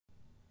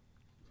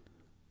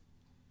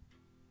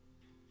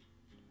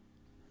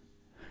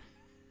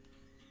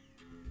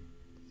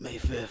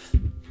25th.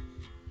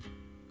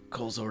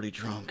 Cole's already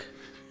drunk.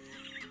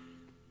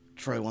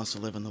 Troy wants to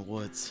live in the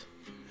woods.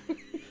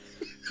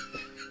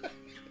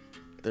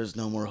 There's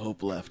no more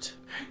hope left.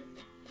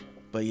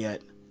 But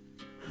yet,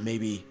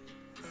 maybe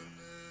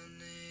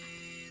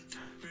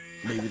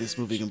this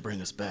movie can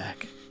bring us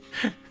back.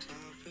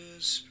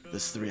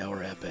 This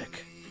 3-hour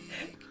epic,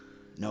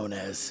 known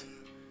as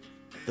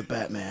The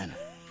Batman.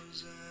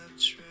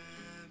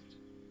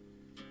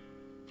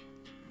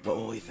 What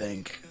will we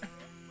think?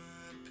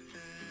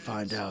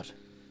 Find out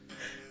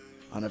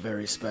on a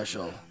very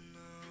special...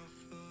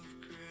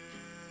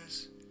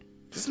 Is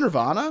this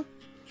Nirvana?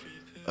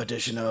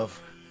 Edition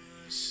of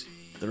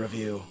The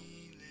Review.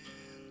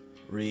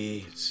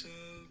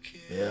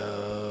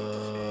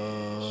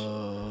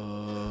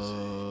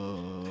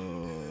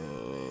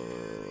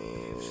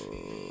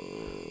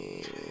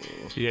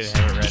 You didn't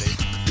have it ready.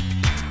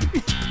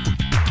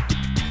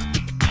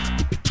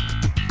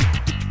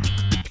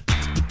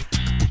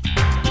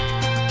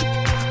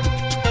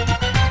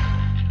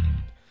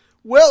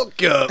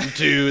 Welcome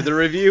to the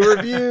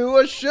Review,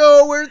 a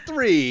show where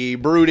 3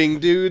 brooding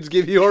dudes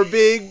give your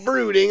big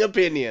brooding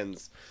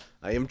opinions.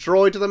 I am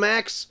Troy to the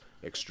max,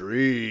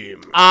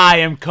 extreme. I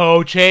am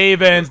Coach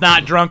Havens,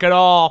 not drunk at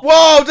all.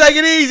 Whoa, take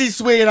it easy,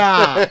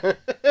 sweetheart!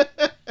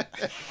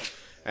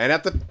 And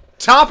at the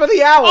top of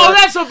the hour... Oh,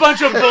 that's a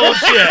bunch of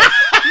bullshit.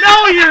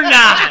 No, you're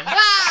not.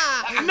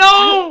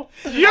 No,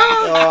 you're...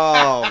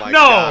 Oh, my no,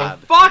 God.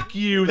 fuck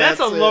you.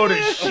 That's a That's load of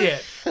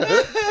shit.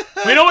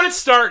 We know when it's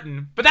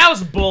starting, but that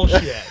was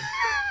bullshit.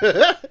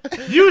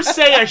 You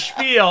say a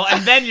spiel,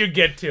 and then you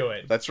get to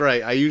it. That's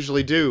right, I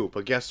usually do,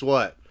 but guess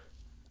what?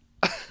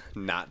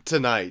 Not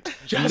tonight.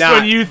 Just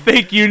Not- when you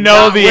think you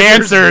know not the when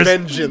there's answers,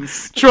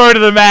 vengeance. Troy to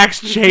the Max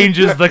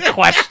changes the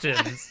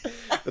questions.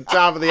 The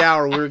top of the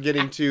hour, we're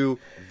getting to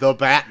The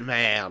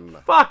Batman.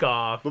 Fuck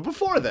off. But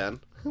before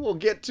then, we'll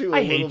get to a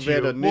I little hate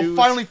bit you. of news. We'll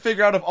finally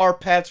figure out if our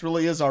Pats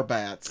really is our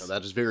bats.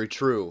 That is very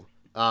true.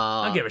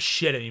 I don't give a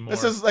shit anymore.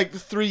 This is like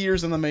 3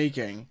 years in the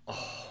making.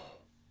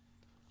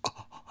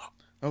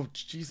 Oh,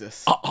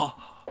 Jesus. Oh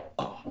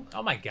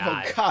my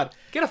god. Oh, God.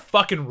 Get a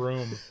fucking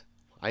room.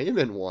 I am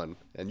in one,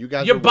 and you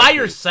guys You're are by with me.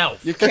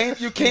 yourself. You came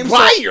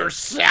By so,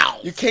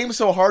 yourself! you came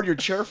so hard your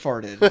chair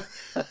farted.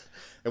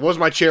 It was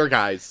my chair,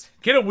 guys.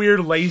 Get a weird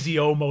lazy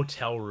O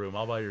motel room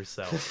all by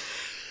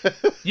yourself.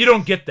 You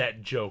don't get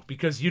that joke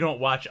because you don't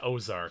watch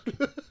Ozark.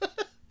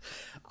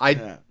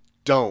 I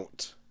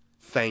don't.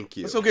 Thank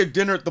you. Let's go get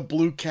dinner at the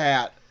Blue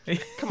Cat.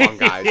 Come on,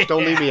 guys.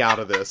 Don't leave me out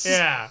of this.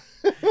 Yeah.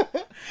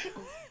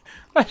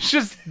 Let's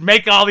just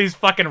make all these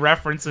fucking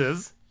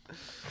references.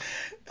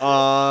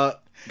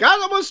 Guys,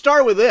 I'm going to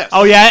start with this.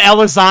 Oh yeah,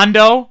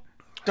 Elizondo?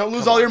 Don't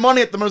lose all your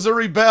money at the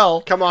Missouri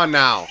Bell. Come on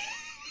now.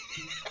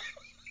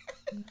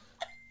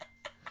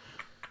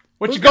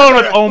 What you going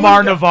with,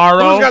 Omar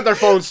Navarro? Who's got their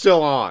phone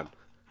still on?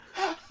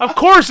 Of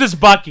course it's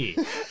Bucky.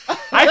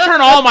 I turn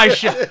all my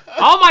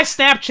all my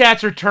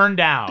Snapchats are turned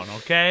down,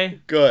 okay?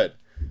 Good.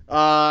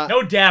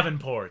 No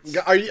Davenports.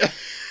 Are you...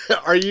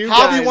 Are you Javi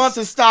guys... wants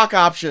his stock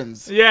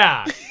options.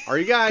 Yeah. Are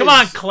you guys... Come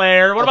on,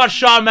 Claire. What about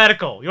Shaw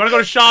Medical? You want to go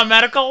to Shaw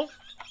Medical?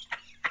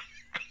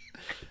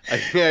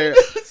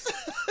 There's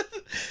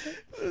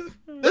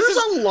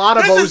a lot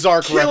of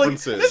Ozark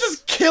references. This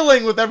is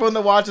killing with everyone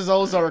that watches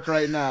Ozark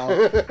right now.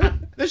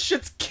 This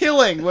shit's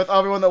killing with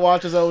everyone that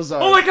watches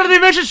Ozark. Oh my god, did they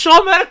mention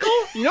Shaw Medical?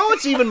 You know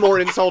what's even more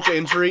insult to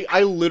injury?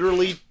 I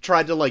literally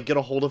tried to get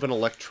a hold of an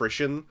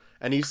electrician,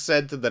 and he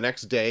said to the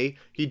next day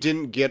he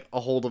didn't get a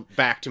hold of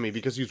back to me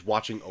because he was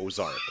watching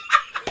Ozark.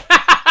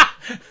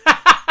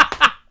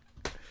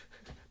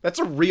 That's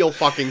a real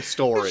fucking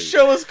story. This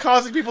show is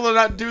causing people to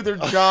not do their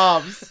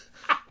jobs.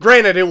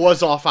 Granted, it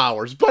was off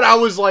hours, but I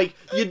was like,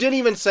 you didn't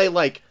even say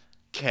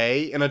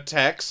K in a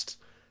text.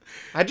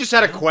 I just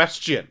had a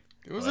question.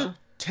 It was a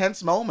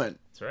tense moment.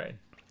 That's right.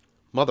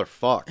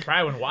 Motherfuck.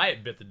 Try when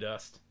Wyatt bit the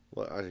dust.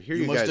 Well, I hear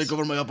You you must guys. take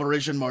over my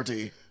operation,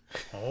 Marty.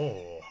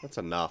 Oh. That's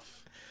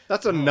enough.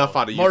 That's enough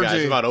out of you Marty.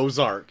 guys about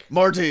Ozark.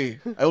 Marty.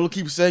 I will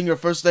keep saying your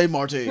first name,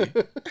 Marty.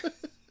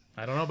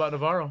 I don't know about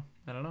Navarro.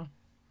 I don't know.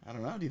 I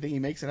don't know. Do you think he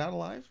makes it out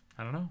alive?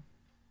 I don't know.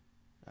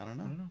 I don't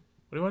know. What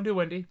do you want to do,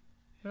 Wendy?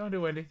 What do you want to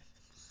do, Wendy?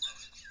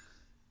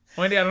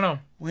 Wendy, I don't know.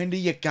 Wendy,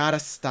 you gotta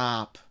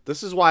stop.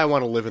 This is why I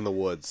want to live in the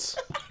woods.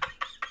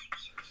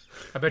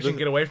 I bet you can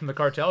get away from the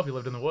cartel if you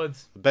lived in the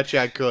woods. I bet you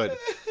I could.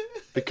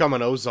 Become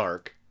an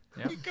Ozark.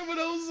 Become an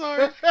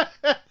Ozark.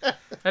 That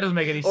doesn't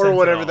make any sense. Or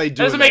whatever at all. they do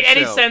That doesn't in make that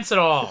any show. sense at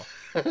all.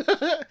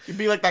 You'd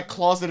be like that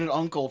closeted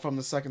uncle from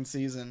the second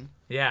season.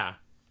 Yeah.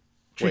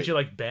 Treat Wait. you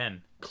like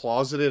Ben.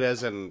 Closeted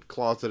as in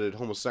closeted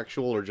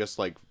homosexual or just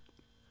Well,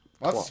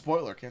 that's a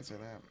spoiler. Can't say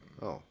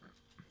that. oh.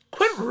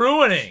 Quit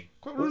ruining.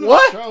 Quit ruining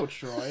What? the show,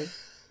 Troy.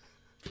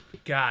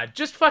 God,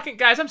 just fucking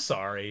guys, I'm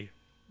sorry.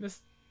 This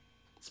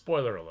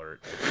spoiler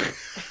alert.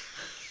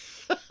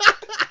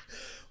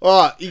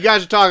 You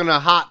guys are talking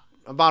about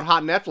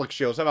hot Netflix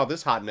shows. How about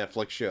this hot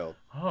Netflix show?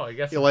 Oh, you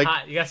got You some like-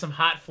 hot. You got some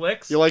hot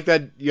flicks. You like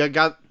that? You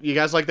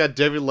guys like that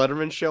David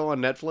Letterman show on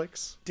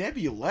Netflix?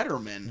 Debbie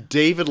Letterman.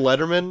 David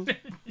Letterman.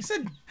 You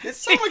said it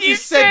sounded like You you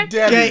said said-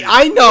 Debbie. Okay,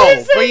 I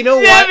know, but you know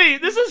what? Debbie,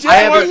 this is I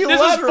have this a-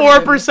 is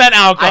 4%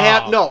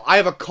 alcohol. I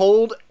have a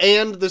cold,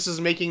 and this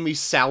is making me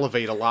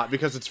salivate a lot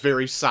because it's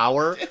very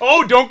sour,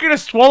 Oh, don't get a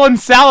swollen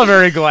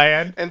salivary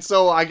gland. and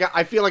so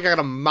I feel like I got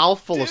a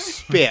mouthful of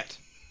spit.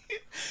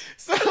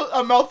 So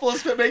a mouthful of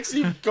spit makes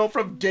you go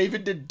from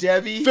David to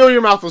Debbie. Fill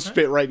your mouth with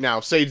spit right now.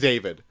 Say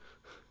David.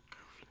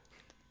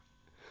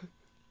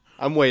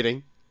 I'm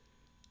waiting.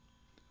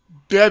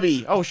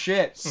 Debbie. Oh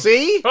shit.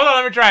 See? Hold on,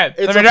 let me try it.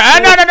 It's Let me a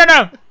try. full-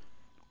 No.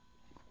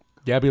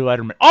 Debbie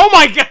Letterman. Oh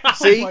my god. Oh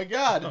See? my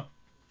god.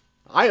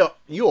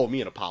 You owe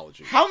me an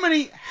apology. How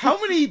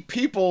many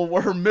people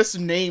were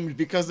misnamed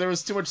because there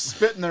was too much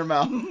spit in their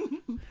mouth?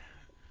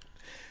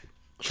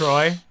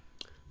 Troy,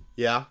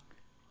 Yeah.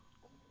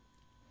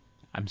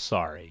 I'm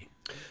sorry.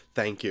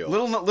 Thank you.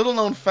 Little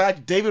known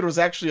fact, David was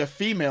actually a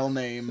female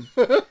name.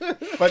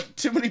 But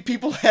too many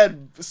people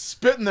had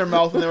spit in their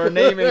mouth when they were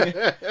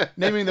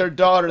naming their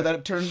daughter that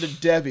it turned to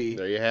Debbie.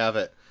 There you have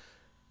it.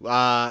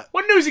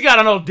 What news you got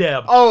on old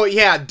Deb? Oh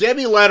yeah,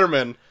 Debbie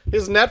Letterman,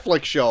 his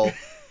Netflix show.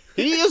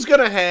 He is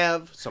gonna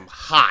have some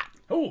hot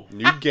Oh,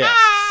 new guests.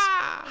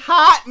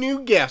 Hot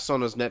new guests on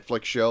his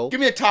Netflix show. Give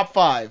me a top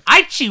 5.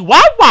 I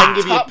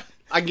Chihuahua.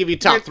 I can give you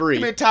top 3.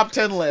 Give me a top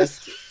 10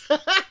 list.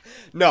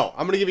 No,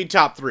 I'm gonna give you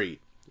top 3.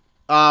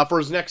 For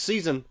his next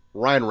season,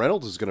 Ryan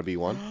Reynolds is gonna be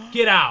one.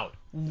 Get out.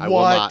 I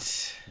will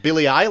not.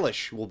 Billie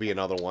Eilish will be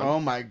another one, Oh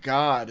my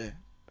god.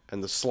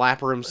 and the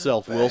slapper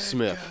himself, Will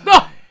Smith,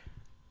 No.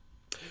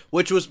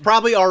 which was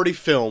probably already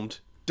filmed.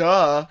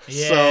 Duh.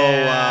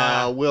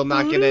 Yeah. So we'll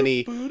not get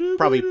any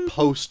probably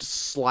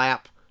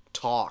post-slap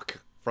talk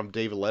from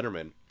David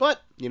Letterman.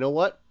 But you know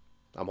what?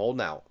 I'm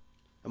holding out.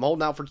 I'm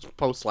holding out for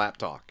post-slap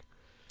talk.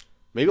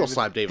 Maybe I'll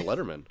slap David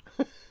Letterman.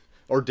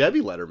 Or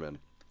Debbie Letterman.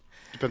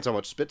 Depends how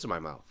much spit's in my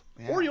mouth.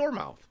 Yeah. Or your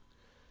mouth.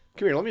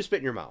 Come here, let me spit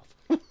in your mouth.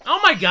 Oh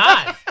my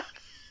god.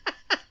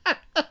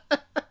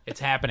 It's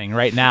happening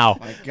right now.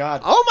 My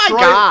god. Oh my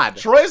god.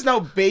 Troy's now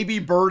baby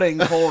birding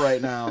Cole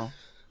right now.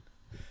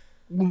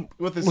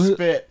 With his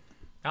spit.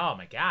 Oh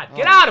my god.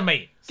 Get out of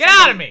me. Get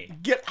out of me.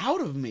 Get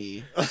out of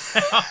me.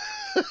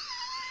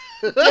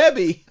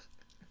 Debbie.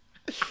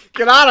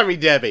 Get out of me,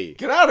 Debbie.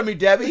 Get out of me,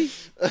 Debbie.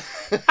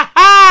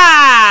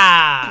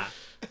 Ha!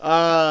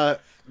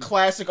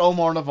 Classic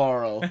Omar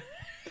Navarro.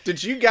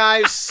 Did you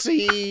guys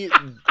see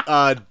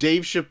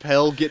Dave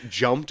Chappelle get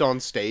jumped on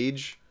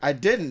stage? I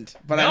didn't,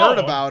 but No. I heard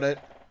about it.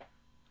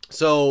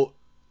 So,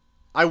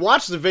 I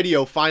watched the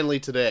video finally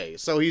today.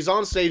 So he's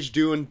on stage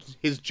doing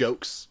his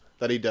jokes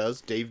that he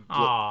does.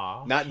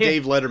 Aw. Not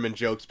Dave Letterman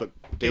jokes, but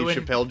Dave Doing-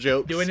 Chappelle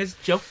jokes. Doing his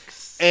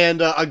jokes.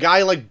 And a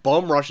guy like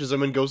bum rushes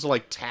him and goes to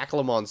like tackle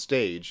him on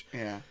stage.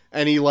 Yeah.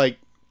 And he like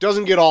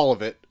doesn't get all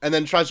of it, and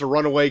then tries to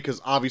run away because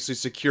obviously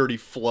security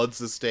floods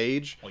the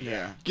stage. Oh,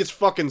 Yeah. Gets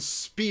fucking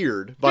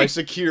speared by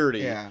security.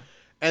 Yeah.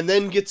 And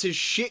then gets his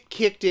shit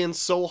kicked in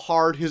so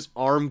hard his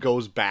arm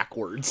goes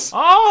backwards.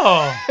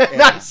 Oh.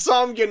 And I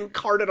saw him getting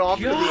carted off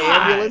into the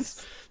God.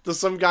 ambulance. To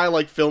some guy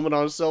like filming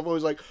on his cell phone.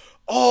 He's like,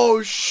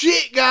 "Oh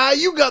shit, guy,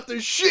 you got the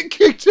shit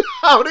kicked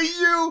out of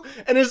you,"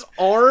 and his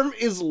arm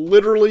is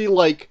literally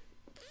like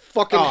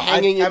fucking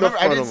hanging in the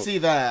front I did of him. see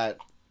that.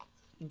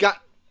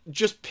 Got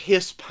just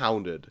piss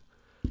pounded.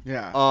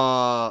 Yeah.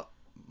 I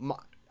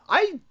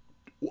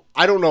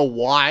don't know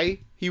why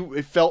he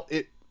felt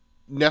it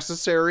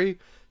necessary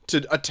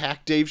to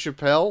attack Dave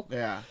Chappelle.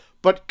 yeah.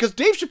 But because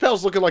Dave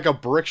Chappelle's looking like a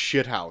brick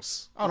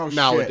shithouse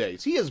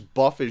nowadays. He is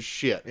buff as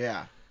shit.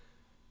 Yeah.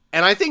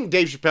 And I think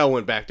Dave Chappelle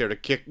went back there to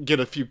get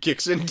a few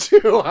kicks in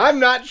too. I'm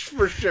not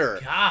for sure.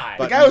 God.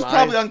 But The guy was my-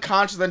 probably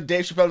unconscious, then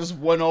Dave Chappelle just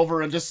went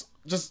over and just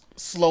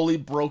slowly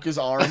broke his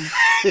arm.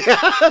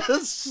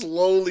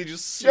 Slowly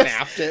just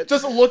snapped it.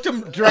 Just looked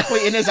him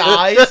directly in his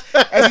eyes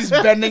as he's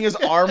bending his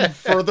arm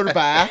further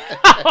back.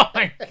 Oh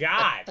my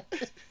god.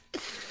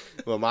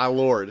 Well, my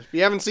lord. If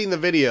you haven't seen the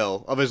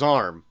video of his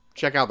arm,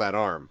 check out that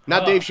arm.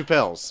 Not Oh. Dave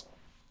Chappelle's.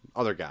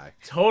 Other guy.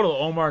 Total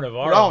Omar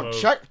Navarro. Oh, move.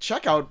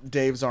 check out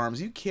Dave's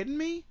arms. You kidding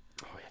me?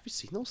 Oh, have you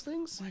seen those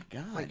things? My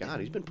God. My God,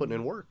 he's been putting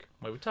in work.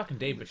 Wait, we talking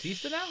Dave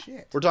Batista now?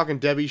 Shit. We're talking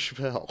Debbie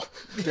Chappelle.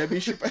 Debbie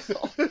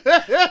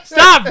Chappelle.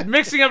 Stop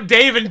mixing up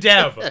Dave and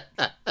Dev.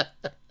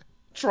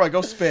 Troy,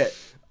 go spit.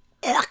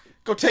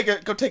 Go take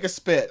a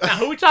spit. Now,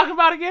 who we talking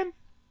about again?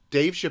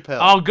 Dave Chappelle.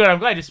 Oh, good. I'm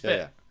glad you yeah, spit.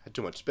 yeah. Had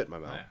too much spit in my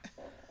mouth.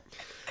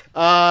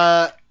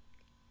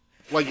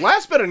 Like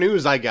last bit of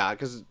news I got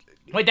because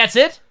Wait, that's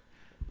it?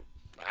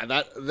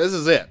 this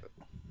is it.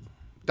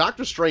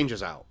 Doctor Strange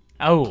is out.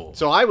 Oh.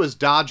 So I was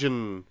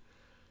dodging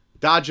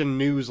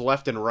news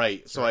left and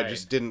right, so I Right.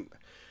 just didn't.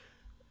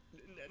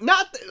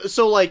 Not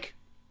so like,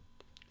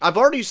 I've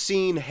already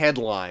seen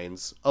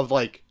headlines of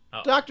like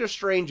Uh-oh. Doctor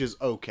Strange is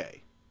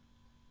okay.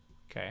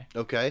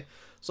 Okay.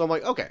 So I'm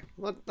like, okay,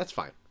 well, that's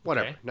fine,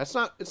 whatever. Okay.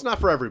 It's not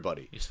for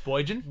everybody. You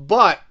spoiling?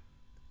 But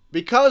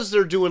because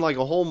they're doing like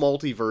a whole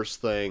multiverse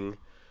thing,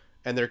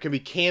 and there can be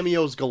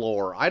cameos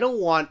galore, I don't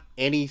want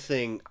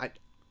anything.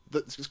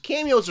 the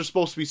cameos are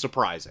supposed to be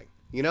surprising.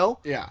 You know?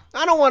 Yeah.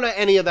 I don't want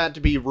any of that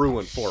to be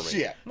ruined for me.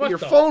 Shit. What Your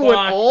the phone went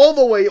fuck? all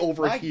the way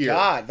over My here.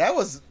 God, that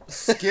was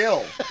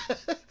skill.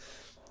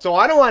 So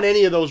I don't want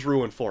any of those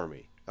ruined for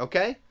me.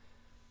 Okay?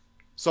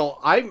 So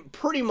I'm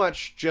pretty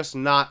much just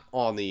not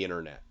on the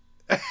internet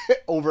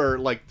over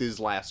like these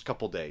last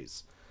couple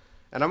days.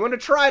 And I'm going to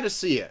try to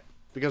see it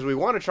because we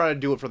want to try to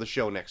do it for the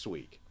show next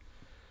week.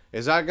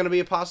 Is that going to be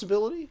a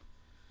possibility?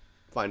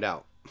 Find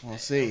out. We'll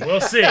see.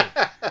 We'll see.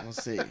 We'll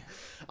see.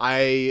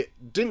 I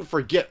didn't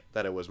forget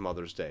that it was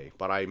Mother's Day,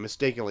 but I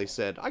mistakenly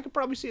said I could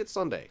probably see it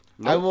Sunday.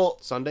 I will-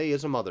 Sunday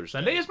is a Mother's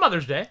Sunday Day. is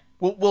Mother's Day.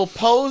 We'll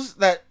pose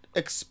that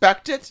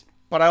expect it,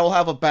 but I will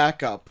have a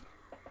backup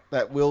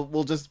that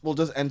we'll just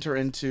enter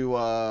into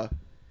our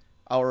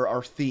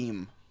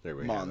theme There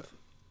we month. have it.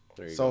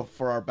 There you So go.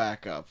 for our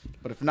backup,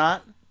 but if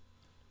not,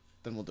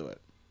 then we'll do it.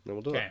 Then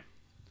we'll do Okay. it.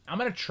 I'm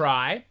gonna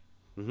try.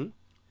 Mhm.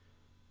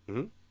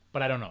 Mhm.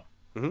 But I don't know.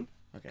 Mhm.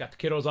 Okay. Got the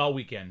kiddos all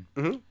weekend.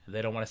 Mhm.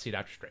 They don't want to see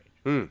Doctor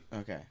Strange.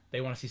 Okay.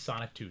 They want to see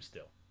Sonic 2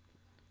 still.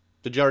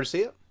 Did you already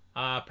see it?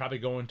 Probably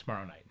going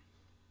tomorrow night.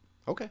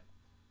 Okay.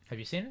 Have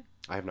you seen it?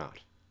 I have not.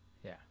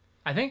 Yeah.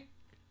 I think.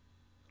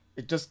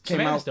 It just came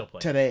Savannah's out still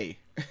playing. today.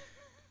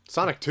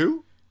 Sonic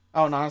 2?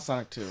 Oh, no, not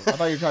Sonic 2. I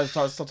thought you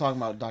were still talking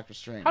about Doctor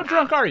Strange. How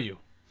drunk are you?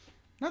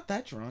 Not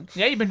that drunk.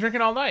 Yeah, you've been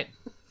drinking all night.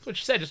 That's what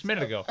you said just a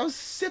minute ago. I was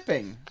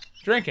sipping.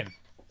 Drinking.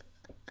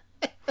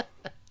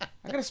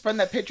 I gotta spend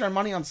that Patreon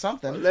money on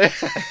something.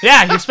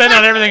 Yeah, you spend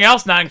on everything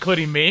else, not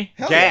including me.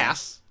 Hell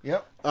Gas.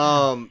 yeah. Yep.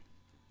 What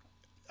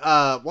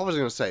was I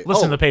going to say?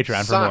 Listen to the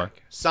Patreon for more.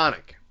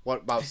 Sonic.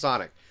 What about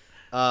Sonic?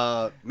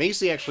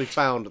 Macy actually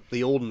found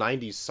the old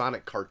 90s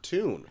Sonic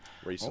cartoon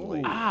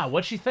recently. Ah,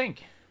 what'd she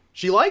think?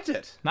 She liked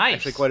it. Nice.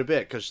 Actually, quite a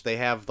bit, because they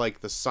have, like,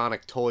 the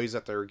Sonic toys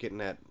that they're getting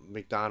at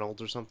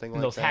McDonald's or something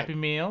like Those that. Happy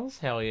Meals?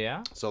 Hell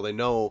yeah. So they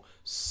know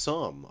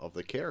some of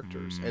the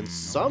characters. And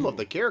some of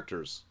the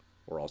characters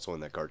were also in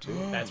that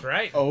cartoon. That's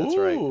right. Oh. That's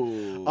right.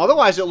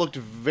 Otherwise, it looked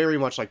very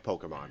much like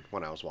Pokemon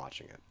when I was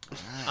watching it.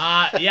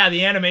 Yeah,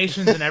 the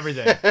animations and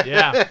everything.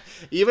 Yeah.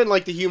 Even,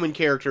 like, the human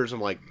characters, I'm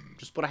like,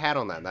 just put a hat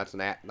on that. That's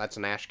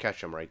an Ash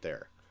Ketchum right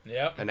there.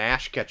 Yep. An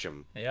Ash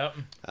Ketchum. Yep.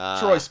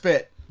 Troy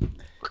Spit.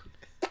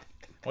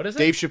 What is it?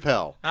 Dave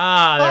Chappelle.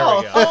 Ah, there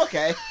we go. Oh,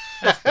 okay.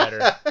 That's better.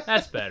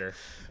 That's better.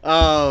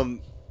 Anywho,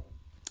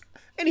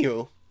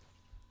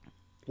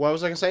 what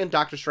was I saying?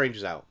 Doctor Strange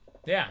is out.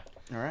 Yeah.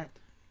 All right.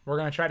 We're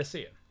going to try to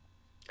see it.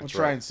 We'll That's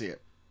try right. and see it.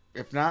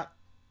 If not,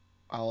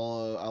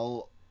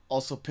 I'll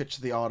also pitch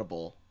the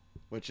Audible,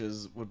 which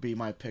would be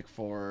my pick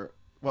for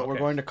what we're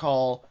Okay. going to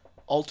call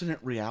Alternate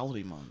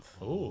Reality Month.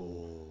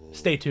 Ooh.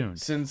 Stay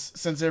tuned.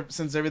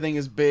 Since everything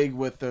is big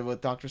with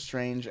Doctor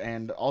Strange,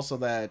 and also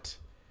that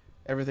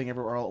Everything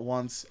Everywhere All at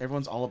Once,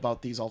 everyone's all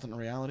about these alternate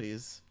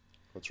realities.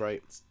 That's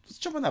right. Let's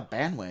jump on that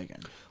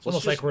bandwagon. It's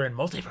almost like we're in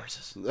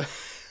multiverses.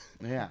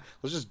 Yeah,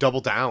 Let's just double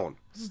down.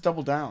 let's just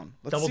double down.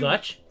 Let's Double see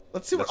Dutch?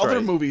 Let's see what That's other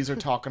right. movies are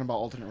talking about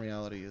alternate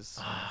realities.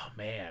 Oh,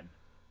 man.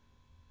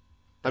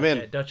 I'm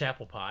in. Dutch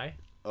apple pie.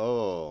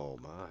 Oh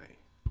my.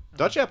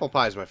 Dutch apple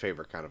pie is my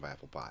favorite kind of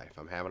apple pie. If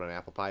I'm having an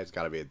apple pie, it's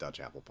got to be a Dutch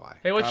apple pie.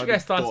 Hey, what's your Gotta be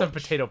guys' thoughts on Dutch.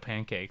 potato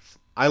pancakes?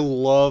 I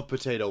love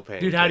potato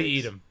pancakes. Dude, how do you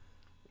eat them?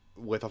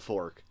 With a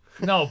fork.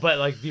 No, but,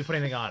 like, do you put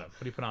anything on them? What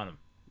do you put on them?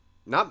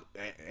 Not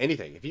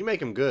anything. If you make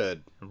them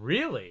good,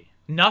 Really?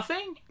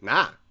 Nothing?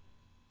 nah.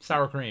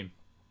 Sour cream.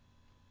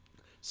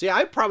 See,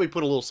 I'd probably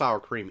put a little sour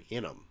cream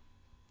in them.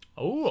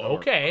 Oh,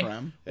 okay.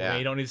 Creme. Yeah. Yeah.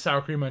 You don't need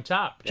sour cream on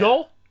top.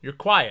 Joel, you're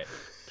quiet.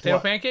 Potato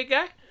What? pancake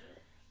guy?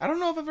 I don't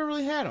know if I've ever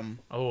really had them.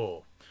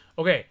 Oh.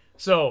 Okay,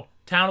 so,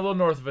 town a little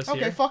north of us Okay,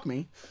 here. fuck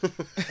me.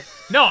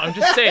 No, I'm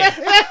just saying.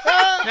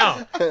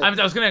 No, I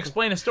was going to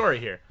explain a story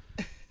here.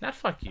 Not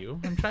fuck you.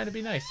 I'm trying to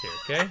be nice here,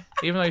 okay?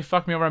 Even though you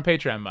fucked me over on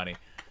Patreon money.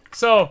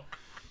 So,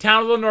 town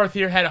a little north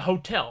here had a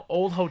hotel,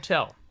 old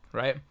hotel,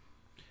 right?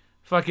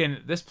 Fucking,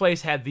 this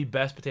place had the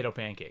best potato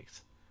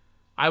pancakes.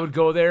 I would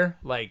go there,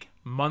 like,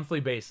 monthly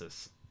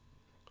basis.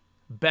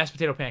 Best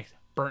potato pancakes.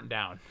 Burnt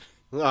down.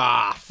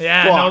 Ah,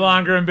 Yeah, fuck. no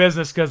longer in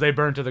business because they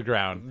burned to the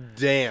ground.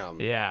 Damn.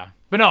 Yeah.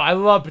 But no, I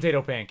love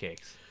potato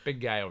pancakes.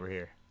 Big guy over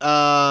here.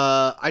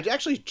 I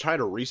actually tried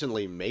to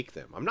recently make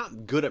them. I'm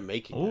not good at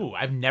making them. Ooh,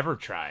 I've never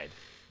tried.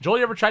 Joel,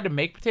 you ever tried to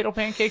make potato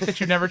pancakes that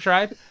you've never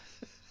tried?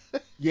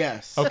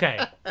 Yes. Okay.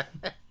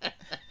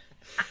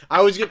 I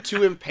always get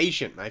too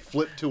impatient and I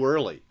flip too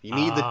early. You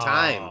need the Oh.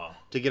 time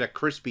to get a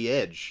crispy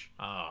edge.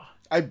 Oh.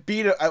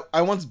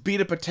 I once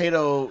beat a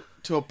potato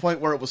to a point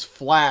where it was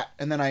flat,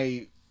 and then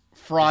I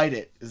fried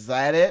it. Is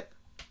that it?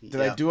 Did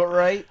I Yeah. do it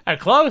right?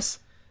 Close.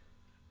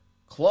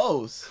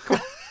 Close.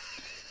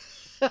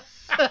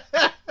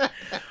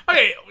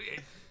 Okay.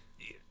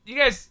 You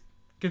guys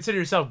consider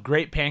yourself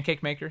great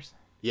pancake makers?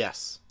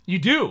 Yes. You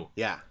do.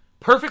 Yeah.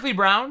 Perfectly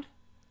browned?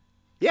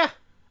 Yeah.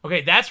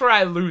 Okay, that's where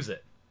I lose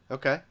it.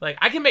 Okay. Like,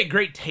 I can make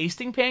great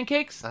tasting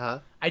pancakes. Uh-huh.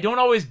 I don't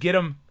always get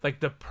them, like,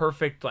 the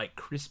perfect, like,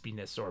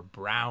 crispiness or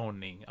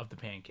browning of the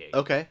pancake.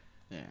 Okay.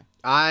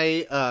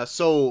 Yeah.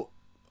 So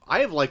I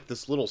have like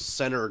this little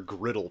center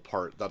griddle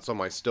part that's on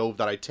my stove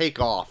that I take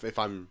off if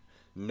I'm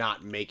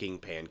not making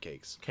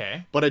pancakes.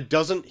 Okay. But it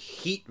doesn't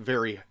heat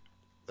very,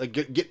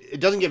 it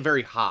doesn't get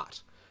very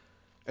hot,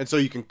 and so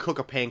you can cook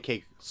a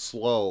pancake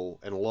slow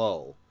and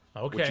low,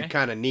 which Okay. you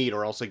kind of need,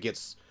 or else it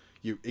gets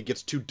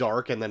too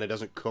dark and then it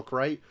doesn't cook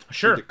right.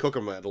 Sure. You need to cook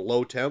them at a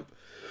low temp.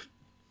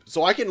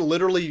 So I can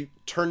literally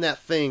turn that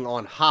thing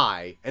on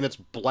high, and it's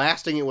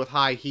blasting it with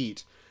high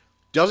heat.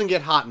 Doesn't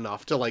get hot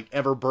enough to like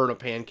ever burn a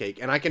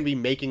pancake, and I can be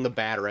making the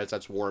batter as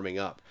that's warming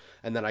up,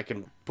 and then I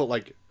can put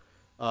like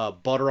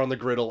butter on the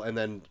griddle and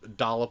then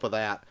dollop of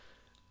that,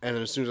 and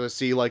then as soon as I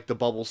see like the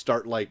bubbles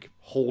start like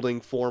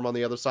holding form on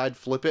the other side,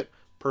 flip it,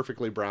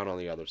 perfectly brown on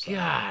the other side.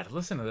 God,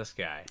 listen to this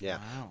guy. Yeah,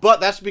 Wow. but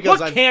that's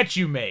because What can't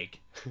you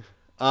make?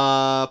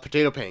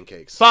 potato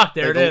pancakes. Fuck,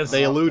 there it They- is.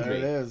 They elude There me.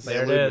 it is. They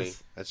There it elude is. me.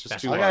 That's just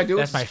That's too All I hard. gotta do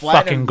That's is my just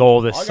flatten fucking and-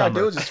 goal this All I gotta do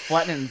summer. is just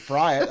flatten it and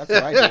fry it. That's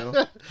what I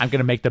do. I'm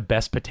gonna make the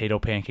best potato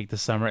pancake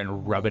this summer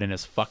and rub it in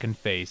his fucking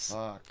face.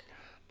 Fuck.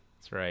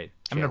 That's right.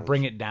 I'm gonna Challenge.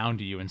 bring it down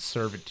to you and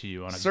serve it to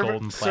you on a Serve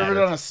golden it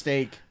platter. on a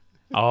steak.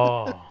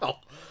 Oh,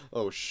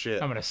 Oh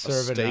shit! I'm gonna a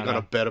serve it steak on on a-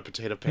 a bed of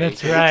potato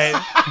pancakes. that's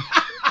right.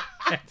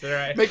 That's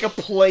right. Make a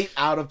plate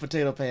out of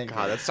potato pancakes.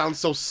 God, that sounds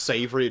so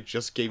savory. It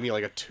just gave me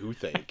like a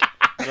toothache.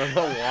 I don't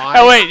know why.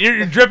 Oh wait,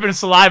 you're dripping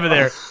saliva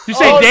there. You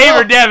say Oh, Dave no.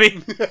 or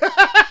Debbie?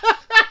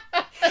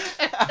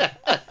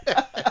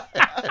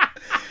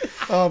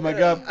 Oh my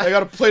god, I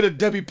got a plate of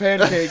Debbie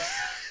pancakes.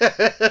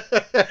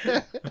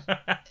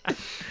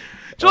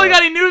 Julie,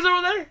 got any news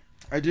over there?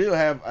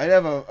 I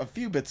have a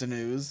few bits of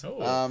news.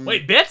 Oh.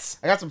 Wait, bits?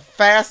 I got some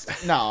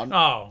fast. No,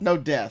 Oh. no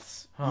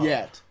deaths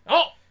yet.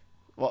 Oh,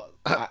 Well,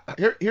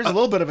 here's a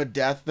little bit of a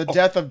death. The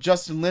death of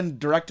Justin Lin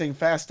directing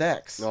Fast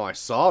X. No, I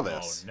saw oh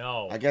this.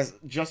 no. I guess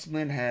Justin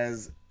Lin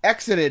has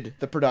exited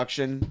the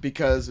production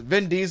because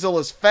Vin Diesel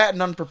is fat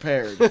and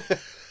unprepared.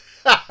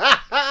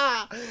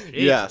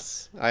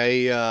 Yes,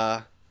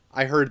 I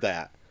heard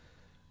that,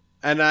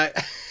 and I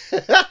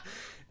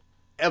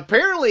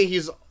apparently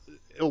he's.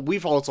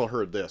 We've also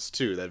heard this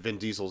too, that Vin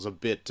Diesel's a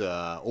bit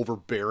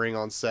overbearing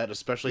on set,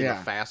 especially in Yeah.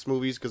 the Fast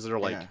movies, because they're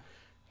like Yeah.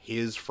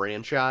 his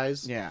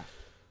franchise. Yeah.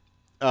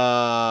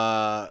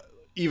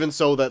 Even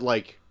so that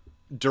like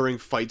during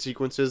fight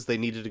sequences they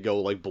needed to go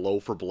like blow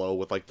for blow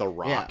with like The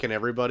Rock Yeah. and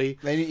everybody.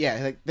 They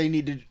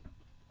need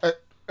to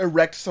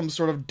erect some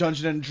sort of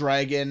Dungeon and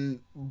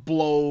Dragon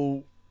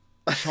blow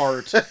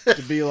chart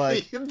to be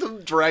like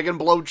The Dragon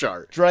Blow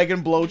chart.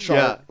 Dragon blow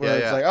chart. Yeah, where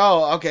it's yeah. like,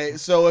 oh, okay,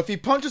 so if he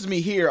punches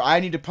me here, I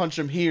need to punch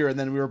him here, and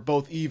then we were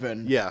both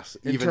even. Yes,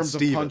 In even terms of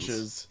Stevens.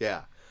 punches.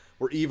 Yeah,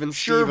 we're even.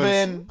 Sure,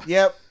 Stevens. Vin.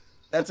 Yep.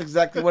 That's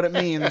exactly what it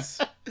means.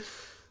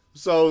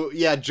 So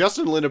yeah,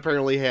 Justin Lin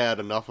apparently had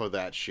enough of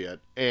that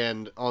shit,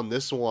 and on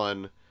this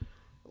one,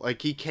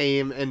 like he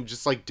came and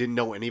just like didn't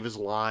know any of his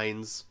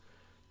lines.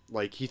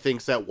 Like he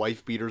thinks that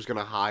wife beater's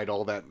gonna hide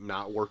all that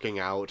not working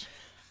out.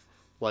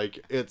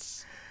 Like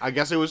I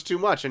guess it was too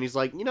much, and he's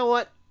like, you know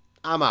what?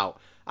 I'm out.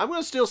 I'm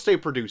gonna still stay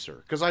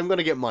producer because I'm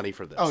gonna get money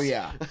for this. Oh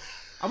yeah,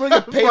 I'm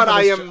gonna get paid. But for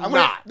I this. am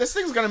not. This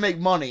thing's gonna make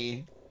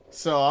money,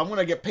 so I'm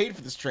gonna get paid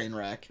for this train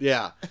wreck.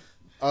 Yeah.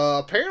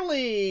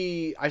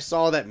 Apparently, I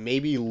saw that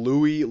maybe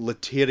Louis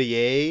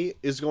Leterrier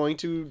is going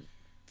to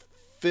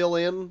fill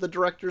in the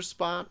director's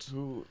spot.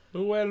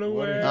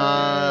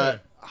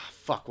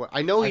 Fuck. What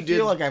I know he I did.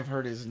 feel like I've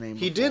heard his name.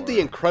 He did the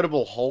before.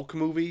 Incredible Hulk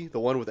movie,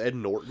 the one with Ed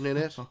Norton in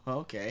it.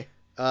 Okay.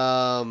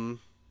 I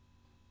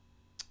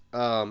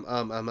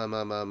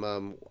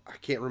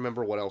can't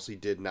remember what else he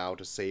did now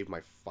to save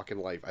my fucking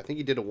life. I think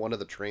he did one of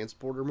the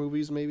Transporter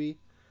movies, maybe.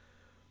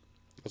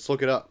 Let's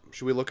look it up.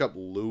 Should we look up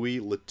Louis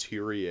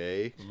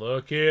Leterrier?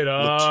 Look it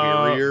up.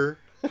 Leterrier?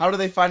 How do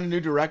they find a new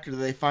director? Do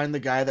they find the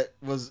guy that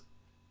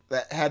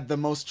had the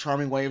most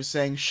charming way of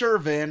saying "Sure,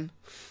 Vin"?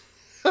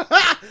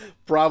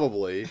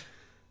 Probably.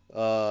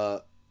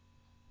 Here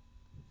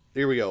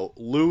we go.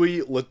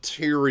 Louis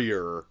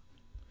Leterrier.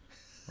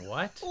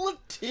 What?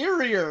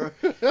 Interior.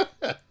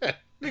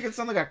 Make it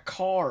sound like a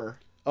car.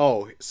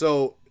 Oh,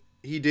 so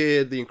he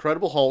did The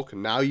Incredible Hulk,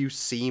 Now You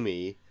See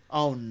Me,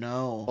 Oh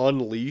no.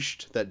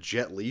 Unleashed, that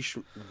Jet Leash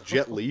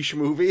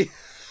movie.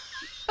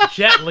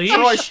 Jet Leash?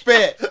 Troy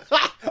Spit.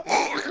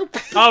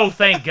 Oh,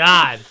 thank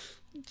God.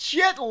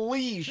 Jet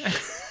Leash.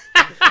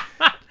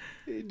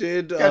 He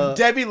did. Got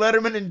Debbie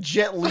Letterman and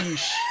Jet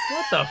Leash.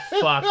 What the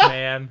fuck,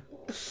 man?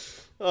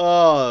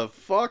 Oh,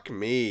 fuck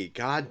me.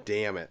 God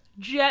damn it.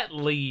 Jet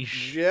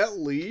Leash. Jet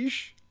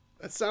Leash?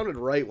 That sounded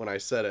right when I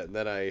said it, and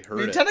then I I heard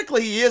mean, it.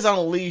 technically, he is on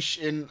a leash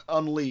in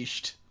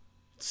Unleashed.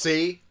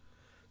 See?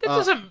 That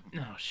doesn't.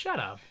 No, shut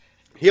up.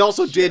 He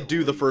also did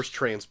do the first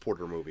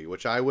Transporter movie,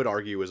 which I would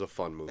argue is a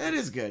fun movie. That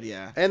is good,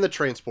 yeah. And the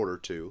Transporter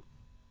 2,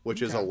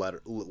 which is a Okay.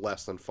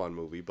 less than fun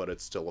movie, but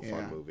it's still a fun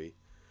Yeah. movie.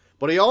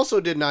 But he also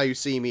did Now You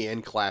See Me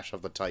and Clash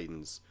of the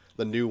Titans,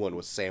 the new one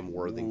with Sam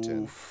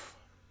Worthington. Oof.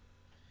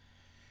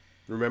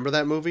 Remember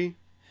that movie?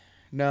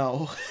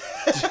 No.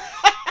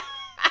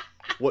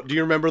 What do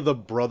you remember the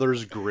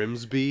Brothers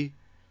Grimsby?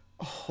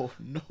 Oh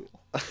no.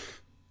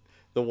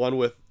 The one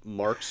with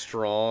Mark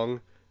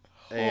Strong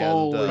and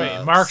Holy-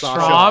 Wait, Mark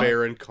Sacha Strom?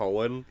 Baron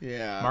Cohen.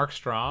 Yeah. Mark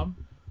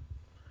Strom?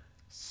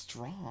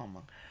 Strom.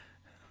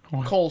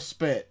 Cole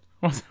spit.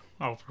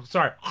 Oh,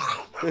 sorry.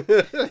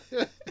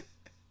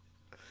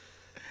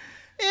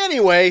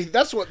 Anyway,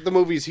 that's what the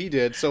movies he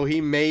did. So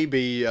he may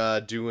be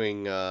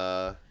doing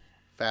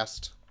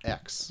Fast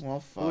X. Well,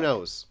 fuck. Who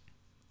knows?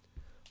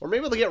 Or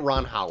maybe they'll get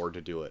Ron Howard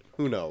to do it.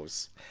 Who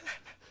knows?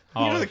 He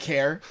doesn't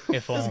care.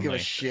 If Doesn't give a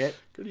only. shit.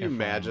 Could you If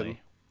imagine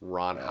only.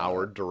 Ron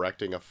Howard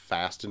directing a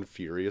Fast and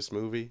Furious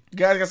movie? You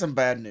guys got some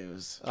bad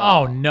news.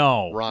 Oh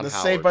no. Ron The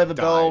Howard Saved by the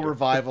Bell died.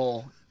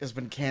 revival has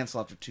been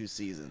canceled after 2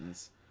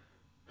 seasons.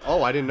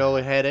 Oh, I didn't know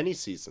it had any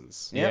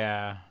seasons. Yep.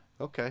 Yeah.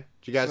 Okay.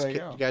 Did you guys So there you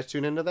go. you guys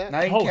tune into that?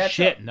 Now you can Oh catch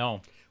shit, up.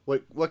 no.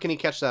 What can you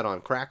catch that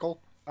on? Crackle?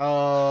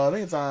 I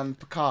think it's on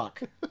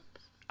Peacock.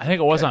 I think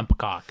it was on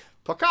Peacock.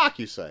 Peacock,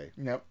 you say?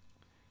 Yep.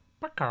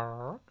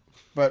 Peacock.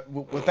 But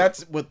with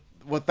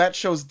that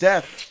show's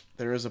death,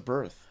 there is a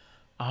birth.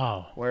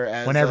 Oh.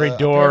 Whereas When every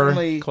door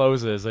apparently,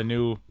 closes, a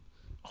new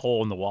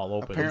hole in the wall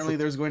opens. apparently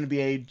there's going to be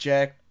a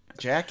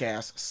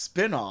Jackass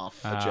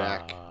spin-off.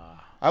 Jack.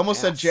 I almost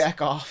said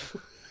Jack Off.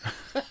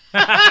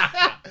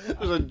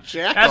 There's a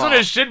jack. That's what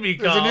it should be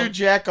There's called. a new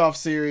Jack Off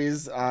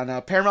series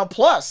on Paramount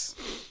Plus.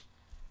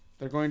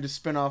 They're going to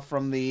spin off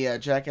from the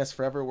Jackass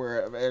Forever,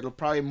 where it'll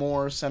probably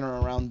more center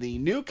around the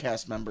new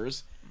cast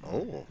members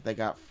Oh. they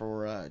got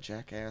for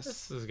Jackass.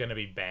 This is gonna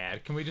be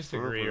bad. Can we just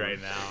agree right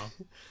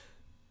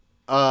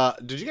now?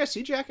 Did you guys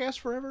see Jackass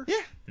Forever?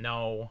 Yeah.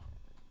 No.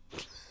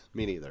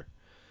 Me neither.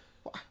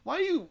 Why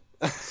are you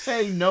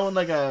saying no in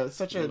like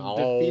such a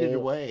No. defeated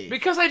way?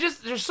 Because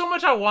there's so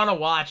much I want to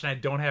watch and I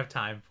don't have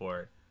time for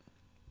it.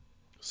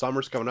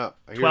 Summer's coming up.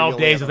 I hear 12 you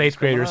only days have- of 8th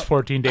graders, up.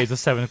 14 days of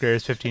 7th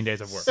graders, 15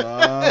 days of work.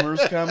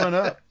 Summer's coming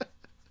up.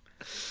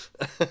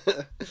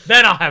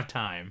 Then I'll have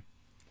time.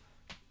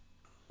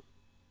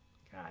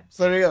 God.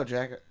 So there you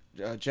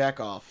go, Jack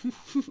Off.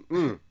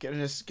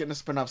 Getting a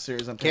spin-off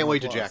series on. Can't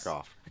wait to Paramount jack Plus.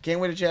 off. I can't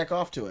wait to jack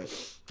off to it.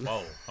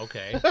 Whoa.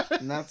 Okay.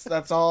 And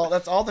that's all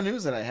the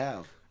news that I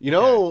have. You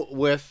know,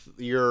 with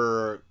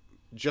your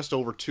just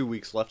over 2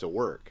 weeks left at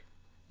work,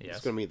 Yes.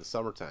 it's going to be the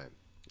summertime.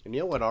 And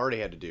you know what I already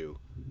had to do?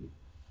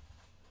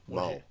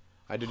 Mow.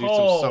 I had to do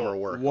Oh, some summer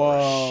work.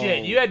 Whoa.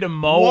 Shit, you had to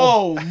mow.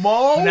 Whoa,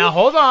 Mo. Now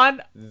hold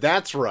on.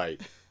 That's right,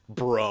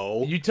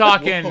 bro. You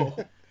talking?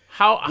 Whoa.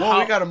 How Whoa,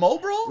 we got a Mo,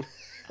 bro?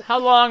 how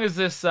long is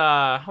this?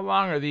 How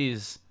long are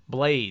these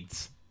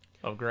blades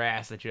of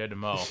grass that you had to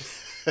mow?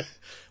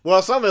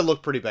 Well, some of it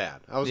looked pretty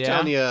bad. I was Yeah?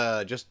 telling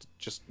you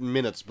just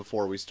minutes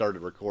before we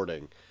started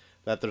recording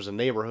that there's a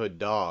neighborhood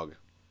dog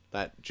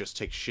that just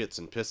takes shits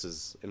and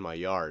pisses in my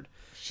yard.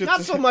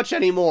 Not so much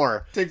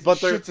anymore, Takes but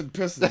there, shits and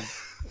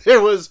pisses. there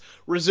was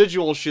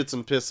residual shits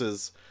and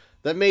pisses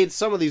that made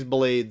some of these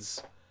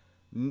blades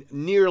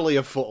nearly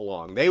a foot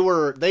long. They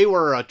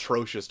were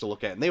atrocious to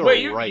look at, and they were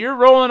Wait, right. you're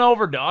rolling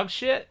over dog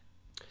shit?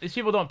 These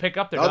people don't pick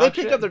up their Oh, dog they shit?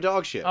 picked up their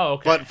dog shit. Oh,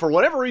 okay. But for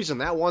whatever reason,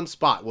 that one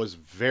spot was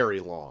very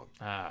long.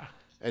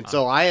 And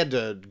so I had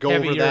to go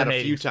Heavy over that a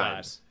urinating few spot.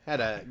 times. Had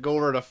to go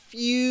over it a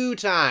few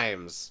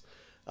times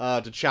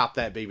to chop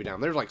that baby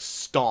down. There's like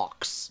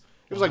stalks.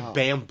 It was like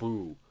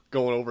bamboo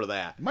going over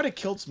that. Might have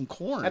killed some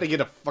corn. I had to get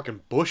a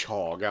fucking bush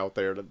hog out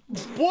there to.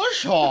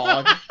 Bush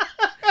hog.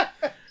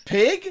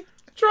 Pig.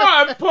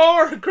 Try and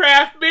pour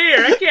craft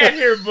beer. I can't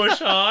hear bush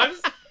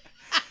hogs.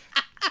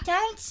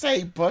 Don't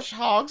say bush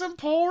hogs. I'm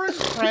pouring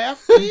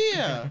craft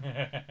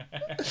beer.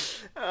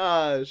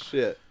 Ah,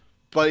 shit.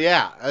 But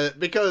yeah,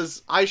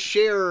 because I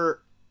share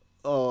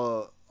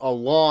a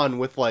lawn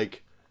with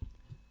like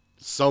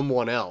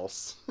someone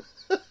else.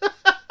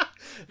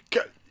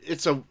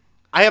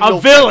 I have A no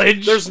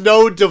village? There's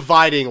no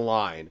dividing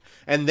line,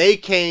 and they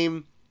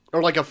came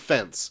or like a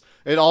fence.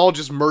 It all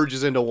just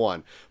merges into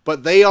one.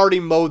 But they already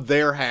mowed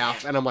their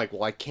half, and I'm like,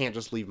 well, I can't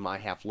just leave my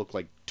half look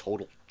like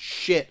total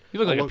shit. You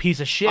look like a piece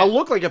of shit. I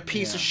look like a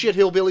piece of shit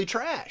hillbilly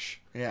trash.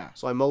 Yeah.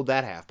 So I mowed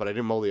that half, but I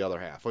didn't mow the other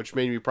half, which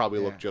made me probably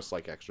look Yeah. just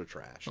like extra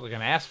trash. Look like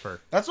an ass fur.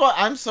 That's why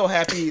I'm so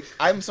happy.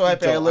 I'm so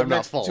happy I I'm live not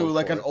next to falling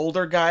like for an it.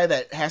 older guy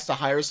that has to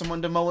hire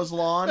someone to mow his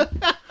lawn.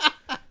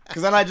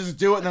 Because then I just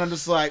do it, and then I'm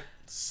just like,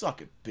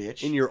 suck it,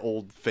 bitch. In your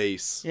old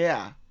face.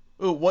 Yeah.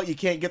 Ooh, what? You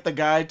can't get the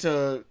guy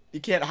to? You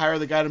can't hire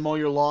the guy to mow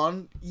your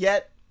lawn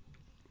yet?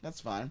 That's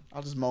fine.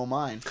 I'll just mow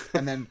mine,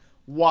 and then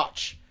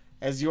watch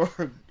as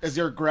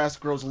your grass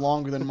grows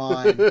longer than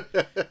mine,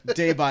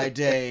 day by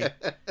day,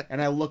 and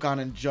I look on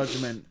in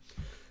judgment.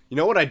 You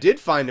know what I did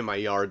find in my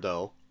yard,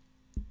 though?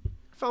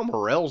 I found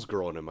morels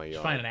growing in my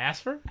yard. Find an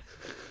ass fur?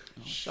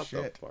 Shut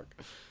Shit. the fuck.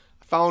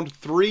 I found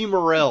 3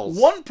 morels.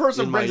 One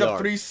person in my brings up yard.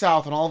 3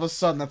 South, and all of a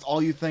sudden, that's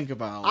all you think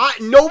about.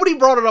 Nobody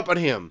brought it up on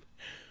him.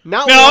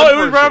 Not No, one it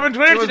was brought up on person.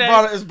 Twitter It was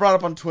today. brought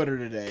up on Twitter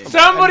today.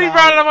 Somebody And now-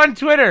 brought it up on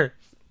Twitter.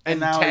 And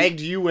now- tagged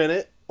you in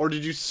it? Or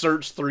did you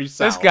search 3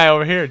 South? This guy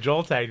over here,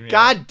 Joel tagged me.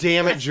 God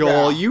damn it,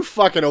 Joel. Yeah. You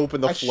fucking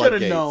opened the I should have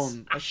floodgates.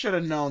 known. I should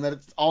have known that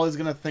it's all he's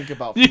gonna think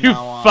about from You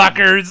now on.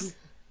 fuckers.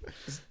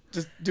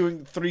 Just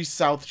doing 3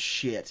 South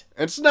shit.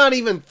 It's not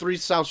even 3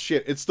 South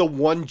shit. It's the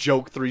one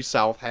joke 3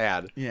 South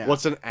had. Yeah.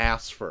 What's an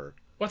ass fur?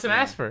 What's an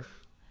ass fur?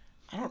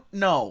 I don't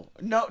know.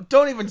 No,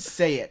 don't even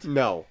say it.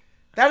 No.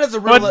 That is a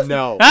riddle. What?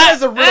 No. That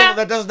is a riddle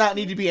that does not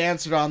need to be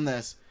answered on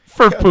this.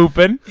 for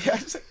pooping. Yeah,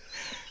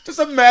 just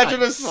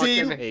imagine I a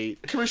scene. fucking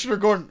hate. Commissioner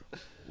Gordon.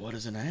 What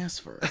is an ass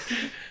for?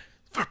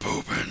 For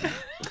pooping.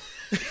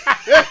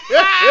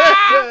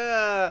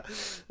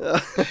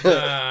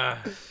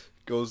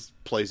 Goes,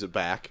 plays it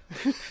back.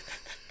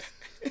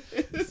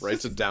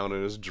 Writes it down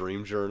in his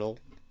dream journal.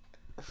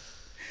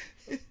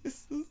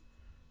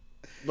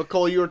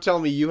 Nicole, you were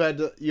telling me you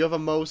have a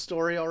Mo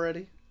story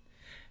already?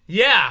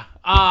 Yeah,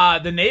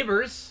 the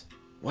neighbors.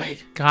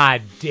 Wait,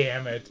 God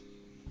damn it.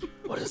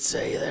 what does it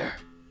say there?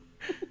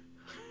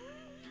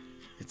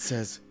 It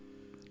says,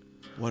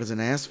 "What is an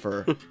ass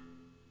for?"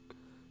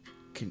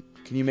 Can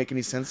you make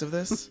any sense of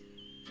this?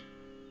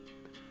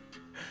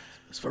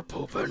 It's for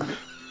pooping.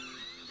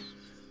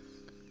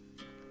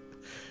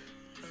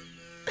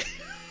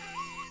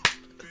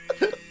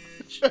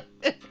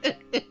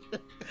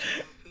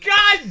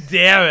 God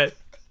damn it.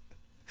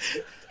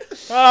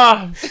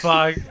 Oh,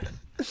 fuck.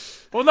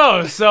 Well,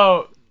 no,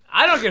 so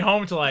I don't get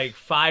home till like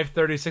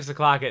 5:30, 6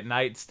 o'clock at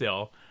night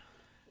still.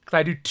 Because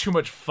I do too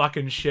much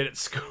fucking shit at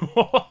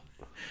school.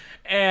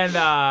 And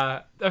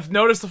I've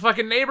noticed the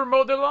fucking neighbor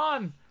mowed their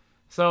lawn.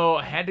 So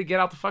I had to get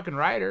out the fucking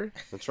rider.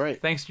 That's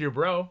right. Thanks to your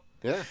bro.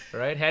 Yeah.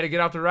 Right? Had to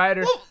get out the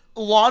rider.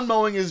 Lawn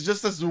mowing is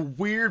just this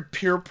weird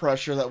peer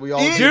pressure that we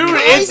all It- Dude, do.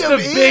 it's kind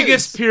the of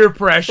biggest is. peer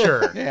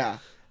pressure. Yeah.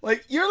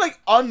 Like, you're, like,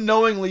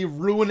 unknowingly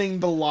ruining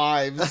the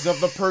lives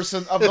of the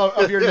person,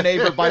 of your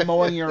neighbor by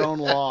mowing your own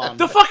lawn.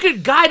 The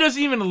fucking guy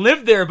doesn't even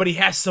live there, but he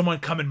has someone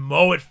come and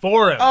mow it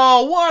for him.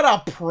 Oh, what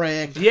a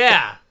prick.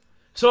 Yeah.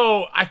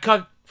 So I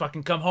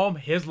fucking come home,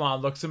 his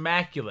lawn looks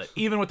immaculate,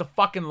 even with the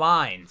fucking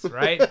lines,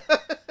 right?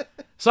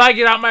 So I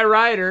get out my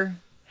rider,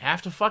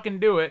 have to fucking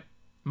do it,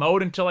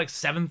 mowed until like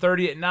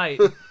 7:30 at night.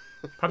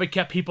 Probably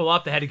kept people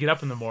up that had to get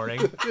up in the morning.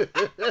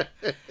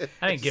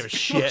 I didn't give a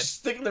shit.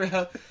 Sticking their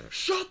head,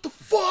 shut the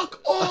fuck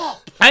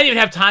up. I didn't even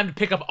have time to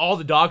pick up all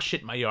the dog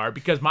shit in my yard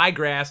because my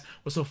grass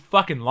was so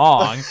fucking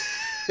long.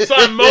 So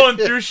I'm mowing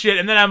through shit,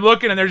 and then I'm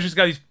looking, and there's just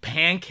got these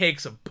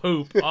pancakes of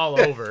poop all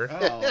over.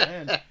 Oh,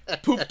 man.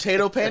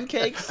 Poop-tato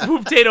pancakes?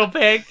 Poop potato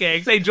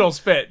pancakes. Hey, Joel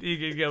Spit. You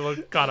can get a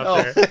little caught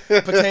up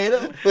there.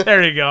 Potato?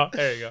 There you go.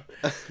 There you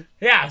go.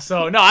 Yeah,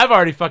 so, no, I've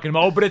already fucking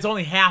mowed, but it's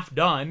only half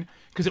done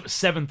because it was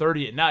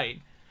 7:30 at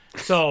night.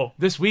 So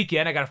this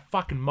weekend, I got to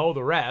fucking mow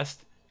the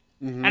rest.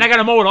 And I got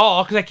to mow it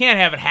all because I can't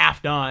have it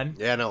half done.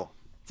 Yeah, no.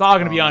 It's all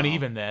going to be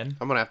uneven then.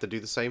 I'm going to have to do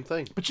the same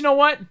thing. But you know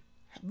what?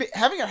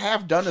 Having it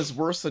half done is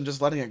worse than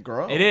just letting it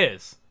grow. It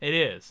is. It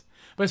is.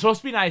 But it's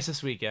supposed to be nice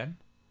this weekend.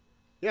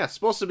 Yeah, it's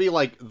supposed to be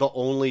like the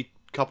only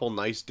couple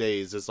nice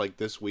days is like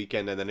this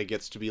weekend, and then it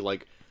gets to be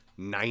like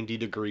 90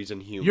 degrees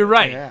and humid. You're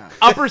right. Yeah.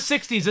 Upper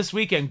 60s this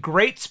weekend.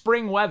 Great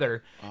spring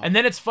weather. And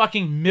then it's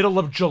fucking middle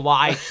of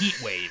July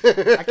heat wave.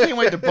 I can't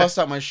wait to bust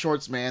out my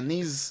shorts, man.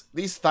 These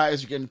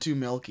thighs are getting too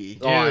milky.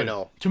 Oh, I Dude,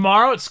 know.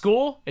 Tomorrow at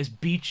school is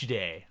beach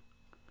day.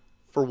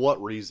 For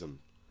what reason?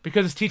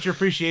 Because it's Teacher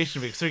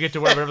Appreciation Week, so we get to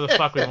wear whatever the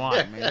fuck we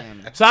want.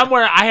 Man. So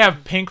I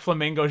have pink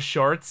flamingo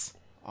shorts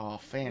Oh,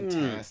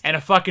 fantastic. and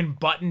a fucking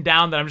button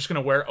down that I'm just going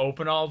to wear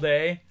open all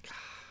day.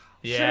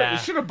 Yeah. You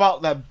should have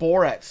bought that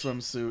Borat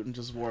swimsuit and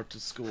just wore it to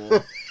school.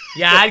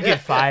 Yeah, I'd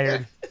get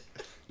fired.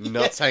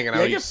 Nuts hanging Yeah,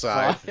 out I each get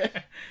side.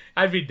 fired.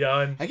 I'd be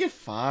done. I get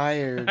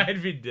fired.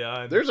 I'd be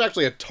done. There's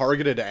actually a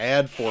targeted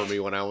ad for me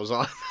when I was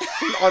on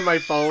on my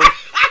phone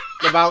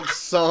about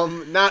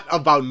not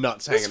about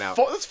nuts hanging out.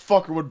 This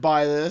fucker would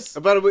buy this.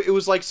 But it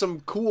was like some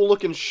cool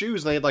looking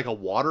shoes, and they had like a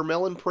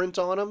watermelon print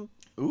on them.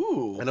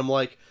 Ooh. And I'm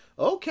like,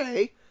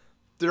 okay,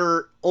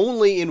 they're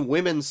only in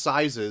women's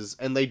sizes,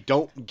 and they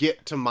don't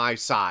get to my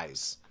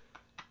size.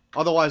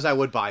 Otherwise, I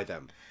would buy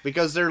them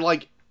because they're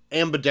like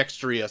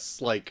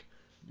ambidextrous. Like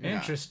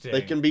Interesting.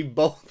 they can be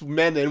both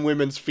men and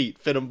women's feet,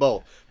 fit them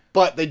both,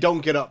 but they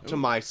don't get up to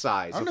my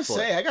size. I'm of gonna foot.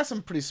 say I got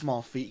some pretty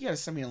small feet. You gotta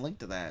send me a link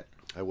to that.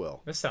 I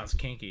will. This sounds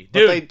kinky. But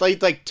Dude, they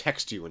like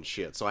text you and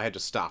shit, so I had to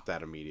stop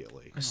that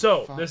immediately.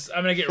 so fuck.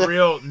 I'm going to get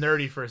real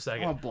nerdy for a I'm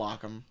second. gonna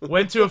block them.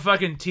 Went to a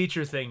fucking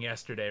teacher thing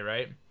yesterday,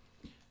 right?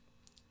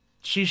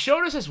 She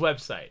showed us this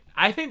website.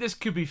 I think this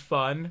could be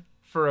fun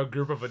for a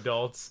group of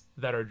adults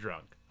that are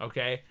drunk,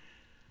 okay?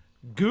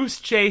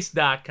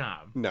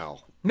 Goosechase.com. No.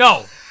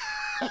 No.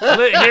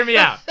 Hear me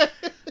out.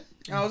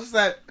 Oh, is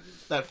this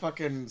that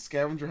fucking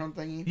scavenger hunt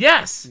thingy?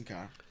 Yes.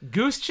 Okay.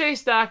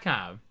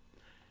 Goosechase.com.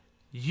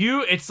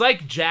 It's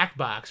like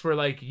Jackbox where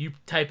like you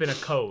type in a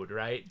code,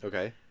 right?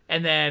 Okay.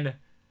 And then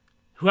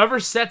whoever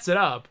sets it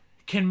up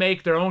can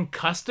make their own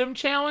custom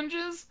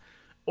challenges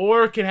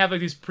or can have like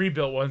these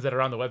pre-built ones that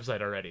are on the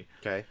website already.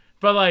 Okay.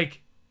 But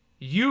like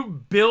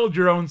you build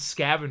your own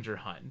scavenger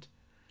hunt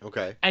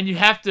Okay. and you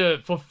have to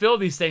fulfill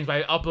these things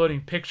by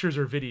uploading pictures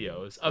or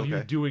videos of you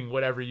Okay. doing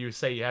whatever you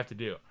say you have to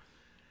do.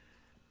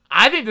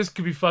 I think this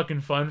could be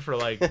fucking fun for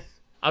like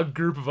a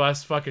group of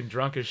us fucking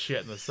drunk as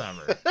shit in the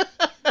summer.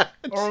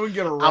 Or we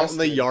get arrested. Out in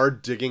the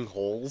yard digging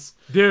holes.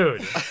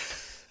 Dude,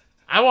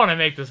 I want to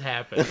make this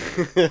happen.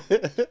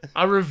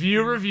 A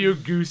review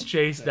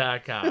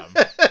goosechase.com.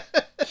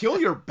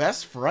 Kill your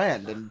best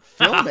friend and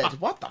film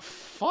it. What the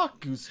fuck,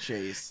 Goose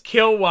Chase?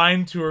 Kill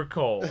Wine Tour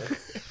Cole.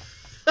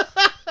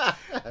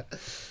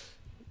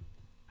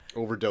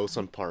 Overdose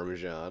on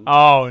Parmesan.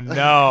 Oh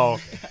no.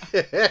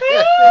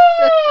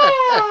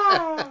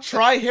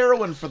 Try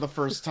heroin for the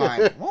first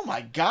time. Oh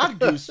my God,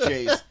 Goose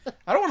Chase.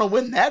 I don't want to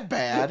win that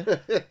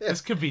bad.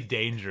 This could be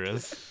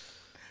dangerous.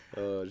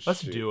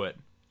 Let's do it.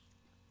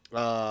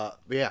 But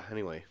yeah,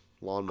 anyway,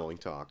 lawn mowing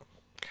talk.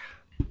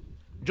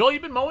 Joel, you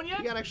been mowing yet?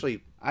 You got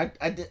actually...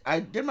 I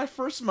did my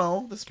first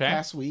mow this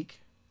past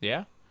week.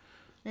 Yeah.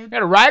 You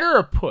got a rider or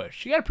a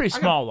push? You got a pretty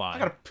small I line.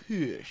 got a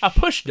push. A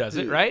push does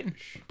it, right?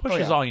 Push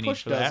is all you need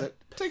push for does that.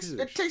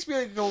 It takes me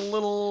like a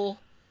little,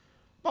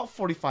 about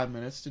 45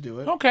 minutes to do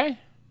it Okay.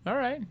 All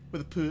right.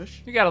 with a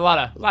push. You got a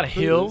lot of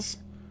hills.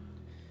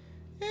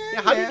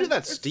 Yeah, how do you do that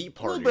it's steep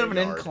a part little of bit your of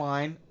an yard?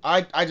 incline.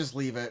 I just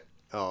leave it.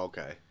 Oh,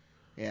 okay.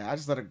 Yeah, I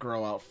just let it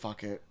grow out.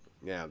 Fuck it.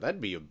 Yeah, that'd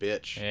be a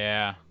bitch.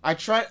 Yeah. I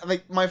tried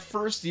like my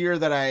first year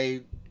that I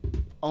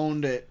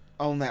owned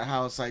that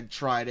house. I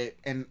tried it,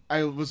 and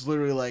I was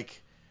literally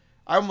like,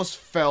 I almost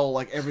fell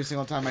like every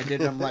single time I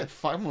did it. I'm like,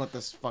 fuck, I'm gonna let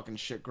this fucking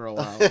shit grow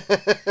out.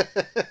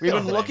 We've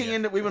been looking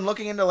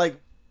into like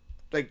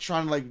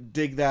trying to like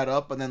dig that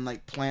up and then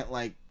like plant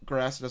like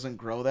grass that doesn't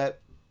grow that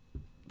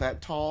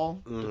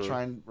tall to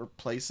try and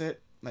replace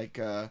it. Like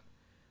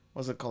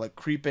what's it called? Like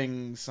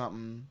creeping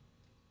something.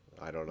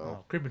 I don't know.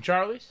 Oh, Creeping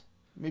Charlie's?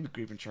 Maybe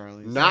creeping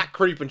Charlie. Not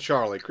Creeping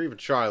Charlie. Creeping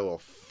Charlie will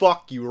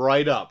fuck you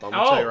right up. I'm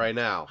gonna tell you right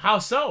now. How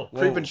so?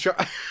 Creeping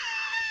Charlie.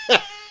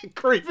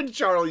 Creeping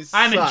Charlie sucks.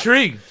 I'm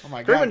intrigued. Oh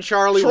my Creeping God.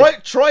 Charlie.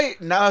 Troy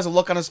now has a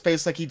look on his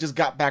face like he just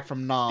got back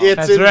from Nam. It's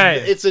That's right.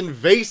 It's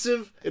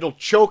invasive. It'll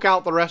choke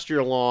out the rest of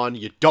your lawn.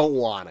 You don't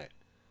want it.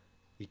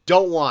 You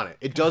don't want it.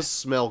 It does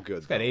smell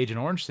good. Got though. Agent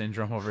Orange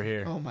syndrome over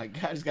here. Oh my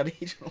God, he's got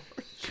Agent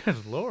Orange.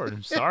 Good Lord,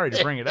 I'm sorry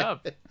to bring it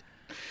up.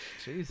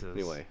 Jesus.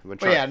 Anyway, I'm gonna But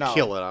try yeah, to no.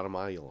 kill it out of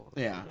my lawn.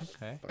 Yeah.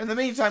 Okay. In the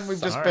meantime,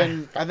 we've just Sorry.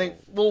 been. I think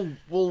we'll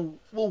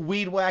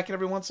weed whack it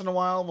every once in a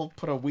while. We'll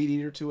put a weed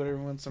eater to it every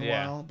once in a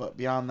Yeah. while. But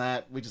beyond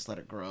that, we just let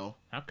it grow.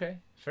 Okay.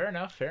 Fair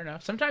enough. Fair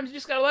enough. Sometimes you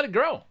just gotta let it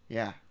grow.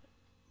 Yeah.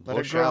 Let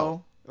Bush it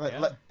grow.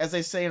 Yeah. As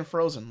they say in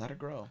Frozen, let it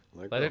grow.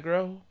 Let it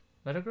grow.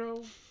 Let it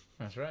grow.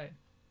 That's right.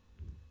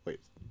 Wait,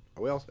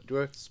 are we all? Do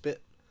I have to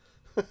spit?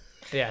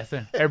 Yeah.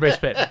 Everybody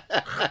spit.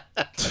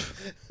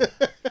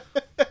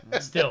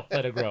 Still,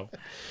 let it grow.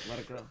 Let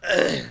it grow.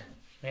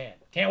 Man,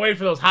 can't wait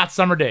for those hot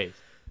summer days.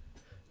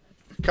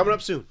 Coming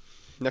up soon,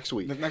 next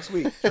week. Next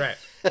week. That's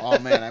right. Oh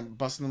man, I'm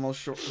busting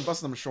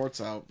them shorts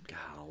out.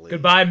 Golly.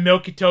 Goodbye,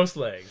 milky toast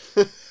legs.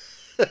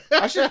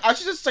 I should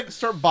just like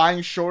start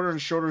buying shorter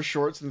and shorter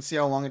shorts and see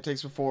how long it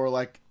takes before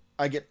like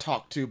I get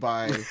talked to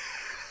by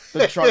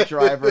the truck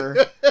driver.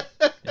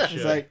 You He's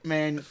should. like,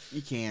 man,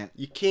 you can't.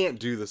 You can't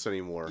do this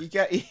anymore. You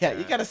got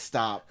to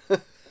stop.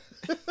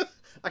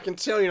 I can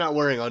tell you're not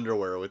wearing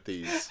underwear with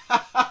these.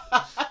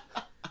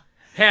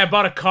 Hey, I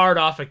bought a card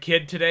off a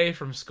kid today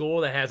from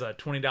school that has a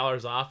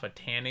 $20 off a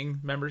tanning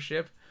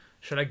membership.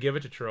 Should I give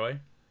it to Troy?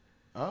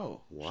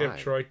 Oh. Should have Why?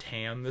 Troy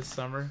tan this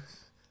summer?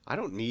 I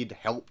don't need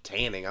help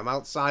tanning. I'm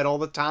outside all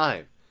the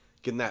time,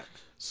 getting that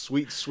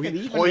sweet, And sweet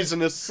even-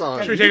 poisonous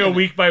sun. Should we take a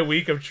week by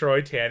week of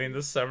Troy tanning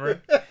this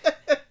summer?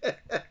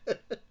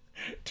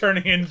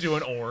 Turning into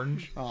an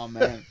orange. Oh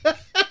man.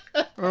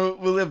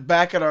 We live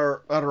back at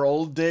our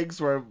old digs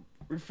where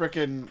we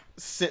frickin'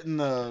 sit in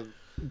the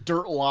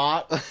dirt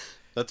lot.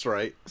 That's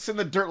right. Sit in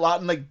the dirt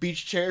lot in like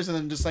beach chairs and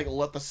then just like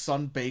let the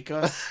sun bake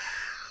us.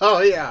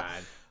 Oh yeah.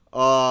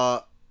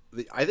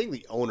 I think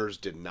the owners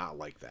did not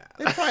like that.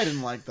 They probably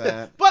didn't like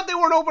that. But they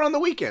weren't open on the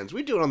weekends.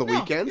 We do it on the No,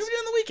 weekends. You do it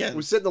on the weekends.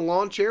 We sit in the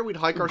lawn chair. We'd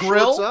hike our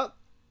Grill. shorts up.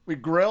 We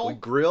grill, We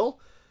grill.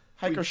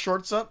 hike our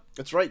shorts up.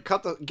 That's right.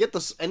 Get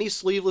any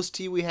sleeveless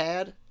tee we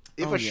had,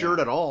 if Oh, a shirt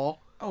yeah. at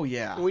all. Oh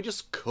yeah. And we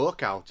just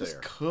cook out just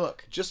there.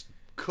 cook. Just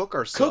cook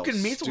ourselves.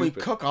 Cooking meats when we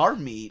stupid. cook our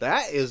meat.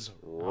 That is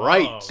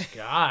right. Oh,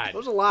 God.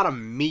 There's a lot of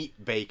meat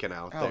bacon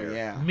out Oh there.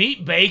 yeah.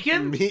 Meat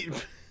bacon? Meat.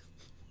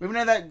 We even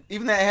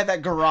had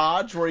that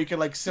garage where you could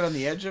like sit on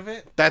the edge of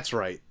it. That's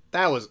right.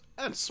 That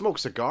smoke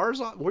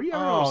cigars. Were you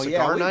ever on Oh a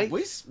cigar yeah, night?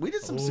 we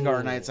did some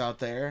cigar Ooh. nights out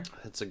there.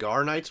 Had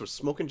cigar nights with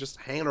smoking, just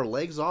hanging our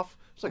legs off.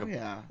 It's like Oh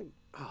yeah.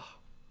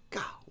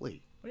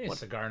 golly. We need a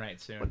cigar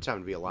night soon. What time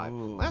to be alive?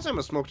 Ooh. Last time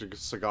I smoked a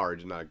cigar, he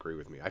did not agree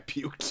with me. I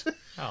puked.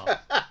 Oh.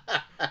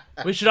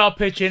 We should all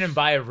pitch in and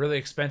buy a really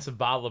expensive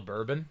bottle of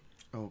bourbon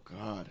Oh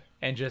god.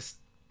 and just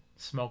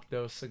smoke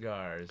those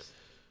cigars.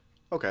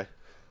 Okay.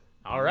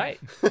 All right.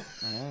 All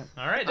right.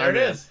 All right, there I'm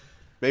it in. is.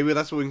 Maybe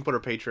that's what we can put our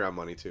Patreon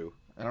money to.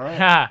 All right.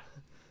 Ha.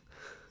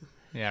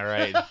 Yeah,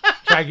 right.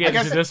 Try getting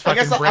into this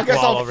fucking brick wall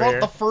I'll over front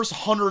here. the first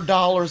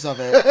 $100 of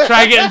it.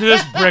 Try getting into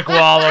this brick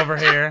wall over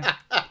here.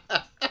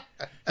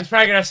 He's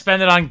probably gonna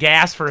spend it on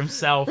gas for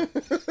himself.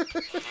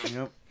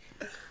 Yep.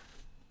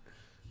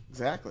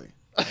 Exactly.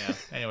 Yeah.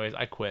 Anyways,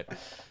 I quit.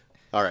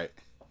 All right.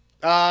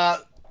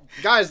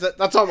 Guys,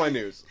 that's all my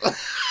news.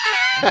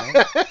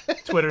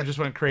 Twitter just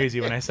went crazy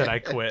when I said I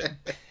quit.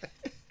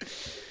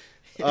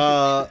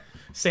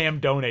 Sam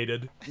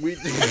donated. We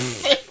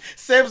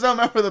Sam's not a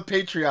member of the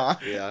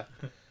Patreon. yeah.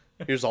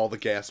 Here's all the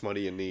gas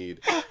money you need.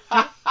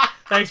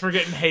 Thanks for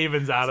getting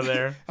Havens out of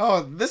there.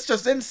 Oh, this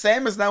just in.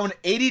 Sam is now an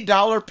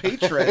 $80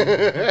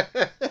 patron.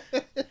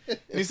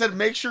 And he said,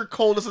 make sure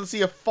Cole doesn't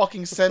see a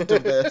fucking cent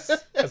of this.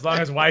 As long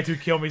as Y2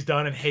 Kill Me's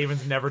done and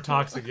Havens never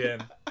talks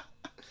again.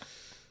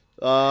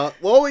 Well,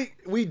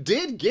 we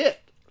did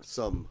get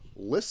some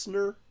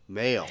listener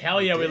mail.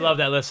 Hell yeah, we love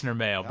that listener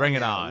mail. Bring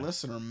it on.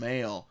 Listener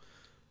mail.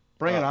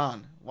 Bring it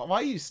on.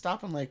 Why are you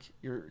stopping like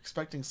you're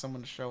expecting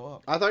someone to show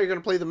up? I thought you were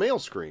gonna play the mail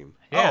scream.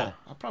 Yeah.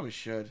 Oh, I probably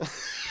should.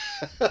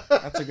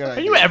 That's a good idea. Are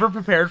you ever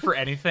prepared for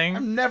anything?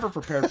 I'm never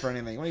prepared for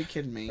anything. What are you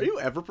kidding me? Are you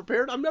ever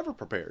prepared? I'm never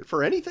prepared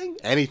for anything.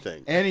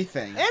 Anything.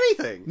 Anything.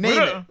 Anything.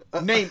 Name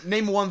it.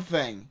 Name one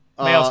thing.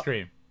 Mail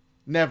scream.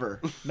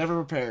 Never.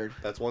 Never prepared.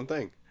 That's one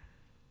thing.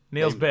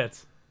 Neil's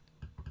bits.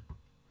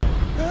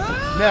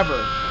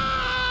 Never.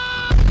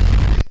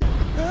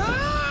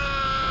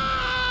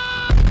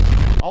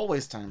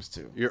 Always times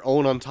 2. Your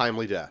own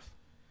untimely death.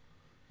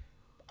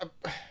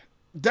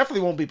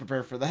 Definitely won't be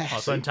prepared for that. Oh,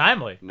 it's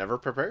untimely. Never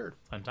prepared.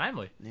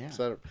 Untimely. Yeah.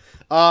 So,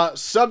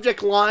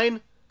 subject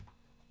line: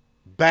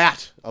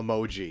 bat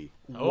emoji.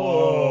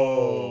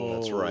 Oh.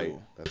 That's right.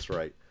 That's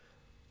right.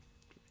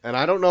 And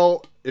I don't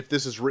know if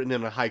this is written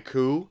in a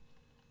haiku,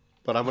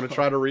 but I'm going to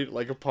try to read it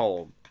like a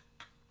poem.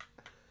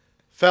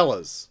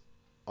 Fellas,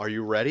 are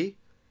you ready?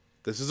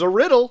 This is a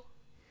riddle.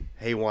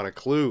 Hey, want a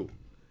clue?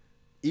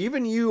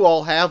 Even you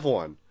all have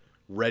one.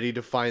 Ready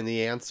to find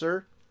the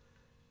answer?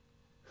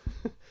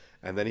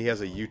 And then he has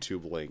a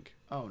YouTube link.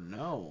 Oh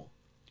no.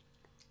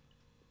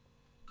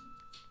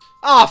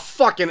 Ah,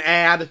 fucking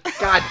ad.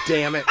 God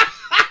damn it.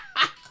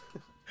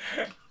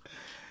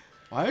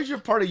 Why is your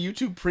part of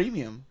YouTube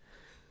Premium?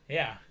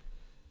 Yeah.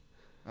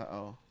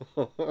 Uh-oh.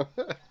 What?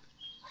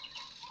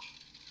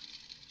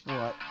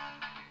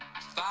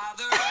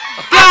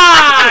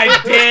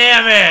 God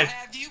damn it!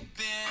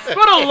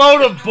 What a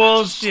load of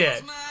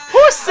bullshit.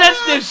 Who sent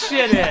this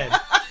shit in?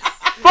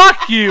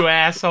 Fuck you,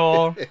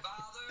 asshole.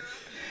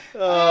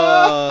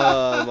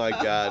 Oh, my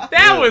God.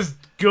 That Dude. was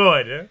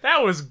good.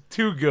 That was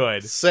too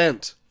good.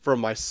 Sent from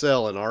my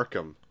cell in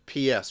Arkham.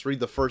 P.S. Read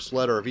the first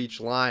letter of each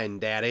line,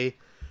 Daddy.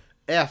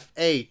 Father.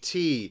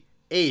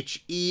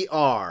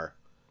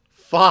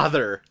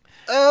 Father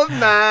of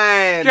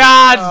mine.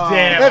 God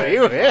damn Have it.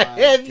 you,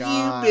 have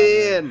God. you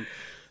been?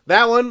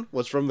 That one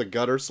was from the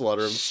gutter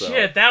slutter himself.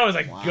 Shit, that was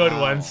a good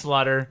one,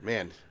 Slutter.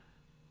 Man,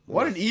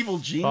 What an evil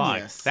Fuck,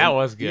 genius. that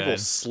was evil good.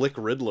 slick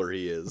Riddler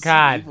he is.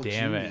 God Evil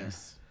damn it.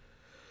 genius.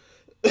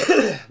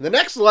 The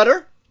next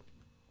letter.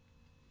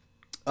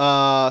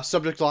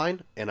 Subject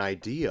line, an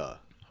idea.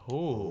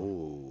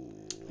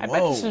 Ooh. I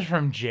bet this Whoa. is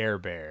from Jer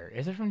Bear.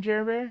 Is it from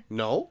Jer Bear?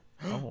 No,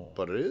 Oh.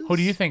 but it is. Who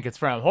do you think it's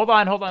from? Hold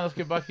on. Let's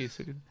get Bucky.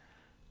 So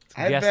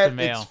I guess bet the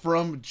mail. it's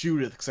from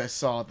Judith because I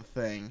saw the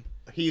thing.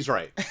 He's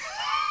right.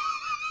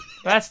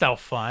 That's no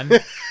fun.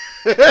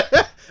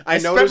 I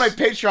spent noticed my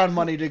Patreon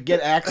money to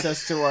get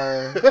access to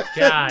our.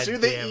 God To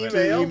the damn it.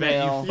 email. I bet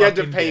Email. you had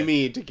to fucking pay did.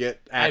 me to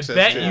get I access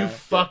bet to you it.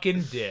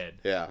 fucking did.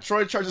 Yeah.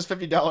 Troy charges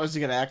 $50 to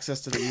get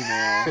access to the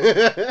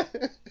email.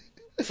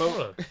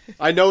 So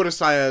I noticed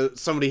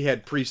somebody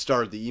had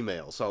pre-starred the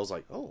email, so I was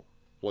like, oh,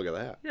 look at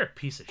that. You're a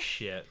piece of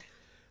shit.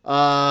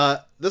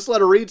 This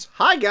letter reads,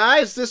 Hi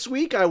guys, this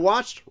week I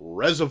watched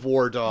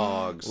Reservoir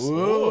Dogs.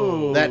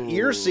 Ooh. That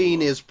ear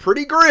scene is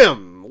pretty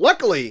grim.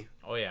 Luckily,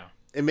 Oh, yeah.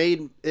 it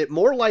made it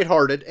more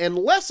lighthearted and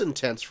less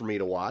intense for me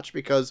to watch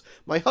because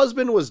my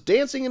husband was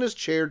dancing in his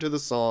chair to the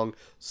song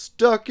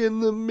Stuck in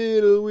the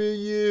Middle with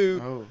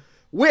You, Oh.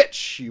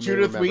 which you may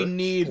Judith, we remember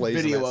need plays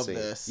in video that of scene.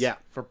 this. Yeah,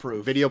 For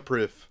proof. video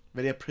proof.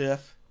 Video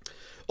proof.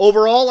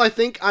 Overall, I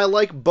think I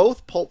like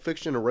both Pulp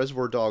Fiction and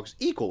Reservoir Dogs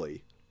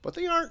equally, but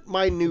they aren't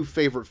my new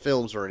favorite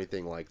films or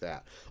anything like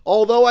that.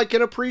 Although I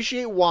can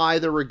appreciate why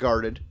they're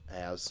regarded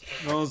as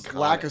Those iconic.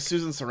 lack of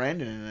Susan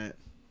Sarandon in it.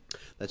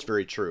 That's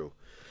very true.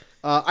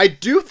 I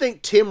do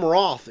think Tim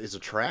Roth is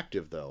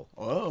attractive, though.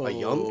 Oh. A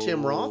young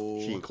Tim Roth?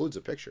 She includes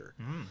a picture.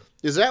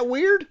 Is that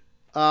weird?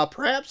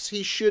 Perhaps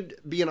he should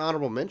be an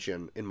honorable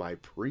mention in my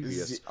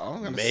previous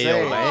I'm gonna male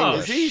say, bang is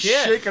list. he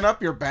shit. shaking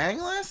up your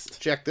bang list?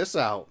 Check this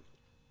out.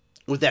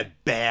 With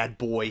that bad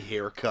boy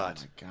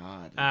haircut.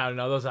 God. I don't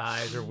know. Those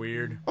eyes are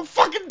weird. I'm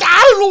fucking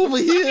dying over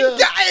here.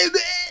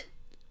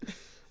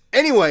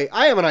 Anyway,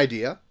 I have an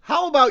idea.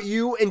 How about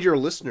you and your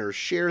listeners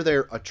share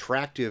their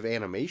attractive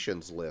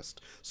animations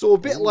list? So a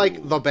bit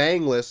like the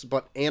Bang list,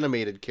 but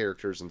animated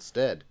characters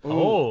instead.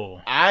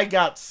 Oh. I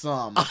got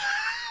some.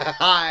 I've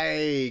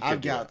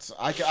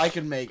I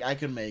can make.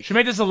 Should we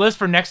make this a list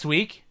for next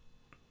week?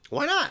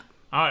 Why not?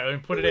 All right, let me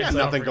put it We in. got so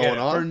I don't nothing forget going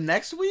it. on. For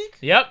next week?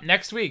 Yep,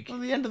 next week. Well,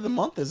 the end of the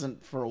month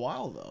isn't for a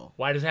while though.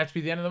 Why does it have to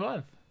be the end of the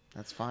month?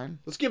 That's fine.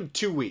 Let's give him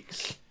 2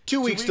 weeks. 2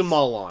 weeks to weeks?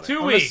 mull on it. 2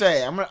 I'm weeks. gonna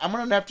say I'm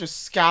gonna have to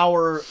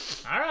scour.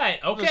 All right,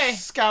 I'm gonna okay.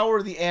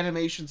 scour the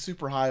animation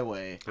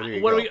superhighway. There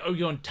you What go. are we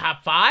going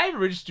top 5 or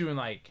are we just doing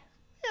like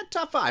Yeah,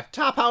 top 5.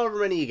 Top however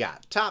many you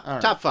got. Top All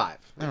right. top 5.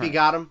 If All you right.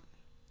 got them,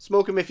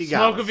 smoke them if you got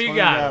smoke them. if you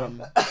got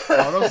him?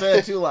 Oh, don't say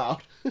that too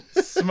loud.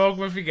 Smoke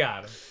him if you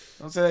got him.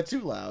 Don't say that too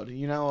loud.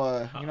 You know,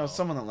 Uh-oh.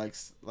 someone that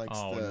likes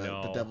Oh, the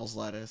no. devil's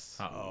lettuce.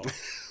 Uh-oh.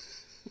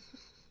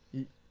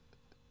 He's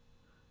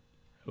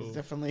Who?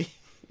 definitely.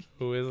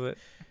 Who is it?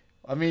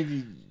 I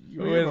mean,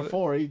 you Who were is here it?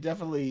 before. He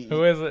definitely.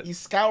 Who is it? He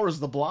scours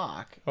the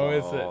block. Who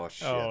is Oh, it?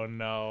 shit. Oh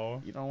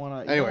no. You don't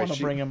want to. Anyway,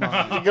 bring him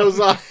on. He goes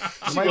on.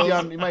 He might be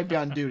on. He might be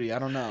on duty. I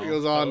don't know. He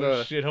goes on.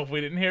 Oh shit! Hope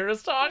we didn't hear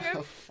us talking.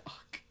 Oh,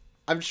 fuck.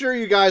 I'm sure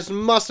you guys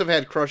must have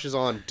had crushes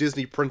on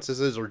Disney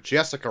princesses or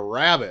Jessica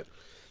Rabbit.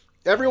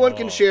 Everyone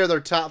can Oh. share their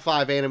top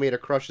 5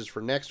 animated crushes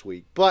for next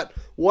week. But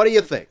what do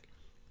you think?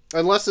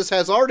 Unless this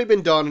has already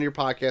been done in your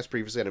podcast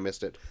previously and I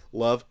missed it.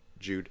 Love,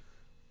 Jude,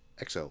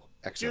 XO,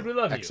 XO, Jude, we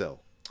love you. XO.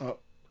 Oh.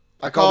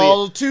 I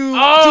call two.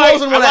 Oh,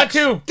 O's and one I got X.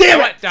 two. Damn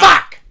I it! went down.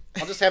 Fuck!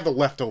 I'll just have the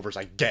leftovers,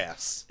 I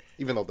guess.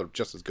 Even though they're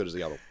just as good as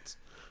the other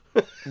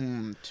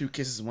ones. 2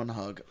 kisses, 1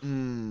 hug.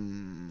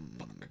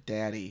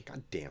 Daddy.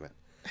 God damn it.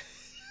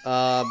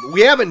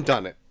 We haven't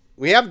done it.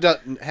 We have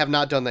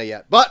not done that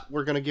yet. But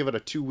we're gonna give it a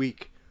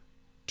 2-week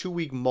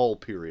mull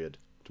period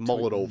to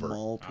mull it over.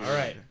 All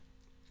right.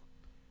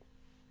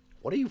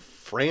 What are you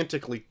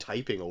frantically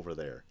typing over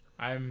there?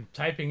 I'm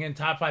typing in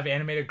top 5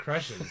 animated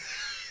crushes.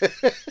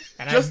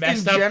 And Just I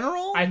messed in up.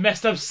 general? I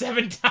messed up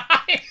 7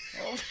 times.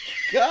 Oh,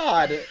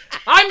 God.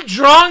 I'm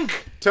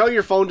drunk. Tell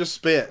your phone to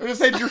spit. I'm gonna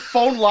say, did your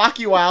phone lock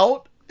you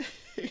out?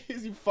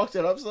 Because you fucked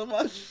it up so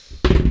much?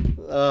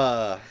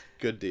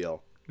 Good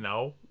deal.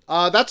 No.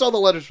 That's all the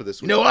letters for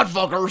this week. You know what?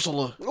 Fuck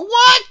Ursula.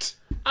 What?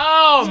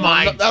 Oh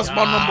my. that's my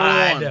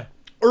number God.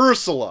 1.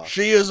 Ursula.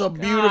 She is a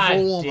beautiful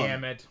God woman.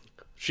 Damn it.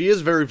 She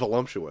is very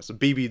voluptuous. A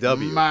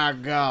BBW. My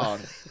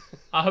God.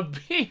 A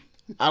B.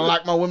 I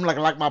like my women like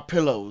I like my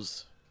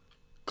pillows.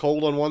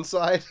 Cold on one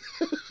side.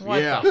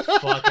 What Yeah. the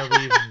fuck are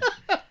we even?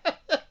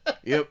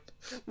 Yep.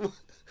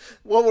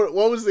 What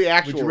was the But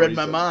actual you read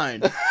my reason?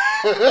 mind.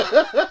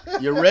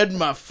 You read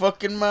my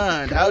fucking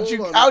mind. How'd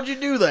Hold you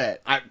do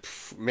that?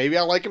 Maybe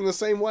I like him the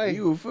same way.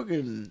 You a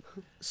fucking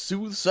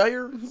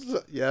soothsayer?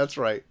 Yeah, that's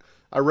right.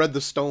 I read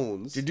the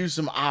stones. Did you do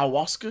some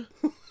ayahuasca?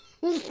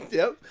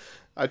 Yep.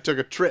 I took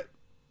a trip.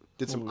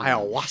 Did some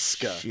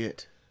ayahuasca.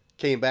 Shit.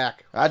 Came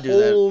back. I do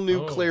that. Whole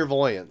new Oh.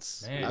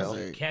 clairvoyance. Man, You know?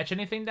 did you catch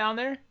anything down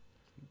there?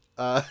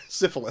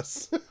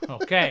 Syphilis.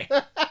 Okay.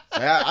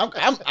 Yeah,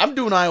 I'm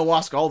doing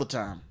ayahuasca all the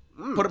time.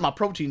 Put it in my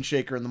protein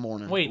shaker in the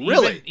morning. Wait,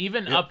 Really?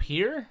 even up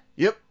here?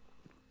 Yep.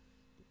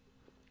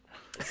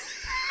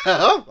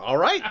 All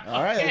right.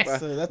 All right.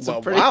 That's a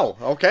Well, pretty. wow.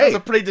 Okay. That's a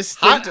pretty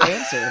distinct Hot-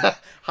 answer.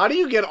 How do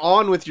you get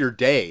on with your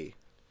day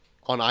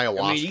on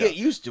ayahuasca? I mean, you get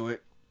used to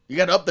it. You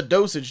got to up the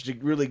dosage to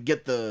really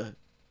get the.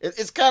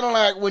 It's kind of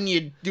like when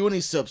you do any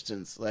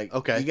substance. Like,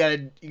 Okay.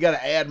 you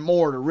gotta add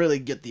more to really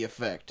get the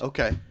effect.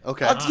 Okay.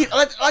 Okay. I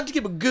like to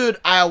keep a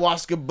good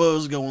ayahuasca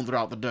buzz going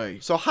throughout the day.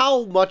 So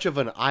how much of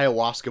an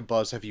ayahuasca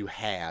buzz have you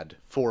had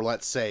for,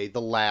 let's say, the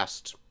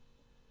last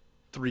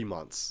 3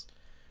 months?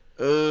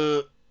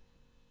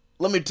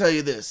 Let me tell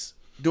you this.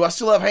 Do I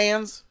still have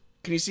hands?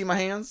 Can you see my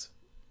hands?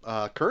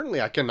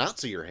 Currently, I cannot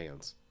see your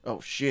hands. Oh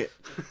shit.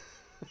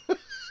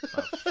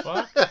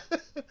 Fuck.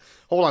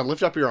 Hold on.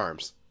 Lift up your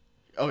arms.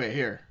 Okay,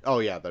 here. Oh,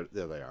 yeah. There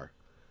they are.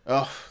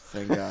 Oh,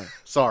 thank God.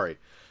 Sorry.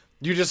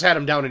 You just had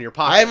them down in your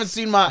pocket. I haven't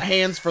seen my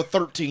hands for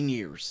 13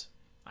 years.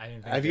 I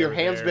didn't think Have they your were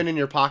hands there. been in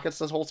your pockets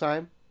this whole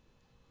time?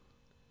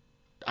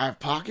 I have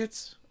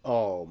pockets?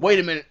 Oh, Wait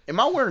a minute. Am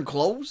I wearing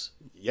clothes?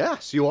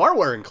 yes. You are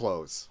wearing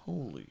clothes.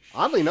 Holy shit.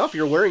 Oddly enough,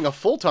 you're wearing a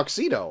full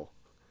tuxedo.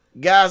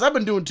 Guys, I've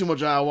been doing too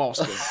much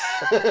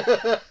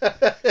ayahuasca.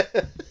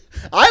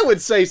 I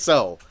would say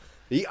so.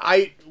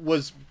 I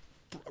was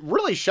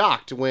really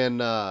shocked when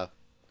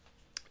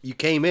you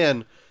came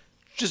in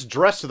just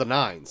dressed to the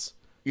nines.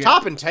 Yeah.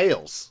 Top and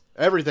tails.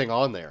 Everything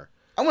on there.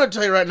 I'm going to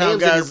tell you right now,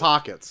 Hands in your guys.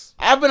 pockets.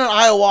 I've been on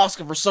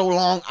ayahuasca for so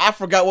long, I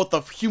forgot what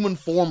the human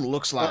form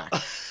looks like.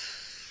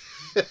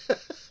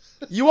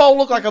 You all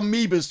look like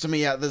amoebas to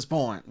me at this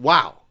point.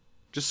 Wow.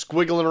 Just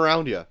squiggling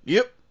around you.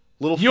 Yep.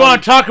 Little You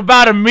want to talk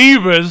about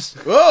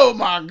amoebas? Oh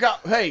my God.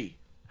 Hey.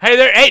 Hey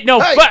there, hey,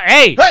 no, Hey,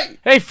 hey, hey,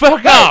 hey,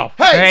 fuck hey, off.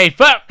 hey, Hey,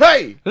 fuck.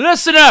 Hey.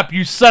 Listen up,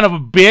 you son of a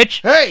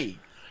bitch. Hey.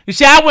 You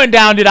see, I went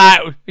down, you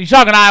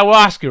talking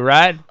ayahuasca,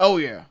 right? Oh,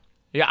 yeah.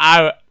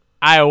 Yeah,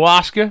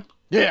 ayahuasca.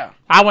 Yeah.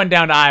 I went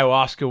down to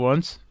ayahuasca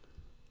once.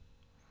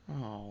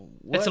 Oh,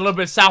 what? It's a little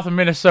bit south of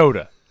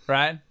Minnesota,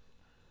 right?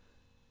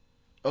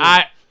 Oh.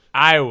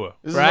 Iowa,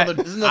 This right?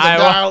 Is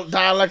another Iowa.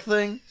 dialect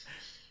thing?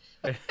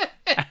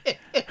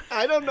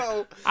 I don't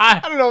know. I-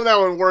 I don't know if that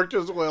one worked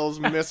as well as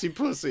Messy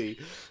Pussy.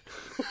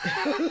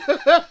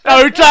 Oh,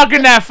 you're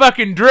talking that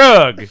fucking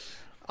drug.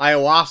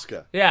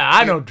 Ayahuasca. Yeah,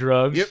 I know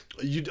drugs. Yep.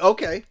 You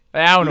okay?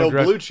 I don't You know know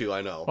drugs. Blue Chew,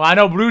 I know. Well, I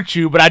know Blue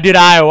Chew, but I did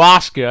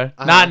ayahuasca,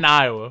 not in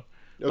Iowa.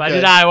 But I Okay.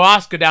 did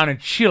ayahuasca down in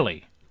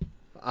Chile.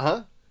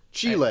 Uh-huh.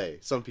 Chile,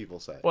 some people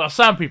say. Well,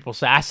 some people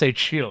say. I say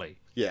Chile.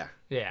 Yeah.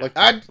 Yeah.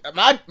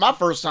 Like, My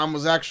first time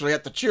was actually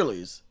at the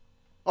Chili's.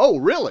 oh,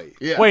 really?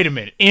 Yeah. Wait a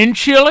minute. In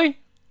Chile?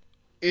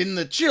 In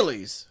the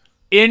Chili's.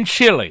 In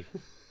Chile.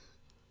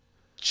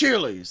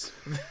 Chili's.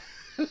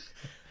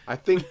 I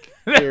think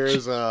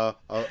there's a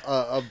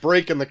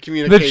break in the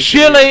communication. The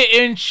Chile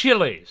in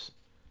Chiles.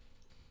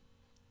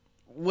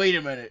 Wait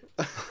a minute.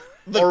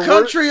 The Or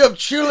country of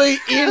Chile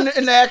in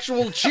an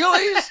actual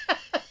Chili's?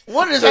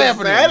 What is Does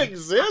happening? that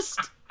exist?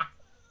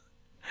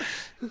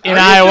 In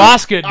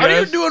ayahuasca, it Are you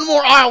does. doing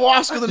more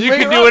ayahuasca than You me?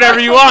 can right do whatever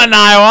now? you want in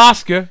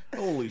ayahuasca.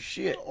 Holy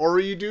shit. Or were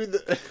you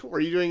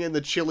doing it in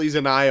the Chili's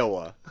in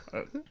Iowa?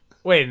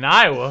 Wait, in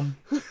Iowa?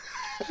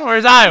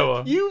 Where's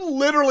Iowa? You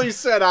literally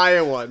said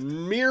Iowa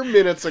mere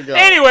minutes ago.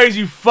 Anyways,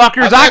 you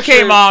fuckers, I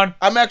came on.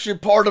 I'm actually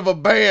part of a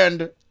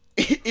band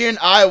in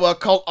Iowa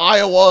called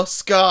Iowa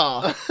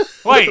Ska,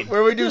 Wait,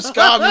 where we do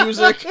ska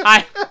music.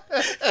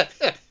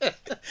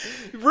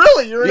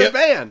 Really? You're in Yep. a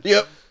band?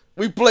 Yep.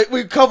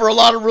 We cover a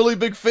lot of really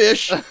big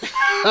fish.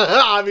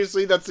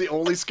 Obviously, that's the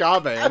only ska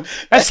band.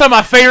 that's some of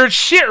my favorite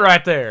shit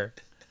right there.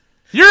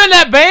 You're in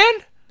that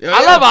band? Hell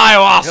I yeah. love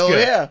ayahuasca. Hell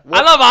yeah.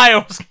 I love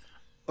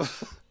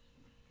ayahuasca.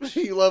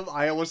 You love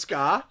Iowa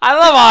ska? I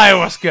love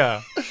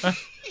ayahuasca.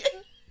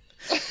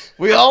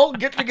 We all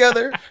get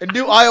together and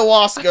do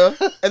ayahuasca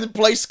and then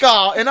play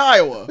ska in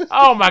Iowa.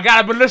 Oh my god,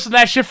 I've been listening to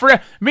that shit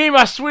forever. Me and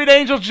my sweet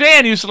angel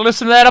Jan used to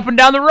listen to that up and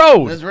down the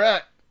road. That's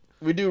right.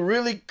 We do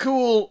really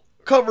cool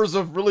covers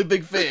of really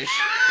big fish.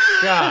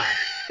 God.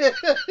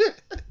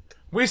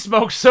 We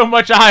smoked so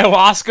much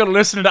ayahuasca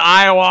listening to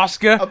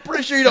ayahuasca. I'm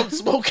pretty sure you don't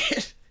smoke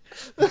it.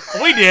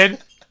 We did.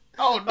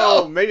 Oh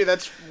Oh, maybe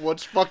that's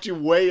what's fucked you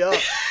way up.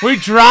 We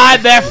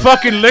dried that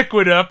fucking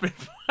liquid up and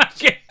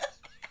fucking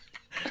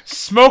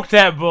smoked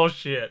that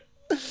bullshit.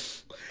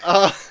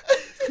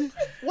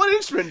 What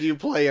instrument do you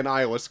play in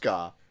Iowa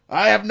ska?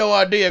 I have no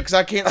idea because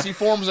I can't see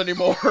forms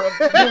anymore. I'm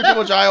doing too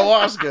much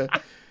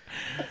ayahuasca.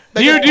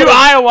 Do you They do put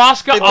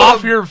ayahuasca put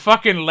off a- your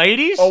fucking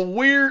ladies?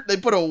 They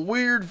put a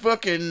weird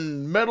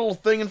fucking metal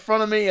thing in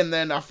front of me, and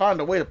then I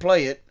found a way to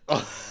play it.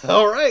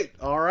 All right.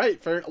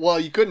 Fair. Well,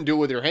 you couldn't do it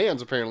with your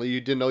hands. Apparently,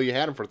 you didn't know you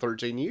had them for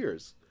 13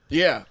 years.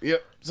 Yeah,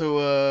 yep.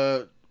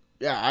 So,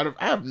 yeah,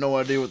 I have no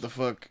idea what the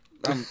fuck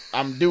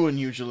I'm doing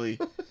usually.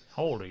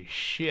 Holy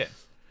shit.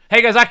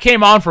 Hey guys, I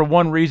came on for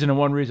one reason and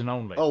one reason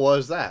only. Oh, what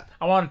is that?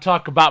 I want to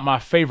talk about my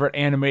favorite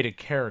animated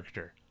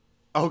character.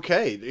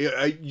 Okay,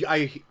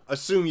 I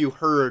assume you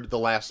heard the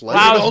last Well,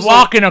 letter. I was also-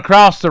 walking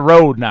across the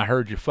road and I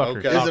heard you fuckers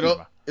Okay. talking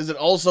about. Is it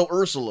also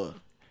Ursula?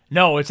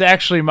 No, it's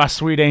actually my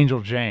sweet angel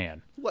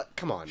Jan. What?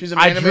 Come on. She's an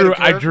I animated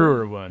character? drew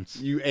her once.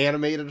 You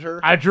animated her?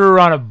 I drew her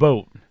on a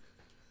boat.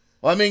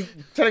 Well, I mean,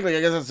 technically,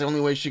 I guess that's the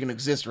only way she can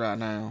exist right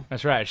now.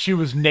 That's right. She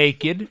was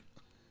naked.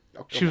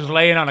 Oh, She was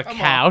laying on a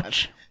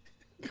couch.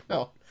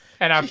 No.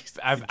 And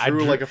I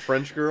drew like a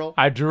French girl.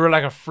 I drew her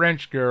like a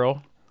French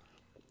girl.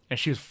 And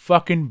she was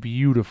fucking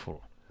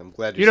beautiful. I'm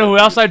glad You know who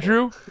said else I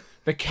beautiful. drew?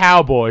 The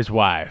cowboy's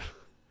wife.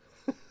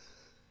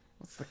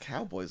 What's the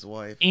cowboy's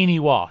wife? Eenie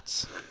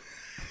Watts.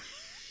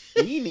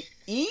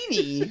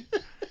 Eenie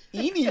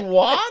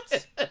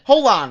Watts?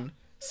 Hold on.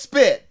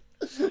 Spit.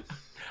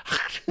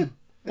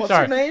 What's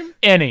Sorry. her name?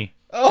 Annie.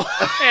 Oh,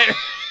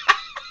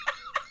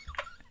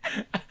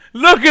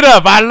 Look it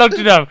up. I looked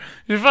it up.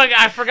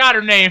 I forgot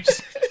her name.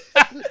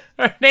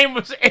 Her name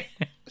was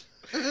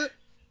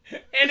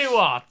Annie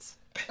Watts.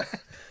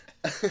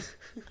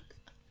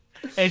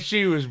 And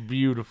she was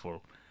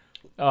beautiful.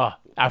 Oh,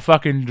 I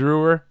fucking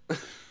drew her.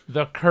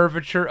 The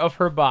curvature of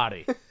her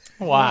body.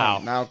 Wow.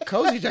 now,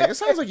 Cozy Jack, it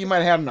sounds like you might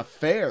have had an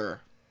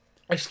affair.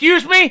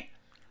 Excuse me?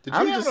 Did you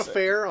I'm have an just-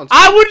 affair on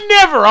I would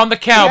never on the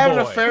You had an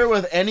cowboy. affair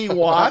with Annie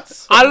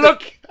Watts? I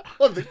look.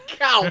 on the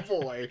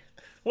cowboy?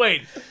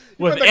 Wait.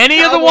 With the any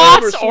of the cowboy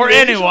Watts over or Sweet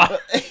any Angel?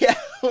 Watts? Yeah,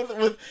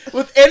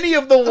 with any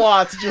of the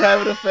Watts, did you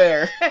have an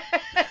affair?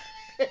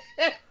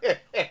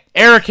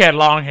 Eric had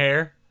long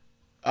hair.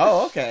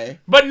 Oh, okay.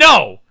 But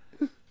no.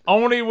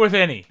 Only with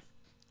any.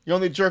 You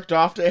only jerked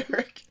off to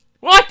Eric?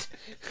 What?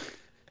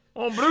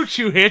 Well, Blue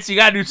Chew hits, you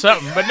gotta do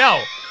something. But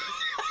no.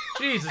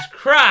 Jesus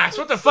Christ.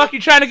 What the fuck you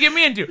trying to get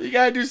me into? You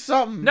gotta do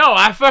something. No,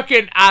 I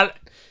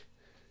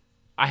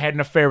had an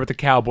affair with the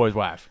cowboy's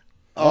wife.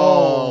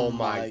 Oh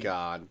my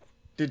god.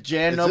 Did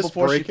Jan Is know this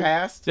before she breaking?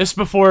 passed? This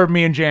before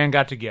me and Jan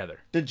got together.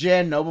 Did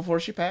Jan know before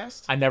she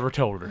passed? I never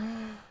told her.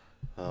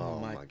 Oh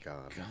my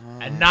god.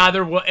 And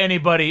neither will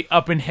anybody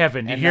up in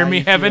heaven. You And hear now me,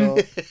 you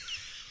heaven? feel-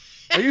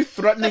 Are you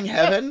threatening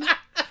heaven?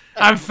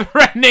 I'm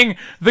threatening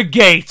the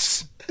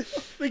gates.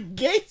 The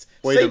gates?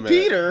 Wait a St. minute.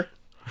 Peter?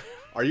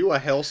 Are you a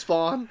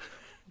hellspawn?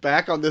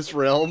 Back on this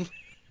realm?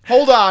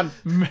 Hold on.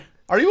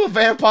 Are you a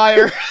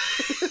vampire?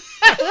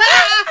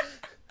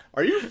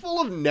 Are you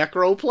full of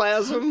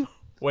necroplasm?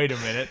 Wait a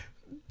minute.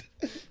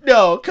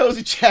 No,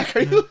 Cozy Jack.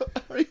 Are you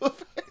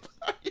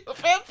a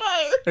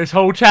vampire? This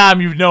whole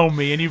time you've known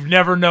me and you've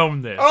never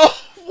known this. Oh,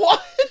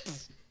 what?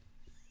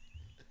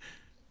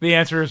 The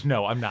answer is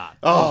no, I'm not.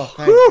 Oh,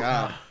 thank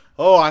God.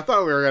 Oh, I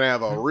thought we were gonna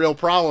have a real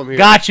problem here.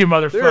 Got you, There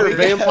are motherfucker.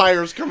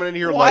 vampires coming in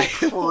here Why, like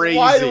crazy.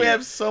 why do we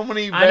have so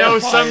many I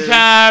vampires? know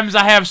sometimes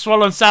I have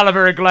swollen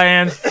salivary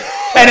glands,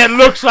 and it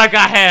looks like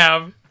I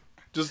have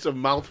just a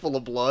mouthful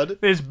of blood?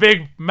 this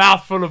big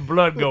mouthful of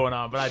blood going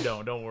on, but I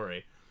don't. Don't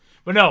worry.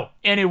 But no,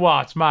 Annie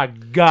Watts, my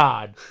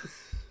God.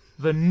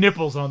 The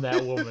nipples on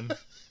that woman.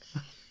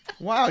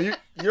 Wow,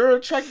 you're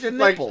attracted to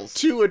Like nipples.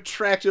 two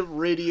attractive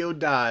radio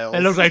dials. It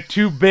looks like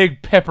two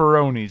big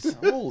pepperonis.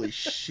 Holy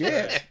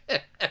shit.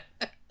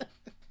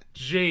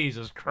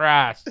 Jesus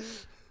Christ.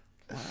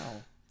 Wow.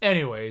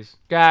 Anyways,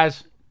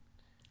 guys,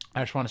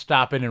 I just want to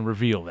stop in and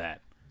reveal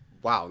that.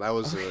 Wow, that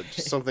was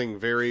something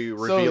very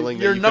revealing.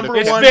 your that you number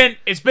could've- one-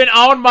 It's been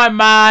on my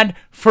mind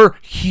for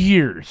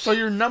years. So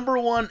your number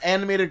one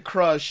animated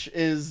crush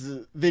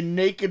is the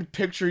naked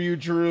picture you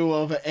drew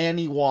of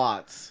Annie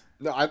Watts.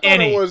 No, I thought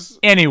Any it was.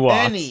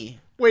 Annie.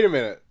 Wait a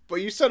minute, but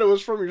you said it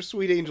was from your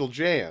Sweet Angel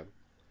Jan.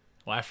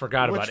 Well, I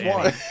forgot Which about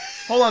one? Annie.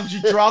 Hold on, did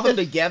you draw them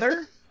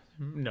together?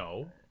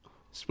 No.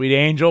 Sweet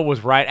Angel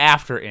was right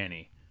after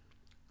Annie.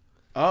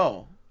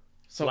 Oh.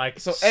 So Like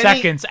so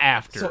seconds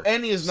after. So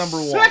Annie is number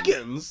one.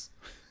 Seconds.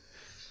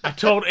 I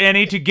told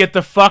Annie to get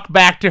the fuck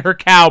back to her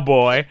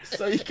cowboy,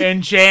 So you can,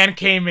 and Jan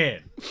came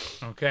in.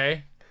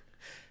 Okay?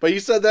 But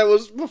you said that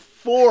was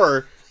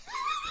before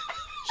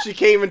she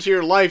came into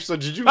your life. So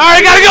did you? All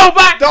right, gotta go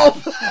back! Don't.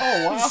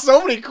 oh wow.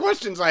 So many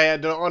questions I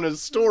had on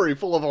his story,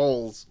 full of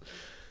holes.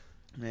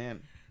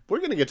 Man. We're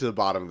gonna get to the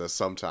bottom of this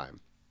sometime.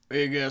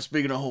 Hey guys,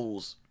 speaking of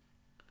holes.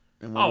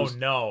 Oh,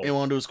 no. You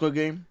want to do a Squid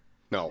Game?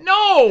 No.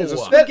 No! Is a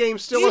Squid Game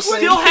still You a thing?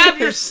 still have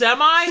your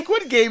semi?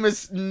 Squid Game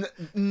has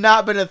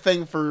not been a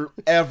thing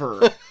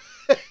forever.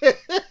 Why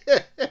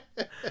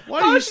Why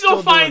you don't you go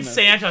still find doing that?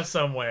 Santa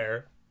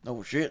somewhere?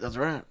 Oh shit, that's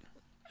right.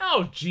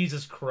 Oh,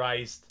 Jesus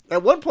Christ.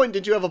 At what point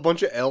did you have a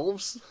bunch of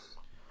elves?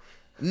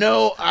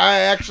 No, I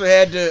actually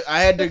had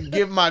to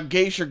give my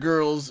geisha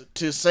girls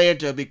to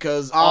Santa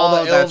because all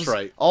Oh, the that's elves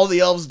right. all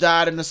the elves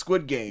died in the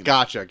Squid Game.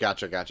 Gotcha. I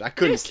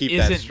couldn't This keep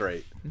that isn't-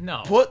 straight.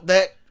 No.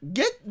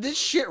 Get this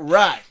shit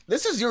right.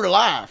 This is your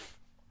life.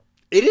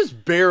 It is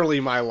barely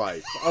my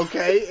life,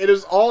 okay? It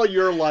is all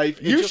your life.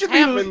 It just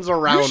happens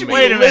around You should me. be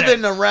Wait a minute.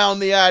 living around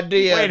the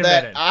idea Wait a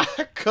that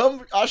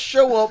minute. I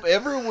show up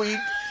every week,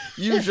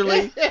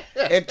 usually,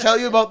 and tell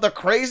you about the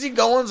crazy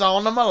goings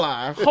on in my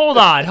life. Hold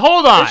on,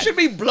 hold on. It should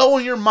be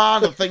blowing your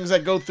mind the things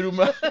that go through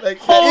my. Like,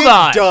 Hold It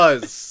on.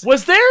 does.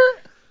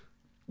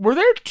 Were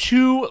there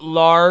two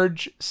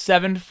large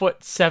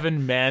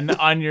 7'7" men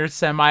on your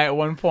semi at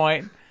one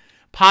point?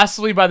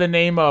 Possibly by the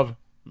name of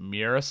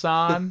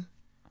Mirasan,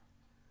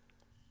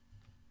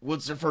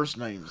 What's their first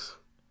names?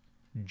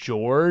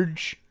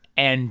 George,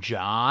 and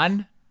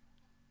John?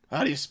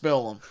 How do you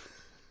spell them?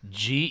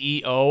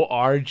 George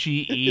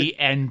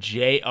and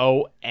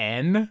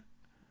Jon?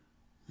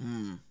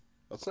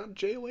 That's not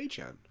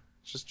J-O-H-N.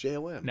 It's just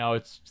J-O-N. No,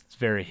 it's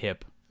very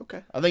hip.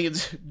 Okay. I think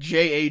it's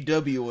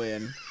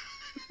JAWN.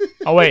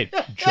 Oh wait,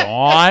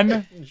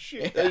 John?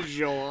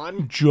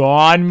 Jean.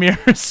 John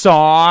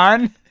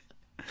Mirasan?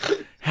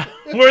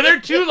 Were there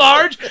two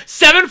large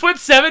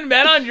 7'7"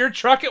 men on your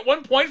truck at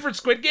one point for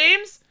Squid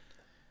Games?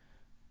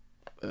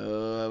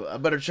 I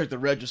better check the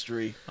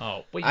registry.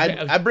 Oh, wait,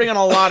 I bring in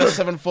a lot of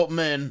 7-foot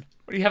men.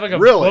 do you have like a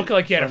Really? book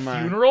like you had a From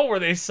my- funeral where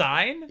they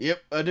sign?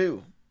 Yep, I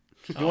do.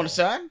 You want to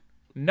sign?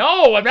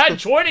 No, I'm not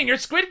joining your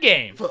Squid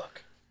Game.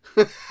 Fuck.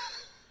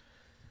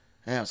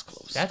 That's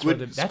close. That's Squid,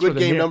 where the, that's Squid where the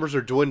Game Mir- numbers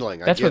are dwindling.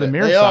 That's I where get the it.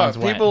 mirror They are. songs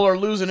went. People are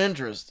losing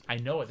interest. I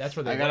know it. That's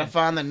where they I gotta went.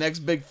 find the next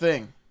big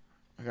thing.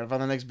 I gotta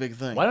find the next big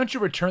thing. Why don't you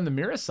return the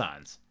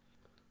Mirasans?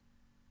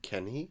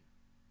 Can he?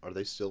 Are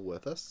they still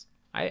with us?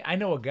 I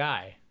know a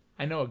guy.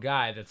 I know a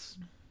guy that's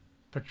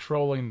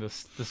patrolling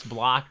this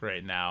block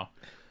right now,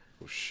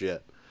 Oh,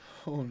 shit.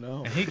 Oh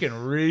no. and he can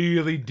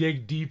really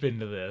dig deep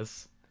into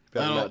this.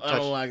 Better I not don't, touch, I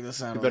don't like the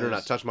sound you of better this.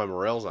 not touch my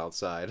morels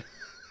outside.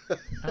 Oh,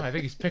 I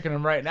think he's picking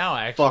them right now.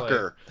 Actually,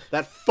 Fucker.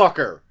 That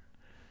fucker.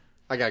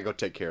 I gotta go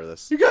take care of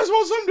this. You guys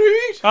want something to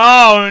eat?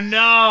 Oh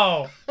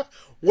no!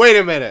 Wait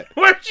a minute.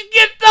 Where'd you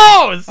get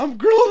those? I'm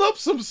grilling up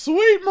some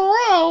sweet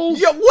morels.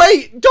 Yeah,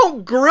 wait!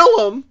 Don't grill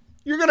them!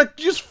 You're gonna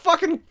just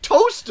fucking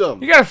toast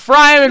them! You gotta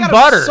fry them in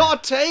butter.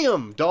 Saute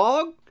them,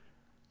 dog!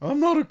 I'm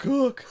not a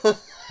cook.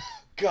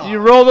 God. You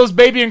roll those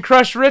baby and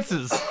crushed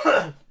Ritzes.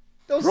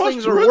 Those Crushed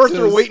things are worth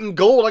their Ritzes. weight in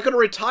gold. I could have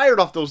retired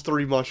off those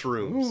 3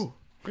 mushrooms. Ooh,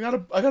 I gotta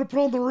put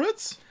on the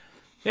Ritz.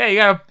 Yeah, you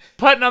got a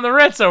putting on the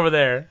Ritz over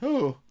there.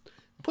 Ooh.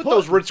 Put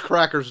those Ritz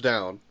crackers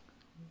down.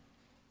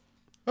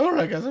 All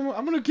right, guys.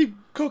 I'm gonna keep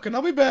cooking.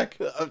 I'll be back.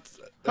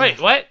 Wait,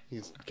 what?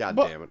 God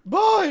damn it.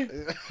 Bye.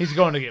 He's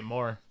going to get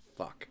more.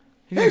 Fuck.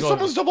 He's Hey, going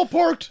someone's double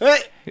parked. Hey!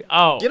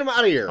 Oh. Get him out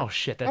of here. Oh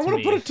shit, I that's want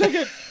me. to put a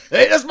ticket.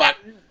 Hey, that's my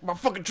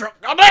fucking truck.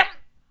 Goddamn.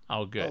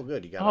 Oh good. Oh,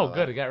 good, you got Oh all that.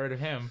 good, I got rid of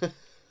him.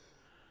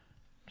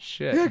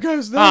 Shit. Yeah,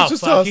 guys. Now Oh it's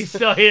just fuck, us. he's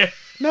still here.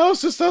 Now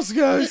it's just us,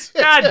 guys.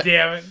 God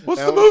damn it. What's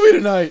That the was- movie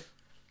tonight?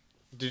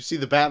 Did you see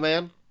the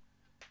Batman?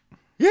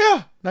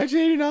 Yeah,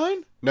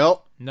 1989.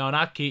 No. No,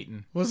 not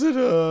Keaton. Was it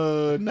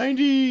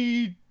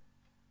 93?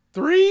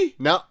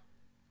 No.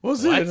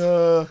 Was What? it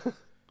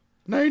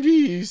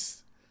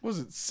 90s? Was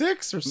it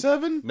 6 or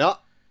 7? No.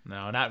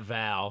 No, not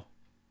Val.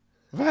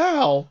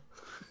 Val.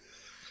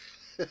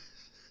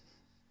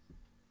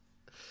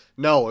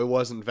 No, it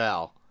wasn't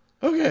Val.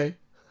 Okay.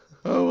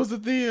 Was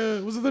it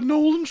the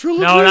Nolan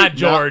trilogy? No, not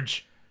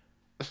George.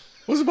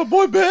 Was it my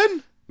boy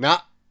Ben? No.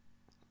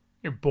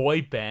 Your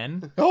boy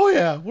Ben. Oh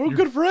yeah, we're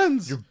good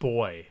friends. Your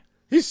boy.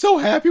 He's so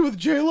happy with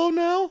J Lo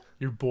now.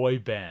 Your boy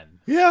Ben.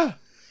 Yeah,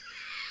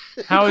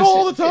 How call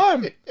all is the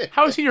time.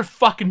 how is he your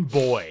fucking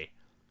boy?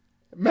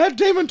 Matt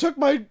Damon took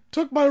my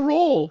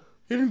role.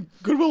 in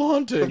Goodwill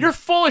Hunting. You're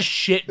full of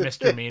shit,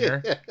 Mr.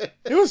 Meaner.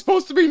 It was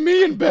supposed to be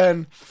me and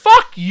Ben.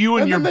 Fuck you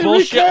and your then they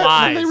bullshit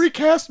lies. And they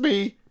recast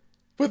me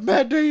with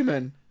Matt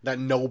Damon That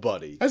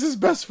nobody. as his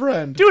best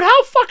friend. Dude,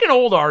 how fucking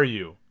old are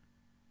you?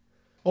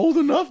 Old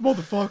enough,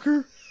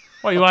 motherfucker.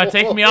 What, you want to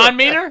take me on,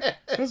 Meaner?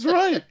 That's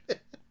right.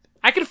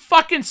 I could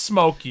fucking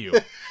smoke you.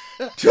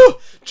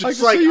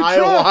 Just like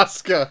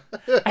ayahuasca.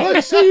 I like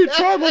to see you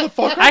try,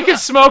 motherfucker. I could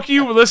smoke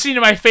you listening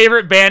to my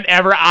favorite band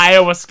ever,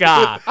 Iowa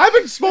Ska. I've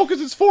been smoking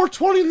since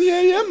 4:20 in the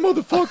a.m.,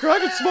 motherfucker. I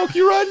can smoke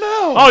you right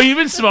now. Oh, you've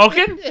been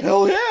smoking?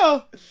 Hell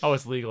yeah. Oh,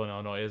 it's legal in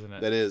Illinois, isn't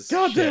it? That is.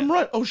 Goddamn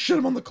right. Oh, shit,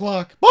 I'm on the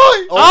clock.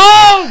 Bye.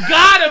 Oh,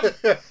 got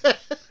him!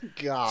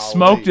 Golly.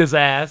 Smoked his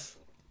ass.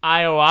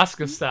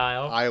 Ayahuasca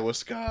style.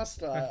 Ayahuasca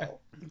style.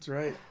 That's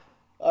right.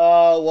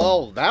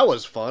 Well, that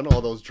was fun. All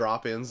those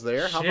drop-ins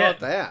there. How Shit. about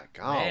that?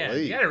 Man,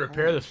 Golly. you gotta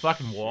repair this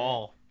fucking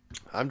wall.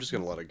 I'm just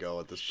gonna let it go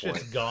at this point.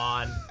 Shit's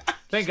gone.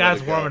 Thank let God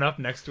it's it go. warming up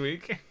next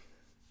week.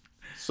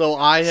 So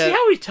I See had.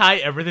 how we tie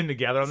everything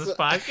together on this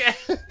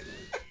podcast?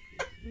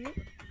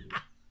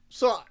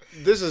 So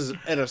this is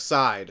an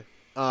aside.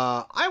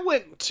 I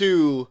went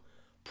to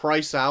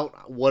price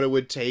out what it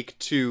would take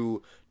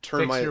to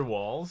turn Fix your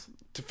walls.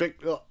 to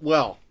fix.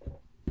 Well,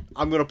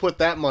 I'm gonna put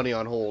that money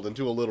on hold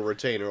into a little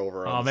retainer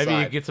over on Oh, the maybe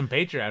side. you get some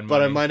Patreon money.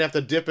 But I might have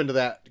to dip into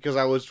that because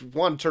I was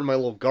wanting to turn my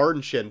little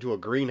garden shed into a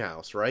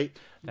greenhouse, right?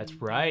 That's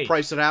right.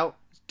 Price it out,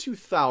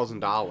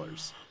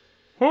 $2,000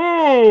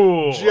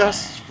 Ooh.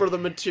 just for the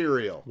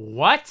material,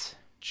 What?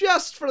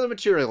 just for the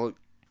material,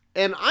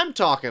 and I'm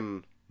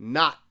talking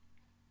not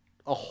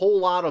a whole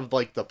lot of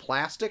like the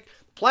plastic.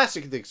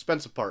 Plastic is the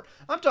expensive part.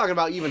 I'm talking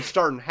about even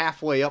starting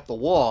halfway up the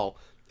wall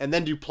and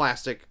then do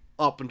plastic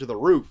up into the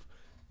roof.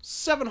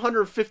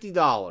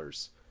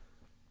 $750,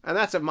 and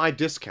that's at my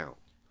discount.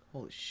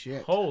 Holy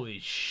shit. Holy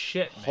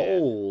shit, man.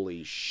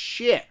 Holy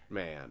shit,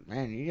 man!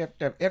 Man, you have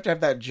to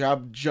have that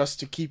job just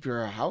to keep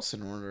your house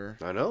in order.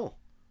 I know.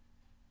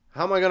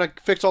 How am I gonna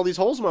fix all these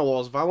holes in my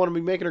walls if I want to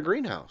be making a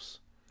greenhouse?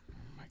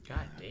 God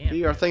damn.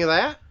 You ever think of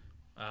that?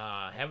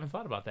 Haven't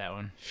thought about that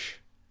one.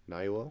 Now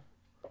you will.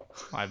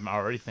 I'm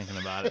already thinking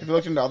about it. Have you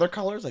looked into other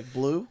colors like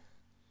blue,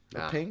 or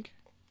Nah. pink,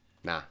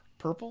 Nah,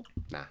 purple,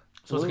 nah.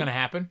 So what's gonna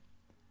happen?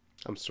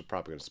 I'm still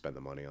probably gonna spend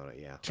the money on it.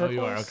 Yeah. Oh,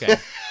 you are turquoise,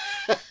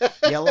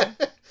 okay. yellow,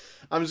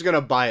 I'm just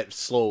gonna buy it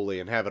slowly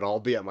and have it all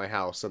be at my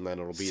house, and then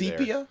it'll be there.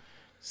 sepia?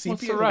 Sepia?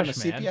 the Live in rush, a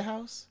sepia man?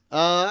 house?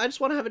 I just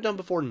want to have it done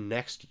before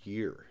next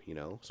year. You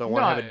know, so I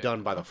want to No, have it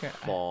done by the okay.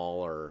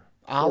 fall or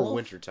Olive?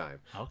 winter time.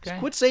 Okay.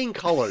 Quit saying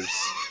colors.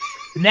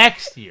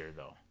 Next year,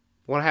 though.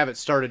 Want to have it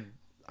started.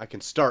 I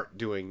can start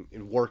doing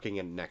and working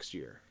in next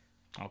year.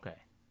 Okay.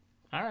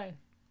 All right.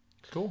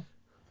 Cool.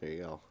 There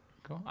you go.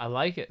 Cool. I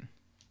like it.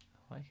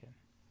 I like it.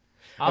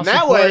 I'll And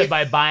that support way- it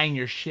by buying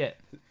your shit.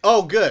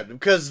 Oh, good,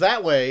 because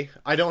that way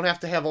I don't have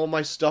to have all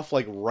my stuff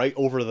like right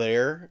over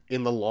there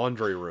in the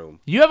laundry room.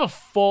 You have a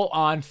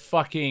full-on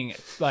fucking,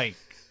 like,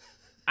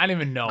 I don't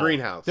even know.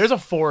 Greenhouse. There's a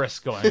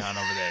forest going on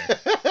over there.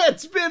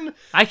 It's been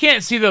I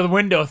can't see the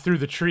window through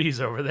the trees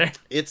over there.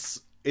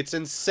 it's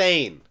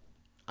insane.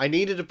 I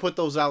needed to put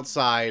those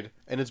outside,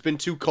 and it's been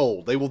too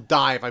cold. They will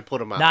die if I put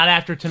them out. Not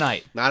after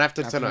tonight. Not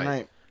after After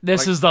tonight.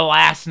 This is the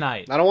last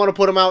night. I don't want to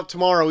put them out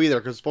tomorrow either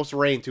because it's supposed to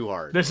rain too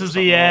hard. This is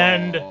the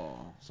end. Oh.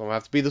 So it'll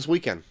have to be this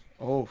weekend.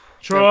 Oh.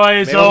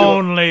 Troy's Maybe I'll do it.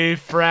 only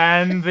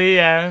friend, the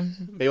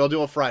end. Maybe I'll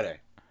do it Friday.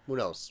 Who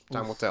knows?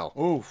 Time will tell.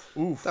 Oof.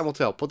 Oof. Time will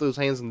tell. Put those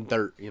hands in the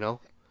dirt, you know?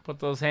 Put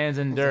those hands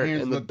in dirt.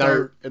 hands- In the the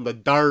dirt. In the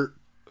dirt.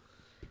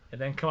 And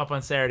then come up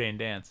on Saturday and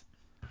dance.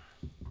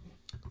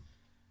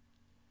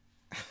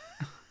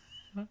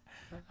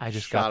 I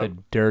just Shot got him.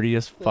 the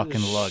dirtiest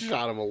fucking look.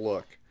 Shot him a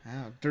look.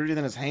 Wow, dirtier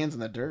than his hands in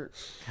the dirt.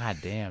 God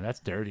damn, that's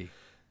dirty.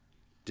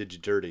 Did you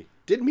dirty?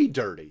 Did me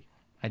dirty.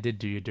 I did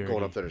do you dirty.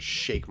 Going up there to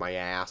shake my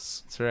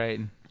ass. That's right.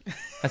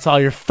 That's all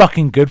you're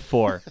fucking good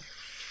for.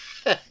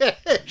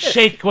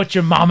 Shake what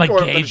your mama Going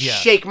up there to gave you.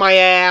 shake my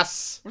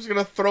ass. I'm just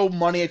gonna throw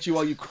money at you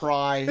while you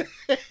cry.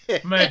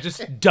 I'm gonna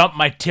just dump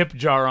my tip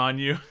jar on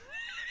you.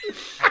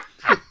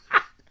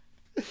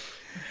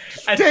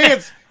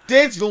 Dance,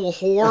 dance, you little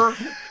whore.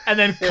 And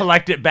then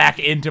collect it back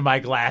into my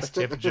glass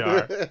tip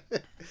jar.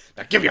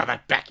 Now give me all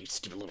that back, you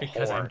stupid little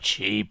Because I'm whore.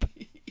 cheap.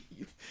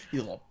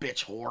 You little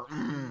bitch whore.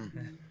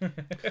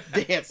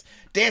 Dance,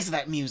 dance to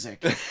that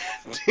music.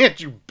 Did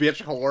you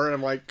bitch whore? And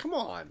I'm like, come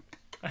on.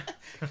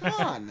 Come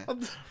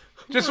on.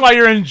 Just while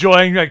you're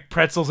enjoying like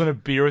pretzels and a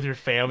beer with your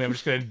family, I'm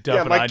just gonna dump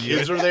Yeah, it my on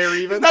kids you. are there He's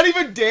even. not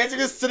even dancing,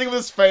 he's sitting with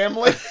his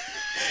family.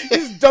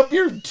 Just dump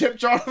your tip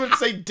jar on him and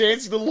say,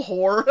 dance, you little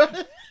whore.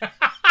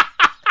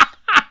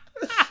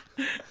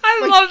 I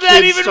My love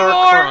that kids even start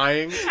more.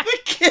 crying. The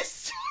kids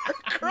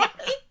start crying.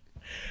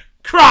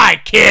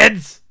 Cry,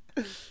 kids.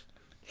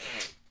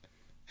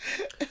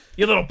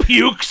 You little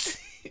pukes.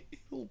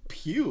 Little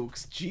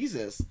pukes,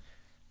 Jesus.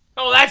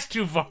 Oh, that's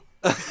too far.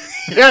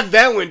 Yeah,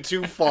 that went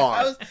too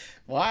far.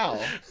 Wow.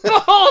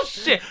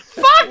 Bullshit.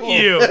 Fuck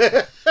you.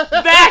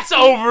 That's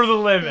over the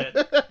limit.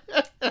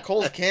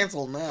 Cole's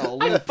canceled now.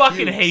 I Little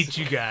fucking pukes. hate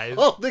you guys.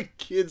 All the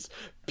kids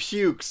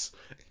pukes.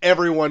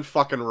 Everyone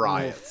fucking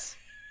riots.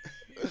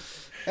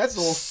 That's a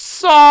little.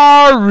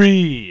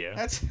 Sorry.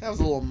 That was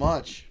a little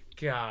much.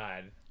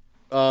 God.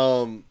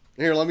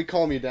 Here, let me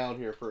calm you down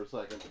here for a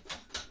second.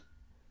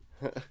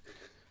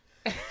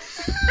 I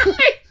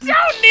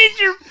don't need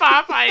your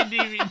Popeye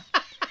DVD.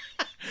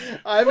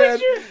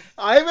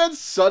 I've had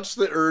such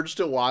the urge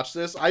to watch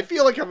this. I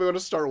feel like I'm going to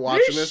start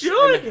watching this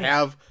should. and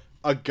have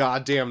a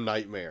goddamn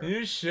nightmare.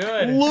 You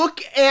should.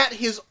 Look at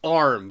his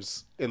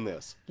arms in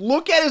this.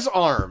 Look at his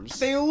arms.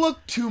 They look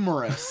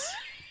tumorous.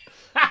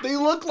 They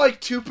look like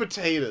two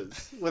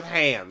potatoes with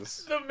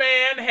hands. The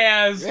man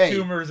has Hey.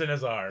 tumors in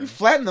his You arm.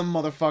 flatten them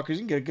motherfuckers, you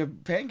can get a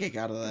good pancake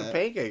out of A that.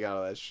 pancake out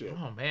of that shit.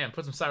 Oh man,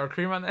 put some sour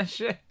cream on that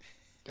shit.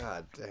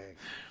 God dang.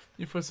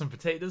 You put some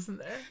potatoes in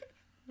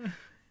there.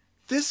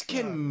 This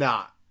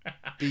cannot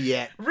be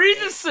it. Read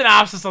the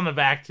synopsis on the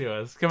back to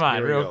us. Come on,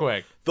 Here we real go.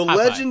 quick. The Popeye.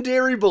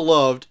 legendary,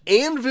 beloved,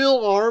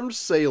 anvil-armed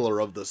sailor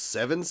of the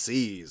seven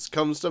seas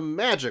comes to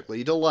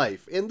magically to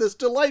life in this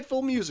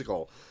delightful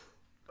musical.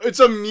 It's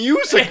a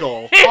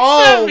musical! It's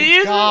Oh, a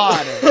musical.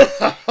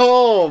 God.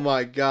 Oh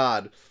my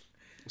god.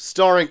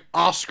 Starring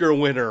Oscar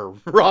winner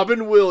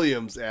Robin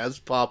Williams as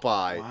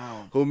Popeye,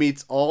 Wow. who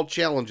meets all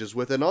challenges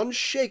with an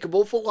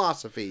unshakable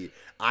philosophy.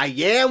 I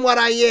am what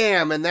I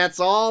am, and that's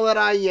all that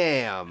I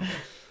am.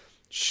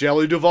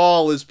 Shelley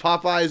Duvall is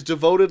Popeye's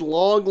devoted,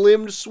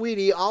 long-limbed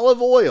sweetie,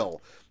 Olive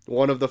Oyl,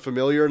 one of the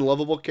familiar and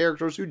lovable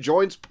characters who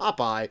joins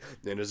Popeye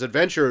in his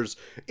adventures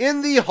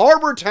in the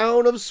harbor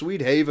town of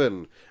Sweet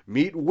Haven.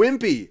 Meet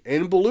Wimpy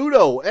and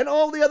Bluto and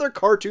all the other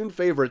cartoon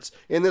favorites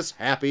in this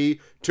happy,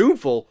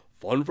 tuneful,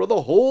 fun for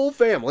the whole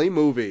family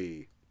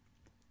movie.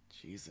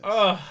 Jesus.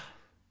 Ugh.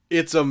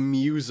 It's a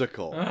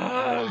musical.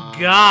 Oh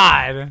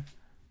God.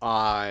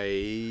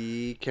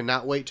 I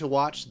cannot wait to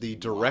watch the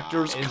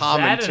director's Is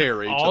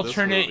commentary that an to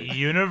alternate this movie.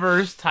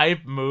 universe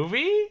type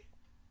movie?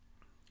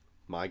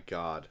 My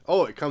God.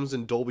 Oh, it comes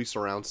in Dolby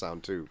surround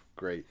sound too.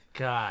 Great.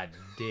 God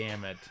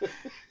damn it.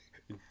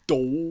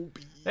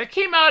 Dolby. That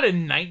came out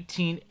in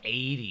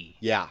 1980.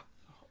 Yeah.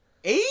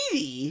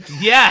 80?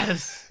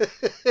 Yes.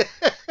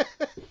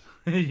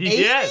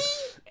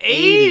 Yes.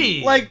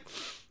 80. Like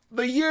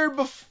the year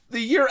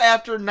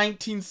after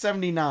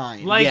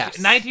 1979. Like Yes.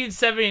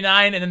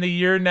 1979, and then the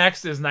year next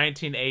is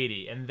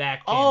 1980, and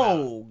that came out.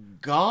 Oh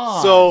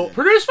God. So,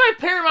 Produced by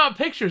Paramount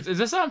Pictures. Is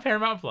this on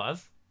Paramount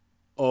Plus?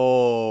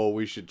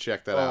 we should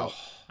check that out.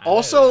 I bet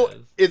Also, it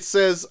is. it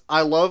says,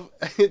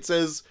 it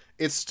says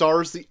it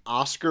stars the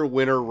Oscar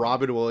winner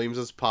Robin Williams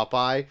as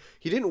Popeye.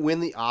 He didn't win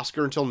the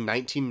Oscar until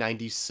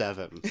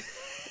 1997.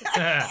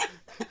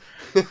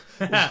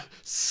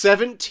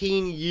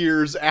 17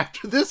 years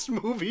after this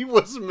movie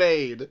was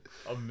made.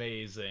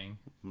 Amazing.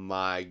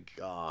 My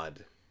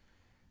God.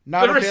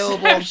 not The available.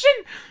 reception.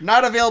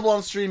 Not available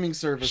on streaming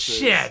services.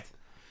 Shit.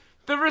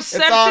 The It's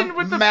reception on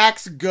with the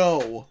Max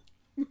Go.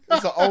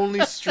 It's the only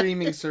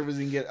streaming service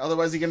you can get.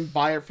 Otherwise, you can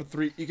buy it for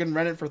 $3. You can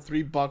rent it for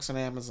 $3 on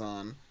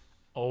Amazon.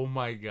 Oh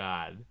my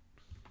God.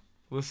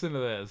 Listen to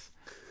this.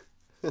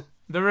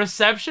 The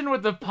reception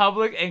with the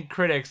public and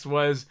critics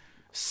was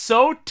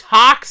so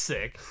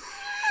toxic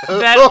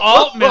that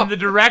Altman, the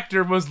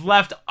director, was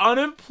left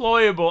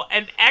unemployable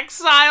and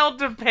exiled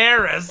to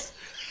Paris,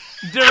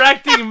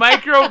 directing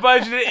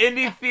micro-budgeted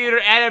indie theater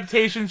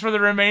adaptations for the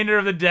remainder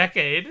of the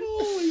decade.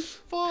 Holy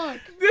fuck.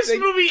 This They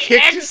movie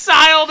kicked-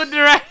 exiled the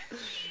director.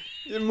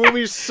 The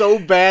movie's so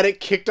bad it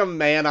kicked a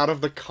man out of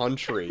the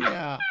country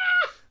Yeah.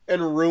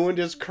 and ruined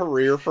his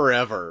career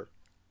forever.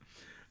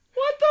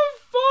 What the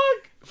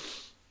fuck?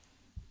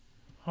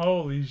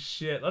 Holy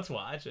shit. Let's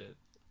watch it.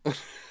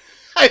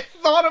 I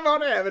thought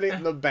about having it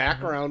in the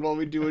background while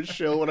we do a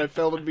show, and I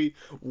felt it'd be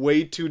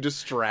way too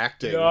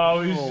distracting. No,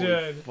 we Holy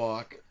should.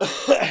 fuck.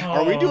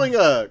 Are we doing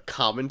a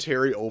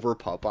commentary over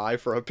Popeye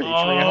for a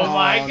Patreon? Oh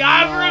my Oh,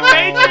 God, no. for a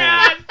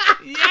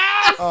Patreon!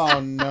 Yes! Oh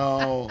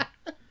no.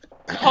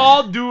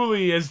 Paul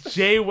Dooley as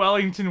J.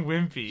 Wellington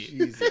Wimpy.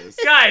 Jesus.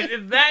 Guys,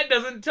 if that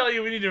doesn't tell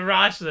you we need to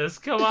watch this,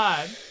 come on.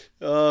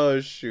 Oh,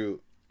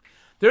 shoot.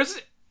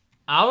 There's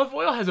Olive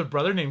Oyl has a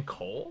brother named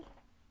Cole.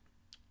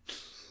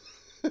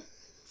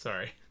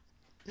 Sorry.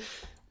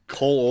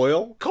 Coal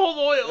oil? Coal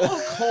oil.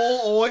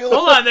 Coal oil.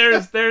 Hold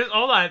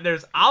on,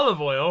 there's olive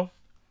oil,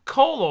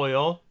 coal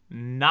oil,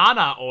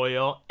 Nana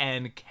oil,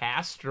 and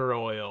castor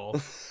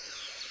oil.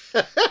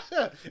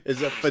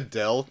 Is it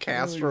Fidel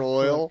castor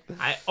oil?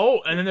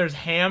 And then there's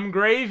ham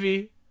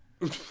gravy.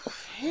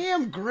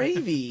 Ham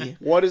gravy.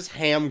 What is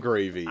ham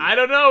gravy? I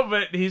don't know,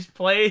 but he's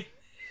played.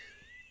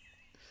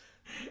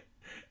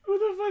 Who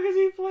the fuck is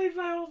he played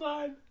by? Hold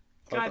on.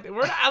 God,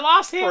 I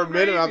lost ham For a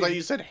minute, I gravy. thought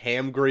you said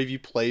ham gravy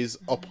plays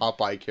a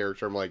Popeye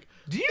character. I'm like,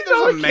 Do you There's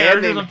know a the man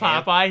characters named of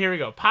Ham. Popeye? Here we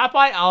go.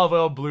 Popeye, Olive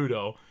Oyl,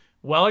 Bluto,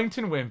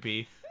 Wellington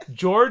Wimpy,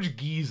 George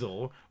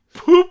Giesel,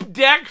 Poop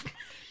Deck.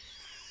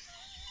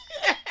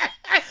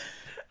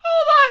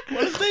 Hold on.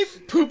 What is they?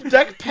 Poop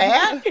Deck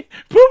Pat?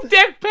 Poop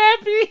Deck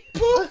Pappy.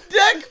 Poop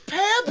Deck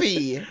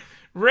Pappy.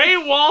 Ray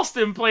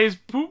Walston plays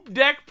Poop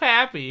Deck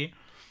Pappy.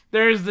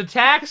 There's the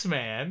Tax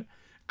Man,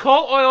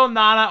 Coal Oil,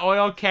 Nana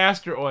Oil,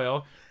 Castor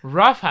Oil,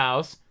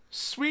 Roughhouse,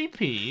 Sweet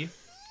Pea,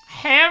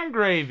 ham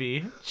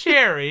gravy,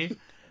 cherry,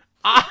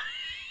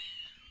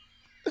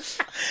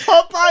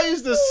 Popeye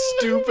is the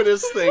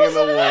stupidest thing in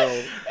the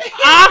world.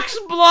 ox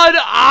blood,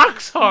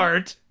 ox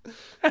heart,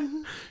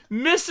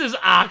 Mrs.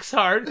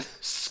 Oxheart,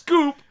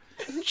 Scoop,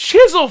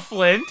 Chisel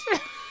Flint.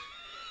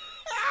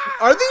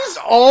 Are these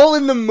all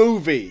in the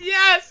movie?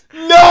 Yes.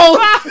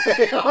 No,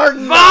 they are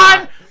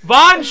not.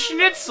 Von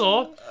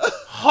Schnitzel,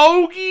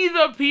 Hoagie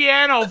the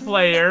piano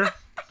player,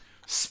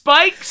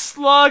 Spike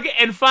Slug,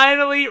 and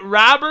finally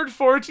Robert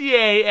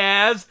Fortier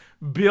as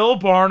Bill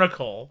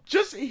Barnacle.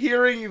 Just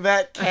hearing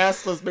that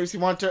cast list makes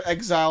me want to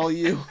exile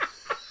you.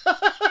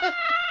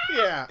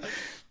 Yeah,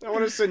 I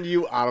want to send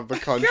you out of the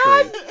country.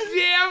 God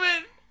damn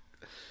it.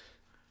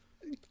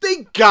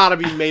 They gotta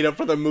be made up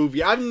for the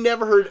movie. I've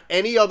never heard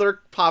any other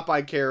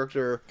Popeye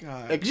character.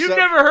 God. Except You've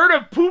never heard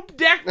of Poop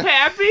Deck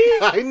Pappy?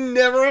 I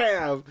never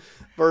have.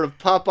 Heard of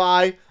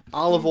Popeye,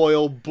 Olive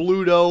Oil,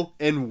 Bluto,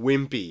 and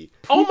Wimpy.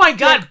 Oh my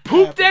god, Deck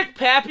Poop Pappy. Deck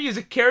Pappy is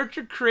a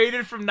character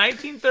created from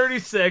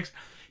 1936.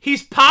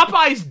 He's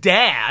Popeye's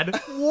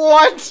dad,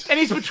 What? and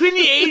he's between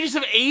the ages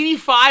of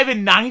 85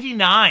 and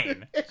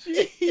 99.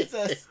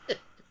 Jesus.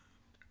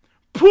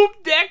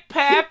 Poop Deck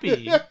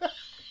Pappy.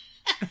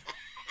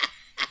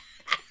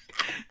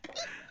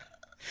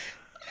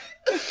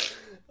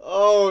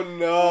 Oh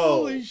no.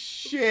 Holy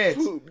shit.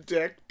 Poop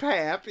Deck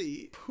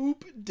Pappy.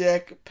 Poop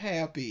Deck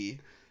Pappy.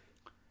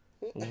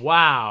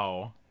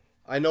 Wow.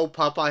 I know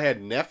Popeye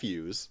had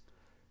nephews,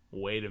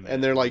 Wait a minute.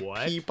 and they're like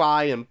what? Peep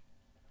Eye and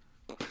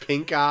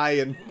Pink Eye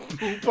and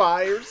Poop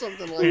Eye or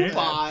something like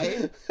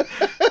Pie.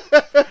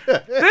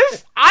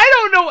 This I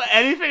don't know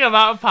anything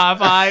about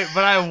Popeye,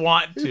 but I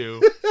want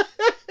to.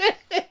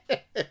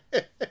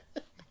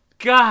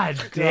 God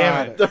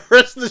damn it. The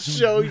rest of the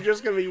show, you're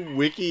just gonna be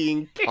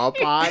wikiing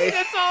Popeye.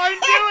 That's all I'm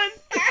doing.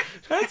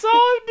 That's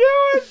all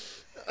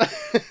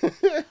I'm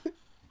doing.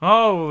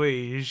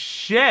 Holy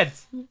shit.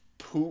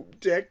 Poop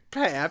Deck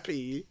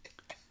Pappy.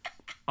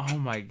 Oh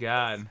my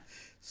god.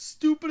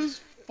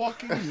 Stupidest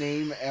fucking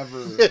name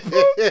ever. Deck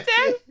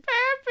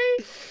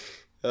Pappy.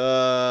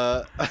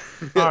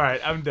 Alright,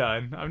 I'm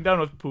done. I'm done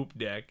with Poop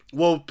Deck.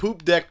 Well,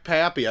 Poop Deck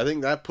Pappy, I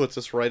think that puts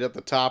us right at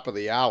the top of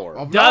the hour.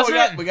 Oh, Does no,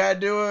 it? we gotta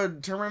do a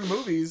tournament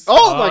movies.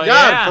 Oh my Oh, god,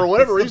 yeah. for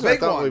whatever It's the reason I big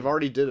thought one. we've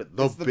already did it.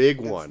 It's The big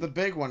it's one. the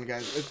big one,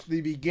 guys. It's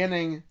the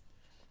beginning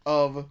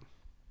of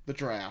the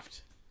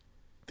draft.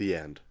 The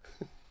end.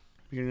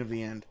 Beginning of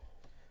the end.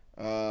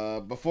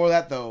 Before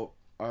that, though,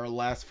 our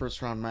last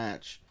first round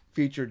match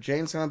featured Jay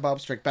and Silent Bob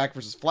Strike Back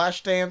versus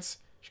Flashdance.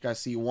 Did you guys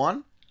see who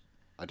won?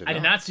 I did I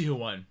did not see who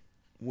won.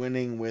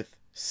 Winning with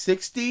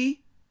 67%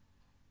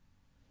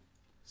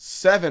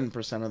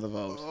 of the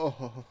vote.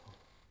 Oh.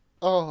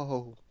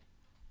 Oh.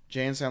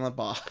 Jay and Silent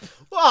Bob.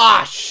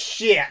 Ah,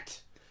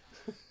 shit.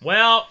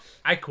 Well,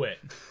 I quit.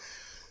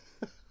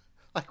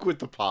 I quit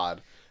the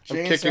pod. I'm Jay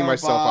and kicking Silent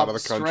myself Bob out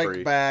of the country.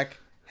 Strike Back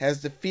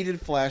has defeated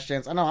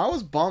Flashdance. I know, I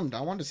was bummed.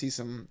 I wanted to see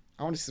some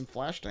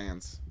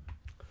Flashdance.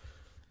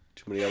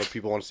 Too many other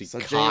people want to see So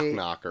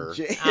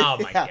Cockknocker. Oh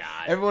my God.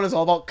 Everyone is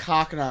all about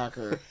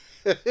Cockknocker.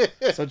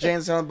 So Jay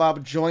and Silent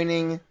Bob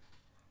joining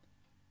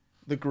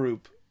the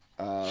group.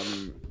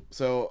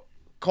 So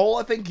Cole,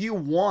 I think you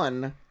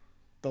won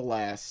the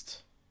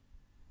last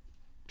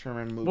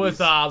tournament movies. With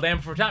Land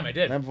Before Time, I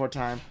did. Land Before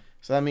Time.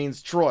 So that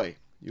means Troy.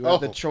 You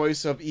have the Oh.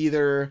 choice of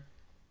either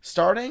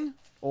starting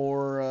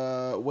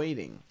or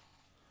waiting.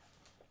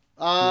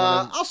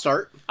 I'll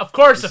start. Of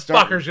course the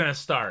Start. fucker's gonna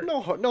start.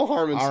 No harm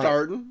in All right.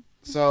 starting.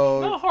 So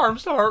No harm,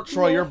 start.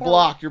 Troy, No your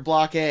harm.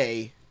 block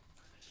A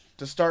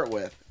to start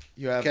with.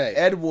 You have Okay.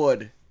 Ed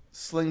Wood,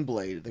 Sling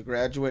Blade, The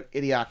Graduate,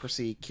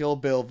 Idiocracy, Kill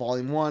Bill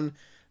Volume 1,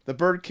 The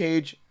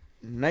Birdcage,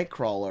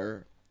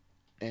 Nightcrawler,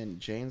 and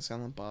Jay and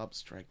Silent Bob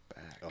Strike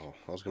Back. Oh,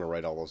 I was going to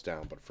write all those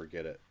down, but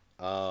forget it.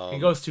 He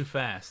goes too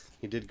fast.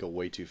 He did go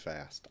way too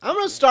fast. I'm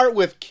going to start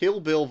with Kill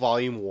Bill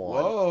Volume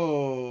 1.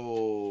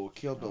 Whoa!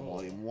 Kill Bill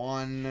Volume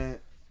 1.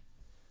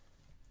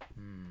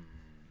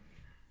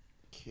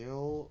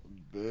 Kill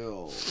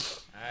Bill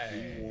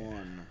Hey.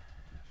 1.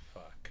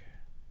 Fuck.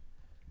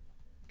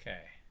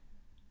 Okay.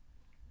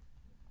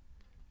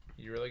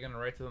 You really gonna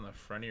write this on the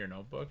front of your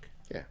notebook?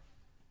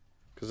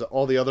 Because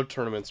all the other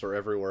tournaments are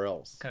everywhere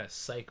else. What kind of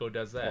psycho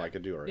does that? Well, I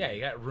could do it right Yeah, now.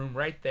 you got room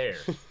right there.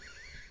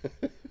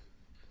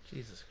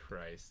 Jesus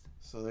Christ.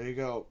 So there you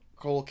go.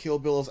 Cole, Kill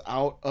Bill is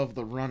out of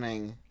the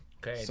running.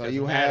 Okay. it So doesn't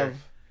you matter. have...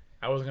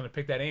 I wasn't gonna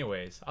pick that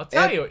anyways. I'll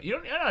tell Ed- you. You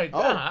don't.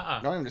 Oh,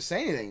 don't even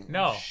say anything.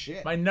 No.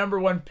 Shit. My number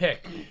one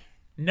pick.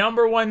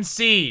 Number one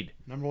seed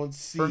Number 1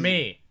 seed. for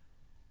me.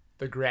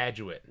 The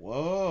Graduate.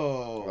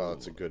 Whoa. Oh,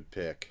 that's a good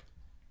pick.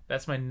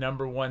 That's my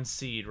number one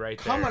seed right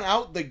there. Coming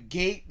out the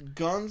gate,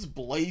 guns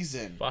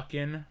blazing.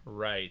 Fucking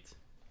right.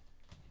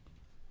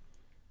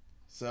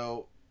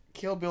 So,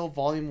 Kill Bill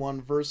Volume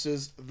 1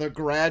 versus The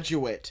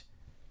Graduate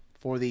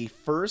for the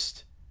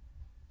first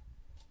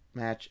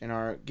match in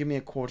our Give Me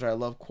a Quarter, I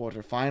Love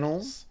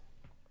quarterfinals.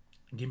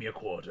 Give me a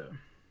quarter.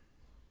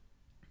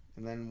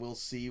 And then we'll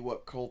see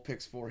what Cole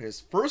picks for his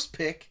first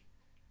pick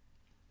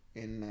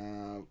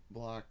in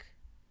Block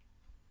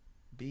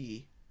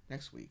B.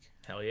 next week.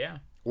 Hell yeah.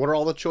 What are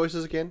all the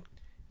choices again?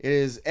 It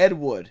is Ed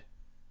Wood,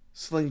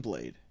 Sling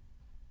Blade,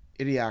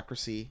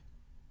 Idiocracy,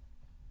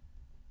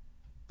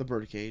 The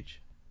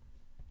Birdcage,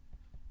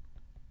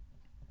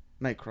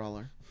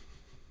 Nightcrawler,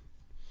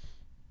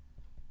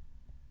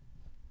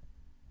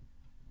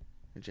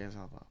 and Jazz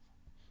Silent Bob.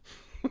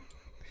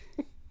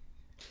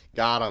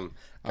 Got them.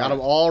 Got All them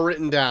right. all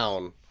written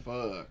down.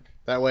 Fuck.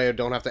 That way I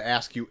don't have to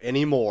ask you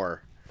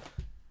anymore.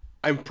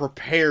 I'm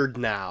prepared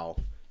now.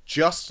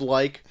 Just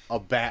like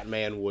a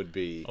Batman would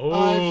be. Oh.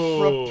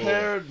 I'm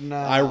prepared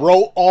now. I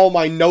wrote all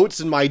my notes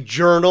in my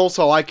journal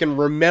so I can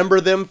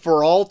remember them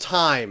for all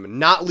time,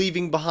 not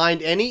leaving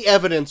behind any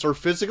evidence or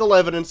physical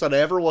evidence that I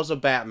ever was a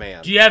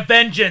Batman. Do you have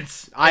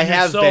vengeance? I in your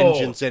have soul?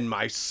 vengeance in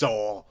my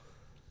soul.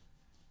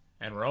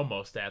 And we're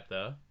almost at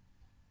the...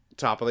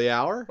 Top of the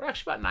hour? We're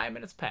actually about 9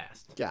 minutes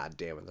past. God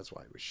damn it, that's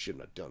why we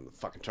shouldn't have done the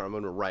fucking turn. I'm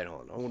gonna right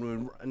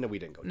on. No, we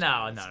didn't go. 10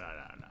 No. minutes.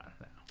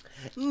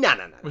 No.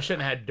 No. We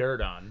shouldn't have had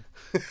dirt on.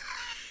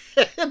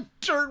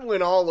 Dirt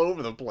went all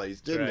over the place,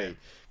 didn't Right. he?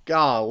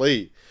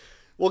 Golly.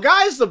 Well,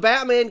 guys, the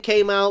Batman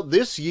came out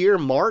this year,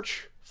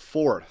 March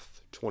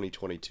 4th,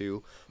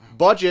 2022.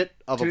 Budget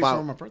of 2 days before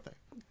about... my birthday.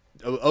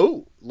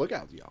 Oh, look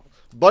out, y'all.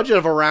 Budget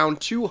of around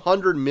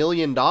 $200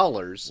 million.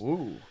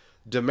 Ooh.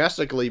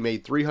 Domestically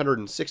made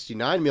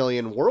 $369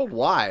 million.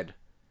 Worldwide,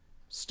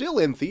 still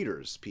in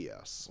theaters,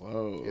 P.S.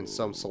 Whoa. In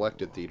some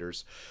selected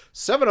theaters.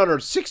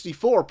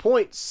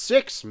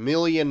 $764.6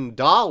 million.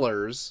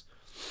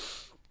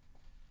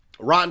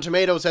 Rotten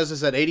Tomatoes has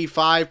this at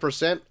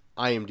 85%.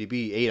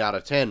 IMDb, 8 out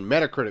of 10.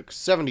 Metacritic,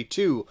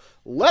 72.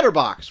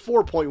 Letterboxd,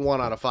 4.1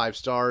 out of 5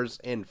 stars.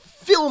 And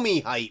Filmy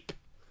Hype.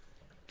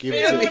 Give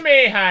it Feel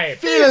me hype.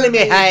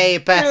 Filmy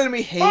Hype. Feeling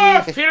me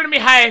Oh, hate. feel me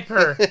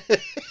hyper.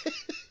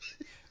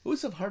 Ooh,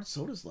 some hard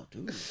sodas left.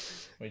 Ooh.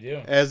 We do.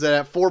 As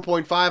at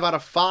 4.5 out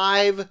of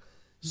 5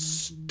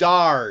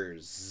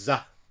 stars.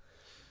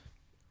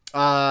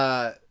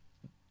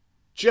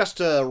 Just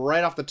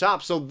right off the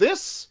top. So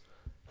this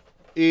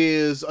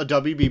is a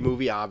WB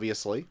movie,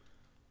 obviously.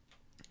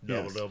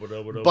 Yes.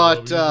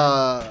 But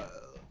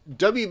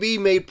WB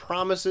made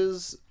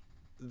promises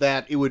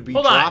that it would be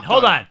Hold on. dropped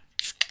Hold on.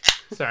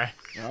 Sorry.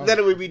 Oh, that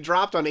it would be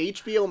dropped on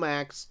HBO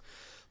Max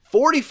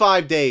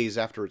 45 days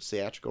after its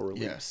theatrical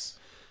release. yes.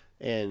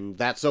 And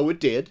that's so it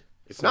did.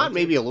 It's So not it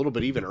maybe a little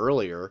bit even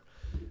earlier.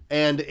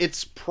 And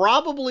it's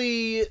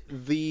probably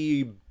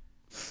the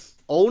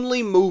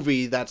only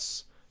movie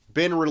that's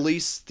been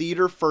released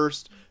theater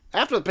first.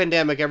 After the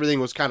pandemic, everything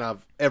was kind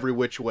of every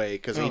which way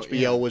because Oh, HBO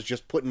yeah. was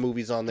just putting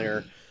movies on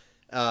there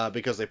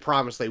because they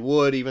promised they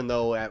would, even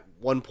though at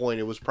one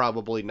point it was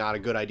probably not a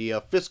good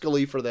idea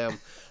fiscally for them.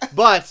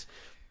 But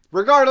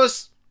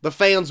regardless, the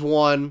fans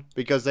won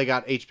because they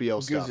got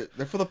HBO stuff.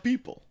 They're for the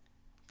people.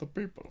 The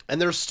people.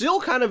 And they're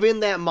still kind of in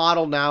that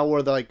model now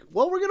where they're like,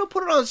 well, we're going to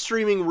put it on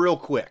streaming real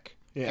quick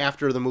Yeah.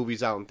 after the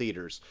movie's out in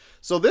theaters.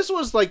 So this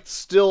was like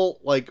still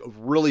like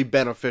really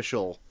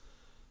beneficial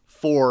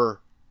for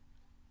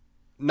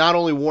not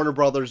only Warner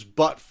Brothers,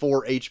 but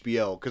for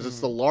HBO because it's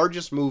the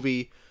largest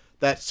movie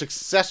that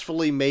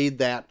successfully made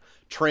that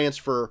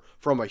transfer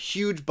from a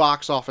huge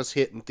box office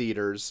hit in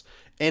theaters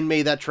and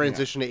made that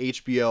transition to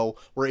HBO,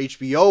 where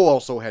HBO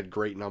also had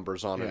great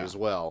numbers on it Yeah. as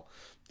well.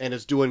 And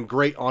it's doing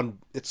great on,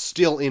 it's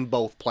still in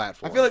both I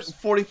platforms. feel like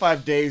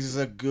 45 days is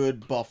a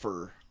good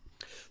buffer.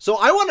 So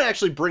I want to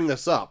actually bring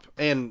this up,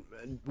 and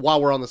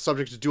while we're on the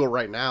subject, to do it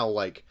right now,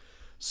 like,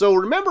 so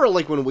remember,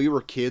 like, when we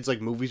were kids,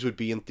 like, movies would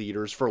be in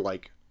theaters for,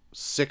 like,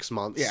 6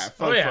 months? Yeah, it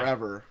felt Oh, yeah.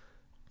 forever.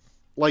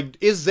 Like,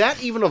 is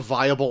that even a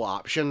viable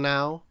option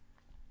now?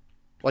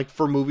 Like,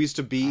 for movies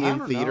to be I in don't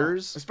know.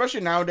 theaters?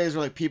 Especially nowadays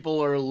where, like,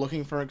 people are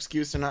looking for an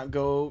excuse to not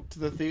go to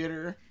the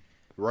theater.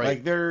 Right.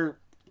 Like, they're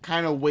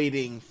kind of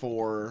waiting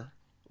for,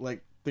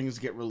 like, things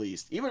to get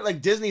released. Even,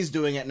 like, Disney's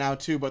doing it now,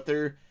 too, but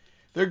they're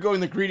going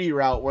the greedy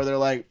route where they're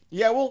like,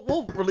 yeah,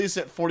 we'll release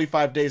it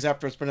 45 days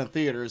after it's been in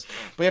theaters,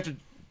 but you have to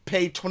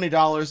pay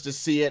 $20 to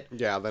see it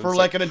Yeah, then for it's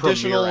like like an Premiere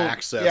additional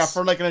access. Yeah,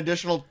 for like an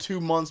additional 2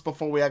 months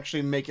before we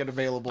actually make it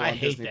available I on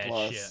hate Disney that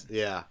Plus. shit.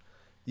 Yeah.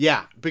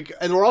 Yeah.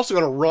 And we're also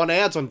going to run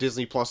ads on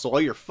Disney Plus so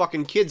all your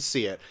fucking kids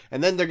see it.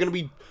 And then they're going to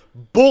be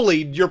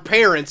bullied your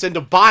parents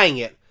into buying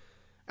it.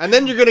 And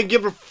then you're going to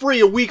give it free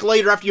a week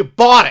later after you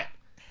bought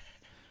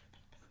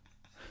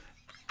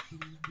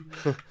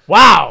it.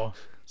 Wow.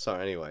 So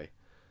anyway.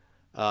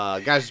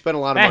 Guys, spent a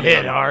lot of That money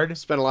hit on, hard.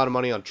 Spent a lot of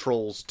money on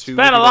Trolls 2.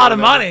 Spent a lot of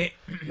money.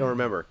 Don't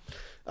remember.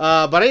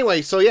 But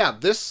anyway, so yeah,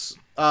 this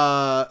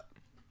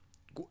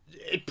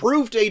it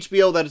proved to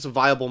HBO that it's a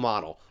viable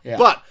model. Yeah.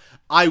 But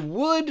I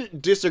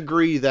would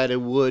disagree that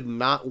it would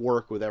not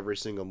work with every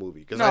single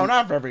movie. No,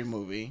 not for every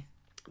movie.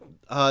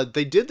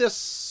 They did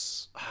this.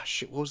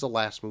 Shit, what was the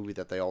last movie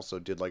that they also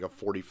did like a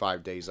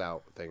 45 days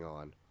out thing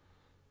on?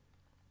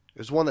 It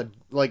was one that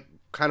like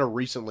kind of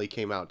recently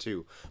came out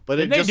too. But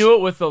Didn't it they just do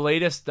it with the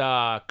latest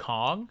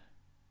Kong?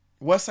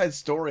 West Side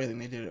Story, I think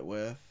they did it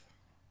with.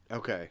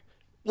 okay.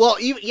 Well,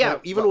 even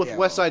Well, with yeah,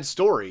 West well. Side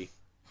Story,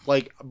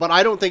 like, but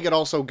I don't think it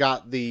also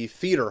got the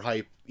theater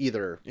hype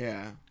either.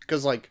 Yeah.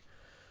 Because, like,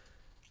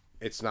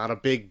 it's not a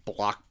big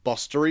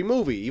blockbustery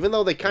movie, even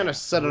though they kind of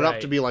set it up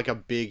to right. be like a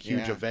big,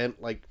 huge Yeah.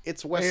 event. Like,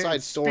 it's West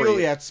Side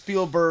Story. It's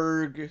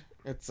Spielberg.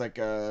 It's like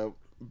a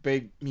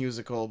big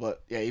musical,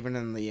 but yeah, even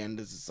in the end,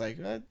 it's just like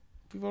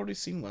we've already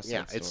seen West Side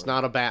Yeah, Story. it's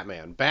not a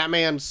Batman.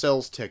 Batman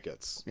sells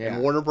tickets, Yeah.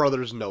 and Warner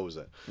Brothers knows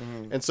it.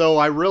 Mhm. And so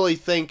I really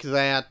think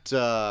that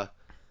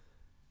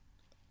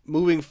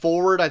moving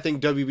forward, I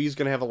think WB is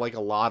going to have a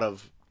lot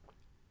of,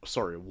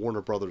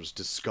 Warner Brothers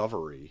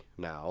Discovery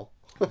now.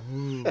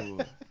 Ooh.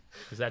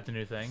 Is that the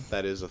new thing?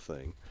 That is a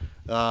thing.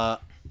 I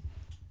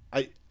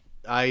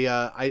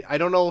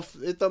don't know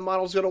if the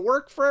model's going to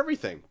work for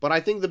everything, but I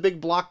think the big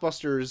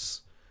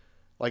blockbusters,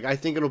 like, I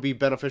think it'll be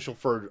beneficial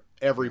for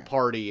every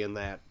party in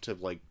that to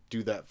like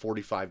do that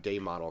 45-day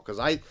model, because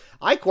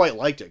I quite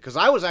liked it, because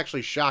I was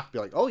actually shocked to be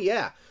like, oh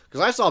yeah,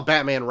 because I saw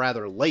Batman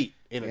rather late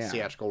in its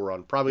theatrical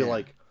run, probably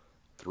like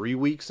 3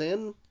 weeks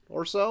in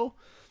or so,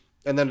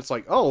 and then it's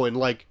like, oh, in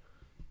like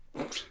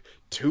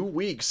 2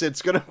 weeks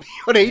it's gonna be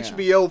on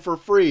HBO for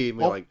free. And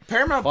Well, like,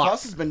 Paramount fuck.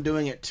 Plus has been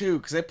doing it too,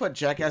 because they put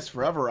Jackass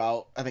Forever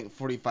out, I think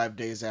 45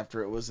 days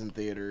after it was in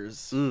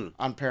theaters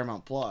on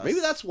Paramount Plus. Maybe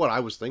that's what I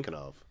was thinking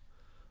of.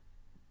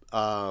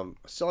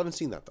 Still haven't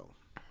seen that though.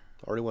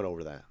 Already went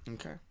over that.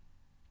 Okay.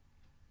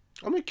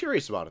 I'm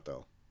curious about it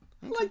though.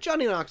 I like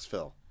Johnny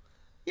Knoxville.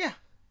 Yeah.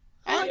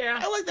 Yeah.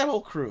 I like that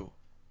whole crew.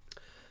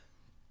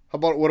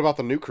 What about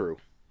the new crew?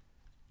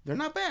 They're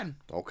not bad.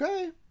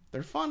 Okay.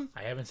 They're fun.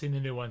 I haven't seen the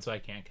new one, so I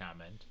can't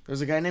comment.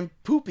 There's a guy named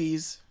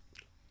Poopies.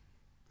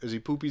 Is he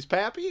Poopy's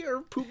Pappy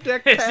or Poop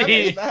Deck Is Pappy?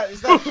 he-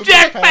 He's not Poop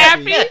Deck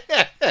Pappy?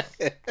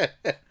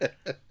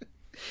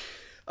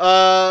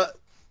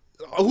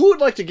 Who would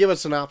like to give a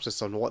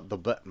synopsis on what the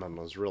Batman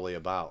was really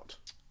about?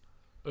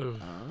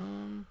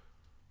 Ooh.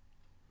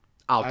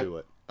 I'll do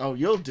it. Oh,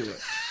 you'll do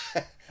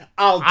it.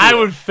 I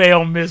would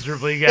fail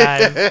miserably,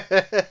 guys.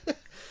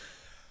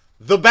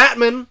 The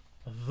Batman,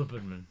 The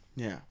Batman.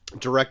 Yeah.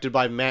 directed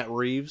by Matt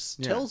Reeves,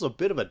 Yeah. tells a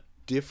bit of a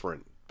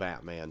different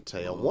Batman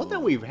tale. One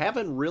that we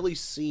haven't really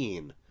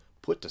seen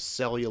put to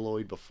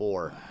celluloid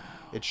before.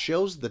 It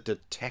shows the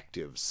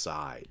detective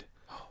side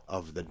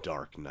of the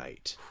Dark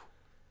Knight.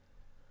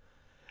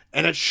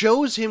 And it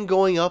shows him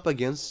going up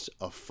against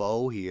a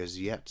foe he has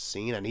yet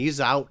seen, and he's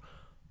out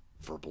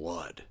for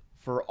blood.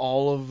 For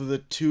all of the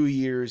 2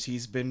 years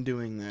he's been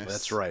doing this.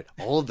 That's right.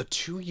 All of the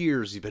 2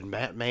 years he's been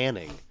Matt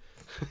Manning,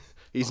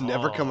 he's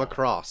never come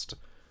across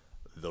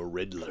the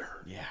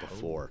Riddler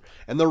before.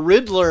 And the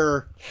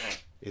Riddler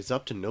is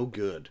up to no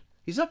good.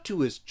 He's up to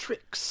his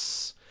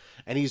tricks.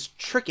 And he's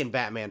tricking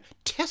Batman,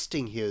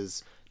 testing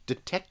his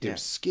detective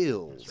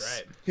skills.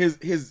 That's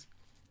right.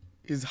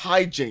 His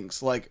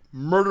hijinks, like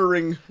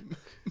murdering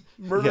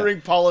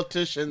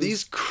politicians.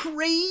 These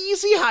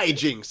crazy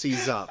hijinks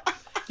he's up.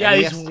 Yeah,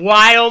 And these he has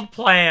wild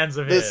plans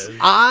of this his.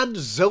 odd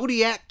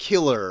Zodiac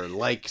killer,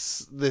 like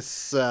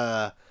this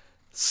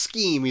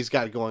scheme he's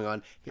got going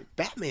on.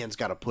 Batman's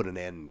got to put an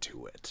end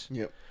to it.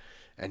 Yep.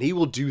 And he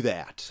will do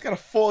that. He's got to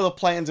follow the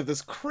plans of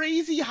this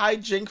crazy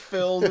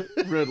hijink-filled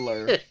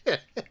Riddler.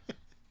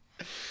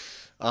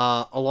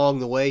 Along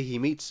the way, he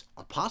meets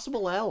a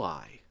possible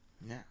ally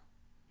Yeah.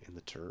 in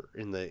the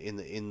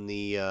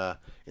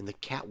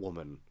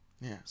Catwoman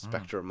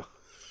spectrum.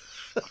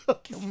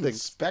 The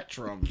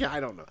Spectrum. Yeah, I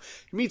don't know.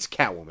 He meets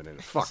Catwoman in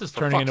it. Fuck, This is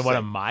for turning fuck's into one sake.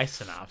 of my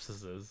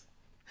synopses.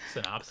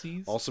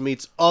 Synopses? Also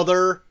meets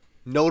other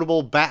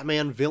notable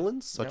Batman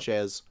villains, such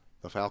as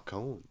the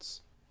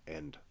Falcons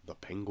and the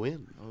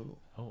Penguin.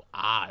 Oh,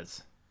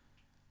 Oz.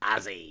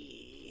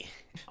 Ozzy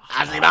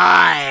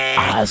boy!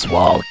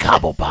 Oswald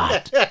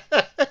Cobblepot.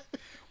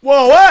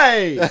 Whoa,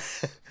 hey!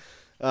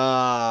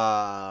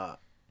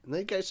 And then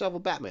you got yourself a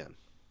Batman.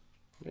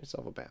 You got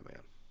yourself a Batman.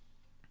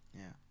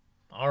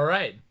 All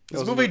right.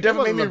 This movie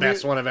definitely wasn't made the me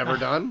best one I've ever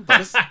done. But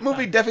This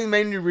movie definitely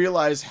made me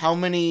realize how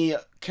many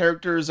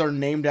characters are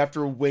named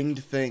after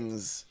winged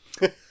things.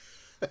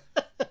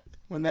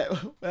 When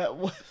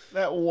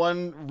that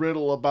one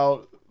riddle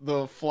about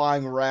the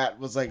flying rat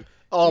was like,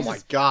 oh Jesus, my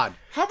god.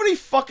 how many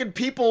fucking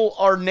people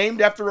are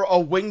named after a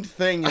winged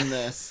thing in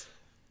this?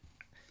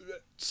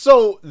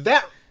 So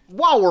that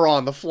while we're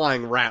on the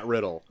flying rat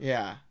riddle,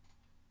 Yeah.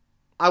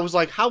 I was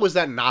like, how is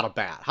that not a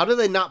bat? How did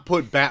they not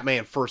put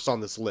Batman first on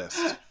this list?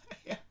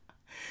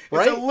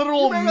 Right? It's a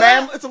literal You remember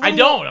mammal. that? It's a I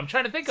literal, don't. I'm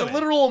trying to think It's of a it.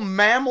 literal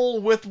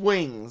mammal with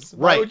wings.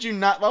 Why Right. would you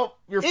not? Well,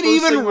 your It first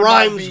even thing would not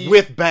rhymes be-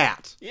 with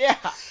bat. Yeah.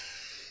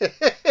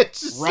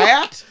 It's just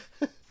Rat.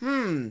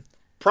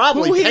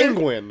 probably Who here-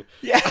 penguin.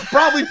 Yeah,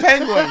 probably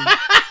penguin.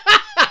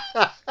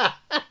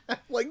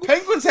 Like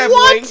Penguins have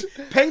what? wings.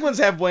 Penguins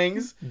have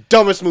wings.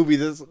 Dumbest movie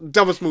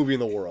in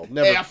the world.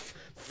 Never. F.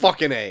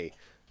 Fucking A.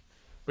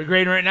 We're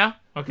grading right now?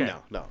 Okay.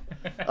 No.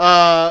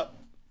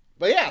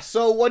 But yeah,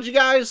 so what'd you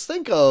guys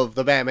think of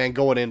the Batman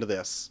going into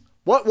this?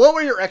 What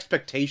were your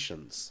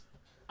expectations?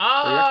 Were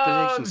your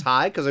expectations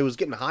high? Because it was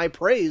getting high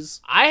praise.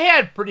 I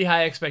had pretty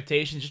high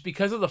expectations just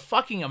because of the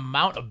fucking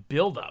amount of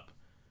buildup.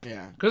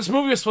 Yeah. Because this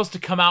movie was supposed to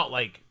come out,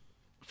 like,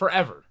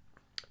 forever.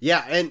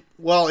 Yeah, and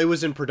well, it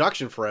was in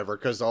production forever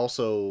because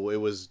also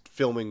it was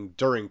filming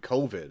during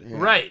COVID,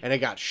 Right. and it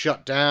got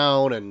shut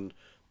down, and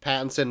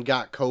Pattinson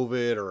got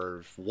COVID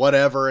or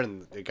whatever,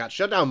 and it got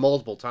shut down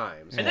multiple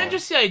times. And then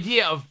just the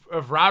idea of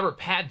Robert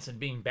Pattinson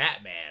being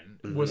Batman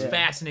was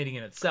fascinating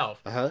in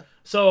itself. Uh-huh.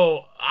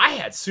 So I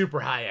had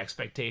super high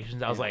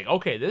expectations. I was like,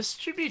 okay, this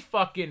should be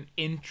fucking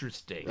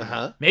interesting.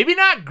 Uh-huh. Maybe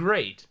not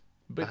great,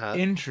 but Uh-huh.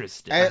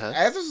 interesting.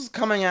 As this was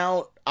coming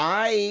out,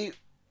 I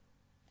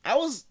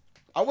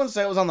wouldn't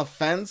say I was on the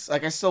fence.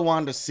 Like, I still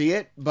wanted to see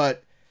it,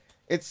 but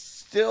it's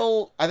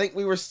still, I think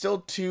we were still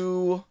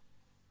too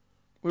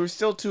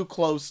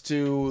close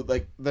to,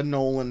 like, the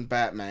Nolan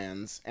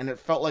Batmans, and it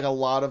felt like a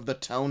lot of the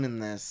tone in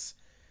this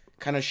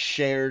kind of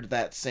shared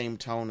that same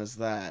tone as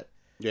that.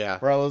 Yeah.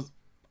 Where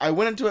I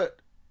went into it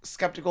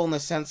skeptical in the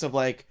sense of,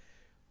 like,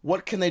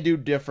 what can they do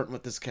different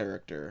with this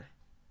character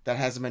that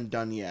hasn't been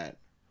done yet?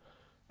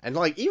 And,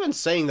 like, even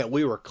saying that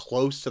we were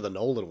close to the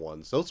Nolan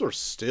ones, those were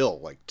still,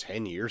 like,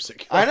 10 years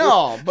ago. I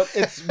know, but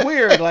it's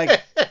weird.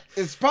 Like,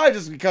 it's probably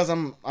just because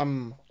I'm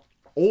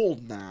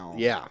old now.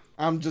 Yeah.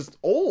 I'm just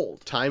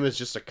old. Time is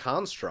just a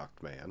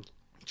construct, man.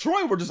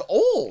 Troy, we're just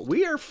old.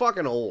 We are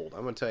fucking old,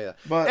 I'm gonna tell you.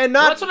 But And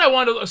Well, not that's what I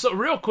wanted to... So,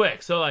 real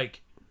quick. So,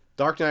 like,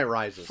 Dark Knight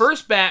Rises.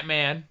 first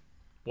Batman,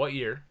 what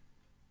year?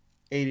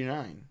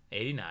 89.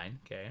 89,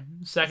 okay.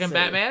 Second Say-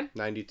 Batman,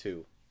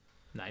 92.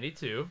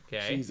 92,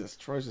 okay. Jesus,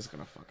 Troy's just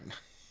gonna fucking.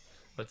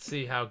 Let's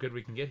see how good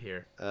we can get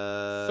here.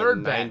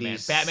 Third Batman.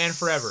 Batman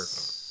Forever.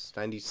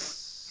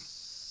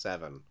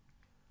 97.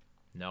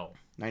 No.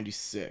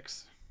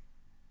 96.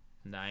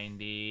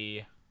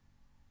 95.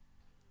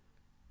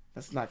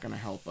 That's not gonna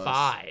help us.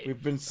 Five.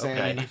 We've been saying.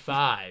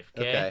 95,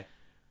 okay? Okay.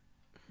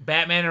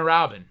 Batman and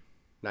Robin,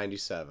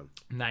 97.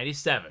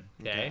 97,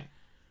 okay? Okay.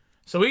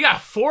 So we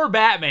got 4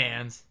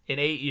 Batmans in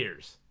 8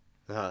 years.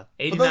 Uh-huh.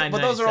 89,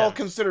 But those are all 97.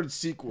 considered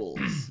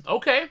sequels.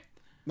 Okay.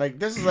 Like,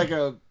 this is like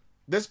a.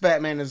 This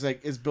Batman is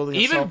building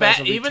Even itself as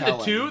a even the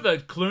retelling. two, the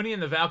Clooney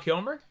and the Val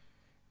Kilmer?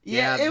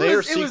 Yeah, it they're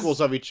was- it was-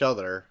 sequels of each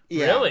other.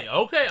 Yeah. Really?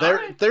 Okay, They're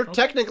all right. they're okay.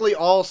 technically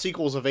all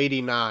sequels of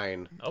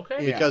 89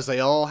 Okay. Yeah. because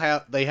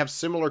they have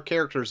similar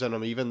characters in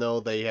them, even though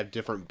they have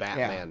different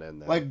Batman in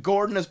them. Like,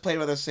 Gordon is played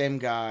by the same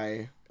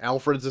guy.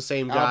 Alfred's the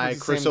same guy. Alfred's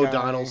the Chris same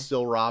O'Donnell's guy.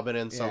 still Robin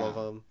in some Yeah. of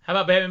them. How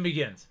about Batman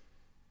Begins?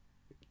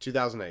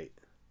 2008.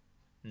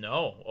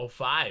 No,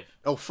 05.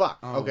 Oh fuck.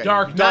 Oh. Okay.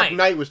 Dark Dark Knight.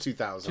 Knight was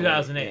 2000.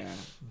 2008. Yeah.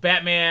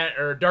 Batman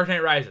or Dark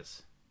Knight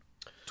Rises.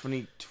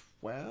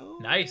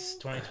 2012. Nice,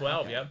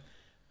 2012. Okay. Yep.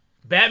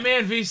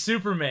 Batman v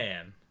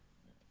Superman.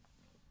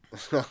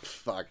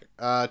 Fuck.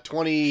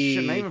 20.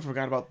 Shit, I even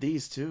forgot about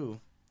these too.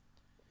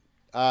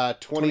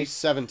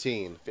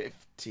 2017.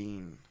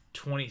 15.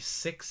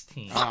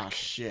 2016. Ah,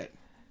 shit.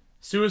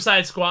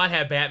 Suicide Squad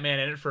had Batman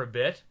in it for a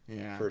bit.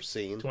 Yeah. First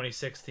scene.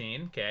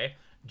 2016. Okay.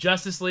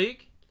 Justice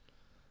League.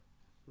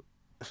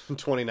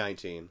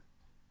 2019.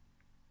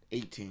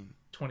 18.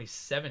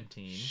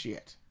 2017.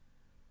 Shit.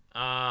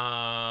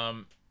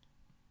 And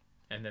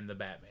then the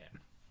Batman.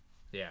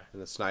 Yeah.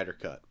 And the Snyder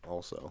Cut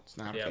also.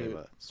 Snyder Yeah. Cut. Came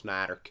out.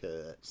 Snyder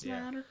Cut.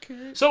 Snyder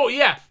Cut. So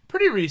yeah,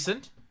 pretty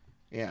recent.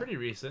 Yeah. Pretty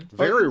recent.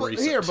 Very but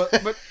recent. Here, but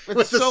With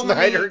it's the so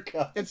Snyder many.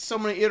 Cut. It's so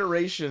many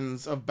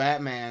iterations of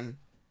Batman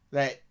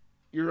that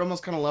you're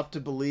almost kind of left to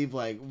believe,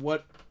 like,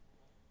 what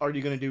are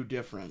you gonna do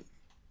different?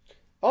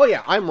 Oh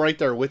yeah, I'm right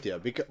there with you.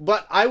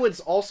 But I would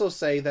also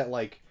say that,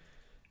 like,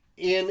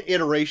 in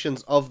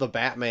iterations of the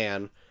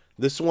Batman,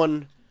 this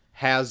one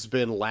has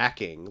been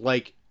lacking.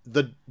 Like,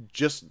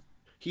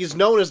 he's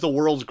known as the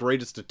world's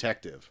greatest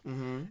detective,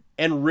 Mm-hmm.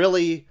 and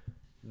really,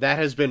 that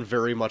has been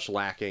very much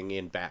lacking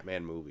in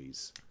Batman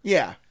movies.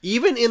 Yeah.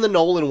 Even in the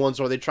Nolan ones,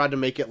 where they tried to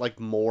make it like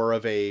more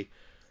of a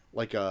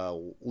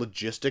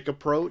logistic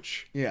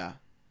approach. Yeah.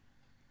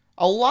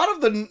 A lot of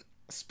the,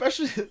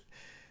 especially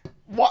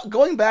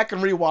going back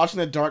and rewatching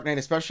The Dark Knight,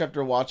 especially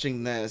after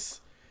watching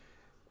this,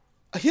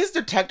 his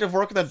detective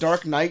work in The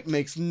Dark Knight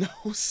makes no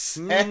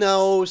sense.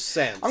 No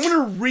sense. I'm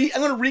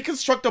gonna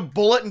reconstruct a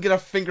bullet and get a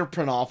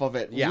fingerprint off of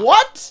it. Yeah.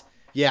 What?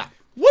 Yeah.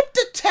 What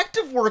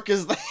detective work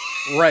is that?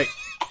 Right.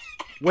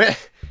 When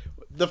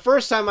the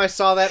first time I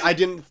saw that, I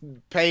didn't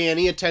pay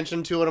any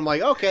attention to it. I'm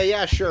like, okay,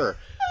 yeah, sure.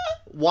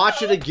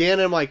 Watch it again,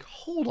 and I'm like,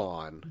 hold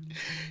on.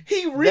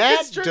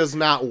 That does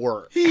not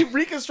work. He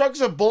reconstructs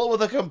a bullet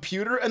with a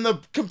computer, and the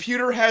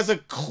computer has a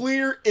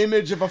clear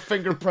image of a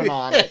fingerprint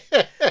on it.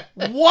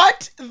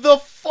 What the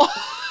fuck?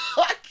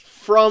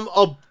 From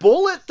a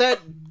bullet that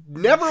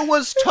never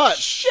was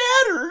touched.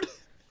 Shattered.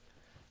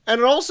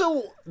 And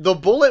also, the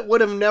bullet would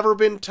have never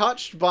been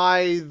touched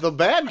by the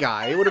bad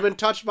guy. It would have been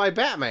touched by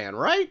Batman,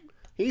 right?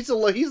 He's the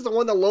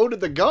one that loaded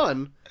the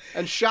gun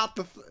and shot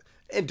the...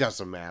 It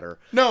doesn't matter.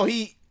 No,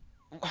 he...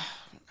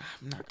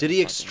 Did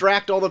he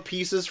extract all the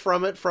pieces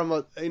from it from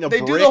a They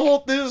brick? do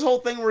this whole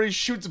thing where he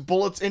shoots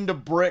bullets into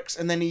bricks,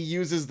 and then he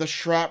uses the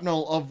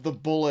shrapnel of the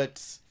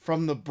bullets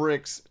from the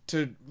bricks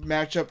to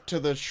match up to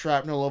the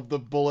shrapnel of the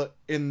bullet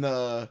in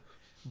the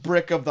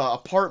brick of the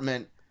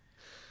apartment.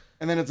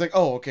 And then it's like,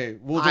 oh, okay,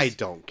 we'll just... I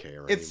don't care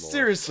anymore. It's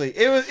seriously,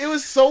 it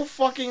was so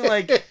fucking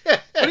like...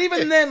 But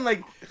even then,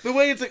 like, the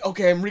way it's like,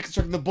 okay, I'm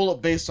reconstructing the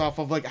bullet based off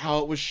of like how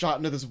it was shot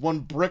into this one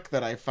brick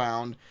that I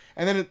found,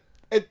 and then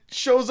it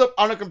shows up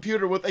on a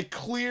computer with a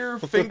clear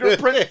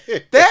fingerprint.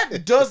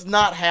 That does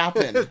not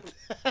happen.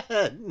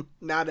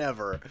 Not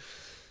ever.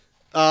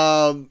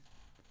 So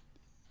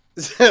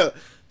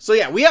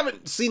yeah, we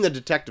haven't seen the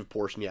detective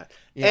portion yet.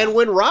 Yeah. And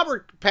when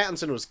Robert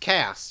Pattinson was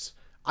cast,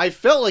 I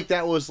felt like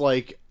that was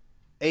like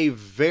a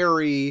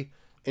very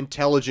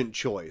intelligent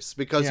choice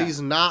because Yeah. he's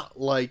not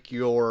like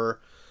your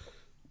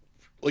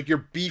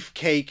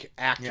beefcake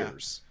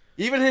actors.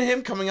 Even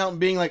him coming out and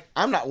being like,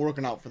 I'm not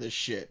working out for this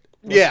shit.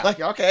 It's Yeah.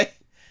 like, okay.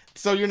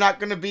 So you're not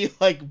going to be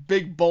like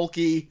big,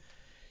 bulky.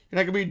 You're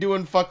not going to be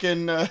doing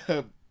fucking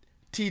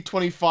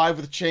T25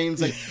 with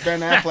chains like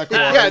Ben Affleck was.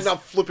 Yeah,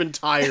 not flipping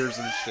tires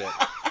and shit.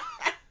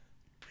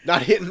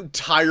 Not hitting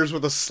tires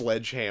with a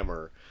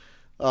sledgehammer.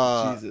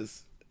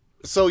 Jesus.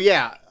 So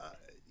yeah,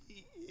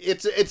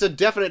 it's a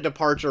definite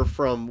departure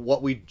from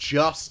what we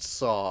just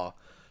saw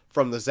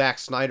from the Zack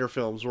Snyder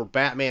films, where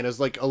Batman is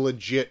like a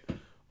legit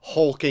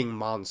hulking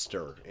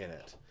monster in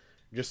it,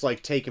 just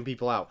like taking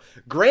people out.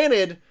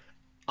 Granted,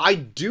 I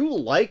do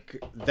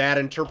like that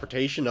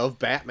interpretation of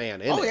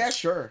Batman in it. Oh, yeah,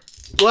 sure.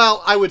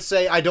 Well, I would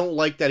say I don't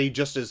like that he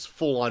just is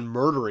full on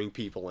murdering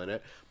people in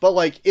it, but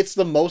like it's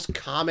the most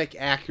comic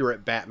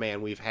accurate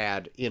Batman we've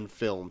had in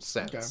film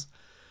since.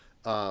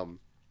 Okay.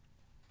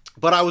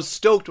 But I was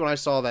stoked when I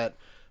saw that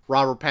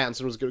Robert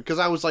Pattinson was good, because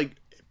I was like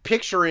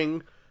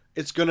picturing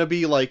it's gonna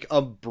be like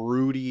a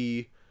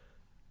broody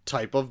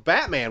type of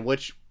Batman,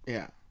 which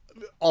yeah,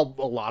 a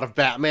lot of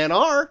Batman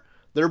are.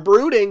 They're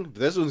brooding.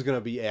 This one's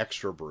gonna be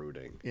extra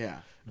brooding. Yeah,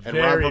 and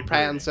Very Robert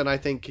Pattinson, brooding. I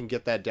think, can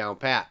get that down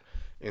pat.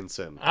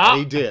 Ensign. Ah. And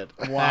he did.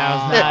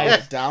 wow,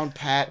 nice. down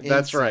pat.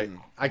 That's right.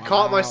 I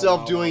caught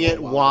myself doing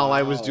it while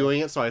I was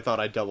doing it, so I thought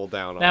I'd double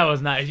down on That it.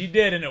 was nice. You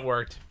did, and it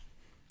worked.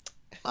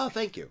 Oh,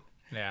 thank you.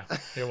 Yeah,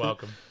 you're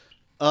welcome.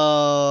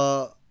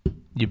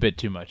 You bit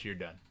too much. You're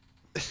done.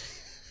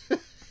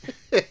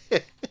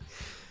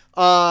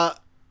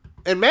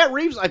 And Matt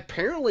Reeves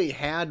apparently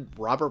had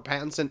Robert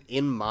Pattinson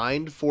in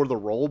mind for the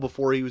role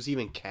before he was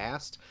even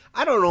cast.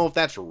 I don't know if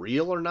that's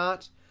real or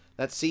not.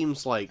 That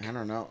seems like... I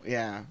don't know.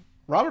 Yeah.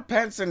 Robert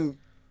Pattinson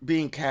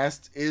being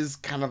cast is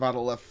kind of out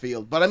of left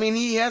field. But, I mean,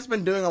 he has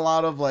been doing a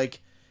lot of,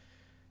 like,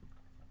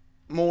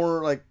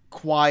 more, like,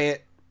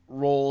 quiet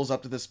roles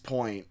up to this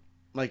point.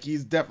 Like,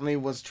 he's definitely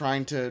was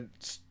trying to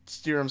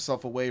steer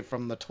himself away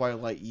from the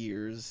Twilight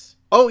years.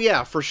 Oh,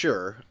 yeah, for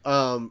sure.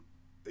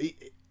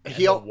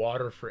 He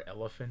water for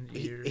elephant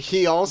ears.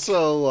 He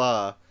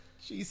also...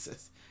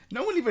 Jesus.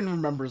 No one even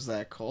remembers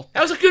that, Cole.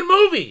 That was a good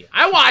movie.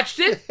 I watched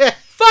it.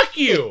 Fuck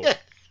you.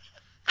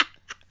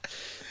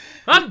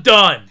 I'm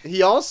done.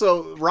 He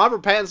also...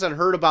 Robert Pattinson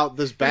heard about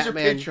this Here's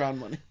Batman... your Patreon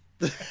money.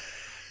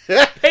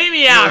 Pay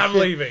me out. I'm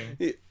leaving.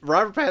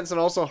 Robert Pattinson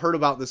also heard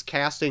about this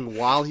casting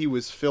while he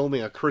was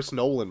filming a Chris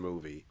Nolan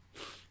movie.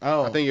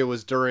 Oh. I think it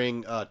was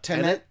during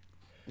Tenet.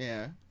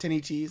 Yeah.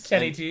 Tinny T's.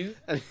 Kenny T.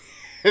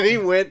 And he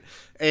went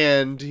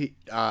and he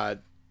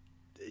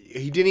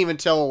didn't even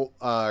tell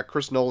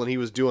Chris Nolan he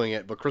was doing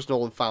it, but Chris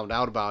Nolan found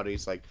out about it.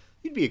 He's like,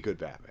 "You'd be a good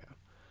Batman."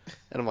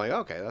 And I'm like,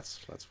 "Okay,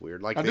 that's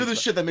weird." Like, I'll do this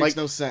shit that makes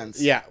no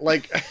sense. Yeah,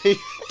 like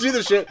do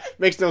the shit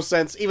makes no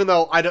sense. Even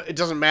though it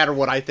doesn't matter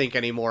what I think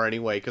anymore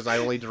anyway, because I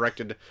only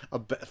directed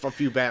a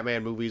few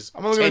Batman movies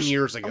 10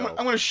 years ago.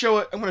 I'm gonna show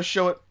it. I'm gonna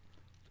show it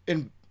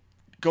in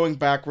going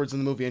backwards in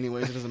the movie.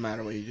 Anyways, it doesn't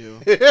matter what you do.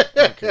 I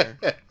don't care.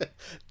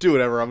 Do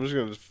whatever. I'm just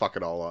gonna fuck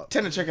it all up.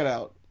 Tend to check it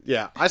out.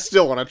 Yeah, I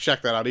still want to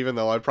check that out, even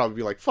though I'd probably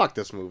be like, "Fuck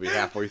this movie"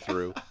 halfway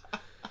through.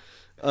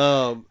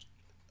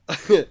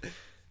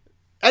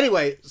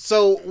 Anyway,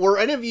 so were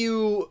any of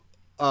you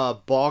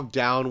bogged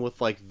down with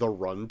like the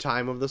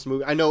runtime of this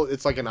movie? I know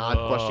it's like an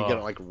odd question to get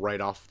it like right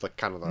off the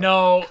kind of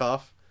the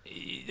cuff.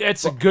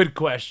 It's a good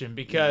question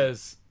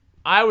because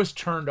I was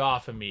turned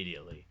off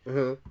immediately.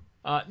 Mm-hmm.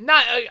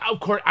 Of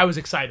course, I was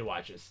excited to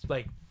watch this,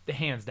 like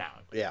hands down.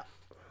 Yeah,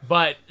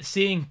 But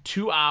seeing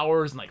 2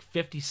 hours and like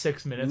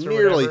 56 minutes, or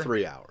nearly whatever,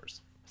 3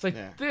 hours. It's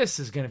like this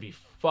is gonna be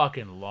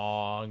fucking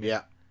long.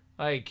 Yeah,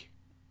 Like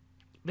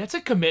that's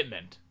a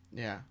commitment.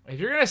 Yeah. If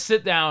you're gonna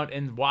sit down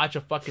and watch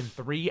a fucking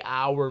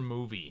 3-hour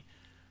movie,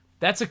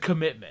 that's a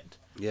commitment.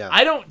 yeah.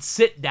 I don't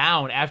sit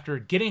down after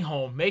getting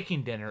home,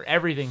 making dinner,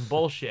 everything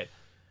bullshit.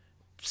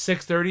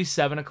 6:30,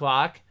 7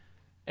 o'clock,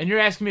 and you're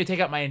asking me to take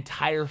out my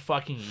entire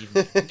fucking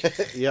evening.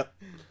 Yep.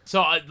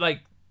 So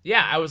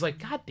I was like,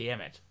 God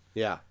damn it.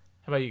 Yeah.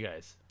 How about you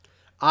guys?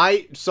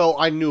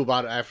 I knew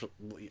about it after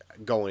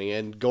going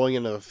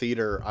into the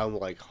theater. I'm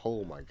like,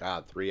 oh my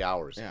god, 3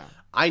 hours. Yeah.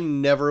 I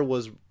never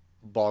was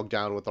bogged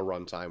down with the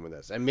runtime with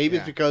this, and maybe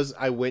it's because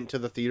I went to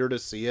the theater to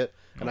see it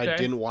and I Okay.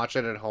 didn't watch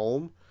it at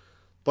home.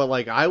 But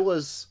like, I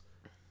was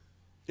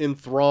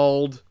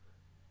enthralled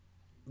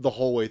the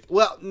whole way.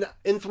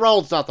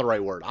 Enthralled's not the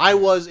right word. I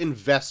was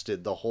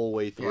invested the whole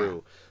way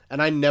through,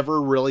 and I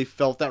never really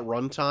felt that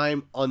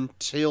runtime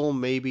until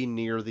maybe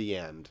near the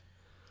end.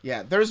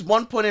 Yeah. There's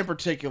one point in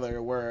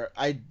particular where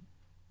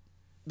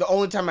the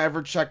only time I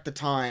ever checked the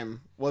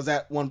time was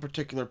at one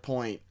particular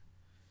point.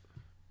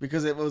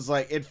 because it was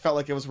like it felt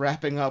like it was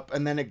wrapping up,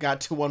 and then it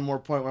got to one more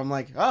point where I'm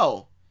like,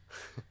 oh,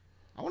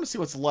 I want to see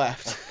what's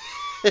left.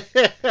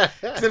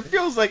 'Cause it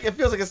feels like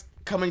it's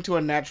coming to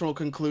a natural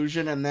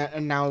conclusion, and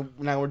now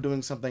we're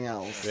doing something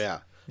else. Yeah.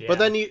 Yeah. But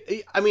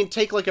then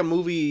take like a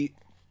movie,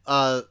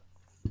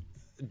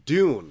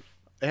 Dune.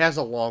 It has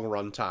a long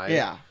run time.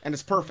 Yeah, and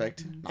it's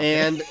perfect.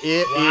 And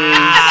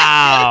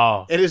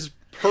Wow. it is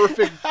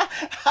perfect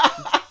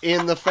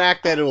in the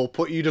fact that it will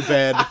put you to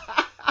bed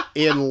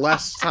in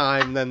less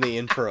time than the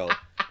intro.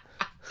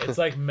 It's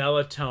like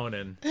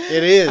melatonin.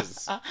 It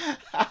is.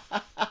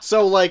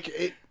 So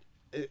like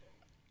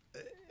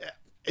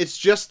it's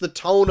just the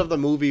tone of the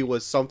movie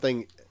was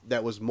something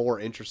that was more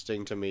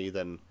interesting to me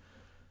than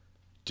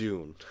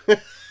Dune.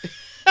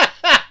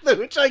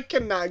 Which I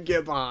cannot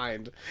get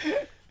behind.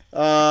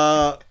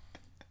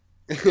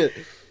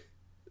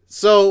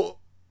 So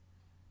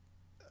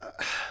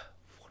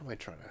what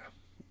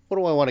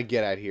do I want to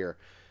get at here?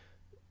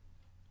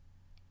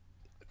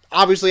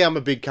 Obviously, I'm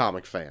a big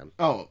comic fan.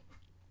 Oh,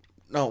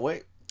 no,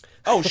 wait.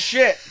 Oh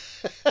shit.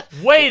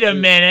 Wait a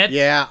minute.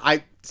 Yeah,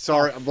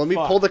 sorry. Let me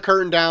fuck. pull the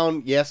curtain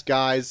down. Yes,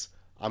 guys,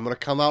 I'm gonna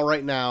come out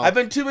right now. I've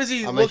been too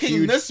busy I'm a looking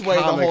huge this way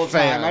the comic whole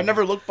fan. time. I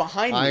never looked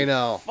behind me. I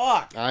know.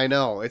 Fuck. I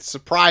know. It's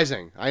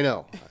surprising. I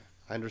know.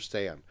 I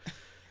understand.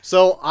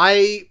 So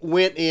I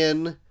went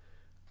in.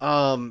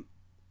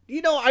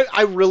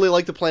 I really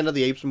like the Planet of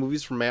the Apes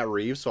movies from Matt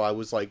Reeves. So I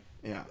was like,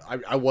 Yeah.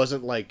 I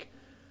wasn't like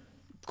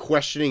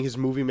questioning his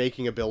movie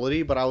making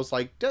ability, but I was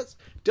like, does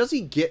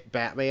he get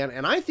Batman?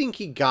 And I think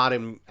he got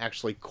him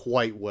actually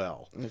quite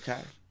well. Okay.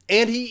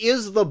 And he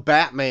is the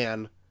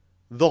Batman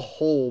the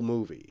whole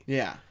movie.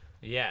 Yeah.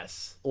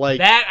 Yes. Like-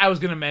 that I was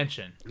going to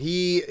mention.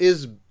 He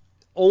is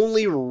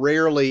only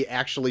rarely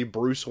actually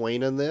Bruce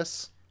Wayne in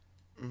this.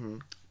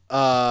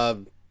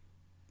 Mm-hmm.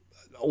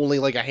 Only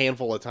like a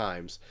handful of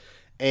times.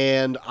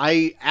 And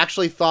I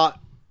actually thought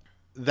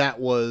that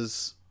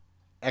was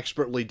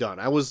expertly done.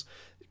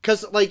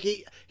 Because like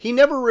he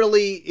never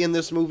really in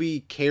this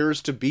movie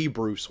cares to be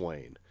Bruce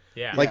Wayne.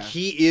 Yeah. Like Yeah.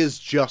 he is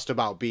just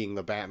about being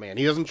the Batman.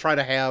 He doesn't try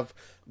to have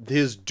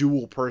his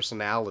dual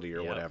personality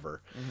or Yep.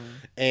 whatever.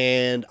 Mm-hmm.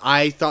 And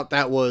I thought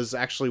that was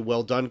actually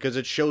well done because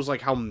it shows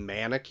like how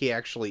manic he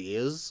actually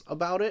is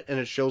about it, and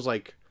it shows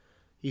like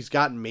he's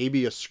got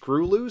maybe a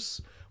screw loose,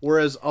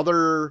 whereas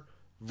other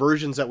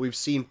versions that we've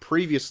seen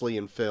previously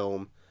in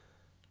film,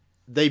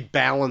 they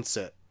balance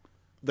it.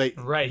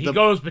 Right. He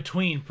goes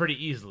between pretty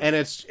easily. and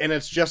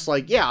it's just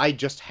like, yeah, I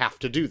just have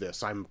to do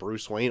this. I'm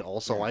Bruce Wayne,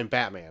 also I'm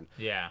Batman.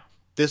 yeah.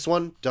 This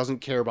one doesn't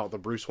care about the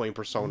Bruce Wayne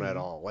persona at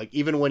all. Like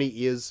even when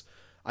he is,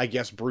 I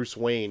guess, Bruce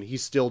Wayne,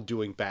 he's still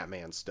doing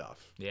Batman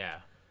stuff. Yeah.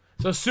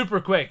 So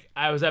super quick,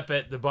 I was up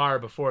at the bar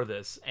before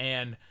this,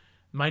 and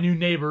my new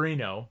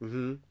neighborino,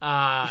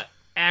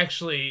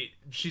 actually,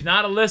 she's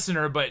not a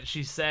listener, but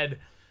she said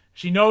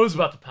she knows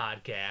about the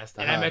podcast,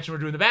 and I mentioned we're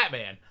doing the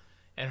Batman,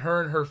 and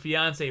her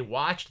fiance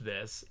watched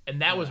this,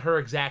 and that was her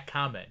exact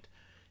comment,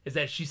 is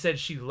that she said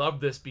she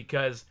loved this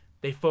because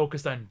they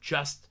focused on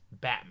just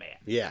Batman.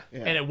 Yeah. Yeah.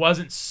 And it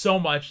wasn't so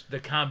much the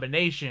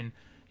combination,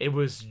 it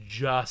was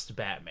just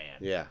Batman.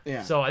 Yeah.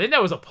 Yeah. So I think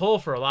that was a pull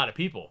for a lot of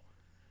people.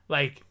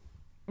 Like,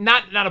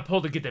 not a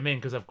pull to get them in,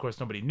 because of course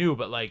nobody knew,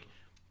 but like,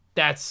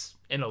 that's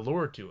an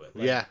allure to it.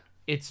 Like, Yeah.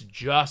 It's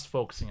just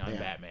focusing on Yeah.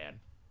 Batman.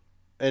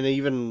 And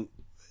even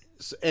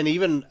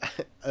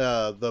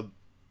the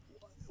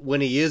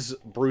when he is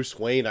Bruce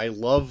Wayne, I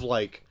love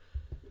like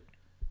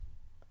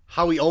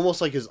how he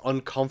almost like is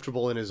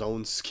uncomfortable in his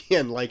own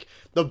skin. Like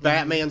the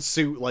Batman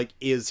suit like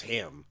is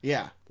him.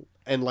 Yeah.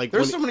 And like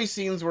There's when, so many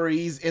scenes where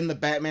he's in the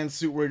Batman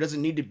suit where he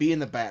doesn't need to be in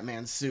the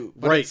Batman suit,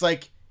 but Right. it's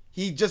like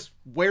he just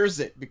wears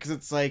it because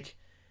it's like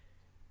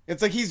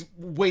he's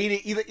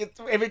waiting.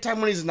 Every time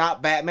when he's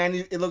not Batman,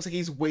 it looks like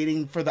he's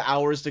waiting for the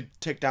hours to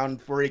tick down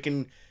before he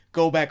can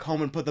go back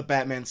home and put the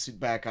Batman suit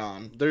back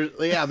on.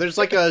 there's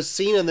like a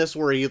scene in this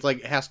where he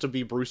like has to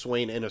be Bruce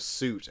Wayne in a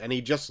suit and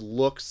he just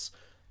looks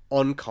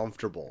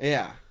uncomfortable.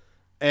 Yeah.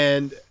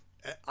 And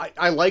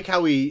I like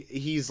how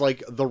he's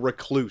like the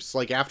recluse,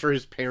 like after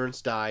his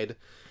parents died,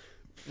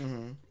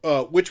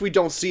 which we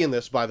don't see in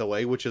this, by the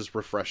way, which is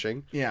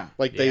refreshing. Yeah.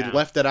 Like they Yeah.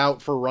 left it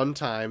out for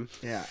runtime,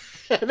 Yeah.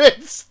 and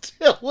it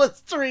still was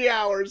 3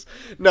 hours.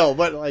 No,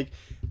 but like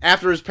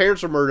after his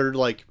parents were murdered,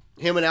 like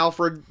him and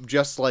Alfred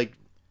just like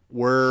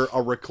were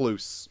a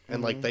recluse,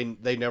 and like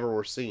they never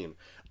were seen.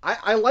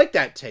 I like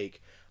that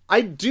take.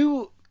 I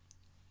do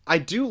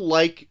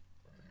like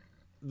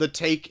the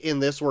take in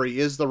this where he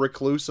is the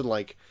recluse and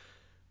like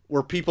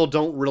where people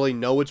don't really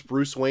know it's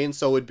Bruce Wayne,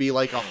 so it'd be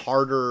like a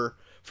harder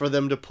for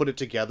them to put it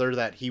together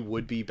that he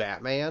would be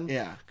Batman.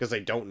 Yeah. Because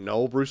they don't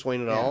know Bruce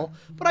Wayne at all.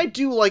 But I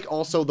do like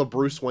also the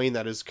Bruce Wayne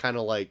that is kind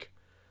of like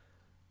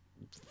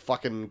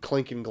fucking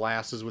clinking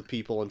glasses with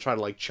people and trying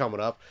to like chum it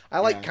up. I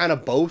like Yeah. kind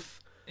of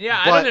both. Yeah,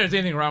 I But- don't think there's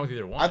anything wrong with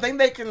either one. I think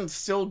they can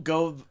still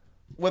go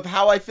with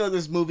how I feel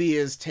this movie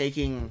is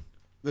taking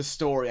the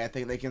story. I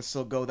think they can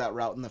still go that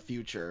route in the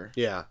future.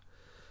 Yeah.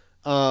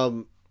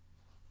 And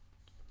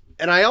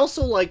I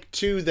also like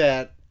too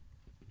that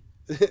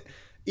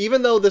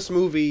even though this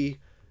movie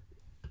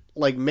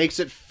like makes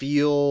it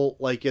feel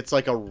like it's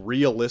like a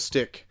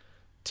realistic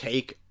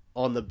take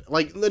on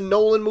the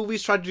Nolan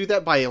movies try to do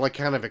that by like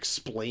kind of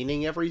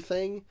explaining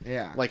everything.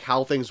 Yeah. Like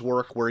how things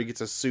work, where he gets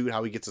his suit,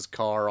 how he gets his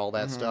car, all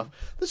that stuff.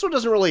 This one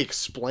doesn't really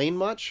explain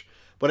much,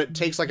 but it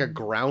takes like a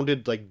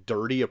grounded, like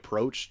dirty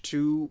approach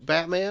to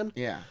Batman.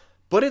 Yeah.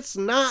 But it's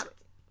not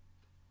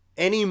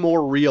any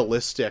more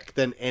realistic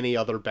than any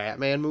other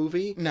Batman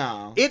movie.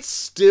 No. It's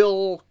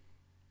still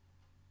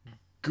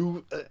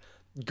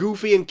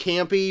goofy and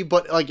campy,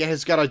 but like it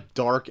has got a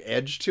dark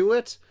edge to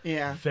it.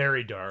 Yeah.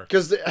 Very dark.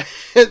 Because,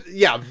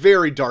 yeah,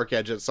 very dark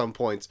edge at some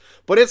points.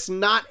 But it's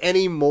not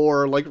any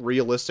more, like,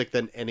 realistic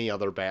than any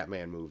other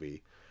Batman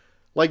movie.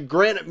 Like,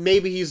 granted,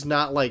 maybe he's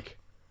not, like,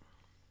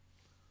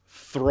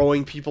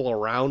 throwing people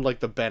around like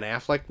the Ben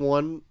Affleck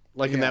one.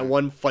 Like, in that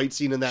one fight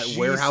scene in that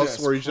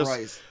warehouse where he's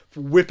just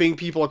whipping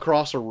people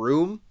across a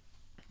room.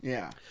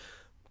 Yeah.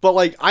 But,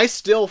 like, I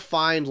still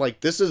find, like,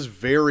 this is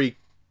very,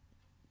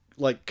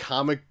 like,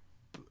 comic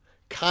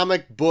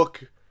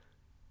book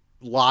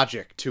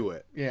logic to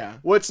it. Yeah.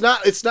 Well, it's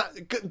not,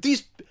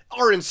 these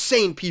are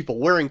insane people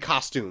wearing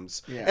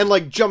costumes and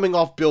like jumping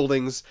off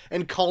buildings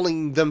and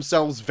calling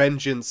themselves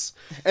Vengeance.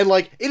 And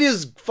like, it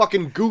is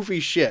fucking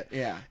goofy shit.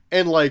 Yeah.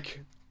 And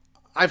like,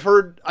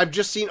 I've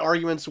just seen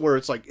arguments where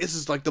it's like, this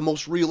is like the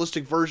most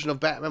realistic version of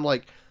Batman. I'm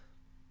like,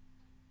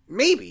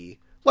 maybe.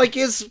 Like,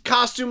 his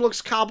costume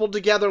looks cobbled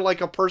together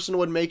like a person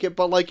would make it,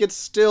 but like, it's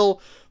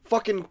still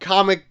fucking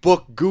comic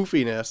book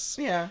goofiness.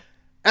 Yeah.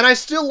 And I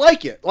still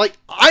like it. Like,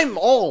 I'm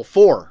all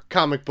for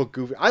comic book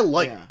goofy. I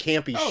like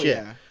campy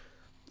shit.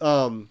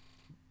 Yeah.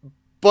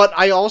 But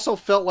I also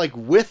felt like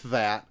with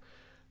that,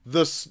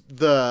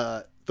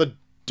 the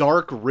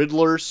Dark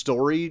Riddler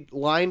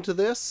storyline to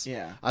this,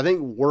 I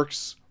think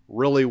works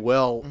really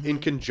well in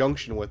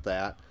conjunction with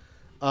that.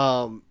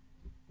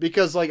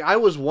 Because like I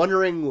was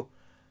wondering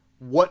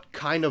what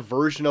kind of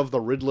version of the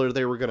Riddler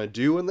they were gonna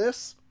do in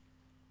this.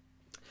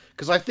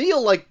 Because I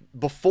feel like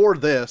before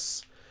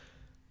this,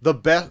 the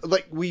best,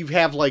 like, we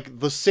have, like,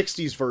 the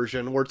 60s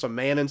version where it's a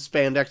man in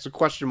spandex with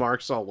question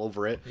marks all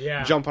over it,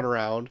 jumping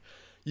around.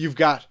 You've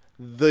got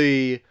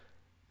the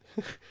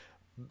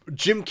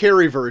Jim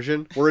Carrey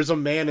version where it's a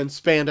man in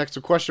spandex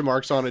with question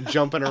marks on it,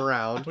 jumping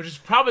around. Which is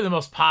probably the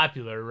most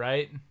popular,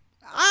 right?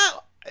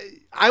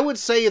 I would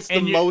say it's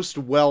the most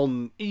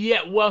well...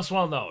 Yeah, most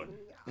well-known.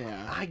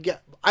 Yeah.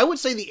 I would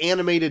say the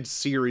animated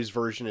series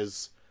version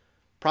is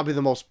probably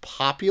the most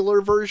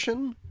popular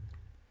version.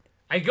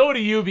 I go to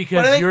you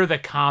because you're the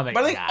comic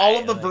guy. But I think all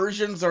of the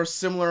versions are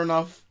similar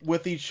enough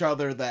with each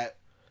other that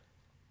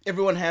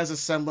everyone has a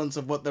semblance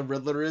of what the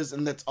Riddler is,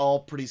 and that's all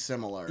pretty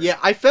similar. Yeah,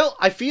 I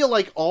feel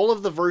like all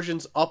of the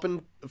versions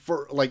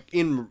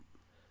in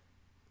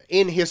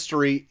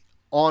history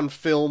on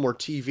film or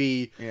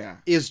TV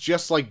is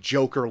just like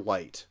Joker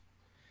light.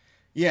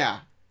 Yeah.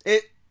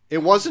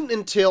 It wasn't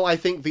until I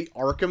think the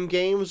Arkham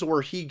games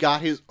where he got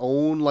his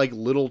own like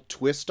little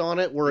twist on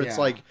it where it's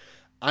like,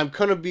 I'm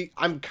kind of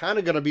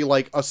gonna be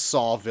like a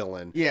Saw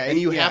villain. Yeah. And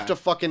you have to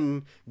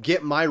fucking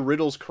get my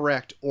riddles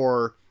correct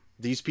or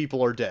these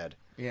people are dead.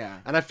 Yeah.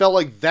 And I felt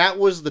like that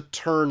was the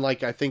turn,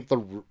 like, I think the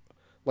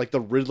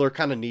Riddler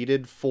kind of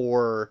needed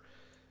for,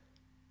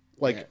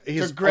 like,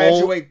 his to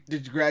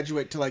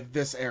graduate to, like,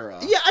 this era.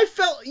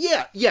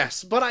 Yeah,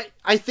 yes. But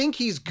I think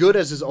he's good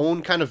as his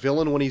own kind of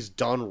villain when he's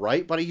done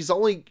right, but he's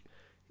only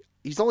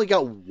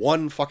got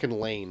one fucking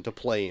lane to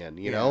play in,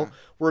 you know?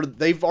 Where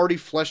they've already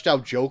fleshed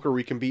out Joker where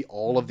he can be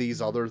all of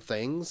these other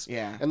things.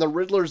 Yeah. And the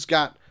Riddler's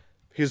got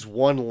his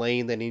one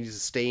lane that he needs to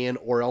stay in,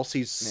 or else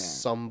he's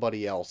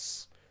somebody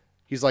else.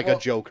 He's like a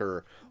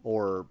Joker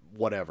or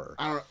whatever.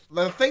 I don't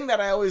know. The thing that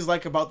I always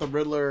like about the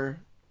Riddler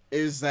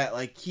is that,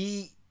 like,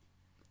 he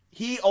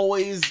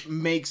always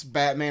makes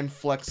Batman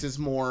flex his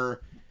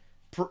more,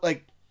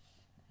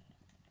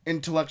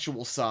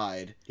 intellectual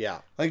side. Yeah.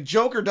 Like,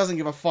 Joker doesn't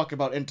give a fuck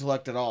about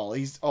intellect at all.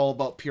 He's all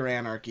about pure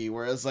anarchy.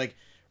 Whereas, like,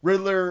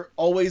 Riddler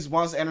always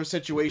wants to enter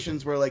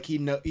situations where, like, he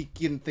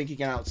can think he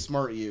can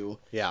outsmart you.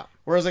 Yeah.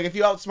 Whereas, like, if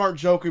you outsmart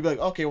Joker, you'd be like,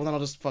 okay, well, then I'll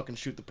just fucking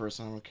shoot the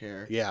person. I don't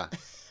care. Yeah.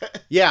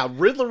 Yeah,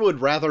 Riddler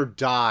would rather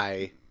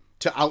die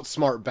to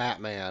outsmart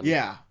Batman.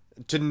 Yeah.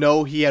 To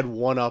know he had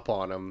one up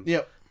on him.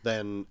 Yep.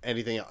 Than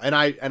anything else. And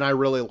I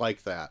really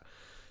like that.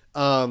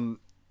 And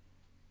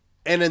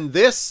in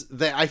this,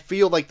 I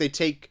feel like they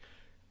take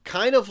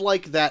kind of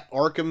like that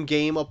Arkham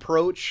game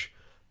approach,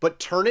 but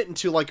turn it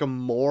into like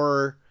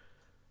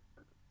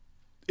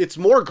it's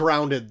more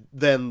grounded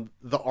than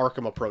the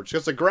Arkham approach.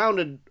 Because the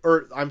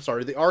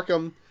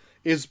Arkham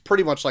is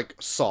pretty much like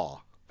Saw.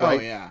 Right?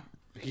 Oh, yeah.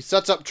 He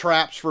sets up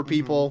traps for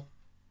people,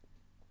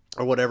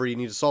 or whatever. You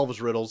need to solve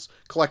his riddles,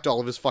 collect all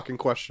of his fucking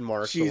question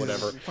marks, or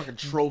whatever. Fucking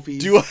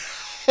trophies.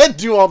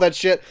 Do all that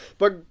shit.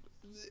 But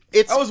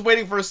I was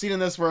waiting for a scene in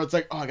this where it's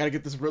like, oh, I gotta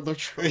get this Riddler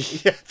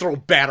trophy. Yeah, throw a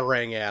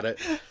Batarang at it.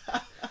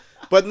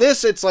 But in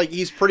this, it's like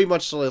he's pretty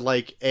much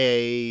like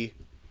a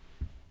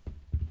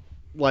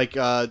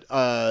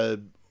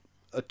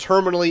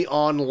terminally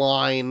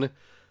online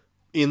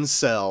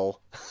incel.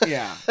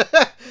 Yeah.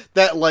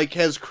 that like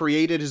has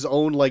created his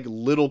own like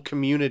little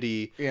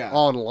community Yeah.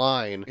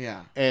 online.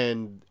 Yeah.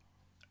 And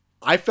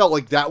I felt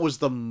like that was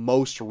the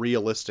most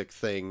realistic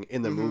thing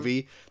in the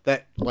movie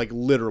that like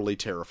literally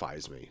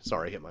terrifies me.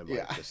 Sorry, I hit my mic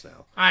Yeah. just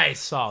now. I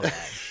saw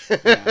that.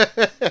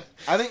 Yeah.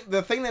 I think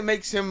the thing that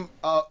makes him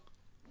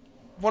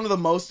one of the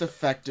most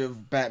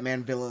effective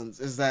Batman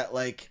villains is that,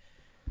 like,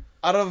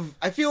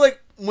 I feel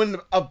like when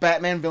a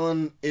Batman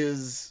villain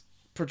is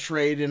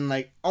portrayed in,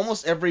 like,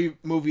 almost every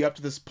movie up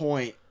to this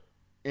point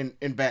in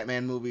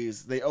Batman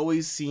movies, they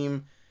always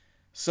seem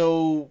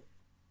so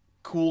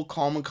cool,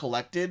 calm, and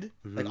collected.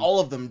 Like, all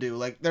of them do.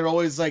 Like, they're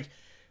always, like,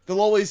 they'll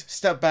always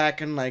step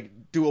back and, like,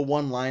 do a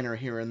one-liner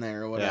here and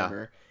there or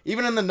whatever.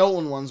 Even in the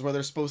Nolan ones where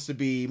they're supposed to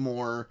be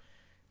more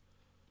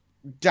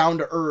down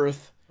to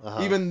earth,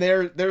 even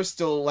they're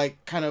still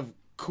like kind of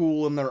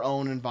cool in their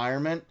own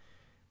environment.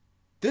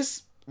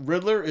 This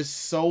Riddler is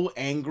so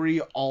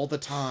angry all the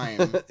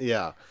time.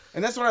 Yeah.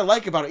 And that's what I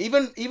like about it.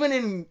 Even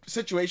in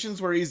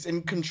situations where he's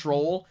in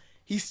control,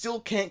 he still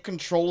can't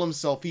control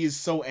himself. He is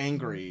so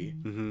angry.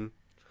 Mm-hmm.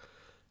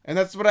 And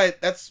that's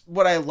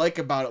what I like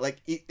about it. Like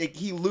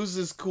he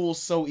loses cool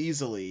so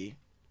easily.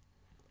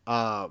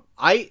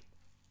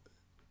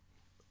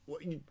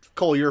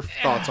 Cole, your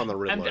thoughts on the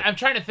Riddler? I'm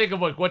trying to think of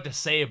like what to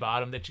say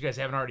about him that you guys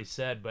haven't already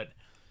said, but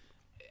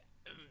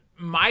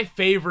my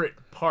favorite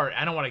part,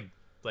 I don't want to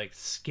like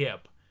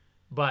skip,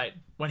 but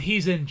when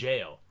he's in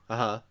jail,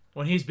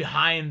 when he's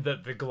behind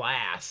the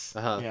glass,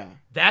 Yeah.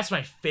 that's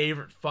my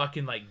favorite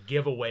fucking like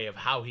giveaway of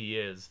how he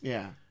is.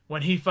 Yeah.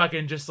 When he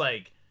fucking just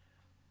like,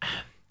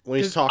 When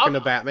he's talking to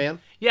Batman?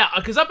 yeah,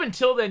 because up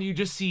until then you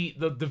just see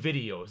the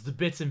videos, the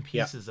bits and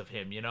pieces of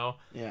him, you know.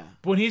 Yeah.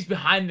 But when he's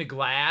behind the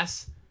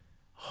glass,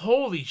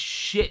 holy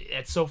shit,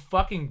 it's so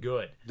fucking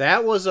good.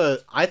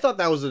 I thought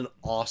that was an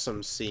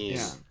awesome scene.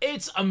 Yeah.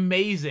 It's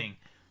amazing.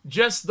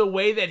 Just the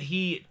way that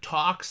he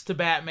talks to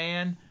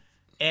Batman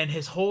and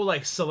his whole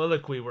like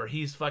soliloquy where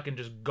he's fucking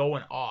just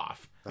going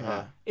off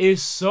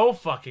is so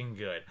fucking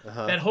good.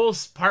 That whole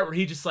part where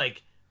he just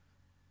like,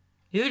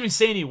 he doesn't even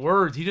say any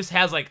words. He just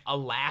has like a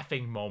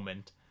laughing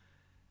moment.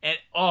 And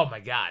oh my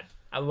god,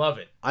 I love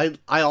it.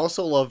 I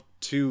also love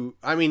to,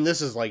 I mean,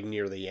 this is like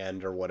near the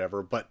end or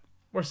whatever, but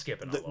We're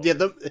skipping all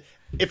over.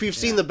 if you've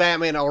seen the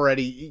Batman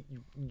already,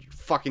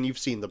 you've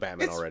seen the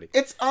Batman already.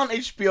 It's on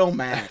HBO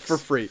Max For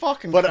free.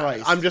 Fucking but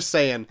Christ. I'm just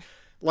saying,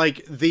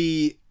 like,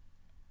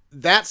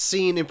 that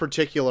scene in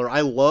particular,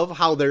 I love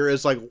how there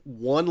is like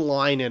one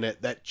line in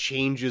it that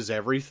changes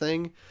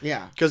everything.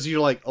 Yeah. Because you're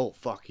like, oh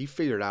fuck, he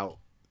figured out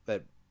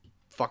that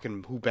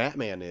fucking who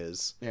Batman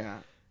is. Yeah.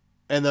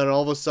 And then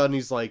all of a sudden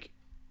he's like,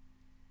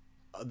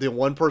 the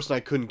one person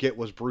I couldn't get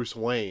was Bruce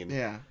Wayne.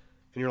 Yeah. And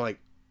you're like,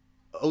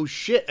 oh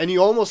shit. And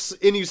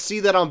you see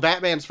that on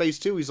Batman's face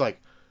too. He's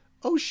like,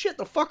 oh shit,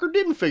 the fucker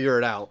didn't figure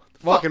it out.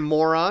 Fucking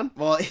moron.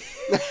 Well,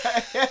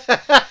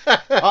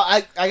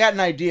 I got an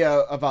idea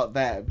about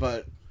that,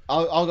 but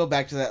I'll go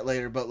back to that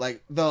later. But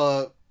like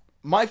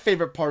my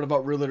favorite part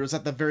about Riddler is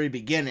at the very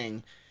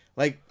beginning,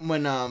 like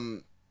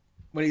when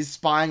he's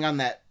spying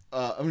on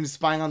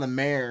spying on the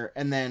mayor,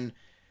 and then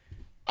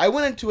I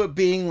went into it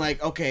being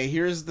like, okay,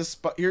 here's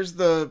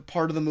the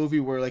part of the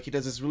movie where like he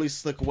does this really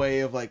slick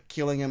way of like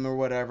killing him or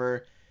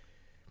whatever,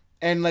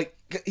 and like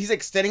he's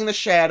extending the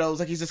shadows,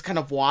 like he's just kind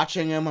of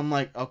watching him. I'm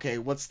like, okay,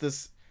 what's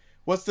this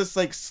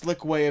like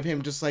slick way of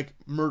him just like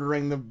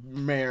murdering the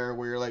mayor?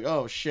 Where you're like,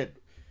 oh shit,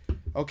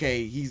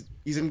 okay, he's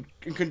in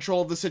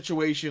control of the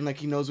situation, like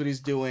he knows what he's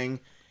doing.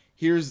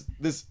 Here's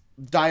this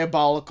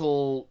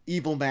diabolical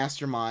evil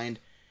mastermind,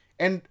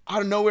 and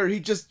out of nowhere he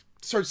just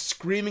starts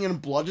screaming and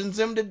bludgeons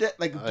him to death,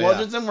 like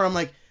bludgeons him. Where I'm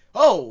like,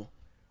 oh,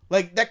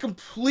 like that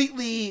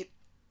completely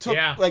took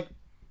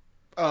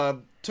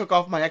took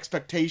off my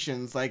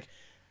expectations. Like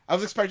I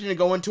was expecting to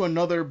go into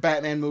another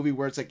Batman movie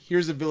where it's like,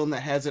 here's a villain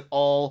that has it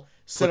all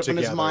set up in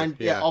his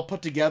mind, all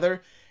put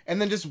together,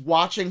 and then just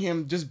watching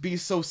him just be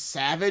so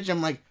savage,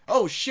 I'm like,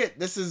 oh shit,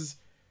 this is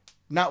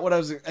not what I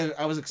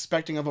was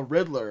expecting of a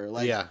Riddler.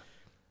 Like,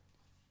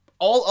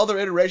 all other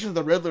iterations of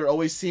the Riddler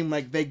always seem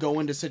like they go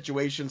into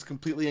situations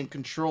completely in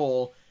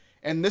control,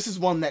 and this is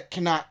one that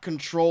cannot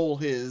control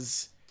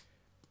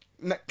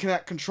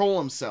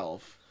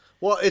himself.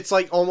 Well, it's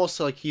like almost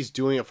like he's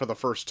doing it for the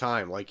first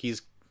time. Like he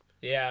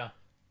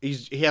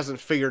hasn't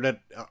figured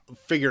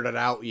it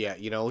out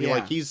yet. You know,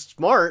 he's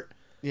smart.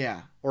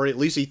 Yeah, or at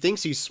least he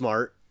thinks he's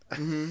smart.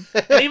 Mm-hmm.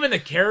 And even the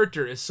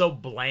character is so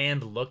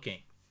bland looking.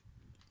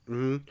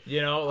 Mm-hmm.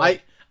 You know,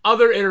 like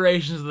other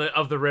iterations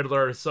of the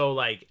Riddler are so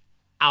like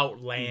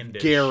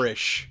outlandish,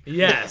 garish.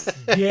 Yes,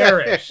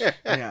 garish.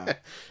 Yeah.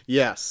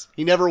 Yes,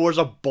 he never wears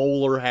a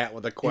bowler hat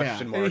with a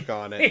question mark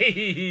on it.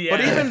 Yeah.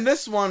 But even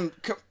this one,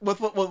 with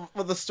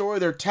the story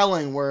they're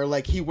telling, where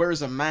like he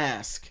wears a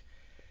mask,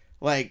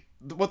 like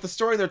what the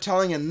story they're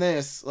telling in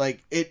this,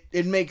 like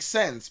it makes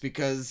sense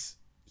because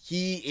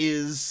he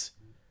is.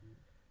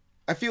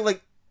 I feel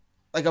like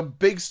a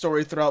big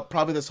story throughout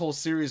probably this whole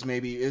series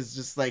maybe is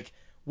just like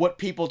what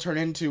people turn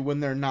into when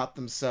they're not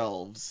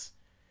themselves.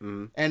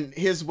 and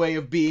his way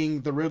of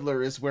being the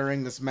Riddler is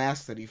wearing this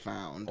mask that he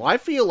found. Well, I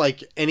feel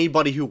like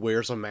anybody who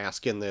wears a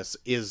mask in this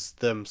is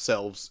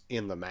themselves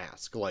in the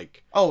mask.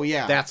 Like, Oh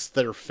yeah, that's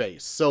their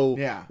face. So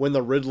Yeah. when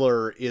the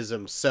Riddler is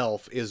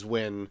himself is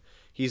when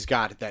he's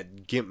got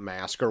that gimp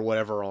mask or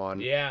whatever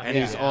on. Yeah. And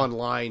he's Yeah.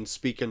 online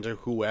speaking to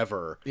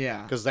whoever.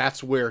 Yeah. Because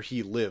that's where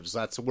he lives.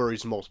 That's where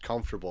he's most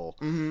comfortable.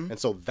 And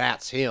so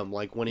that's him.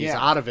 Like, when he's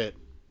Yeah. out of it,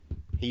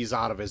 he's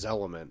out of his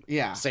element.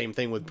 Yeah. Same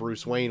thing with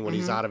Bruce Wayne when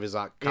he's out of his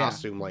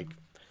costume. Like,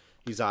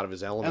 he's out of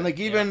his element. and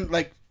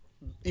like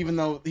even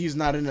though he's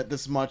not in it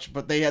this much,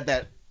 but they had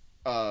that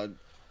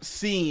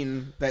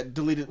scene that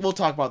deleted. We'll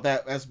talk about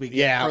that as we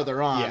get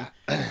further on.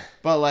 Yeah.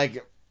 But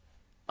like,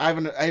 I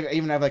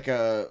even have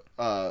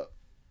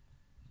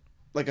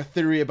like a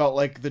theory about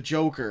like the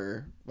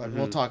Joker, like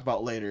we'll talk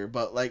about later.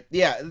 But like,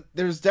 yeah,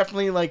 there's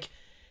definitely like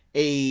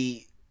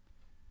an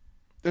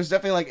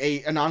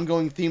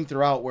ongoing theme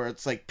throughout where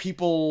it's like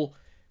people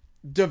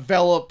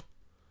develop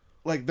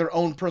like their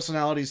own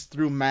personalities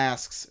through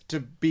masks to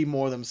be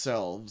more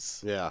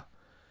themselves. Yeah.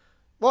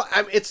 Well,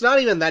 it's not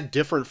even that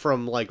different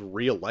from, like,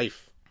 real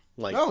life.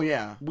 Like, Oh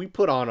yeah. we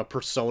put on a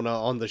persona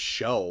on the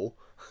show.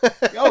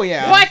 Oh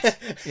yeah. What?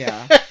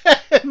 Yeah.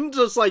 And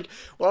just like,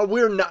 well,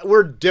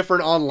 we're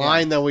different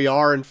online than we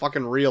are in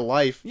fucking real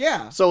life.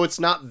 Yeah. So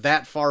it's not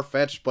that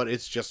far-fetched, but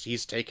it's just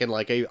he's taken,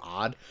 like, a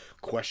odd,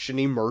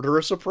 questioning,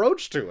 murderous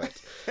approach to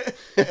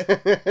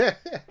it.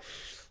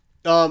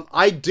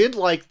 I did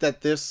like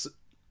that this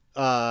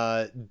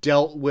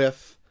dealt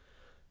with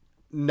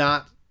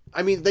not...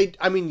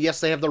 yes,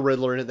 they have the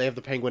Riddler in it, they have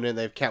the Penguin in it,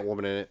 they have Catwoman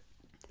in it.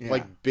 Yeah.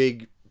 Like,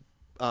 big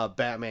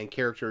Batman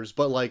characters,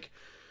 but, like,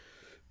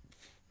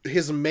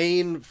 his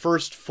main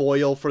first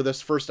foil for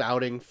this first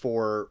outing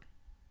for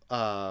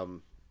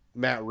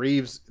Matt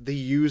Reeves, they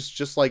used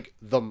just, like,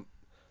 the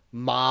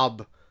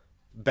mob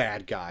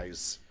bad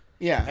guys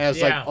Yeah. as,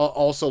 Yeah. like,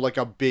 also, like,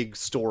 a big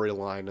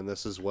storyline in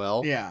this as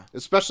well. Yeah.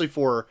 Especially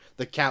for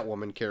the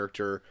Catwoman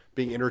character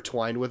being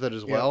intertwined with it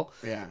as well.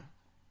 Yeah.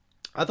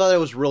 I thought that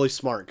was really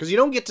smart, because you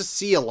don't get to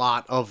see a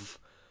lot of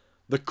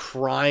the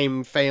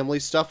crime family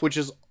stuff, which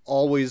is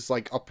always,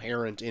 like,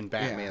 apparent in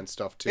Batman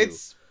stuff, too.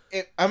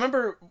 I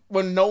remember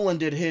when Nolan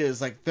did his,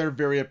 like, they're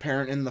very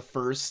apparent in the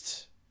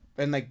first,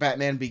 and like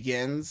Batman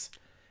Begins,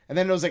 and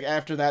then it was like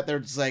after that they're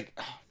just like,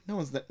 oh,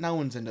 no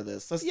one's into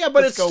this.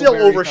 But it's still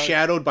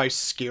overshadowed by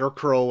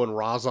Scarecrow and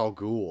Ra's al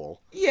Ghul.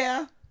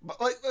 Yeah, but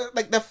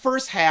like the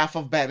first half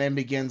of Batman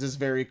Begins is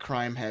very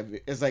crime heavy.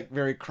 Is like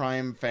very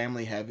crime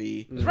family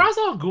heavy. Is Ra's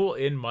al Ghul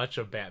in much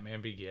of Batman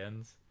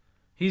Begins?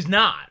 He's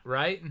not,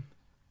 right?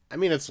 I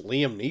mean, it's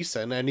Liam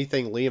Neeson.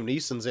 Anything Liam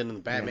Neeson's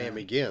in Batman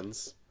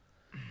Begins.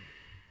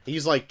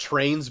 He's like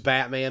trains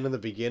Batman in the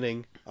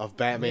beginning of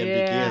Batman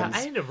Begins.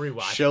 I need to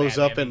rewatch. Shows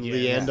Batman up in Begins.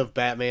 the end of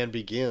Batman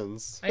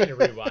Begins. I need to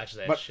rewatch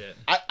that But shit.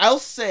 I'll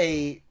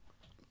say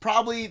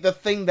probably the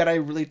thing that I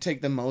really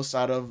take the most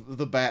out of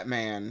the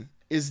Batman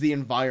is the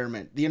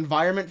environment. The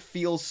environment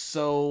feels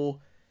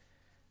so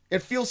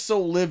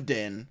lived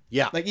in.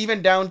 Yeah. Like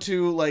even down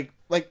to like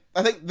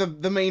I think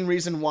the main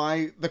reason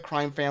why the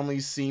crime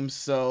families seem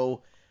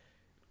so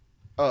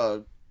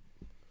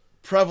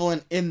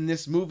prevalent in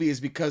this movie is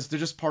because they're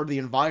just part of the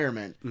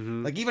environment.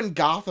 Mm-hmm. Like even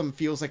Gotham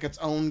feels like its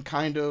own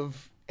kind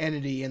of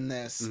entity in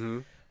this. Mm-hmm.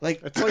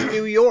 Like It's like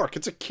New York.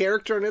 It's a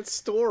character in its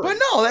story. But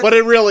no, but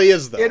it really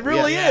is though. it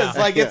really Yeah. is.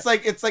 Like Yeah.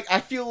 it's like I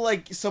feel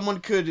like someone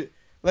could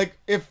like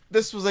if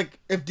this was like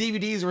if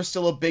DVDs were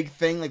still a big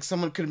thing, like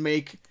someone could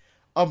make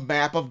a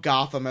map of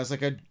Gotham as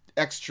like a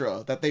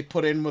extra that they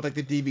put in with like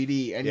the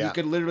DVD, and you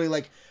could literally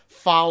like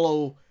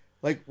follow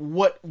like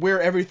where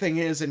everything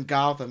is in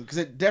Gotham, because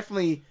they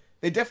definitely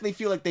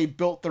feel like they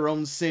built their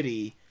own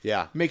city,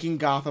 Yeah. making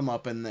Gotham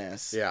up in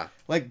this. Yeah.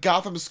 Like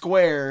Gotham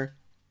Square,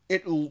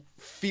 it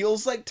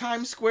feels like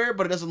Times Square,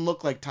 but it doesn't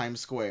look like Times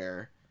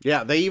Square.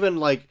 Yeah. They even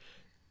like.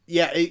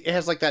 Yeah, it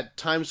has like that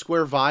Times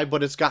Square vibe,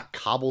 but it's got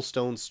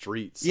cobblestone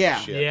streets. Yeah.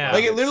 And shit. Yeah.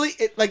 Like it literally,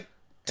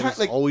 And it's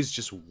always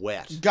just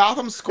wet.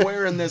 Gotham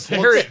Square in this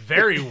Very, looks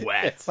very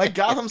wet. like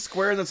Gotham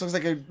Square in this looks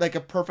like a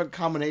perfect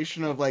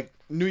combination of like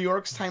New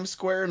York's Times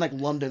Square and like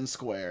London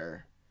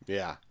Square.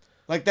 Yeah.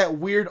 Like that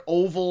weird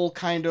oval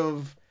kind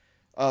of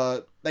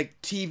like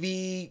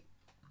TV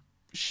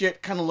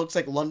shit kind of looks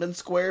like London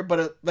Square,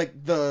 but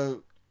like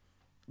the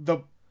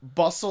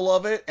bustle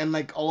of it and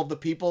like all of the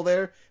people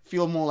there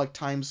feel more like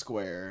Times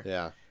Square.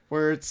 Yeah.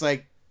 Where it's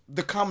like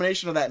the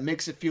combination of that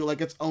makes it feel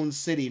like its own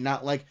city,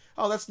 not like,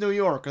 oh, that's New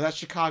York or that's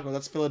Chicago,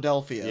 that's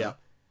Philadelphia.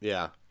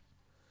 Yeah.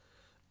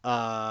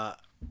 Yeah.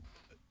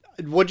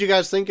 What'd you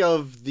guys think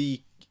of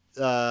the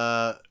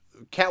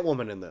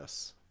Catwoman in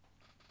this?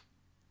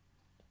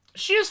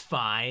 She is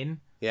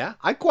fine. Yeah,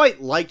 I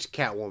quite liked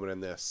Catwoman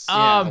in this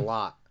a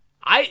lot.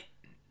 I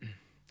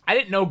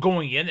didn't know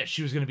going in that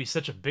she was going to be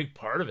such a big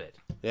part of it.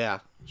 Yeah,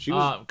 she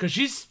was. Because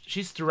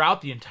she's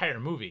throughout the entire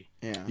movie.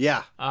 Yeah.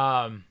 Yeah,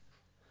 I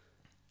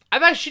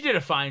thought she did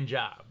a fine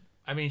job.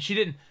 I mean, she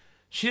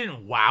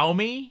didn't wow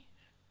me,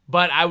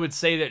 but I would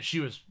say that she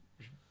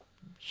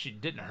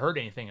didn't hurt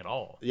anything at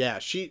all. yeah.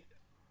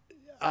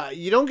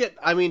 You don't get.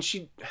 I mean,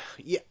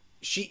 yeah,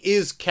 she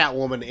is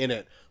Catwoman in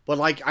it, but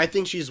like I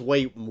think she's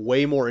way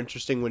more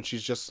interesting when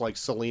she's just like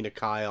Selena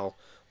Kyle,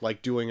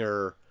 like doing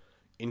her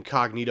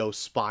incognito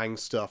spying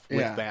stuff with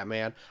Yeah.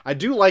 Batman. I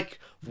do like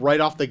right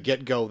off the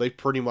get go they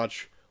pretty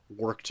much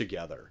work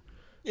together.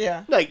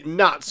 Yeah. Like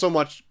not so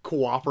much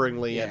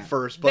cooperatingly Yeah. at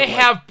first, but They like,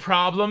 have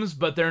problems,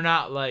 but they're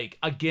not like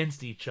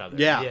against each other.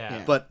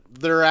 yeah, but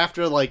they're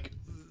after like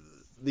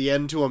the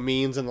end to a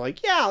means and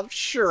like yeah,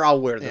 sure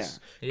I'll wear this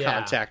Yeah.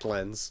 contact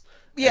lens.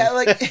 Yeah,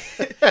 like,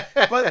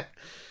 but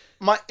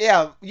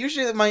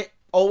usually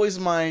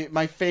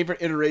my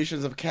favorite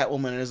iterations of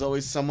Catwoman is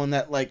always someone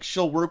that like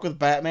she'll work with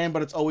Batman,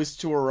 but it's always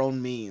to her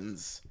own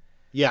means.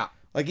 Yeah.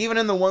 Like even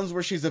in the ones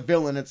where she's a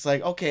villain, it's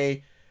like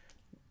okay,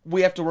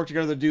 we have to work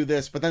together to do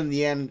this, but then in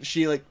the end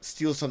she like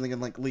steals something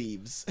and like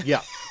leaves.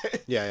 Yeah.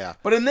 Yeah.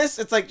 But in this,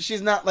 it's like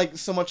she's not like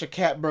so much a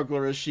cat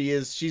burglar as she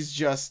is.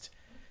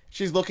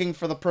 She's looking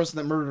for the person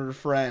that murdered her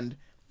friend,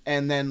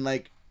 and then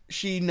like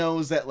she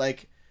knows that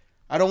like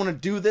I don't want to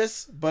do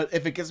this, but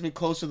if it gets me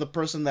close to the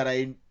person that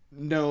I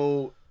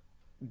know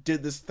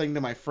did this thing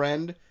to my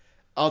friend,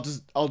 I'll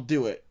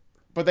do it.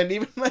 But then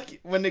even like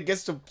when it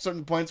gets to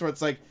certain points where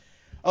it's like,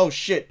 oh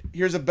shit,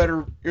 here's a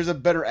better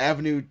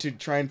avenue to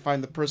try and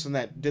find the person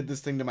that did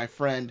this thing to my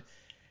friend.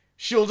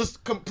 She'll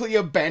just completely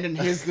abandon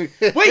his.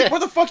 Wait, where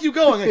the fuck you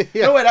going? Like,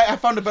 no, wait, I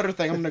found a better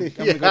thing. I'm gonna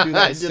go do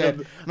that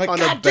instead. I'm like,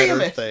 God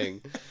damn it!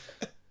 Thing.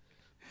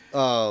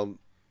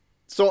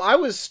 So I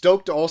was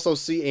stoked to also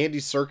see Andy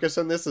Serkis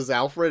in this as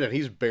Alfred, and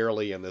he's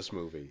barely in this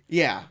movie.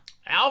 Yeah,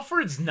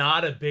 Alfred's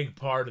not a big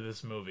part of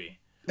this movie.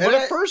 And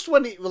at first,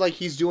 when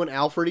he's doing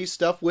Alfred-y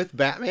stuff with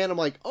Batman, I'm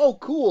like, oh,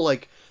 cool,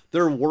 like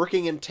they're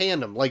working in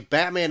tandem. Like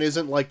Batman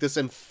isn't like this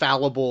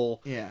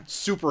infallible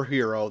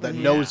superhero that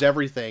knows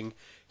everything.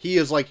 He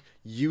is like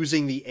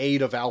using the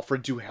aid of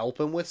Alfred to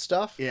help him with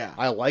stuff. Yeah,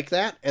 I like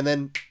that. And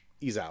then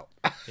he's out.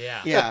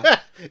 Yeah, yeah.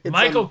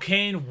 Michael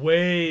Caine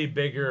way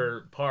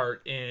bigger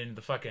part in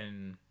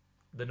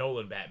the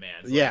Nolan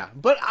Batman. Yeah,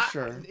 but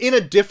in a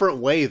different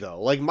way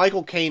though. Like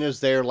Michael Caine is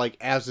there like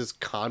as his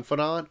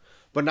confidant,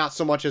 but not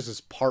so much as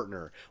his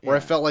partner. Where I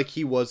felt like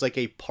he was like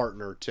a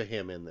partner to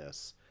him in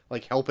this,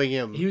 like helping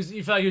him. You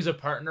felt like he was a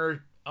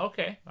partner.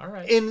 Okay, all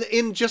right.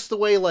 In just the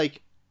way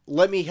like,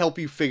 let me help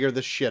you figure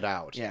this shit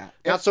out. Yeah,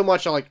 not so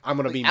much like I'm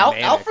gonna be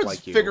manic Alfred's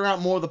like you. figuring out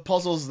more of the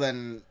puzzles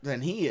than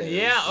he is.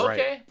 Yeah.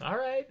 Okay. All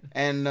right.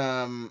 And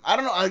I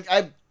don't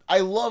know. I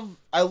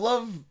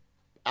love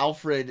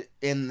Alfred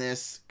in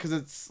this because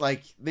it's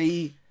like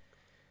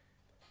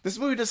this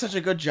movie does such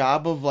a good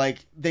job of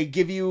like they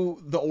give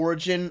you the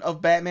origin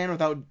of Batman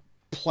without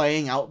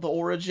playing out the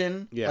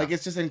origin. Yeah. Like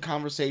it's just in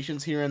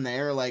conversations here and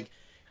there. Like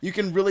you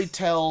can really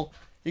tell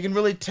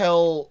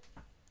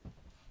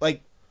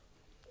like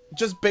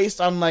just based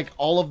on like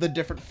all of the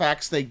different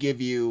facts they give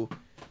you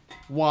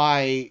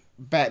why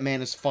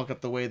Batman is fucked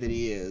up the way that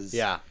he is.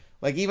 Yeah.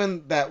 Like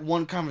even that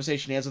one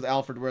conversation he has with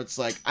Alfred where it's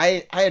like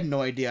I had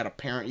no idea how to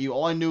parent you.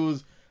 All I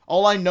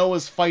know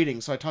is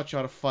fighting, so I taught you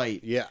how to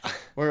fight. Yeah.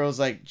 Where it was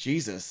like,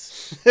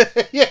 Jesus.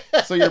 Yeah.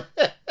 So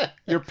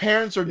your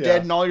parents are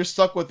dead and all you're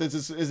stuck with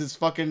is this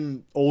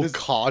fucking old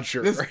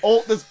codger.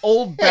 This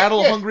old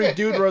battle hungry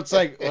dude where it's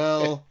like,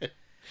 well,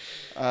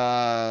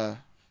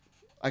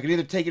 I can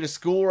either take you to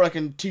school or I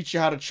can teach you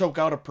how to choke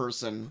out a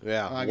person.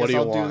 Yeah. What do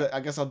you want?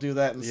 I guess I'll do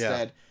that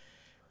instead. Yeah.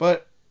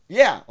 But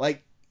yeah,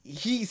 like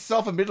he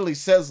self-admittedly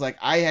says like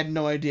I had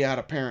no idea how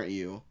to parent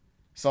you.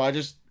 So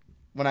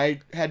when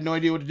I had no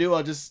idea what to do,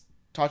 I just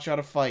taught you how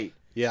to fight.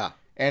 Yeah.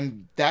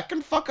 And that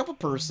can fuck up a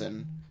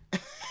person.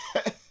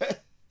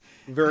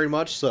 Very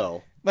much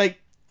so. Like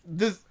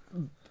this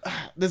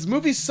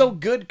movie's so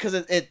good because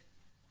it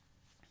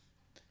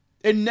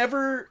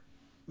never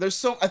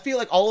I feel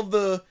like all of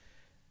the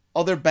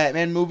other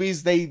Batman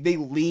movies they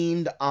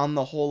leaned on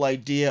the whole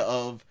idea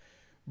of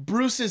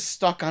Bruce is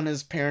stuck on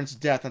his parents'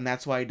 death and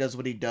that's why he does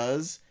what he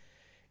does.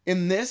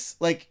 In this,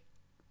 like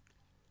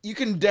you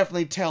can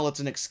definitely tell it's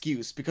an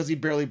excuse because he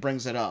barely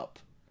brings it up.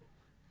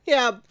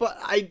 Yeah, but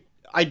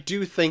I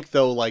do think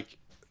though like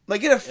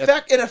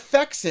it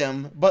affects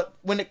him, but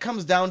when it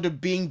comes down to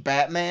being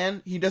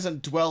Batman, he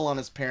doesn't dwell on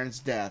his parents'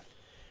 death.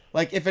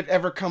 Like if it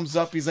ever comes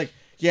up, he's like,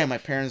 "Yeah, my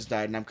parents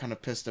died and I'm kind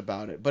of pissed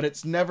about it." But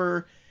it's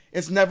never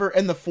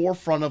in the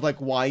forefront of like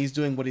why he's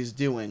doing what he's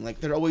doing. Like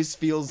there always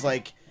feels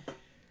like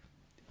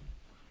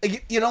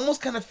it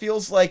almost kind of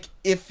feels like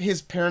if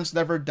his parents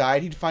never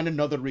died, he'd find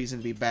another reason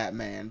to be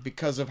Batman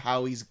because of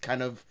how his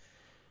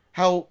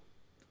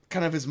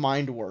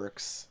mind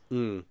works.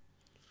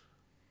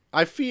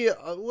 I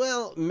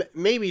feel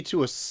maybe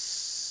to a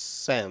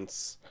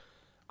sense.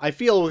 I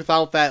feel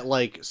without that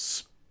like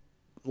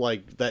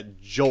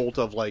that jolt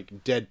of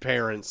like dead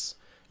parents,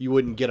 you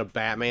wouldn't get a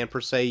Batman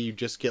per se. You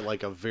just get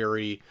like a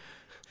very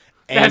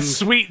that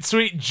sweet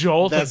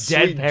jolt of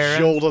dead parents.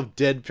 Jolt of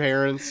dead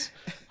parents.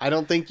 I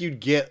don't think you'd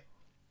get.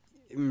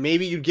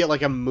 Maybe you'd get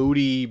like a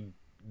moody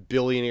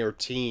billionaire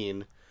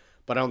teen,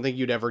 but I don't think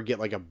you'd ever get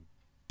like a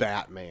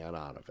Batman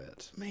out of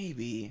it.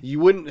 Maybe you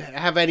wouldn't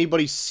have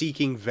anybody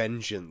seeking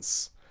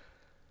vengeance.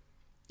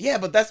 Yeah,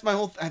 but that's my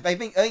whole. I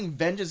think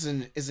vengeance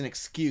is an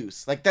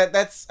excuse. Like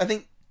that's. I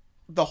think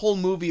the whole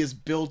movie is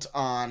built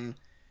on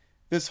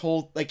this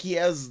whole. Like he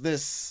has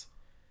this.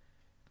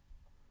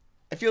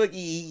 I feel like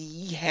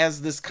he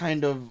has this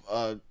kind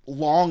of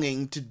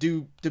longing to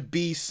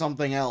be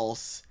something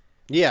else.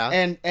 Yeah.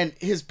 And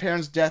his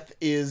parents' death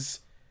is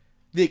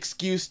the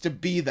excuse to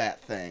be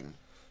that thing.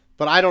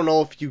 But I don't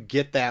know if you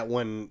get that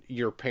when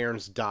your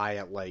parents die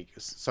at like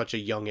such a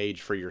young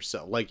age for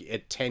yourself, like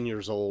at 10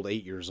 years old,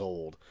 8 years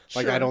old.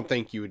 Like Sure. I don't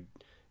think you'd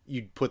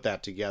put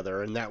that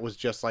together, and that was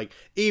just like,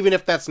 even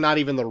if that's not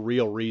even the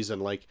real reason,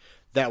 like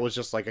that was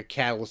just like a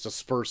catalyst to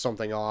spur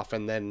something off,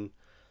 and then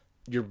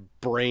your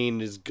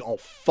brain is all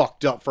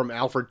fucked up from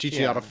Alfred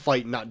teaching you how to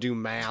fight and not do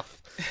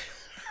math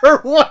or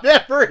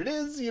whatever it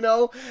is, you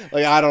know?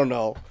 Like I don't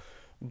know.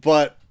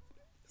 But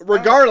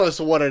regardless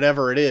of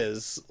whatever it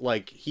is,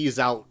 like he's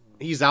out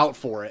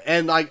for it.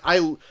 And like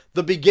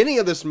the beginning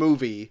of this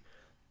movie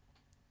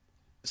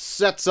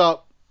sets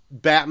up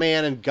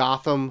Batman and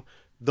Gotham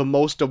the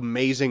most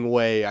amazing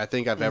way I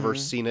think I've ever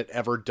seen it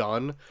ever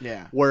done.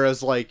 Yeah.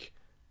 Whereas like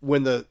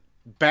when the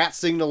bat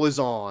signal is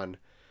on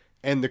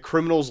and the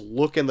criminals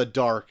look in the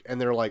dark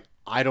and they're like,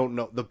 I don't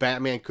know, the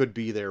Batman could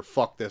be there.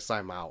 Fuck this,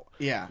 I'm out.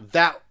 Yeah.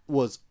 That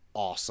was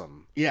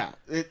awesome. Yeah.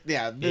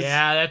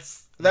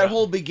 That's That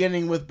whole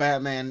beginning with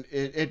Batman,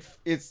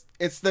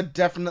 it's the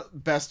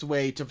definite best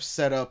way to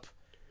set up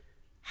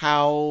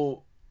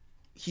how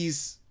he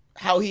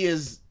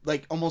is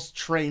like almost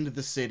trained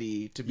the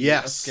city to be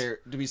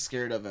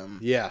scared of him.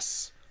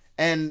 Yes.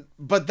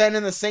 But then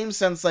in the same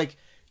sense, like,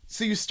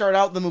 so you start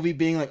out the movie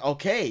being like,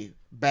 okay,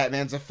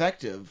 Batman's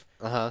effective.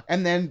 Uh-huh.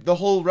 And then the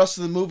whole rest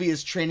of the movie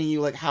is training you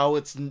like how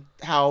it's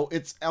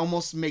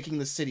almost making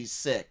the city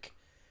sick.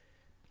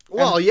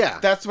 Well, And yeah.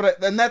 That's what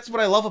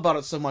I love about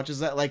it so much is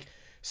that like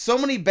so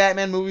many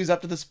Batman movies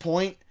up to this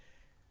point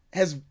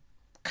has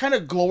kind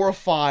of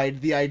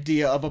glorified the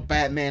idea of a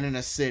Batman in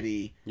a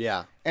city.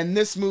 Yeah. And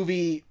this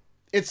movie,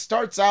 it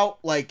starts out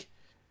like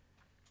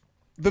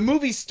the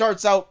movie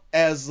starts out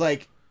as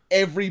like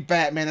every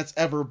Batman that's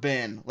ever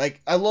been.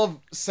 Like I love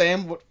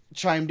Sam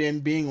chimed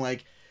in being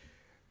like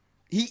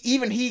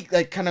he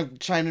like kind of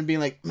chimed in being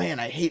like, man,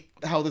 I hate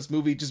how this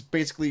movie just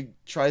basically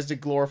tries to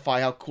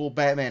glorify how cool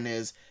Batman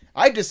is.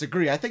 I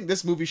disagree. I think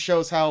this movie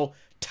shows how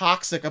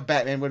toxic a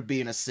Batman would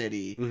be in a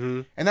city.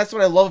 Mm-hmm. And that's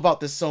what I love about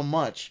this so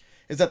much,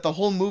 is that the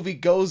whole movie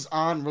goes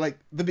on, like,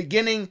 the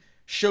beginning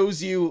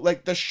shows you,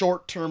 like, the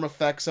short-term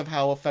effects of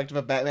how effective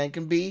a Batman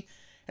can be.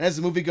 And as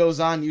the movie goes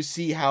on, you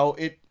see how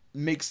it's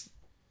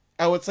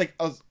like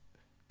a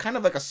kind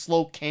of like a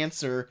slow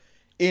cancer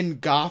in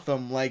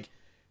Gotham, like,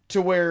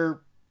 to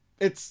where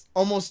it's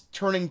almost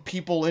turning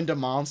people into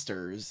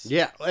monsters.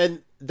 Yeah,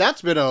 and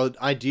that's been an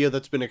idea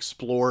that's been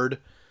explored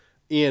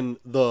in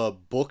the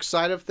book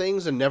side of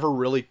things and never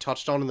really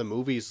touched on in the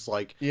movies.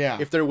 Like, Yeah.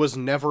 if there was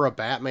never a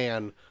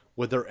Batman,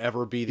 would there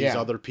ever be these Yeah.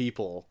 other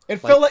people? It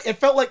felt like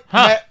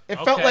Huh, it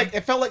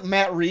felt like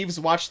Matt Reeves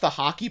watched the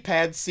hockey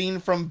pad scene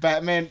from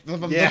Batman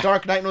from The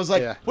Dark Knight and was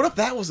like, Yeah. what if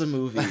that was a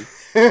movie?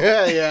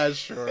 Yeah,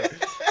 sure.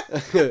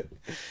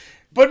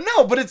 But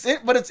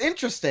it's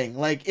interesting.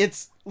 Like,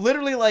 it's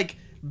literally like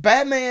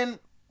Batman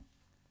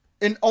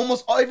in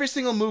almost every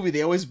single movie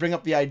they always bring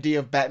up the idea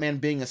of Batman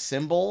being a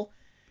symbol.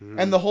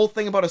 And the whole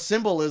thing about a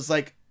symbol is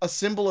like a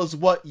symbol is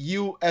what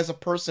you as a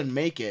person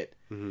make it.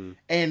 Mm-hmm.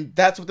 And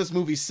that's what this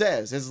movie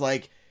says, is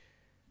like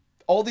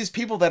all these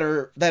people that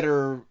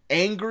are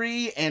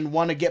angry and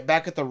want to get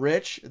back at the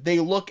rich,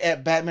 they look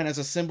at Batman as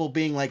a symbol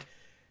being like,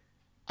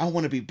 I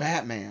want to be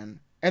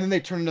Batman. And then they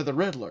turn into the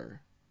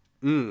Riddler.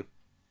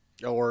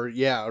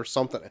 Or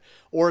something.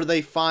 Or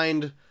they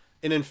find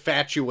an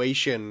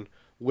infatuation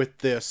with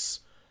this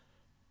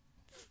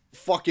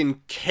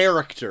fucking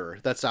character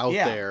that's out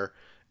there,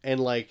 and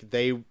like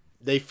they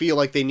feel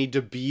like they need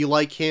to be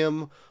like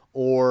him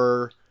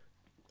or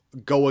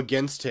go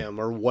against him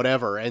or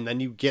whatever, and then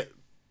you get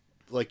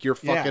like your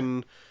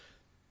fucking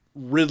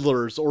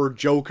Riddlers or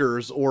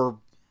Jokers or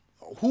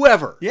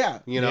whoever. Yeah.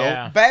 You know?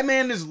 Yeah.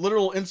 Batman is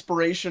literal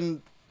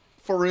inspiration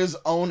for his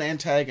own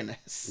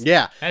antagonists.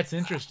 Yeah. That's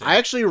interesting. I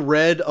actually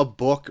read a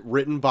book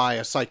written by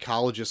a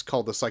psychologist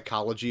called The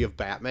Psychology of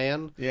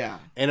Batman. Yeah.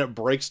 And it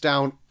breaks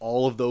down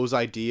all of those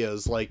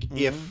ideas, like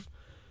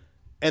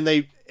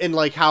and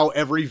like how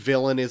every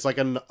villain is like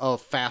a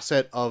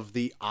facet of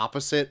the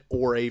opposite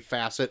or a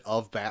facet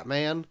of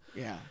Batman.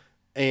 Yeah.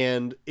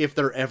 And if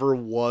there ever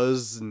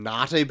was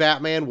not a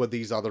Batman, would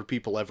these other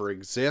people ever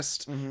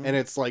exist? And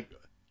it's like,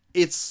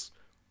 it's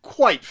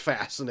quite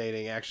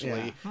fascinating,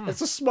 actually. Yeah. It's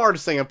the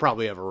smartest thing I've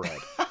probably ever read.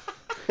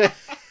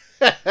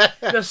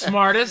 The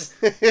smartest.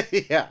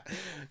 Yeah.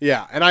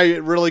 And I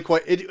really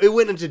it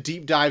went into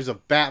deep dives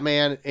of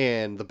Batman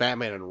and the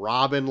Batman and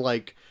Robin,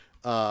 like,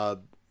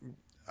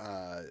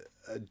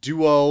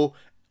 duo,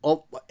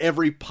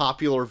 every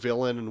popular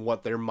villain and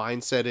what their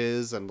mindset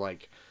is, and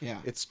like, Yeah.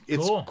 it's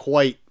Cool.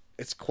 quite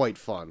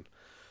fun.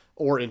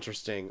 or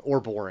interesting or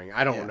boring.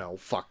 I don't Yeah. know.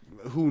 Fuck,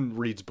 who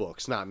reads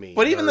books? Not me.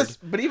 But even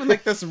nerd.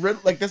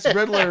 like this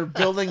Riddler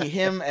building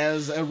him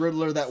as a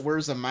Riddler that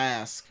wears a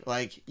mask,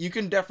 like you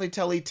can definitely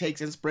tell he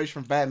takes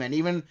inspiration from Batman.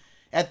 Even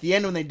at the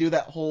end when they do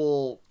that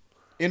whole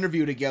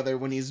interview together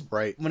when he's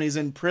Right. when he's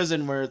in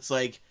prison, where it's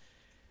like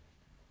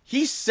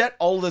he set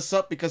all this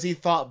up because he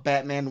thought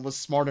Batman was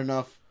smart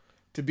enough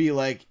to be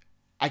like,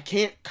 I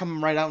can't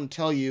come right out and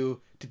tell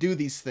you to do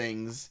these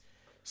things,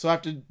 so I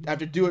have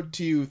to do it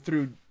to you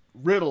through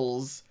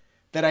riddles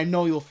that I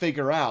know you'll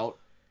figure out.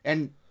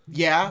 And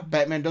yeah,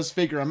 Batman does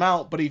figure them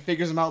out, but he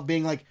figures them out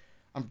being like,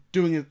 I'm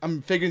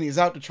figuring these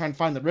out to try and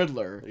find the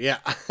Riddler. Yeah.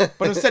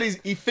 But instead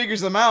he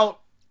figures them out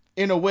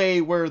in a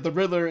way where the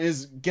Riddler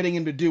is getting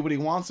him to do what he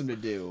wants him to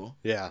do.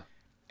 Yeah.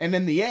 And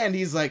in the end,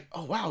 he's like,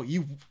 oh wow,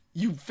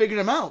 you figured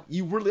him out.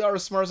 You really are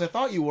as smart as I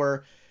thought you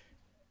were.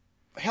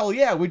 Hell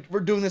yeah, we're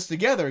doing this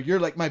together. You're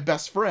like my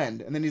best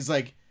friend. And then he's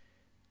like,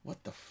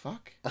 what the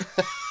fuck?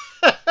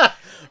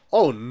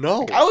 Oh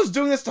no. I was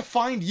doing this to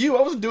find you.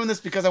 I wasn't doing this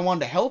because I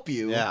wanted to help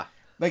you. Yeah.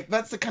 Like,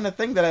 that's the kind of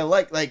thing that I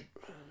like. Like,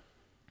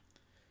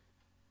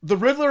 the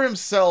Riddler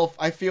himself,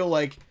 I feel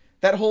like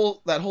that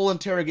whole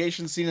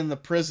interrogation scene in the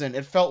prison,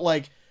 it felt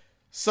like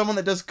someone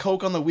that does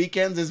coke on the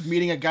weekends is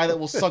meeting a guy that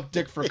will suck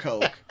dick for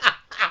coke.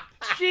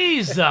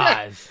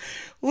 Jesus.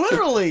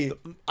 Literally.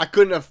 I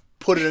couldn't have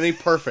put it any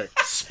perfect.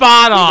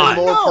 Spot on.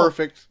 More No.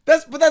 perfect.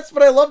 That's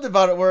what I loved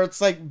about it, where it's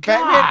like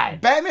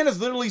God. Batman is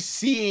literally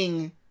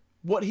seeing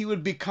what he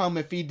would become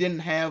if he didn't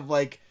have,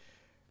 like,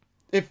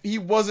 if he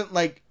wasn't,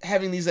 like,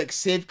 having these, like,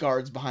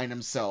 safeguards behind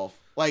himself.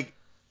 Like,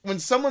 when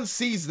someone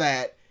sees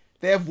that,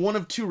 they have one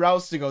of two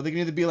routes to go. They can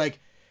either be like,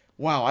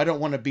 wow, I don't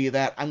want to be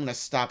that, I'm going to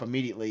stop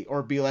immediately.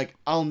 Or be like,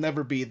 I'll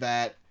never be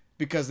that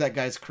because that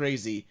guy's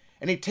crazy.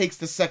 And he takes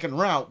the second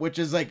route, which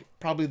is, like,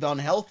 probably the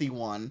unhealthy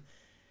one.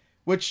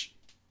 Which,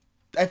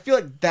 I feel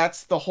like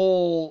that's the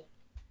whole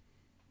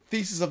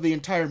thesis of the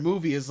entire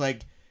movie, is,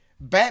 like,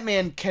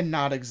 Batman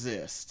cannot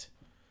exist.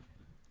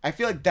 I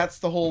feel like that's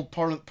the whole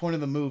point of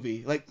the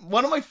movie. Like,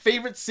 one of my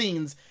favorite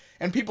scenes,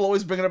 and people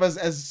always bring it up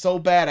as so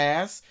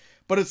badass,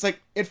 but it's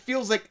like, it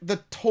feels like the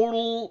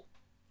total,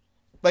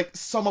 like,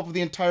 sum up of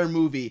the entire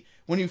movie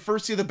when you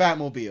first see the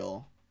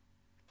Batmobile.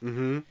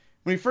 Mm-hmm.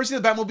 When you first see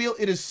the Batmobile,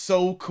 it is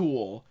so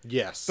cool.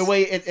 Yes. The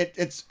way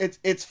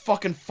it's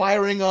fucking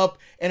firing up,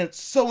 and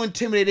it's so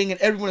intimidating, and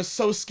everyone is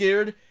so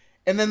scared,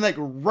 and then, like,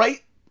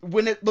 right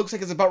when it looks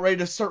like it's about ready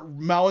to start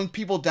mowing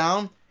people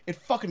down, it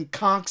fucking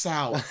conks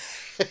out.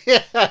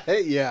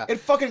 Yeah. It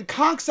fucking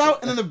conks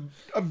out, and then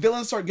the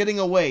villains start getting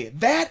away.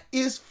 That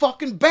is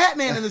fucking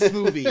Batman in this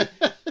movie.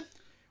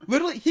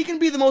 Literally, he can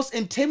be the most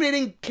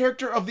intimidating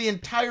character of the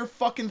entire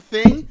fucking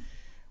thing,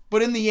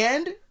 but in the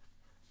end,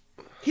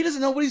 he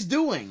doesn't know what he's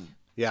doing.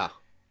 Yeah.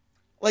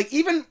 Like,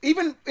 even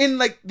in,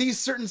 like, these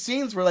certain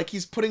scenes where, like,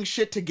 he's putting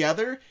shit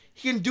together,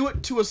 he can do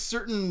it to a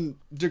certain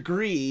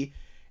degree,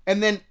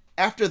 and then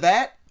after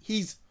that,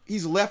 he's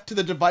left to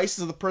the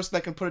devices of the person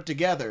that can put it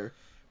together.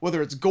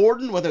 Whether it's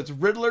Gordon, whether it's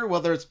Riddler,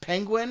 whether it's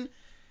Penguin,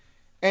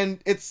 and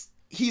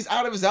he's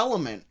out of his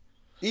element.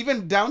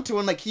 Even down to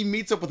when, like, he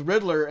meets up with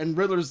Riddler, and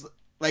Riddler's,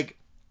 like,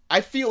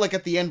 I feel like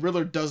at the end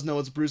Riddler does know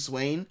it's Bruce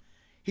Wayne.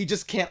 He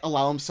just can't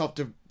allow himself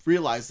to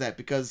realize that,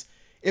 because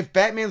if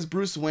Batman's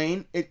Bruce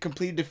Wayne, it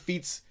completely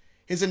defeats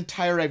his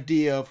entire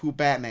idea of who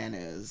Batman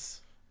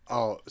is.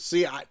 Oh,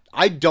 see,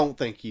 I don't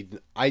think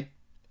I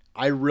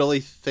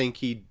really think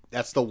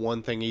that's the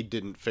one thing he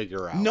didn't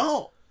figure out.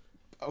 No.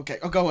 Okay,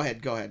 go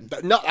ahead.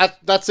 No,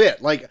 that's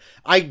it. Like,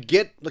 I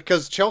get,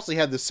 because Chelsea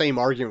had the same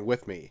argument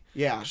with me.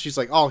 Yeah. She's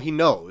like, oh, he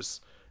knows.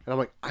 And I'm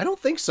like, I don't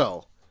think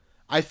so.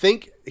 I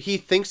think he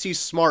thinks he's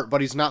smart, but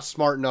he's not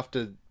smart enough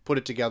to put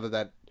it together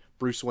that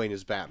Bruce Wayne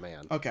is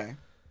Batman. Okay.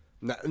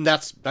 And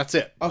that's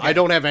it. Okay. I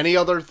don't have any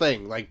other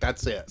thing. Like,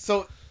 that's it.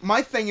 So,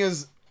 my thing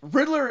is,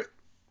 Riddler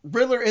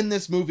in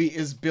this movie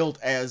is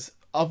built as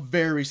a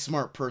very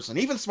smart person.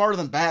 Even smarter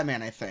than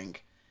Batman, I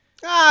think.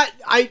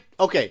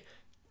 Okay.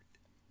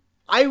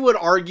 I would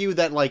argue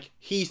that, like,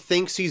 he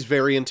thinks he's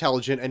very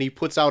intelligent and he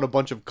puts out a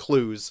bunch of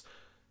clues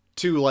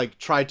to, like,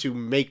 try to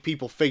make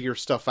people figure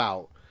stuff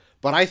out.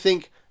 But I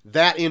think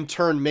that in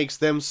turn makes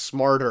them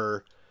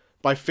smarter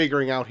by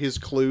figuring out his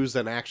clues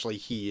than actually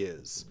he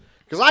is.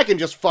 Because I can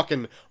just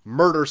fucking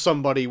murder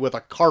somebody with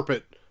a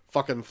carpet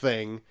fucking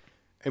thing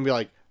and be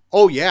like,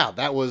 oh yeah,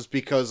 that was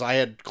because I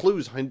had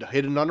clues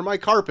hidden under my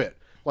carpet.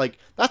 Like,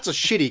 that's a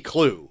shitty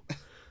clue.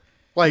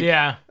 Like,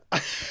 Yeah.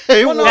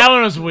 hey, That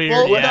one was weird.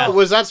 well, yeah.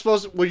 was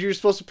you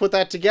supposed to put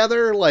that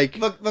together? Like,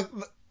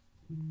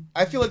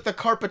 I feel like the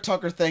carpet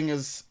tucker thing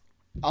is,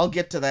 I'll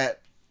get to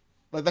that.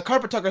 Like, the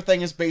carpet tucker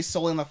thing is based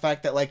solely on the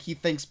fact that, like, he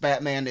thinks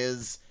Batman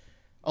is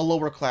a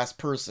lower class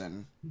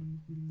person.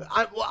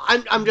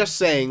 I'm just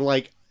saying,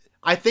 like,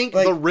 I think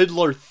Like, the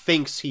Riddler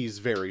thinks he's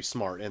very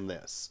smart in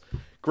this.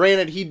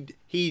 Granted,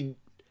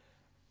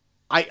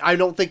 I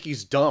don't think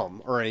he's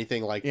dumb or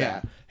anything like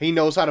Yeah. that. He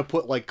knows how to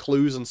put, like,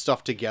 clues and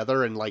stuff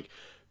together and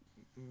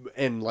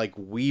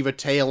weave a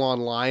tale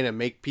online and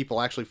make people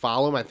actually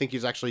follow him. I think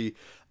he's actually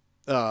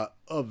a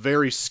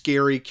very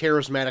scary,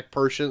 charismatic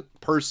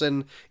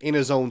person in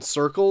his own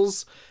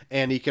circles,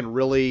 and he can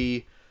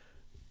really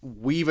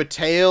weave a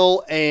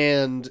tale,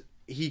 and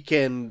he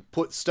can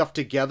put stuff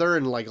together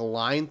and like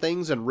align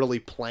things and really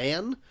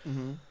plan.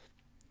 Mm-hmm.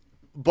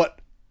 But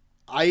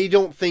I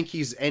don't think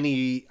he's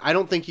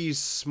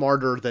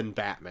smarter than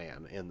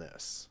Batman in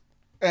this.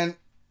 And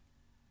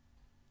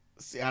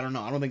see, I don't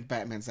know. I don't think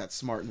Batman's that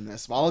smart in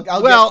this. I'll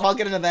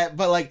get into that.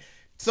 But like,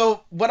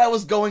 so what I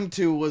was going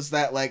to was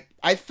that like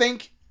I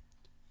think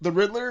the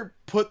Riddler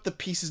put the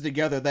pieces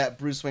together that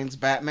Bruce Wayne's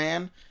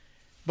Batman.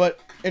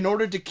 But in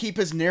order to keep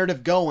his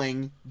narrative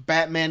going,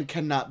 Batman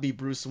cannot be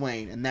Bruce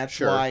Wayne, and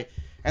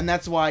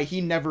that's why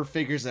he never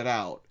figures it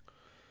out.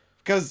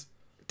 Because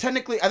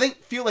technically,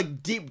 feel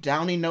like deep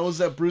down he knows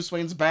that Bruce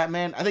Wayne's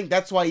Batman. I think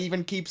that's why he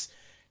even keeps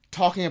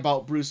talking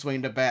about Bruce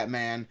Wayne to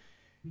Batman,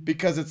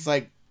 because it's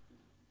like,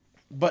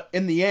 but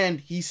in the end,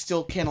 he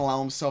still can't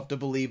allow himself to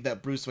believe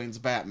that Bruce Wayne's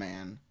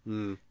Batman,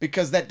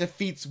 because that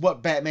defeats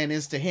what Batman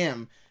is to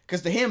him.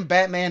 Because to him,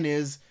 Batman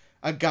is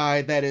a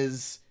guy that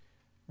is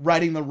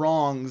righting the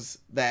wrongs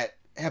that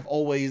have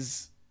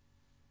always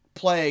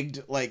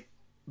plagued like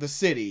the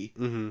city.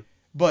 Mm-hmm.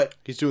 But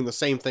he's doing the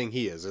same thing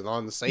he is, and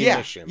on the same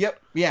mission.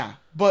 Yeah.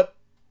 But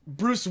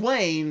Bruce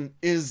Wayne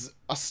is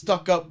a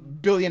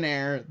stuck-up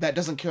billionaire that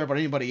doesn't care about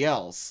anybody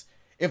else.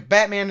 If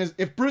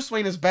Bruce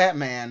Wayne is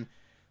Batman,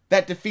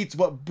 that defeats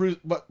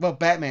what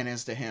Batman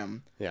is to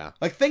him. Yeah.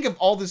 Like, think of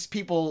all these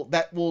people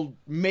that will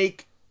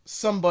make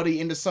somebody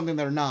into something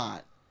they're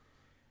not.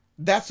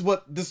 That's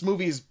what this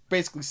movie is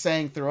basically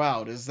saying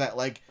throughout, is that,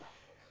 like,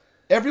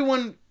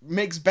 everyone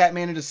makes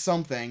Batman into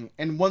something,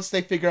 and once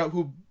they figure out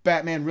who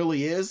Batman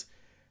really is,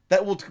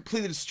 that will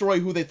completely destroy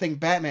who they think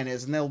Batman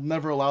is, and they'll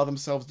never allow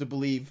themselves to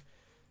believe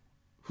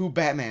who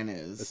Batman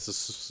is. It's a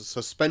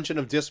suspension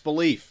of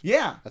disbelief.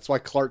 Yeah. That's why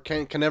Clark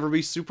Kent can never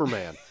be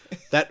Superman.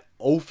 That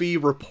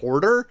oafy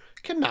reporter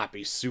cannot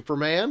be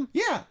Superman.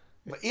 Yeah.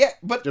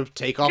 But To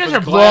take off You his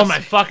guys are blowing my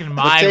glasses. fucking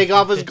mind. Take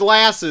off his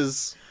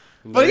glasses.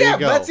 But There yeah, you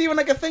go. that's even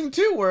like a thing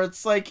too, where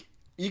it's like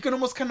you can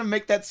almost kind of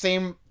make that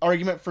same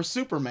argument for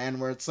Superman,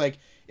 where it's like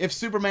if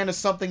Superman is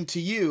something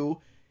to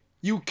you,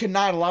 you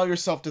cannot allow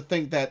yourself to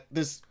think that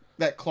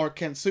Clark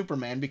Kent's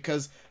Superman,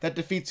 because that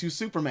defeats who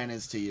Superman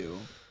is to you.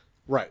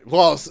 Right.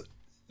 Well,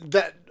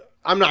 that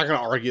I'm not going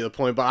to argue the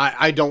point, but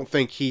I don't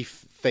think he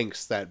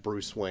thinks that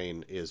Bruce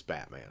Wayne is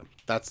Batman.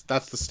 That's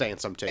the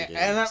stance I'm taking.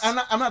 And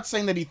I'm not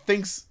saying that he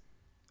thinks.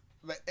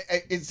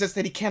 It's just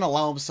that he can't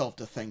allow himself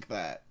to think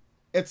that.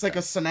 It's like a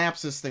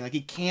synapses thing. Like,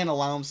 he can't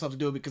allow himself to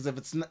do it, because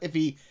if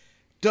he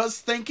does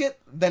think it,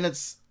 then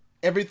it's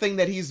everything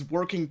that he's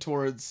working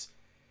towards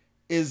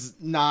is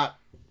not.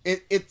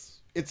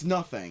 It's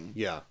nothing.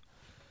 Yeah.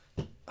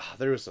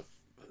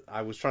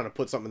 I was trying to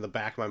put something in the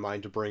back of my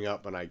mind to bring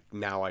up, and I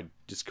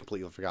just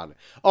completely forgot it.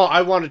 Oh,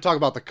 I wanted to talk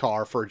about the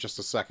car for just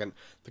a second.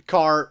 The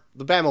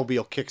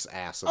Batmobile kicks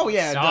ass. Oh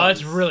yeah,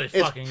 It's really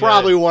fucking It's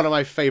probably good. one of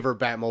my favorite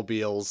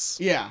Batmobiles.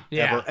 Yeah.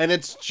 Ever. And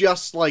it's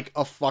just like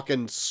a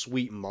fucking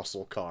sweet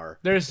muscle car.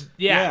 There's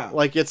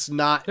Like, it's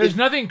not. There's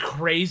nothing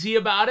crazy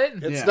about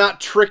it. It's not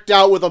tricked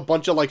out with a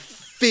bunch of like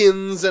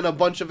fins and a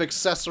bunch of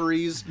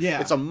accessories.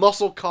 Yeah. It's a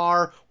muscle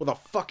car with a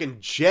fucking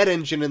jet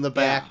engine in the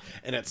back,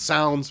 and it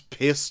sounds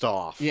pissed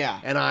off. Yeah.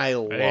 And I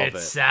love it.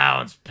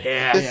 Sounds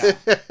pissed.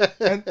 Yeah.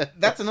 And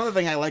that's another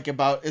thing I like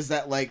about is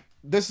that, like,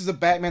 this is a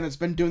Batman that's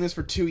been doing this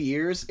for 2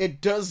 years. It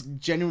does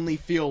genuinely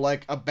feel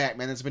like a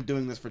Batman that's been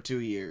doing this for 2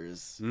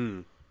 years.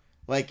 Mm.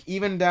 Like,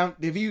 even down...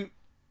 Have you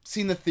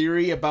seen the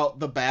theory about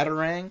the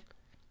Batarang?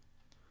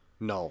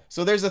 No.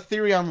 So there's a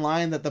theory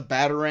online that the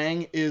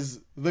Batarang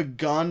is the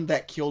gun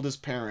that killed his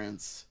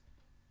parents.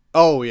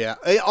 Oh yeah.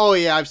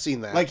 I've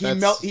seen that. Like,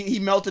 he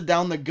melted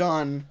down the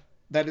gun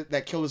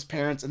that killed his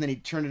parents, and then he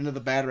turned into the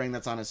Batarang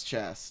that's on his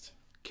chest.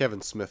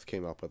 Kevin Smith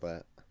came up with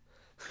that.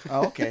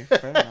 Oh, okay.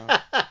 Fair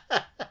enough.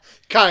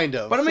 Kind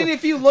of. But I mean,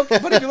 if you look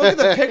at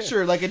the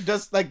picture, like, it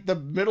does, like, the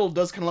middle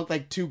does kind of look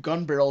like two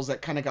gun barrels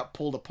that kind of got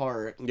pulled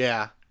apart.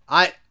 Yeah.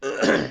 I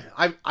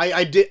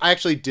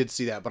actually did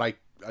see that, but I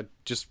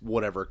just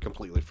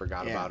completely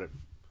forgot about it.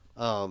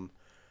 Yeah,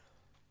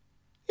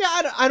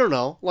 I don't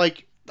know.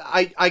 Like,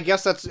 I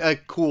guess that's a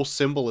cool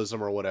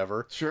symbolism or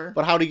whatever. Sure.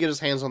 But how did he get his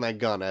hands on that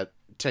gun at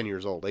 10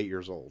 years old, 8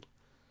 years old?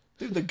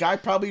 Dude, the guy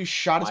probably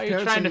shot his Why are you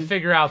parents. trying to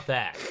figure out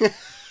that?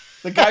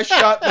 The guy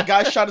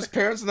shot his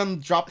parents and then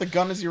dropped the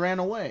gun as he ran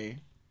away.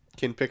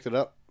 Kid picked it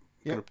up.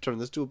 Yep. I'm going to turn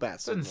this to a bat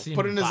Doesn't signal. seem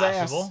Put it in his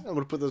ass. impossible. I'm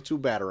going to put those two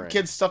batarangs.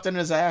 Kid stuffed it in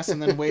his ass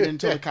and then waited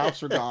until the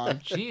cops were gone.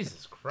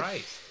 Jesus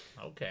Christ.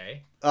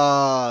 Okay.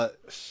 I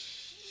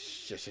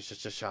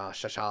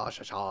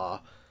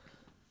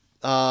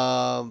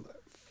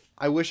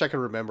wish I could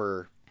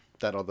remember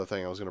that other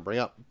thing I was going to bring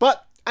up,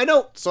 but I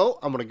don't, so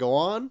I'm going to go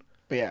on.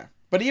 But yeah.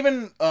 But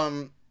even,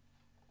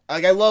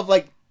 like, I love,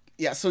 like,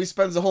 yeah, so he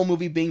spends the whole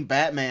movie being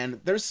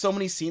Batman. There's so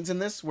many scenes in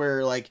this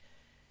where, like,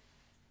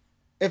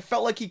 it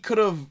felt like he could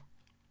have,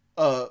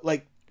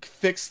 like,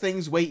 fixed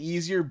things way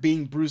easier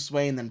being Bruce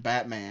Wayne than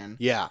Batman.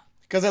 Yeah.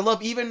 Because I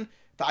love even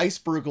the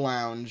Iceberg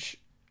Lounge.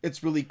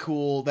 It's really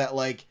cool that,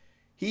 like,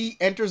 he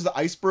enters the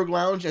Iceberg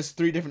Lounge as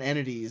 3 different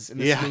entities in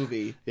this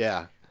movie.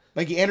 Yeah.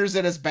 Like, he enters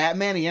it as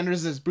Batman, he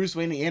enters it as Bruce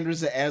Wayne, he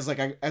enters it as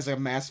a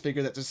masked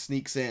figure that just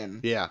sneaks in.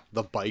 Yeah,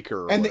 the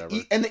biker or And whatever.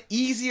 the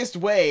easiest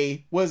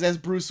way was as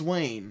Bruce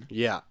Wayne.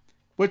 Yeah.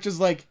 Which is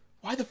like,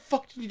 why the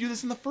fuck did you do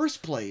this in the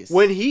first place?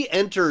 When he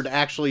entered,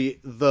 actually,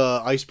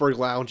 the Iceberg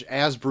Lounge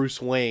as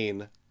Bruce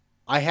Wayne,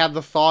 I had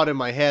the thought in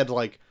my head,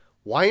 like,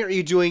 why aren't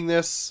you doing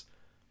this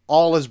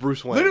all as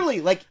Bruce Wayne?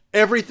 Literally, like...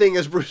 Everything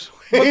is Bruce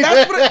But Wayne.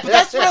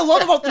 that's what I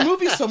love about the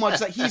movie so much,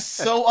 that he's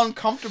so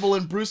uncomfortable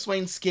in Bruce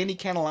Wayne's skin, he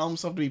can't allow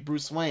himself to be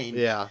Bruce Wayne.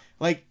 Yeah.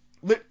 Like,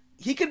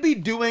 he could be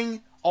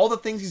doing all the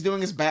things he's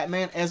doing as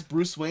Batman, as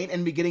Bruce Wayne,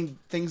 and be getting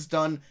things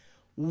done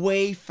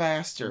way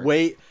faster.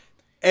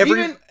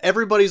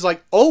 Everybody's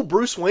like, oh,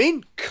 Bruce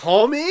Wayne,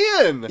 come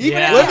in.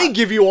 Yeah. Let me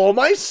give you all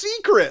my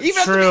secrets.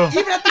 True.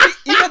 Even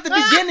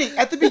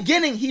at the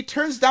beginning, he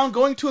turns down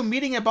going to a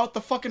meeting about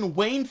the fucking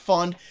Wayne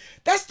Fund.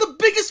 That's the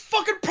biggest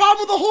fucking problem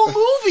with the whole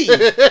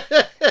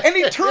movie. And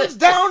he turns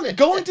down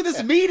going to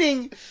this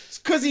meeting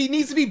because he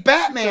needs to be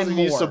Batman He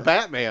more. needs some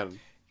Batman.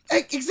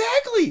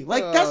 Exactly.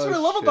 Like, that's what I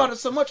love shit. about it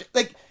so much.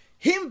 Like,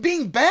 him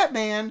being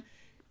Batman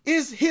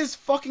is his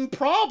fucking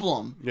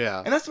problem.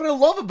 Yeah. And that's what I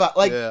love about,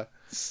 like, Yeah.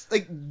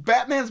 like,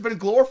 Batman's been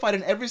glorified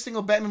in every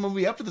single Batman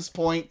movie up to this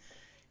point.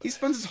 He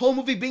spends his whole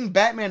movie being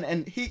Batman,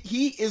 and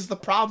he is the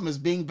problem, is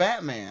being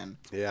Batman.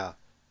 Yeah.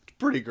 It's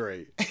pretty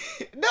great.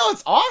 No,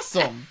 it's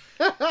awesome.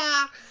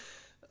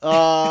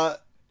 I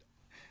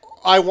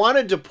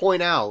wanted to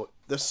point out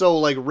so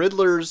like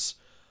Riddler's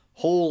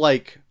whole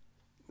like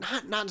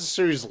not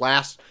necessarily his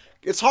last.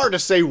 It's hard to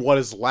say what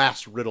his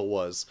last riddle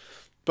was,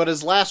 but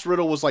his last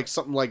riddle was like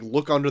something like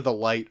 "look under the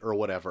light" or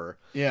whatever.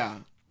 Yeah.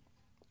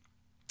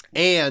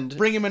 And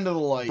Bring him into the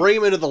light. bring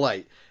him into the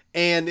light.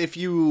 And if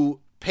you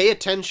pay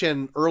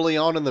attention early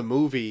on in the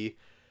movie,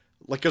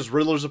 like, because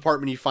Riddler's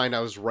apartment you find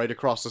out is right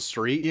across the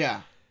street.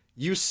 Yeah.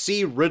 You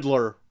see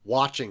Riddler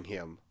watching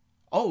him.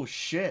 Oh,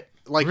 shit.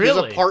 Like,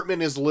 Really? his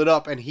apartment is lit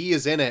up and he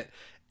is in it,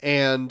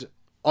 and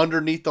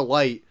underneath the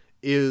light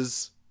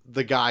is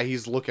the guy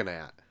he's looking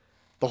at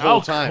the whole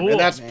Oh, time. cool, And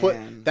that's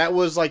man. that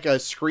was like a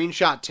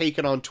screenshot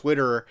taken on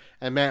Twitter,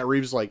 and Matt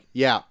Reeves like,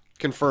 yeah,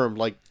 confirmed,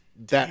 like,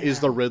 that is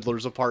the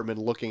Riddler's apartment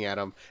looking at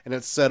him, and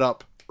it's set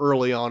up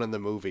early on in the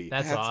movie.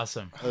 That's That's-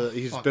 awesome.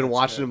 He's Fuck, been that's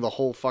watching good. him the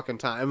whole fucking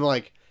time. I'm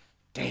like,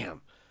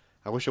 damn,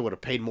 I wish I would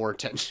have paid more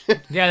attention.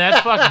 Yeah,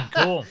 that's fucking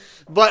cool.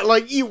 But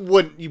like you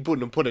wouldn't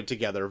have put it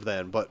together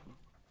then. But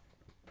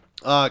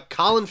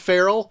Colin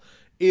Farrell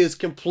is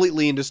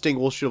completely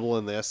indistinguishable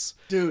in this.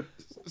 Dude,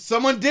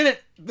 someone did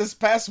it this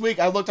past week.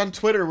 I looked on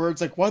Twitter where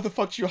it's like, why the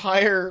fuck did you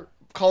hire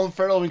Colin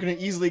Farrell when you could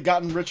have easily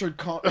gotten Richard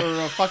Kind?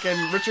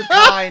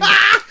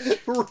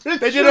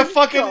 They did a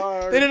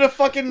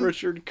fucking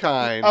Richard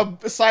Kind.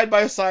 a side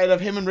by side of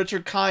him and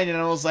Richard Kind, and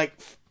I was like,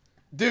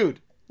 dude,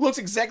 looks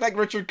exactly like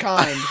Richard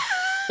Kind.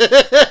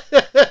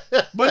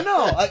 But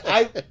no,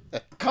 I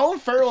Colin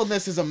Farrell in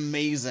this is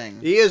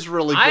amazing. He is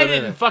really good I in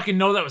didn't it. fucking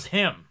know that was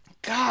him.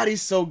 God,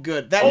 he's so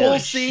good. That Holy whole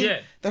scene,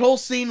 shit. that whole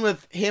scene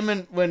with him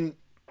and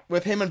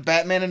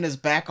Batman in his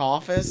back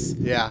office.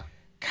 Yeah.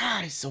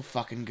 God, he's so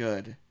fucking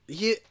good.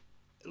 He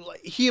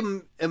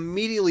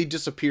immediately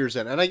disappears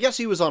in, and I guess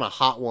he was on a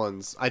Hot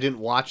Ones. I didn't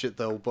watch it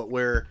though, but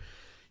where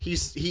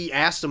he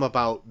asked him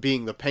about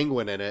being the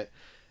Penguin in it,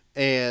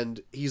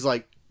 and he's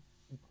like,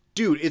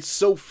 dude, it's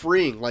so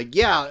freeing. Like,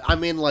 yeah,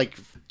 I'm in like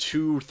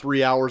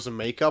 2-3 hours of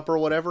makeup or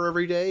whatever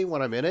every day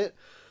when I'm in it,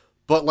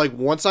 but like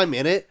once I'm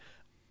in it,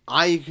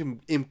 I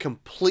am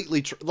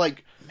completely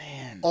like,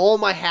 Man. all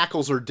my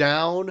hackles are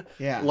down.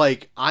 Yeah.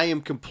 Like, I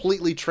am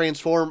completely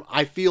transformed.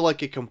 I feel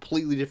like a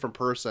completely different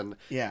person.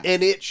 Yeah.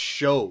 And it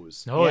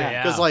shows. Oh, Yeah.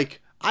 yeah. Because,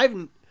 like,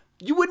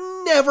 you would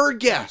never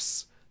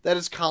guess that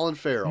it's Colin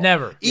Farrell.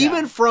 Never.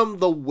 Even Yeah. from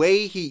the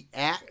way he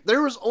act.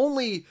 There was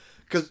only,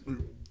 because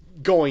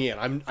going in,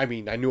 I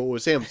knew it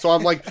was him. So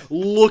I'm, like,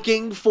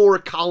 looking for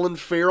Colin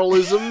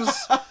Farrellisms.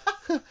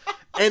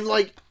 And,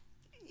 like,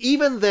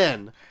 even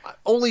then,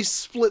 only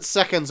split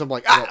seconds, I'm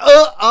like,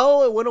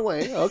 oh, it went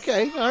away.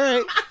 Okay, all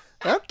right.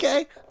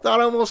 Okay. Thought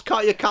I almost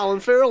caught you Colin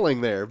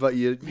Farrelling there, but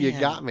you Man.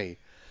 got me.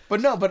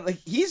 But no, but like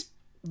he's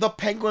the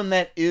Penguin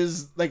that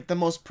is like the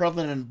most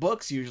prevalent in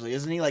books usually,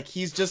 isn't he? Like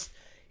he's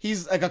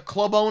like a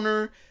club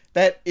owner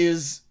that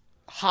is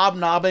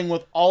hobnobbing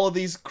with all of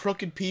these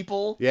crooked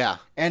people. Yeah.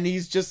 And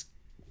he's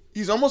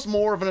almost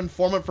more of an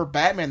informant for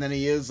Batman than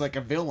he is like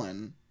a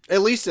villain.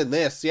 At least in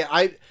this. Yeah,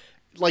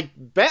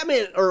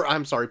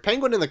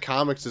 Penguin in the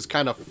comics is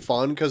kind of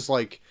fun because,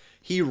 like,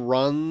 he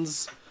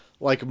runs,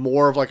 like,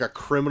 more of, like, a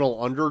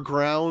criminal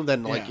underground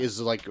than, like, Yeah. is,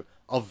 like,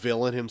 a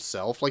villain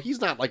himself. Like, he's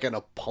not, like, an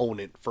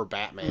opponent for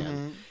Batman.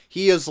 Mm-hmm.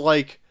 He is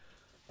like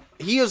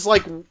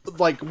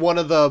one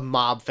of the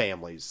mob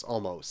families,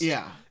 almost.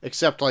 Yeah.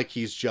 Except, like,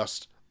 he's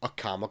just a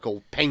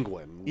comical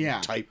penguin Yeah.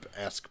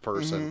 type-esque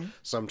person.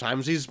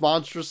 Sometimes he's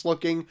monstrous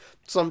looking.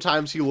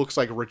 Sometimes he looks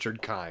like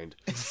Richard Kind.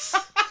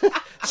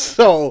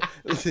 So,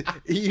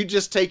 you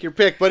just take your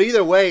pick. But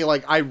either way,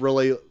 like, I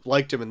really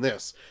liked him in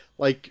this.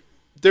 Like,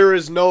 there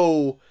is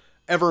no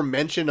ever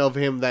mention of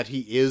him that he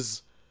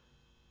is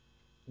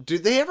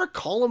Did they ever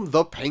call him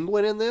the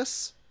Penguin in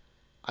this?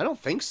 I don't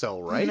think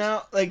so, right?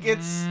 No, like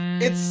it's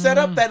set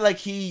up that like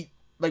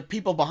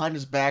people behind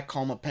his back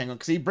call him a penguin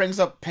because he brings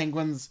up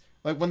penguins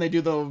like when they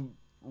do the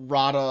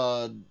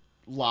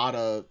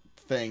Lotta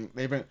thing.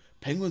 They bring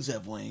penguins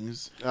have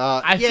wings.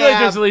 I feel like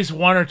there's at least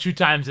one or two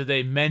times that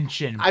they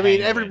mention. I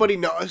mean, everybody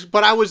knows,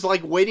 but I was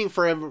like waiting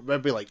for him to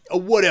be like, oh,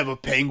 whatever,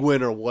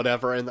 penguin or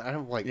whatever, and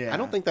I'm like, I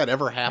don't think that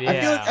ever happened.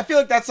 Yeah. I feel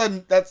like that's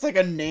like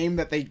a name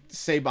that they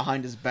say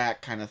behind his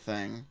back kind of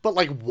thing. But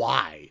like,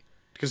 why?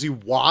 Because he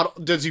waddle?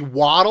 Does he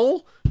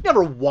waddle? He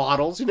never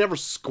waddles. He never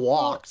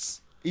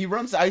squawks. He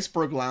runs the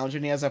Iceberg Lounge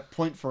and he has a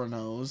point for a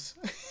nose.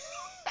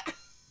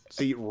 Does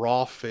he eat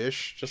raw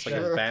fish just like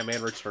in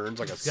Batman Returns,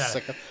 like a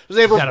sicko? Does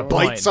he got ever a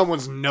bite point.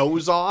 someone's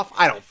nose off?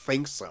 I don't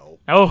think so.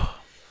 Oh,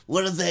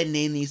 What is that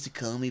name they used to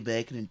call me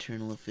back in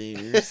Internal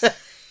Affairs?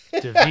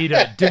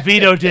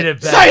 DeVito did it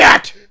best. Say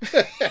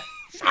it!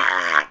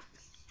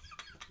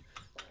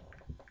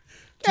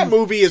 That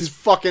movie is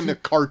fucking a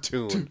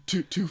cartoon.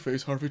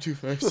 Two-Face, Harvey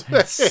Two-Face.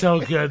 It's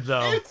so good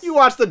though. You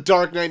watch The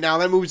Dark Knight now,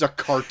 that movie's a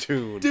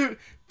cartoon. Dude,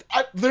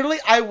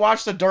 I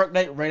watched The Dark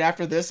Knight right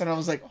after this, and I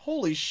was like,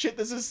 holy shit,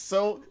 this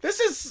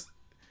is...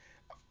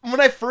 When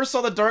I first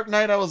saw The Dark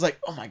Knight, I was like,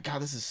 oh my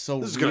god, this is so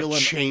This is real. gonna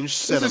change This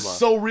cinema. is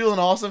so real and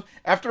awesome.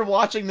 After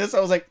watching this,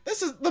 I was like,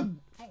 this is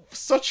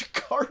such a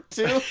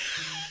cartoon.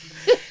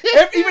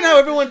 Even how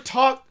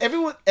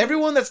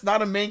everyone that's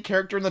not a main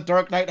character in The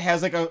Dark Knight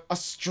has like a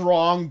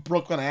strong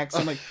Brooklyn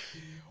accent. Like,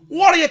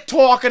 what are you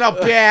talking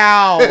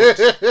about?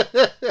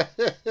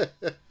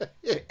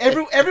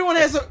 Everyone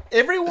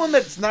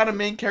that's not a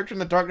main character in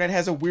The Dark Knight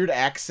has a weird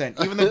accent.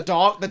 Even the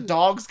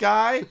dog's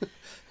guy.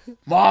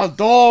 My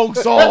dog's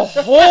a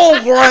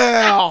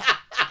hologram.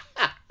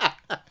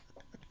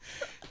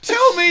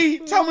 Tell me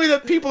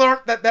that people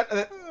aren't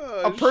that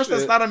a person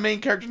that's not a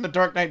main character in The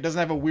Dark Knight doesn't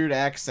have a weird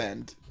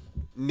accent.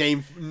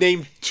 Name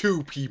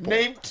two people.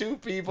 Name two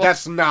people.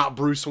 That's not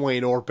Bruce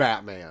Wayne or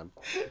Batman.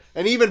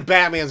 And even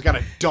Batman's got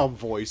a dumb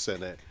voice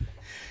in it.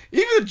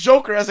 Even the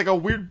Joker has like a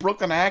weird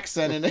Brooklyn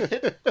accent in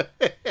it.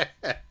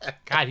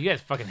 God, you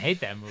guys fucking hate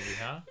that movie,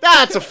 huh?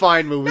 That's a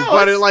fine movie, No,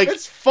 but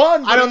it's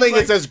fun. I don't think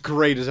like, it's as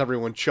great as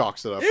everyone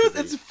chalks it up. to be.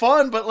 it's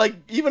fun, but like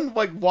even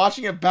like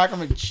watching it back, I'm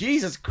like,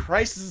 Jesus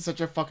Christ, this is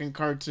such a fucking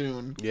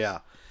cartoon. Yeah.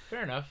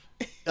 Fair enough.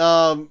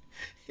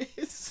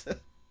 It's,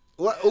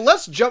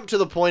 Let's jump to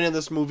the point in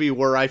this movie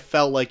where I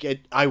felt like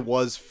I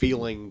was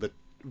feeling the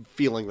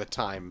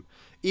time,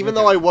 even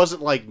though I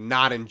wasn't like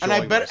not enjoying.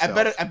 and myself.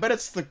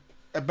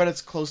 I bet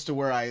it's close to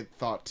where I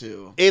thought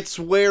too. It's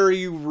where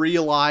you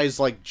realize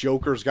like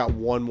Joker's got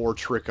one more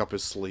trick up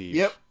his sleeve.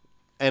 Yep.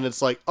 And it's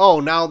like,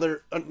 oh, now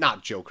they're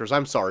not Jokers.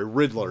 I'm sorry,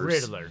 Riddlers.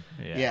 Riddler.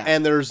 Yeah.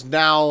 And there's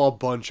now a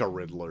bunch of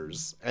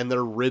Riddlers, and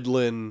they're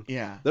riddling.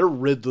 Yeah. They're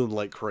riddling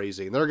like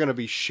crazy, and they're gonna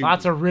be shooting.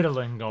 Lots of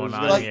riddling going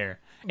on like- here.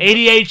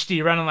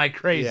 ADHD running like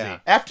crazy. Yeah.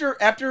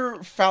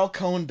 After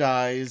Falcone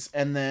dies,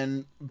 and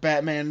then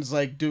Batman's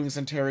like doing this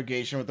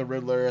interrogation with the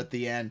Riddler at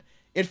the end,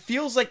 it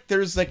feels like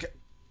there's like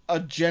a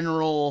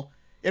general.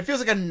 It feels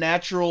like a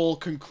natural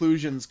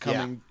conclusions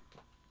coming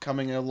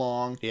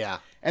along. Yeah.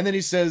 And then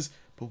he says,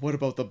 "But what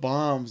about the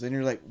bombs?" And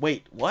you're like,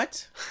 "Wait,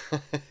 what?"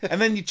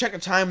 And then you check the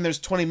time, and there's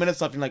 20 minutes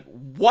left. And you're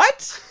like,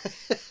 "What?"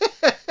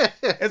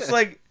 It's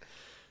like,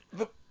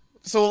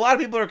 so a lot of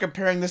people are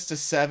comparing this to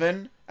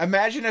Seven.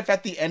 Imagine if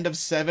at the end of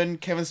Seven,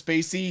 Kevin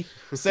Spacey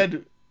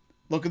said,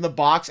 "Look in the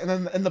box," and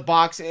then in the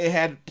box it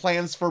had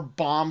plans for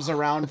bombs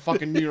around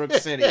fucking New York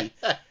City.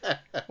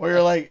 Where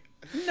you're like,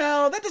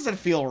 no, that doesn't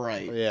feel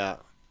right. Yeah.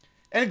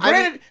 And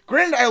granted,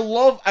 I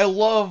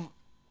love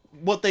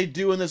what they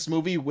do in this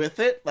movie with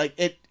it. Like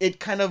it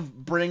kind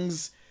of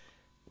brings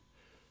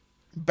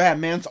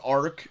Batman's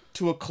arc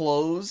to a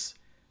close,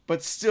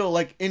 but still,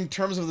 like in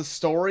terms of the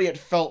story, it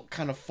felt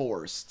kind of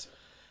forced.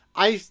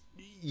 I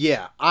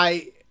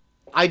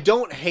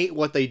don't hate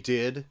what they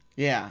did,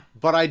 Yeah.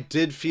 but I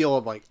did feel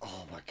like,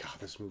 oh my god,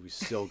 this movie's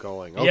still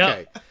going.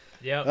 Okay.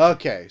 Yep.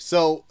 Okay,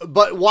 so,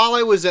 but while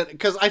I was in,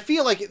 because I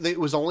feel like it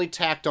was only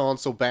tacked on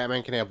so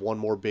Batman can have one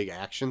more big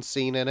action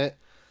scene in it.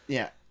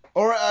 Yeah.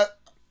 Or,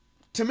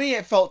 to me,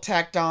 it felt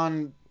tacked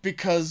on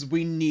because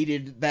we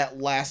needed that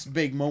last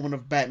big moment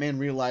of Batman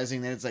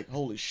realizing that it's like,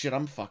 holy shit,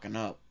 I'm fucking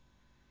up.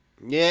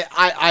 Yeah,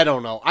 I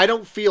don't know. I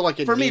don't feel like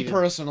it For needed, me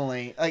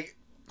personally, like,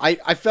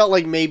 I felt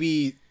like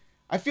maybe...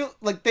 I feel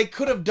like they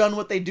could have done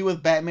what they do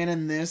with Batman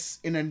in this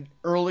in an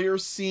earlier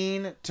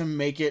scene to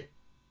make it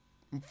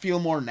feel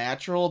more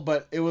natural,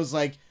 but it was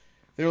like,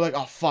 they were like,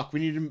 oh fuck, we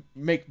need to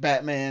make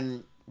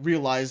Batman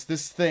realize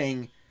this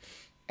thing,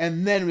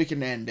 and then we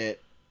can end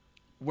it.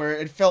 Where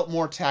it felt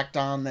more tacked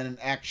on than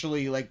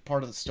actually like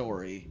part of the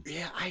story.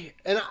 Yeah,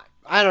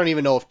 I don't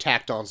even know if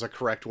tacked on's the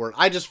correct word.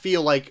 I just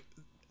feel like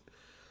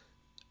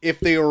if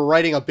they were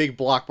writing a big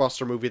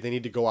blockbuster movie, they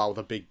need to go out with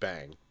a big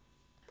bang.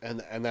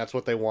 And that's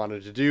what they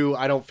wanted to do.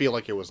 I don't feel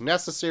like it was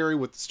necessary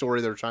with the story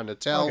they're trying to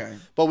tell. Okay.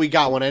 But we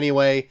got one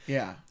anyway.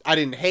 Yeah. I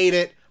didn't hate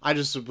it. I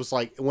just was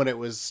like, when it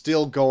was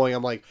still going,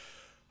 I'm like,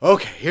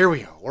 okay, here we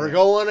go. We're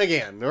going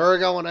again.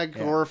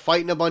 We're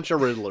fighting a bunch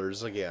of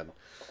Riddlers again.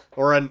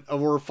 or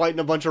we're fighting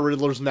a bunch of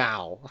Riddlers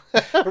now,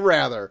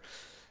 rather.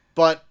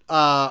 But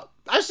I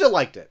still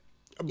liked it.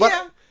 But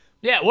Yeah.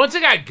 Yeah, once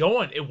it got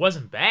going, it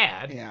wasn't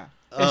bad. Yeah.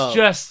 It's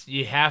just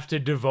you have to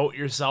devote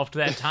yourself to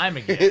that time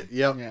again.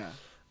 yep. Yeah.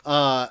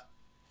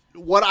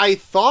 What I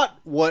thought,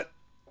 what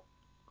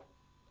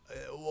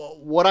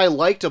I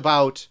liked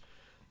about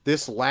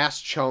this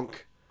last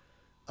chunk,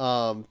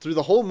 through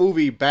the whole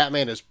movie,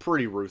 Batman is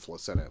pretty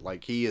ruthless in it.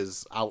 Like, he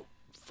is out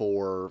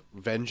for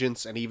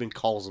vengeance and even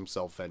calls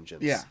himself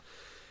Vengeance. Yeah.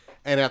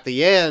 And at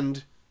the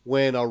end,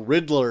 when a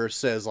Riddler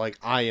says, like,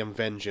 I am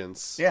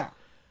vengeance, Yeah.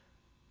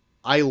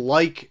 I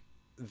like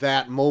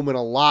that moment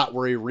a lot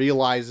where he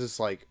realizes,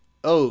 like,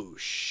 oh,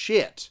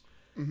 shit.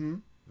 Mm-hmm.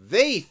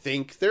 They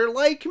think they're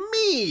like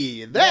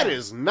me. That Yeah.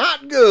 is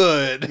not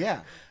good.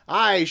 Yeah.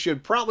 I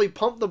should probably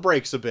pump the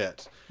brakes a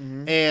bit.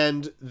 Mm-hmm.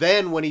 And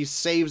then when he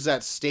saves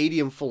that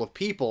stadium full of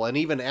people, and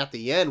even at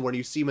the end when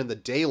you see him in the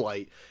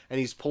daylight and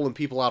he's pulling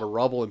people out of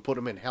rubble and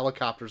putting them in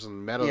helicopters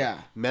and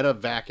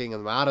medevacing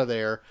them out of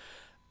there,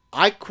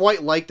 I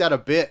quite like that a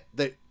bit.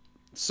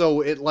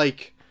 So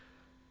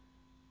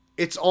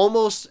it's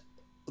almost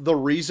the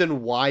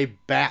reason why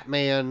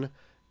Batman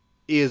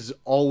is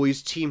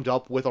always teamed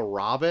up with a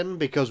Robin,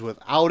 because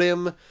without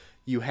him,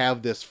 you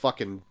have this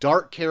fucking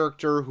dark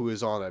character who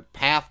is on a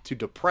path to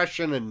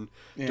depression and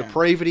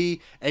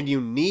depravity, and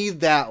you need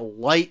that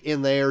light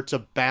in there to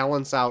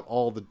balance out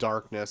all the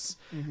darkness.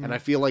 Mm-hmm. And I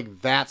feel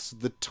like that's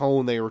the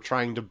tone they were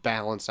trying to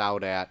balance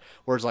out at.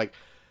 Whereas, like,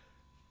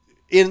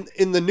 in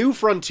The New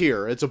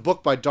Frontier, it's a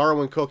book by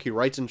Darwin Cook. He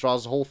writes and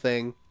draws the whole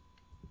thing.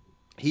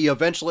 He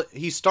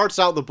starts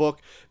out the book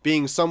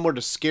being somewhere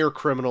to scare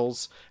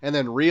criminals, and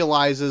then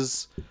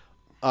realizes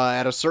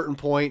at a certain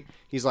point,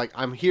 he's like,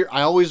 I'm here.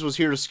 I always was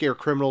here to scare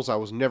criminals. I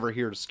was never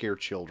here to scare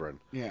children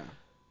Yeah.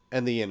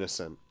 and the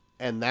innocent.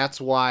 And that's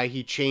why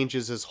he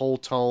changes his whole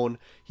tone.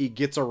 He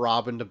gets a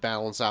Robin to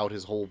balance out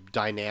his whole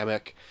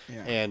dynamic.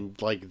 Yeah.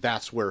 And, like,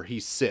 that's where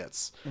he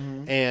sits.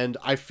 Mm-hmm. And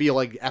I feel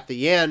like at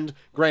the end,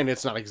 granted,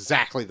 it's not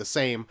exactly the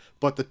same,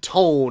 but the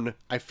tone,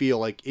 I feel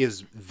like,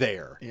 is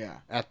there. Yeah.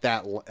 At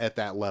that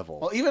level.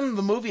 Well, even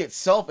the movie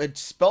itself, it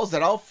spells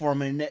that out for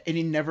him, and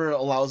he never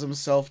allows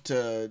himself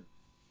to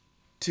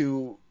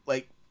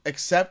like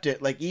accept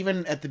it. Like,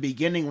 even at the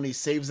beginning when he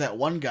saves that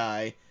one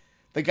guy,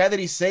 the guy that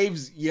he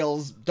saves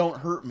yells, "Don't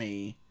hurt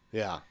me."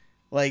 Yeah.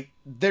 Like,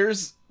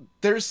 there's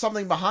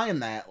something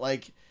behind that.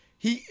 Like,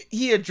 he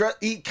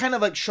kind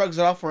of like shrugs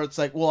it off where it's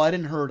like, well, I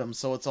didn't hurt him,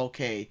 so it's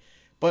okay.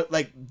 But,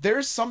 like,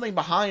 there's something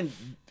behind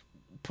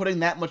putting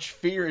that much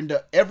fear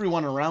into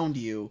everyone around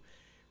you,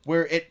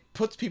 where it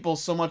puts people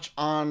so much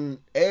on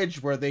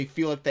edge where they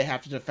feel like they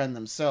have to defend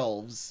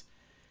themselves.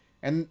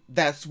 And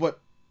that's what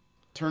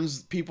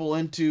turns people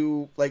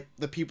into, like,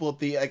 the people at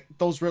the, like,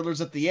 those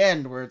Riddlers at the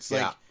end, where it's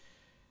like,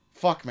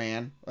 fuck,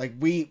 man. Like,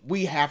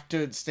 we have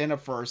to stand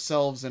up for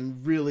ourselves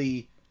and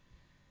really,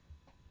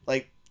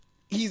 like,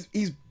 he's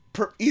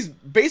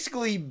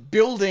basically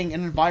building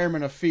an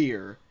environment of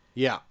fear.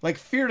 Yeah. Like,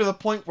 fear to the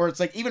point where it's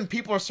like, even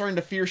people are starting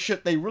to fear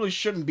shit they really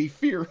shouldn't be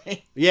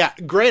fearing. Yeah,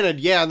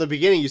 granted, in the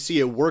beginning you see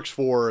it works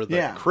for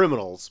the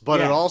criminals,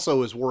 but it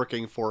also is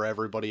working for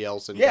everybody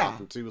else in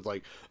Gotham too. It's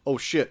like, oh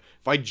shit,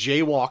 if I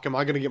jaywalk, am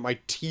I going to get my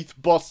teeth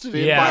busted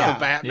in by the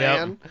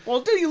Batman? Yep.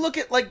 Well, dude, you look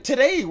at, like,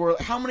 today, where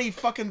how many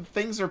fucking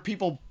things are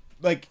people,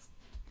 like,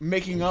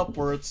 making up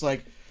where it's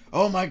like,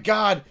 oh my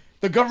god,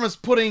 the government's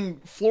putting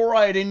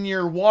fluoride in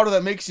your water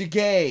that makes you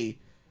gay.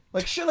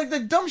 Like, shit, like, the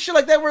dumb shit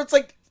like that where it's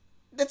like,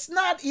 it's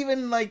not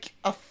even, like,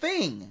 a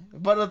thing.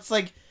 But it's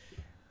like,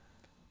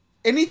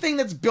 anything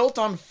that's built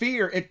on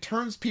fear, it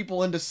turns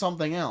people into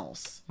something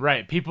else.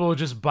 Right. People will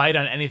just bite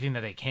on anything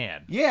that they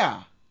can.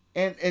 Yeah.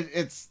 And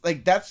it's,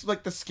 like, that's,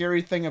 like, the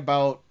scary thing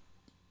about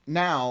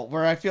now,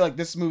 where I feel like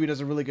this movie does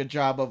a really good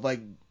job of,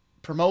 like,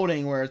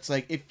 promoting, where it's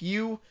like, if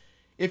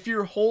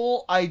your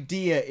whole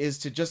idea is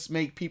to just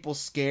make people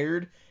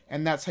scared,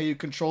 and that's how you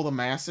control the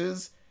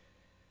masses,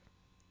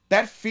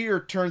 that fear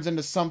turns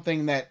into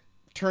something that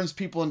turns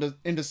people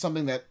into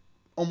something that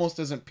almost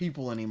isn't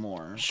people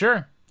anymore.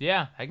 Sure.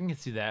 Yeah, I can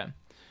see that.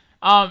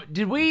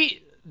 Did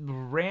we,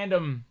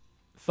 random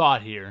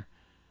thought here,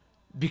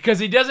 because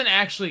he doesn't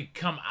actually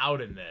come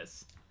out in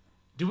this,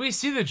 do we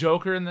see the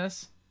Joker in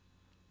this?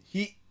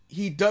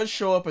 He does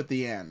show up at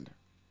the end.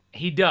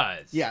 He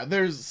does. Yeah,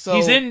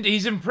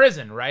 he's in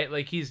prison, right?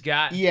 Like, he's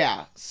got...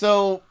 Yeah.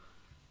 So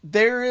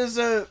there is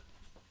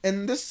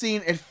in this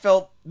scene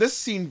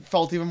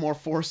felt even more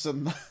forced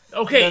than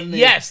Okay,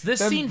 this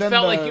scene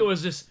felt like it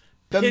was just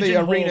than the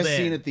arena in.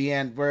 scene at the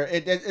end, where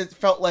it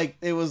felt like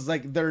it was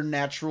like their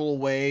natural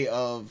way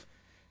of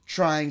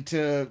trying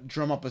to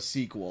drum up a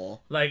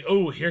sequel. Like,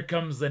 oh, here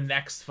comes the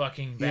next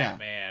fucking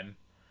Batman.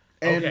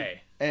 And,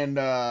 okay. And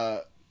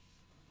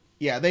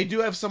they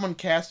do have someone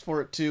cast for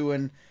it too.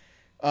 And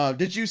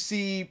did you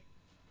see?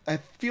 I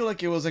feel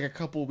like it was like a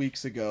couple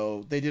weeks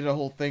ago. They did a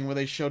whole thing where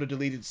they showed a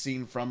deleted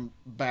scene from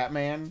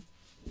Batman.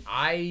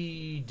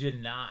 I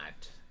did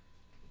not.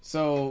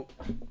 So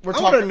we're I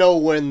want to talking. know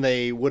when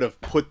they would have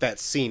put that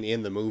scene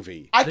in the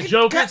movie. The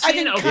Joker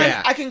scene? Okay.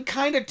 Yeah. I can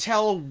kind of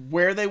tell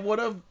where they would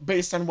have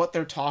based on what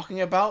they're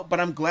talking about, but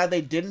I'm glad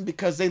they didn't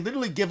because they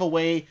literally give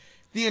away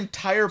the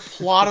entire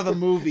plot of the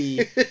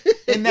movie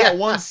in that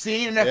one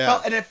scene, and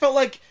it felt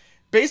like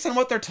based on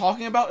what they're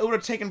talking about, it would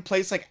have taken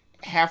place like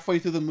halfway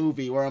through the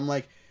movie, where I'm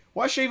like,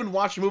 why should I even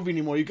watch a movie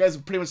anymore? You guys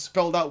have pretty much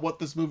spelled out what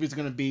this movie is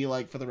going to be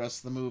like for the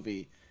rest of the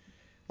movie.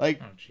 Like,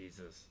 Oh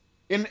Jesus.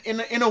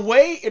 in a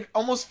way, it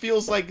almost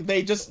feels like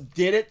they just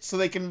did it so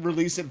they can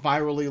release it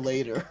virally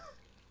later.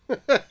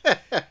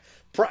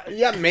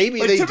 Yeah, maybe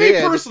Like, they to did.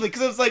 me personally,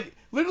 because it's like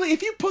literally,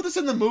 if you put this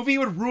in the movie, it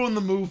would ruin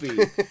the movie.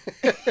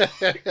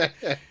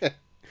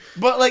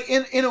 But like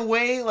in a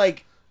way,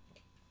 like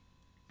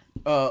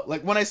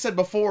when I said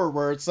before,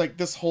 where it's like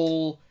this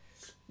whole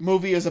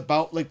movie is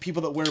about like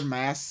people that wear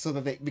masks so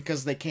that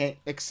because they can't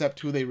accept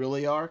who they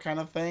really are, kind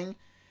of thing.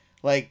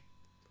 Like,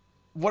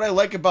 what I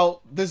like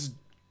about this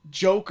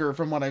Joker,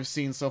 from what I've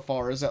seen so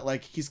far, is that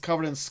like he's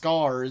covered in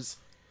scars,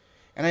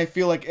 and I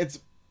feel like it's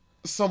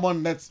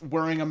someone that's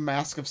wearing a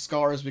mask of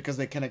scars because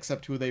they can't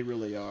accept who they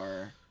really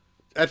are.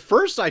 At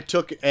first, I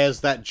took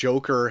as that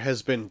Joker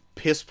has been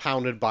piss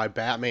pounded by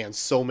Batman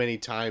so many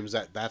times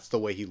that that's the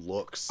way he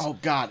looks. Oh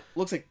God,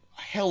 looks like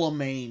hella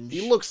mange.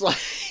 He looks like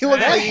he looks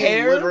That like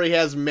hair? he literally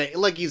has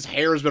like his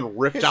hair's been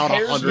ripped His out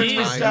hair's 100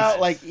 ripped times. out,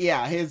 like,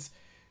 yeah, he's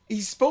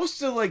supposed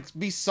to like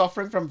be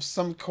suffering from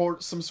some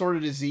sort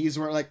of disease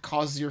where it like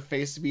causes your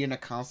face to be in a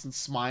constant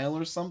smile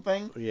or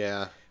something.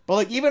 Yeah. But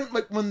like even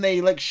like when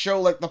they like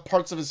show like the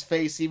parts of his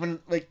face, even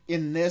like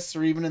in this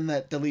or even in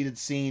that deleted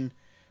scene,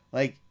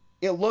 like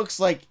it looks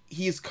like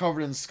he's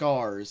covered in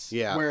scars.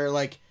 Yeah. Where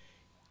like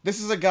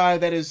this is a guy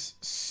that is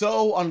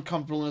so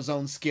uncomfortable in his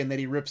own skin that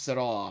he rips it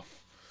off.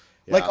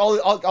 Yeah. Like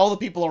all the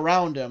people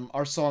around him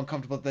are so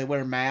uncomfortable that they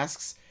wear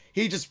masks.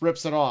 He just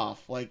rips it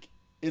off. Like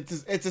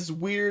it's this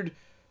weird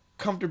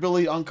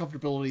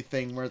uncomfortability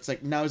thing where it's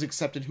like now he's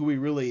accepted who he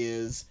really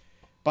is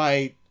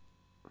by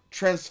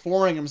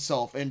transforming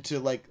himself into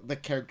like the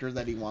character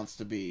that he wants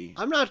to be.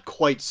 I'm not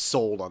quite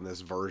sold on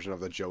this version of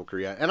the Joker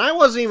yet, and I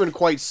wasn't even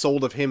quite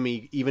sold of him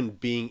even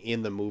being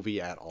in the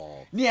movie at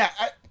all. Yeah,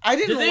 I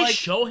didn't Did they like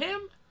show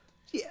him?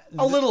 Yeah,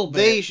 a little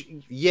bit.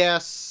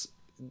 Yes,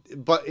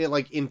 but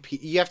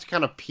you have to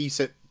kind of piece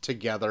it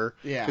together.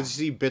 Yeah. because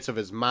you see bits of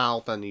his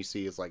mouth and you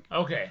see his like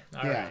Okay.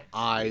 All right. Yeah.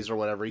 eyes or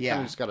whatever. You Yeah.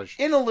 kind of just gotta.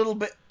 in a little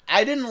bit.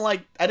 I didn't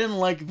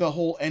like the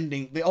whole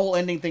ending. The whole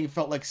ending thing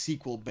felt like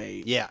sequel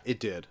bait. Yeah, it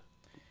did.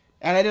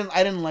 And I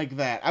didn't like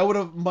that. I would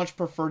have much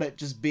preferred it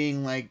just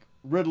being like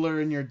Riddler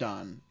and you're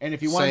done. And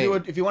if you want to do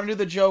Same. it, if you want to do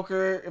the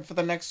Joker for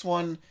the next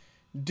one,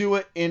 do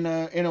it in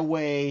a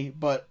way,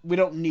 but we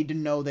don't need to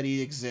know that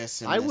he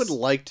exists. I would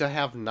like to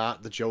have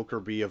not the Joker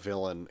be a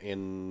villain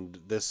in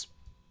this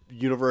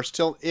universe.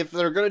 Till if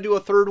they're gonna do a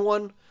third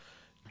one,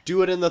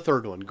 do it in the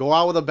third one. Go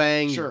out with a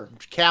bang. Sure.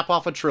 Cap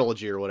off a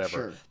trilogy or whatever.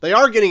 Sure. They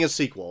are getting a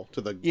sequel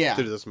to Yeah.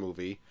 to this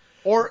movie.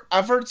 Or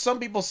I've heard some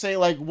people say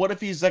like, what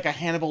if he's like a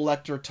Hannibal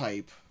Lecter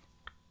type?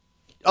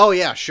 Oh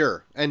yeah,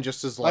 sure. And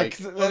just as like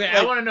Okay,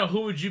 I want to know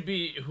who would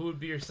be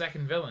your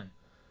second villain?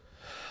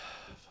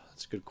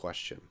 that's a good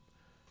question.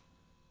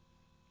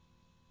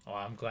 Oh,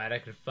 I'm glad I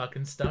could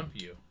fucking stump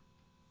you.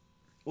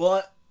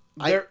 Well,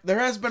 there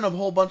has been a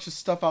whole bunch of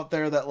stuff out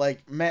there that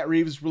like Matt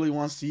Reeves really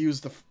wants to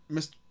use the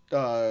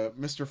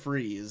Mr.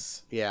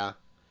 Freeze. Yeah.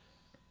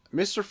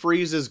 Mr.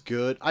 Freeze is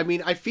good. I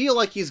mean, I feel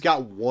like he's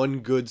got one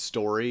good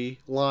storyline,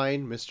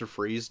 Mr.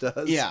 Freeze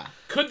does. Yeah.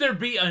 Could there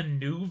be a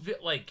new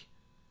like?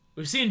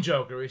 We've seen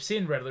Joker, we've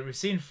seen Riddler, we've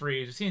seen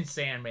Freeze, we've seen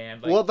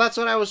Sandman. Like, Well, that's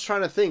what I was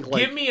trying to think.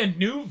 Like, give me a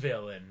new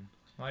villain.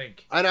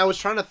 Like, and I was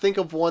trying to think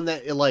of one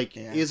that like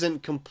Yeah.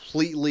 isn't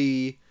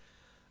completely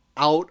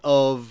out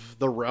of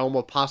the realm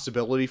of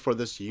possibility for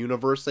this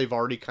universe they've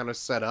already kind of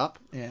set up.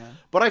 Yeah.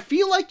 But I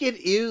feel like it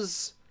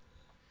is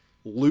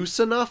loose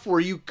enough where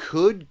you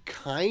could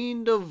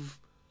kind of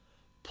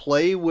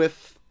play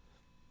with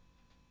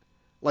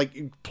like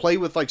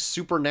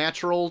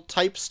supernatural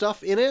type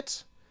stuff in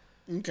it.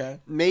 Okay.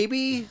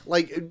 Maybe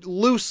like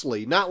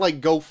loosely, not like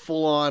go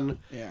full on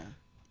Yeah.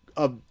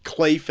 a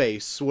clay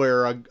face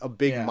where a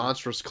big Yeah.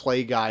 monstrous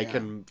clay guy Yeah.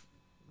 can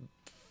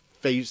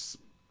face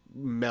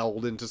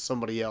meld into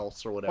somebody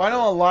else or whatever. Well, I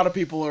know a lot of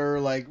people are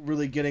like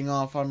really getting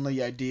off on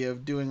the idea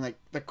of doing like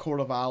the Court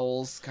of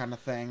Owls kind of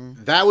thing.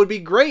 That would be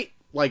great.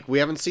 Like, we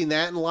haven't seen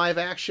that in live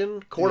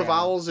action. Court of Yeah.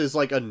 Owls is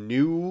like a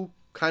new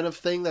kind of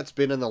thing that's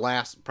been in the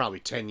last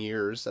probably 10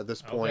 years at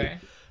this point. Okay.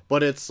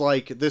 But it's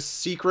like this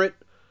secret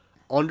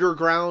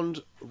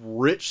underground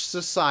rich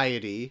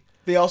society.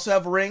 They also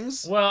have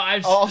rings. well,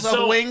 I've Also so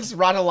have wings.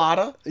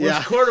 Ratalata. was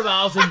Yeah. Court of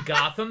Owls in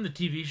Gotham, the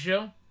TV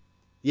show?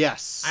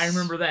 Yes. I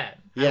remember that.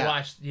 Yeah. I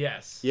watched.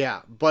 Yes.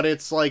 Yeah, but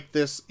it's like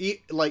this,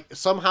 like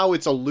somehow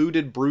it's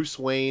eluded Bruce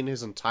Wayne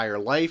his entire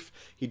life.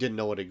 He didn't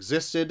know it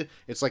existed.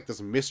 It's like this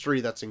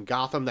mystery that's in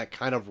Gotham that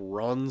kind of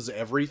runs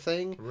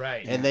everything.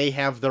 Right. And they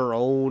have their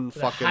own The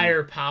fucking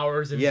higher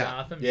powers in Yeah,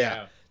 Gotham.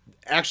 yeah.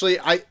 Actually,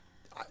 I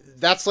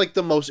that's like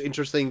the most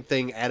interesting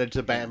thing added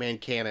to Batman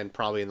canon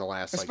probably in the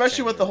last.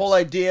 Especially with the whole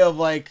idea of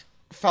like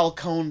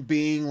Falcone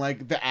being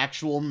like the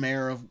actual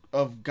mayor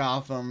of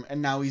Gotham,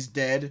 and now he's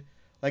dead.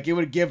 Like it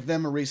would give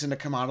them a reason to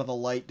come out of the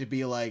light to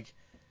be like,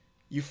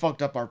 you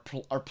fucked up our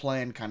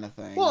plan, kind of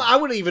thing. Well, I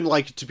would even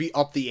like to be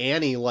up the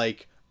ante,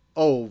 like,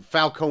 oh,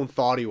 Falcone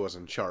thought he was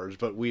in charge,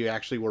 but we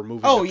actually were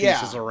moving the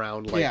pieces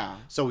around, like,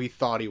 so he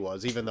thought he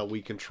was, even though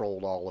we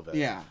controlled all of it.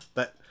 Yeah.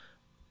 But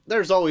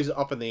there's always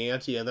up in the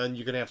ante, and then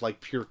you can have like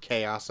pure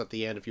chaos at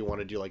the end if you want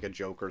to do like a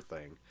Joker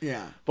thing.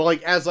 Yeah. But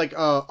like as like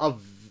a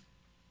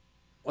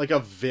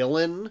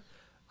villain,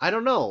 I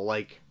don't know.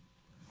 Like,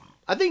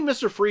 I think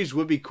Mr. Freeze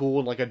would be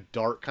cool in like a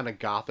dark kind of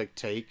gothic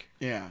take.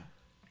 Yeah.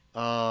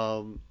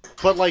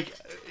 But like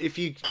if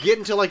you get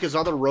into like his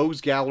other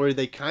rogues gallery,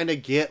 they kind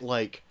of get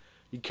like,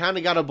 you kind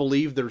of got to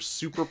believe there's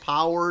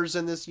superpowers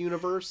in this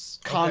universe.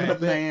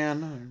 Condiment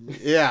Man.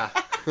 Yeah.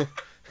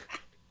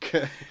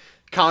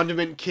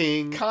 Condiment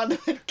King.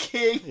 Condiment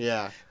King.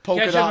 Yeah.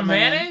 Polka Ketchup Dot and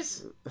Man.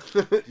 mayonnaise?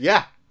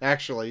 Yeah,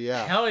 actually,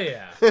 yeah. Hell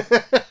yeah.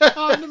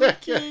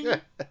 Condiment King.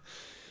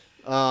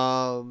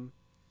 I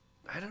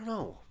don't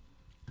know.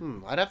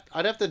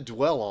 I'd have to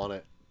dwell on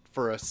it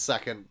for a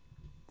second.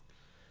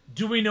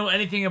 Do we know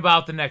anything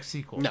about the next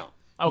sequel? No.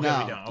 Okay,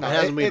 No, we don't. It Okay.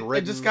 hasn't been It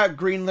written. just got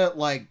greenlit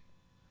like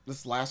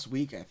this last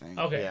week, I think.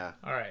 Okay. Yeah.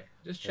 All right.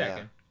 Just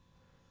checking.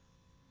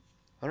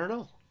 I don't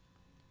know.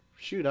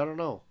 Shoot, I don't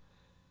know.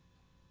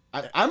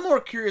 I'm more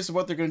curious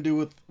what they're gonna do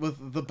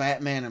with the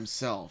Batman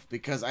himself,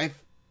 because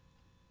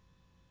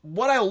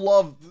what I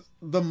love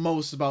the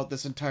most about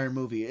this entire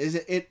movie is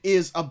it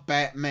is a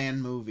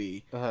Batman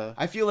movie. Uh-huh.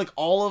 I feel like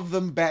all of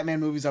the Batman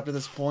movies up to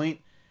this point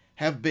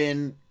have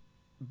been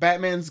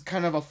Batman's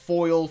kind of a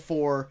foil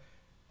for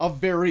a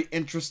very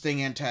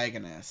interesting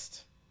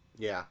antagonist.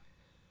 Yeah.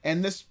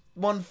 And this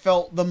one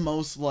felt the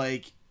most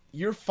like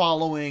you're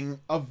following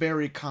a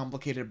very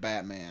complicated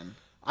Batman.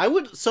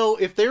 So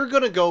if they're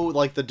going to go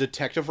like the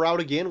detective route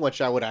again, which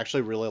I would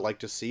actually really like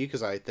to see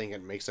because I think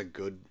it makes a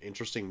good,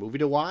 interesting movie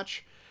to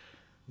watch,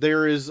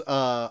 there is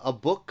a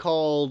book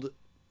called,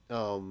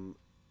 oh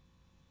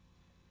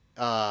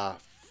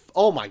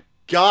my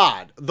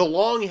God, The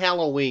Long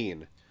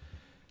Halloween.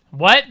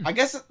 What? I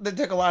guess they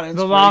took a lot of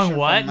The inspiration Long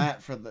what? from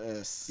that for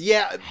this.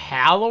 Yeah.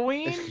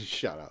 Halloween?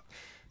 Shut up.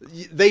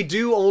 They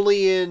do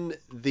only in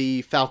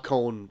the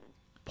Falcone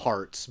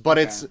parts,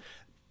 but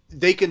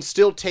they can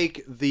still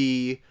take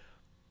the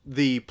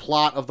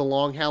plot of The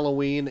Long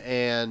Halloween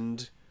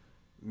and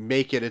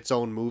make it its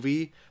own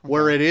movie.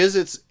 Where it is,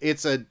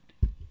 it's a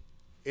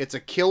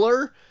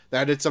killer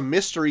that it's a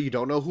mystery. You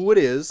don't know who it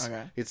is.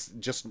 Okay. It's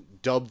just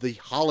dubbed the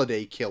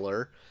Holiday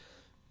Killer.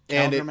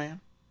 Calendar Man?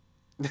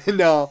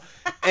 No,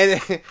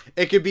 and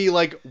it could be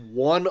like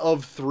one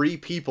of 3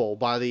 people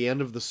by the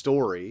end of the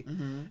story,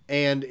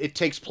 and it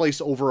takes place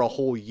over a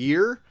whole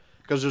year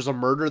because there's a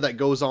murder that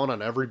goes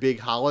on every big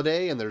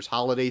holiday, and there's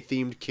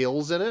holiday-themed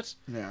kills in it,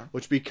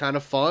 which would be kind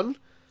of fun,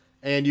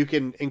 and you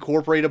can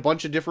incorporate a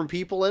bunch of different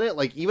people in it,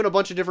 like even a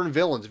bunch of different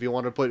villains if you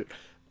want to put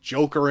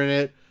Joker in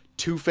it,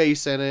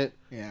 Two-Face in it,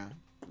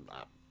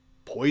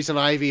 Poison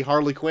Ivy,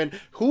 Harley Quinn,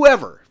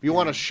 whoever, if you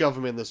want to shove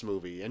them in this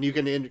movie. And you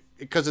can,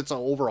 because it's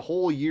over a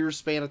whole year's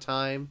span of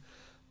time,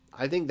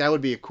 I think that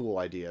would be a cool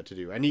idea to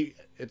do. And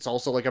it's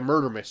also like a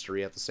murder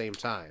mystery at the same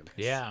time.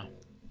 Yeah.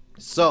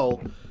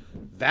 So,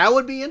 that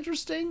would be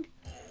interesting.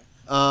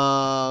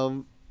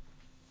 I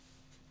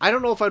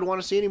don't know if I'd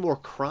want to see any more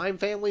crime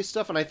family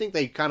stuff, and I think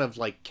they kind of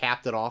like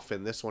capped it off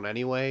in this one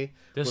anyway.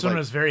 This one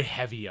was very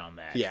heavy on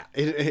that. Yeah,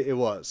 it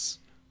was.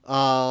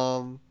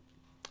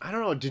 I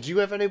don't know. Did you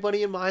have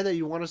anybody in mind that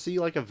you want to see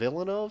like a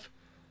villain of?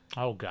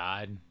 Oh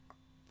God.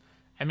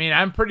 I mean,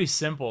 I'm pretty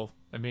simple.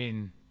 I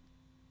mean,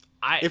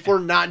 if we're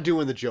not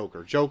doing the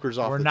Joker, Joker's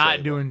off. We're the not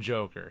table. doing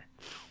Joker.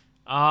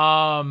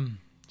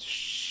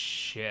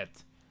 Shit.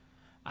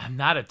 I'm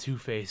not a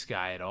Two-Face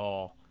guy at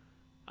all.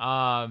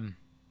 I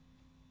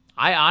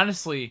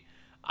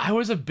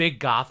was a big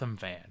Gotham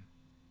fan.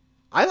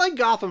 I like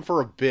Gotham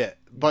for a bit,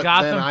 but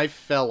then I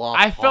fell off.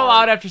 I fell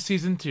out after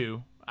season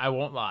 2. I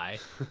won't lie.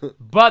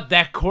 But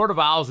that Court of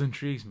Owls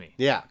intrigues me.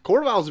 Yeah,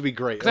 Court of Owls would be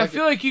great. Because I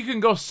feel like you can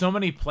go so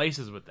many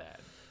places with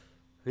that.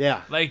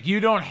 Yeah. Like, you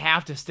don't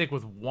have to stick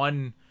with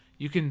one.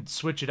 You can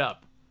switch it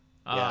up.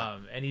 Yeah.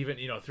 And even,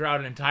 throughout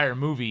an entire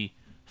movie,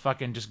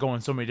 fucking just go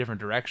in so many different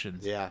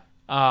directions. Yeah.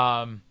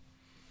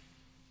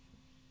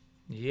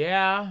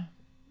 Yeah.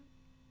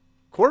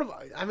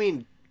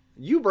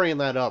 You bringing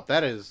that up,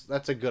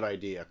 that's a good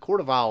idea.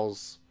 Court of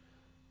Owls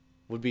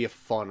would be a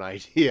fun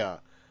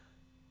idea.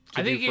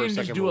 I think you can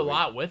just do a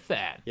lot with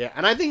that. Yeah,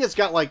 and I think it's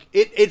got like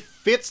it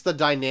fits the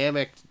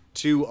dynamic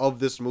too of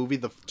this movie,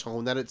 the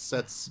tone that it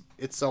sets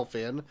itself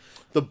in.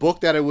 The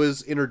book that it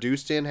was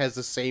introduced in has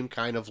the same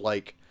kind of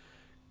like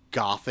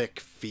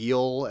gothic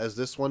feel as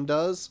this one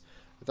does.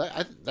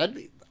 That'd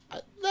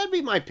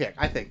be my pick.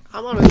 I think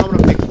I'm gonna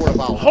pick Court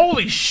of Owls.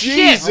 Holy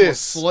shit! Jesus,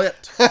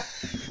 Slipped.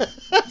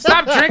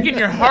 Stop drinking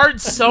your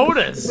hard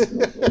sodas.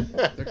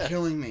 They're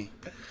killing me.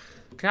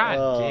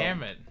 God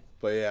damn it!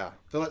 But yeah.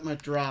 They're like my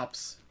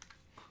drops.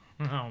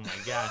 Oh my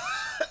god.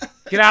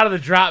 Get out of the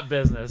drop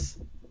business.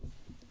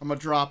 I'm a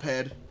drop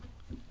head.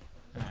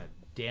 God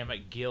damn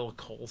it, Gil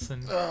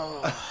Colson.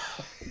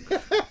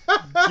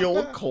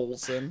 Gil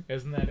Colson.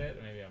 Isn't that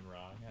it? Maybe I'm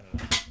wrong. I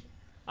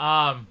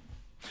don't know.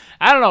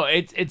 I don't know.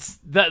 It's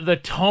the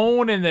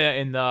tone and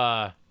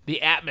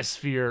the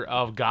atmosphere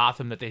of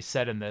Gotham that they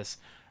set in this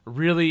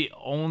really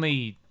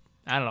only,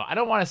 I don't know. I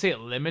don't want to say it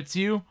limits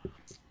you,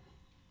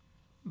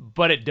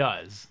 but it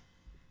does.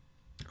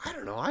 I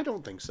don't know. I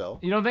don't think so.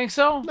 You don't think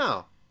so?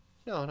 No.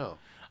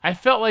 I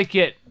felt like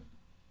it.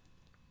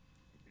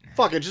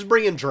 Fuck it. Just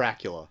bring in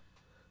Dracula.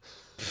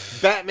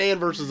 Batman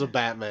versus a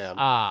Batman.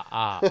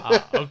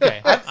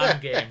 Okay. I'm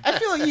game. I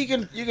feel like you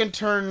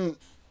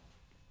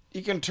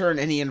can turn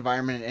any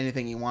environment into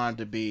anything you want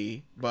it to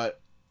be, but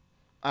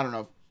I don't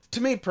know. To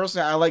me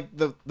personally, I like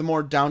the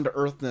more down to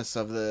earthness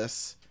of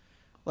this.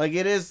 Like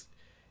it is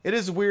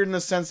weird in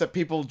the sense that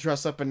people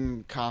dress up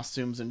in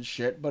costumes and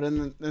shit, but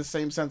in the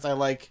same sense, I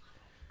like.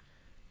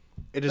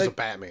 It is like, a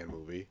Batman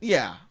movie.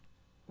 Yeah,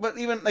 but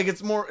even like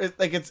it's more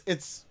like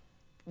it's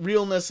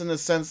realness in the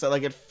sense that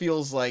like it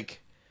feels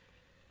like.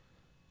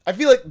 I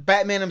feel like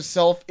Batman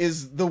himself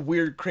is the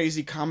weird,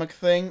 crazy comic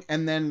thing,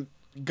 and then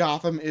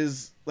Gotham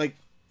is like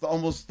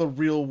almost the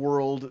real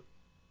world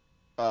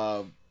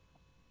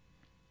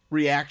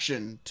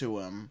reaction to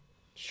him.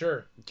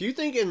 Sure. Do you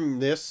think in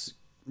this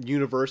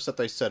universe that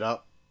they set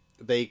up,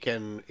 they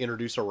can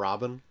introduce a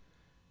Robin?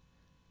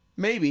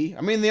 Maybe.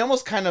 I mean, they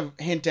almost kind of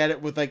hint at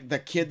it with like the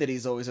kid that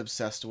he's always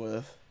obsessed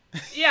with.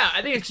 Yeah,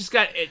 I think it's just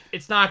got it.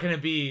 It's not gonna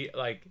be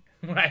like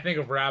when I think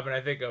of Robin,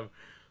 I think of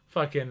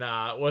fucking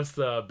what's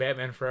the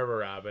Batman Forever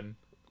Robin?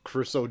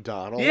 Chris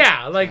O'Donnell.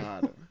 Yeah, like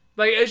God.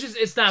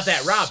 it's not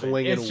that Robin.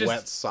 Swinging It's just,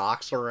 wet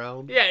socks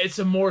around. Yeah, it's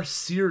a more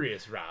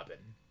serious Robin.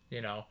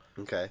 You know.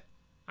 Okay.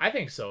 I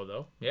think so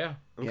though. Yeah.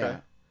 Okay. Yeah.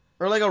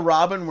 Or like a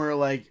Robin where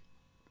like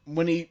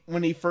when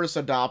he first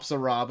adopts a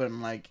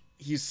Robin, like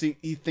he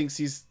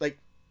thinks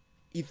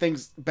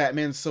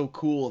Batman's so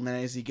cool, and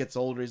then as he gets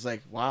older, he's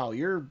like, "Wow,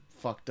 you're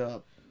fucked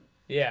up."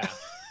 Yeah.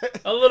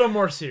 A little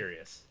more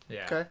serious.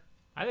 Yeah. Okay.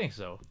 I think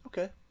so.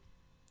 Okay.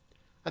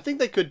 I think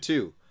they could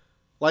too.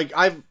 Like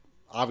I've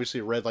obviously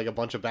read like a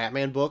bunch of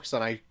Batman books,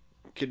 and I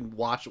can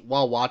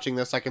while watching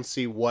this, I can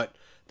see what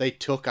they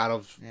took out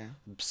of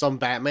some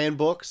Batman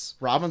books.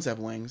 Robins have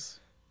wings.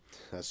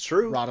 That's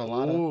true. Rot a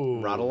lot.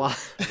 Rot a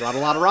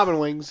lot of Robin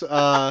wings.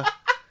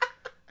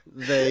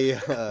 They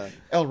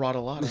El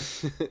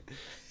Rodolata.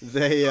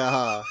 they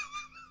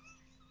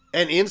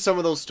and in some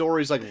of those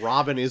stories, like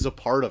Robin is a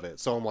part of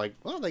it. So I'm like,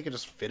 well, they could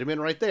just fit him in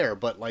right there.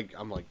 But like,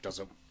 I'm like, does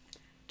it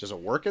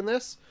work in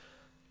this?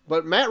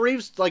 But Matt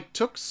Reeves like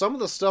took some of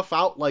the stuff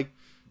out like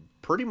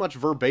pretty much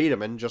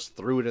verbatim and just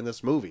threw it in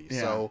this movie. Yeah.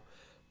 So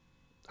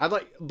I'd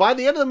like by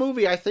the end of the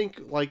movie, I think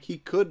like he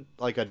could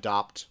like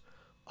adopt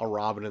a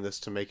Robin in this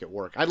to make it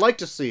work. I'd like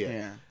to see it.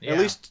 Yeah. At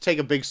least take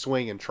a big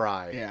swing and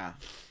try. Yeah.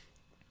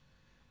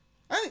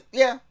 I think,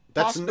 yeah.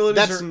 That's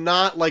possibilities are...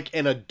 not like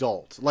an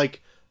adult.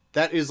 Like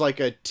that is like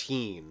a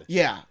teen.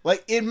 Yeah.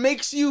 Like it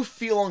makes you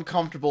feel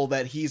uncomfortable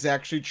that he's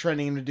actually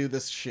training to do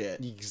this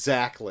shit.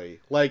 Exactly.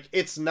 Like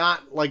it's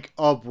not like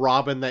a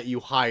Robin that you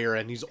hire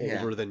and he's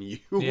older than you.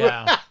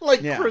 Yeah.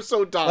 Like Yeah. Chris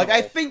O'Donnell. Like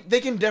I think they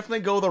can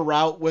definitely go the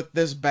route with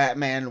this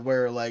Batman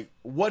where like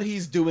what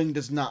he's doing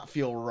does not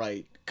feel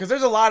right. Because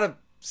there's a lot of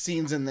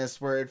scenes in this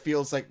where it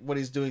feels like what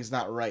he's doing is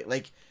not right.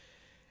 Like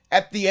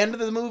at the end of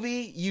the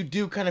movie, you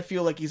do kind of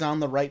feel like he's on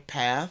the right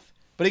path,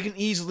 but he can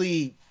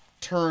easily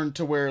turn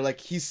to where like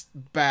he's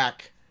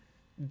back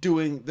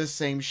doing the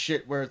same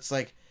shit where it's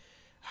like,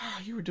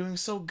 you were doing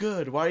so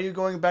good. Why are you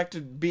going back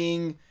to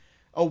being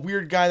a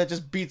weird guy that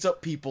just beats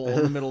up people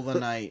in the middle of the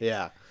night?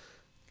 Yeah.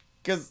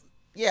 Because,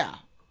 yeah,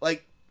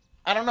 like,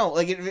 I don't know.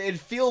 Like, it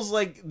feels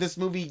like this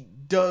movie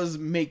does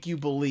make you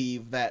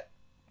believe that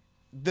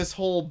this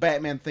whole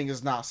Batman thing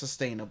is not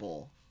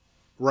sustainable.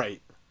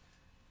 Right.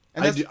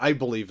 And I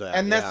believe that.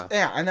 and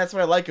that's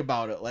what I like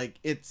about it. Like,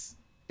 it's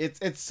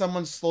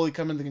someone slowly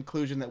coming to the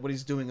conclusion that what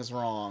he's doing is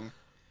wrong,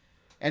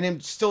 and him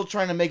still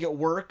trying to make it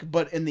work.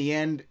 But in the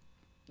end,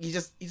 you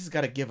just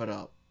got to give it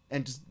up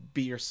and just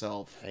be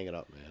yourself. Hang it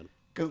up, man.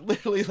 Because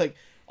literally, like,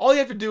 all you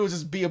have to do is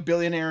just be a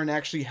billionaire and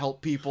actually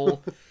help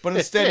people. But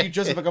instead, you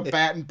dress up like a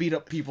bat and beat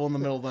up people in the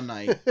middle of the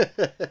night.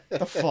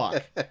 The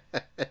fuck.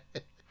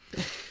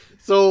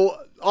 So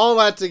all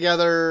that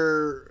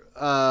together,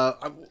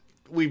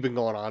 we've been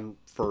going on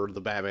for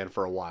the Batman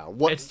for a while.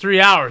 It's 3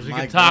 hours. We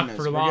My can talk goodness,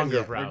 for we're longer,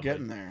 getting, probably. We're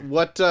getting there.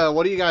 What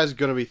are you guys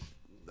gonna be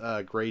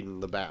grading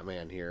the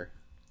Batman here?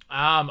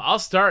 I'll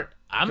start.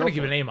 I'm Go gonna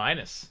give for it an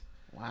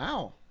A-.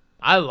 Wow.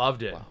 I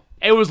loved it.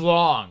 It was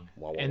long,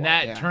 Wow, and wow.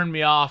 that Yeah. turned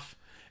me off.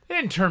 It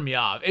didn't turn me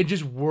off. It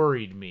just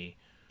worried me.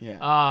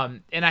 Yeah.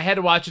 And I had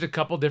to watch it a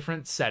couple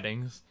different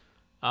settings.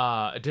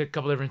 I did a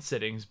couple different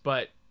sittings,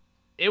 but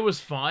it was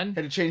fun.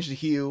 Had to change the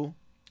hue.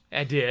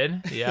 I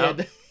did. Yeah.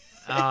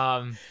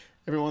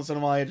 Every once in a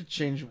while, I had to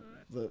change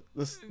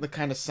the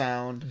kind of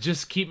sound.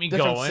 Just keep me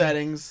Different going.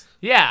 settings.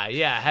 Yeah.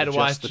 I had to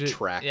watch Just the it.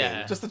 tracking.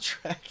 Yeah. Just the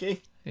tracking.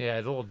 Yeah,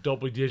 the little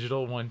Dolby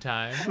Digital one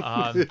time.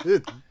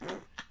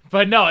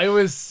 But no, it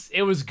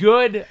was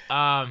good.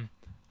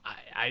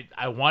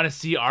 I want to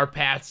see our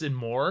Pats and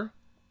more.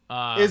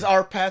 Is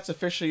our Pats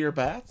officially your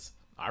bats?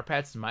 Our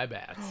Pats is my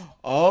bats.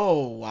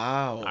 Oh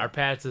wow. Our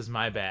Pats is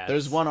my bats.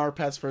 There's one our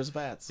Pats for his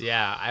bats.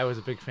 Yeah, I was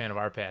a big fan of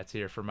our Pats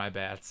here for my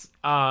bats.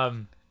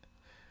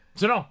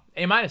 So no,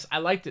 A-. I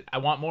liked it. I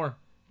want more.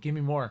 Give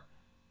me more.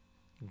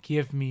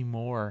 Give me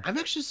more. I'm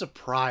actually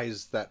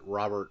surprised that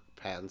Robert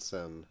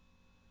Pattinson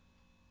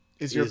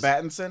Is your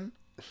Battinson?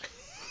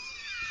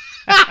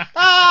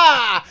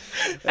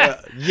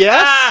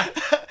 Yes,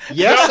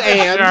 yes,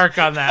 and Shark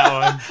on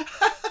that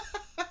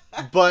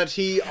one. but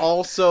he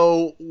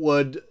also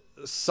would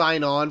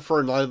sign on for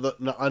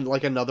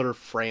another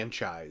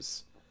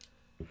franchise.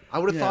 I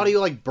would have thought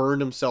he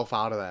burned himself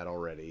out of that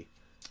already.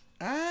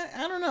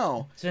 I don't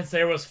know. Since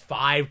there was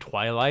 5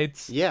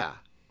 Twilights. Yeah,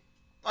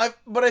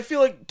 But I feel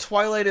like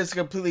Twilight is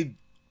completely.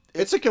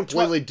 it's a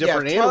completely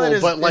different Twilight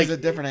animal. is a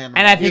different animal.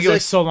 And I think Is it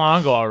was it- so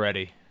long ago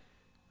already.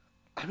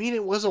 I mean,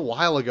 it was a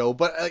while ago,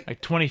 but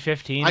Like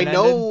 2015. I it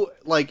know,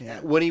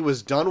 ended. when he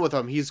was done with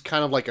them, he's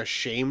kind of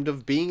ashamed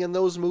of being in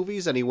those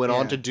movies, and he went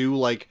on to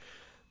do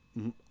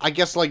I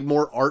guess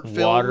more art films.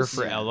 Water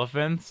for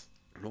Elephants.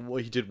 Well,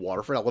 he did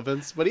Water for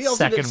Elephants, but he also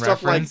Second did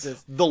stuff reference. like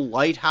The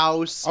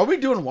Lighthouse Are we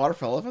doing Water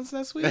for Elephants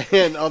next week?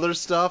 and other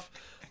stuff.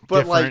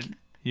 But Different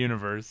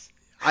universe.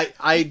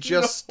 I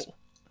just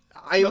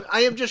I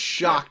am just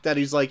shocked that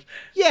he's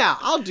yeah,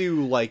 I'll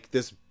do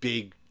this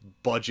big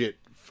budget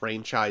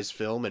franchise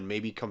film and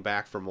maybe come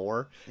back for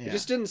more. It Yeah.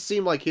 just didn't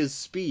seem like his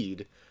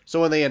speed.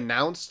 So when they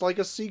announced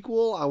a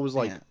sequel, I was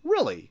like, Yeah.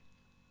 really?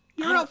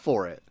 You're up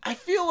for it? I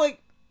feel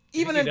like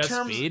even in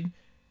terms, Speed?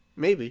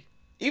 Maybe.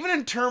 even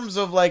in terms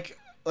of like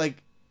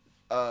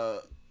a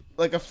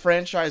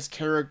franchise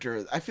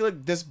character, I feel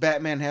like this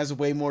Batman has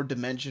way more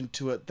dimension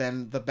to it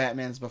than the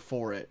Batmans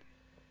before it.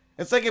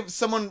 It's like if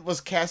someone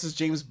was cast as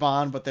James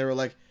Bond, but they were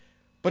like,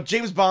 but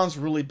James Bond's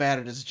really bad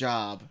at his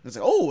job. It's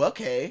like, oh,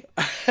 okay,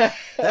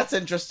 that's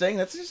interesting.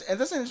 That's an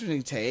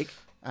interesting take.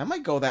 I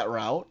might go that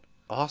route.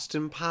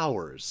 Austin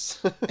Powers.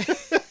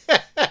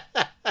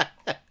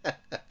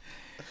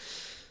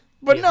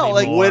 But Give no, me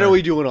like more. When are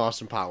we doing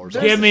Austin Powers?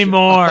 Give me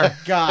more.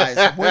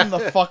 guys, when the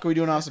fuck are we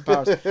doing Austin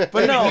Powers?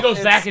 But no, he goes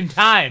it's- back in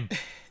time.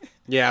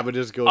 Yeah, but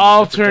just go to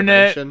a different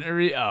Alternate.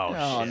 dimension.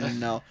 Oh Shit.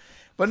 no,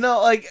 but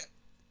no,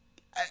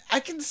 I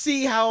can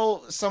see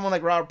how someone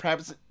like Robert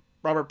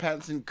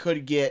Pattinson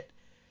could get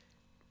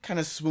kind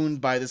of swooned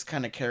by this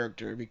kind of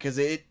character because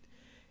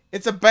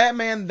it's a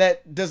Batman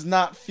that does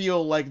not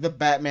feel like the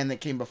Batman that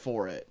came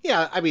before it.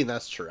 Yeah, I mean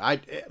that's true. I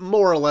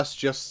more or less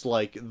just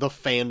the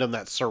fandom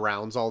that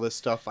surrounds all this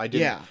stuff.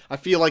 Yeah. I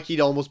feel like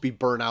he'd almost be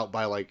burnt out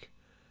by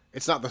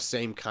it's not the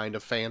same kind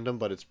of fandom,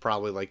 but it's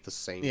probably the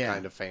same Yeah.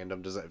 kind of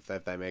fandom.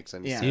 If that makes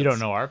any Yeah. sense? You don't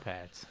know our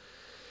Pats.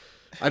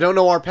 I don't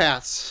know our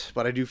paths,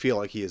 but I do feel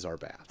like he is our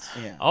bats.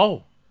 Yeah.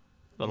 Oh.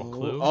 Little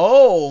clue.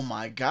 Oh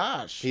my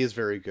gosh. He is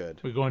very good.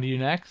 We going to you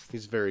next?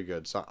 He's very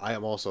good. So I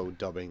am also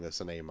dubbing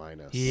this an A-.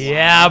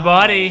 Yeah,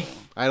 buddy.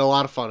 I had a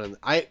lot of fun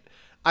I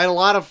had a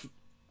lot of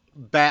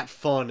bat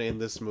fun in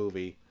this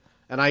movie,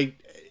 and I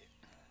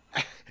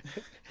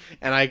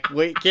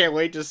can't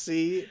wait to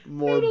see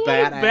more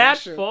bat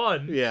action.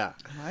 fun. Yeah,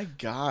 My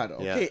God.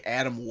 Yeah. Okay,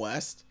 Adam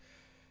West.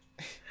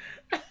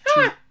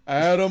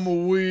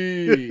 Adam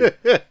Wee.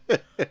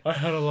 I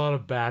had a lot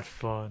of bat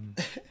fun.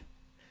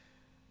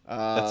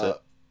 that's it.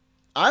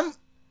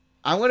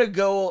 I'm gonna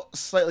go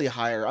slightly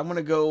higher. I'm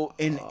gonna go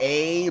an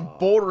A,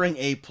 bordering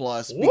A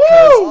plus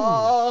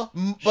because,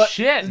 but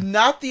Shit.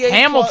 not the A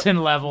Hamilton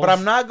plus, levels. But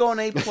I'm not going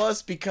A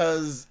plus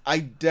because I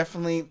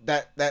definitely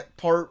that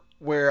part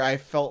where I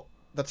felt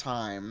the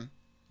time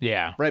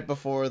Yeah. right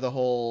before the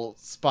whole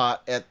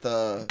spot at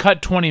the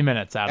Cut 20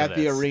 minutes out of at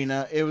this. the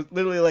arena. It was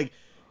literally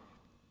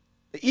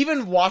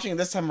even watching it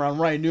this time around,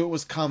 where I knew it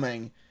was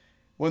coming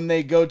when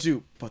they go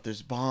to, but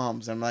there's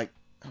bombs. I'm like,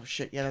 oh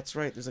shit, yeah, that's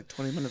right. There's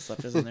 20 minutes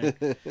left, isn't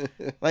there?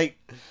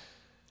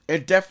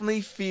 It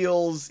definitely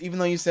feels, even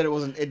though you said it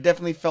wasn't, it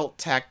definitely felt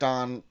tacked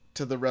on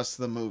to the rest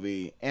of the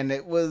movie. And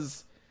it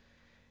was,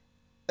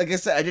 like I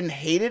said, I didn't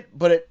hate it,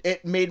 but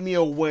it made me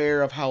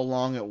aware of how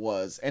long it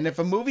was. And if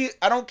a movie,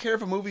 I don't care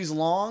if a movie's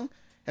long,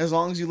 as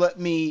long as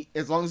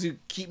you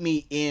keep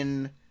me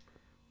in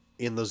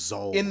In the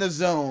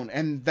zone.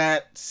 And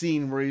that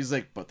scene where he's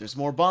like, but there's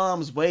more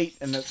bombs, wait.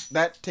 And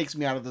that takes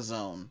me out of the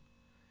zone.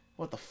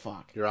 What the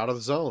fuck? You're out of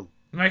the zone.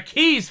 My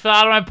keys fell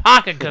out of my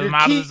pocket because I'm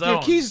out of the zone.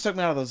 Your keys took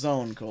me out of the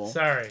zone, Cole.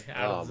 Sorry,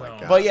 out Oh of the my zone.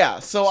 God. But yeah,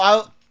 so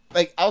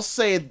I'll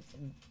say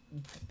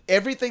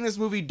everything this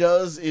movie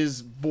does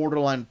is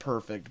borderline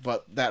perfect,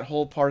 but that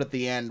whole part at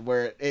the end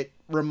where it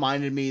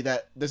reminded me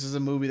that this is a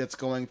movie that's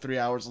going 3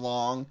 hours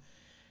long,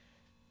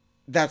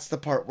 that's the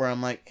part where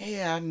I'm like,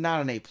 yeah,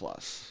 not an A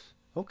plus,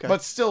 Okay.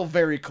 but still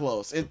very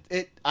close.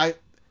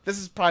 This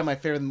is probably my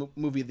favorite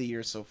movie of the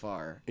year so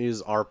far.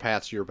 Is our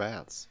Pats your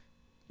bats?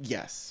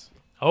 Yes.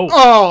 Oh,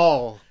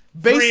 Oh!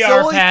 Free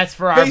our Pats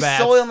for our based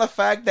bats. solely on the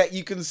fact that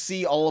you can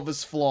see all of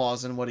his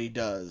flaws in what he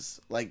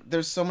does.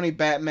 There's so many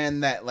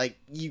Batman that,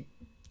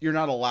 you're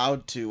not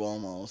allowed to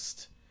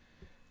almost.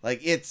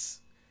 It's...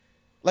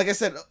 like I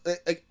said,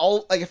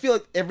 I feel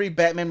like every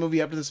Batman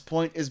movie up to this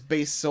point is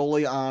based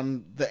solely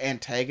on the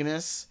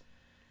antagonists.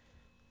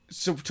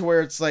 So to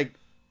where it's like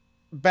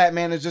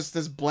Batman is just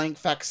this blank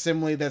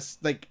facsimile that's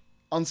like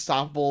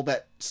unstoppable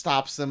that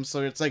stops them.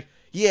 So it's like,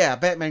 yeah,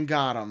 Batman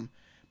got him.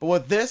 But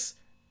with this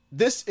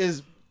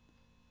is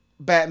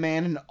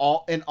Batman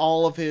and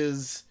all of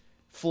his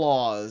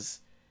flaws,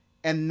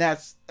 and I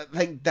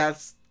think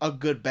that's a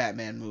good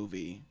Batman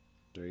movie.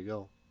 There you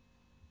go.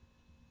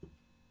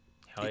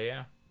 Hell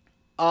yeah.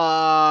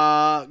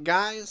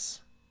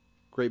 Guys,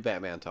 great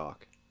Batman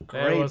talk. That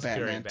Great was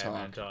Batman great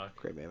Batman talk.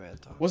 Great Batman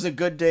talk. Was it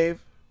good,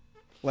 Dave?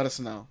 Let us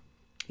know.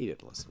 He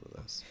didn't listen to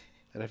this,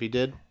 and if he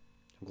did,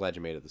 I'm glad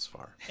you made it this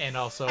far. And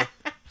also,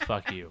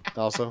 fuck you.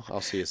 Also,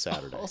 I'll see you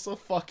Saturday. Also,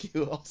 fuck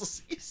you. Also,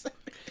 see you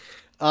Saturday.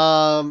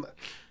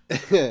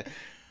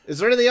 Is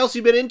there anything else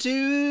you've been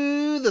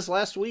into this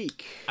last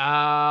week?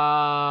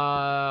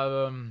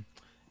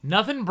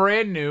 Nothing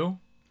brand new.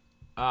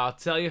 I'll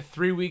tell you,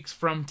 3 weeks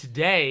from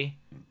today,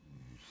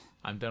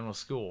 I'm done with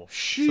school.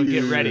 So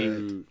get ready. 'Cause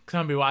I'm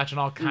going to be watching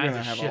all kinds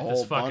of shit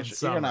this fucking You're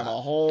summer. gonna have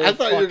a whole. I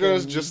thought you were going to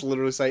fucking- just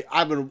literally say,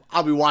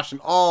 I'll be watching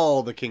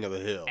all the King of the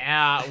Hill.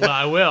 Well,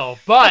 I will.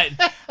 But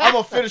I'm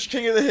gonna finish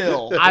King of the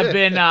Hill.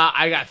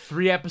 I got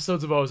 3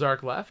 episodes of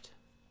Ozark left.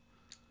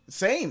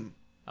 Same.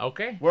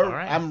 Okay. We're. all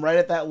right. I'm right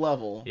at that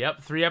level.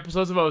 Yep, 3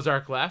 episodes of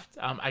Ozark left.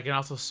 I can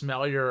also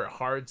smell your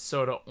hard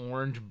soda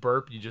orange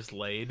burp you just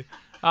laid.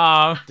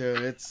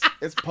 Dude,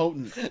 it's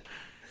potent.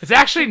 It's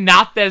actually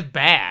not that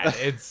bad.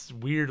 It's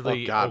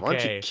weirdly Oh, God, why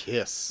don't okay. you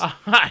kiss?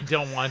 I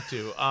don't want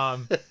to.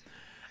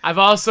 I've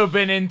also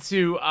been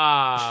into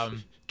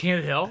King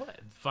of the Hill.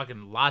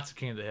 Fucking lots of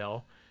King of the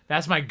Hill.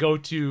 That's my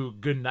go-to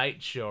good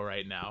night show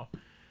right now.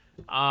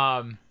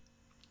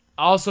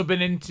 Also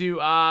been into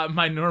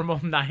my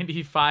normal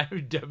 95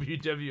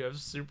 WWF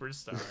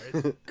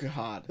Superstars.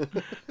 God.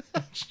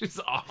 Which is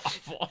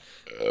awful.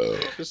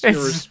 Just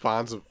your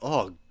response of,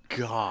 oh,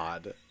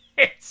 God.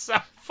 It's so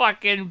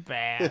fucking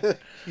bad.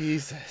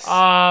 Jesus.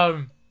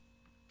 But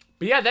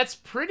yeah, that's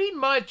pretty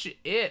much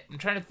it. I'm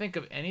trying to think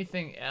of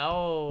anything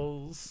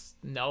else.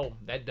 No,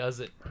 that does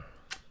it.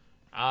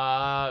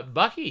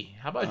 Bucky,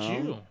 how about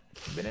you?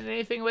 Been in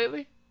anything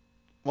lately?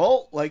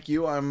 Well, like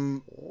you,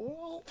 I'm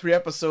 3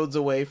 episodes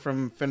away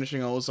from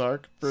finishing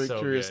Ozark. Very So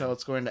curious good. how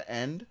it's going to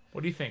end.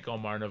 What do you think,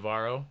 Omar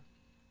Navarro?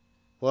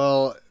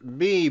 Well,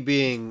 me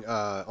being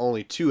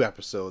only 2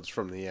 episodes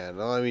from the end,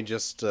 let me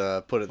just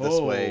put it this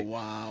way.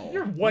 Wow.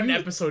 You're one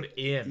episode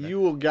in.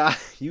 You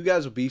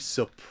guys will be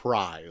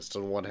surprised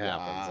on what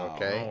happens, Wow.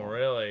 okay? Oh,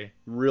 really?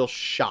 Real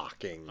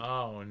shocking.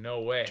 Oh,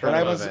 no way. Turn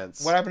What of happens,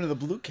 events. what happened to the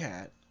blue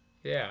cat?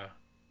 Yeah.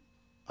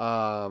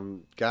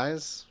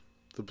 Guys,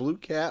 the blue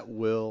cat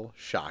will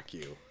shock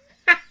you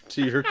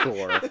to your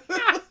core.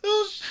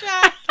 Will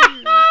shock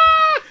you.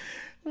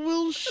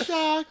 Will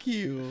shock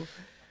you.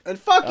 And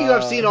fuck you,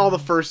 I've seen all the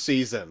first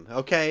season,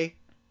 okay?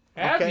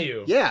 Have Okay?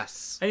 you?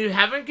 Yes. And you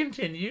haven't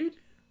continued?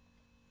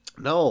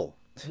 No.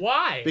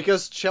 Why?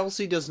 Because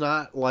Chelsea does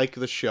not like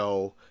the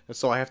show, and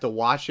so I have to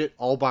watch it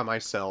all by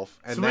myself,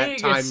 and so we that need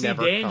to time get C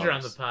never Danger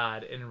comes. on the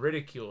pod and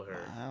ridicule her.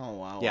 Oh,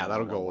 wow. Yeah,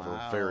 that'll go wow.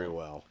 over very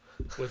well.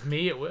 With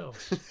me, it will.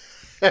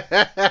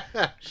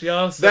 That She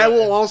also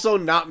will also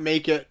not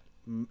make it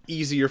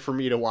easier for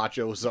me to watch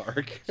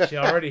Ozark. She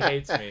already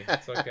hates me.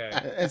 It's okay.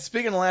 And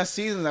speaking of last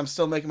season, I'm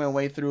still making my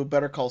way through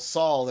Better Call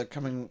Saul. They're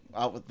coming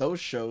out with those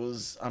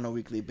shows on a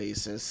weekly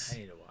basis. I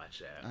need to watch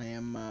that. I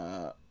am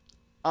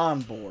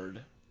on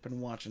board.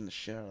 Been watching the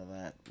shit out of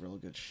that. Real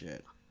good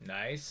shit.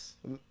 Nice.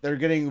 They're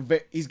getting.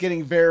 He's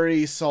getting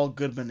very Saul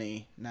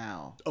Goodman-y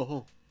now.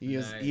 Oh. He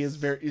is. Nice. He is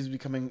very. He's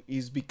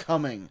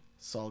becoming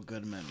Saul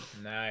Goodman.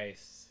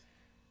 Nice.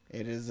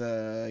 It is.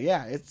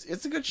 Yeah.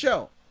 It's a good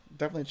show.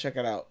 Definitely check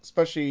it out,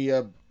 especially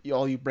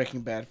all you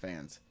Breaking Bad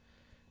fans.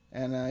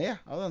 And yeah,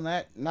 other than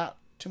that, not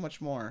too much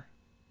more.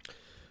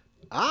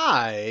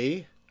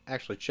 I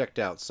actually checked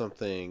out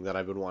something that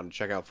I've been wanting to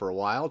check out for a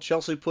while.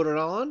 Chelsea put it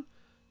on,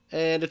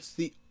 and it's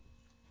the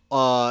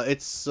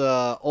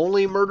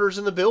Only Murders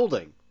in the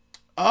Building.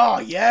 Oh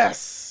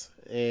yes!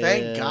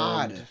 Thank And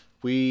God.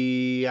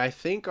 We, I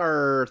think,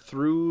 are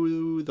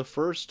through the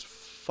first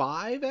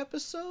 5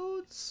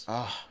 episodes.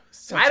 Oh,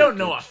 I don't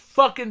know a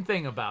fucking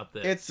thing about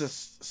this.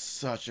 It's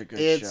such a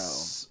good show.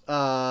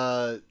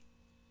 It's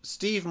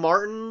Steve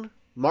Martin,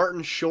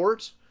 Martin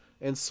Short,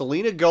 and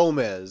Selena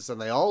Gomez,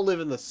 and they all live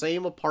in the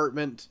same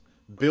apartment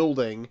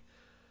building,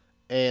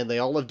 and they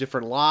all live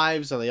different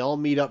lives, and they all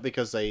meet up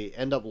because they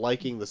end up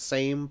liking the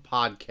same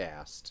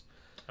podcast.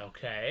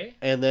 Okay.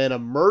 And then a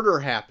murder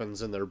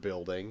happens in their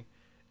building,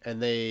 and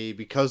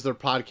because their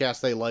podcast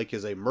they like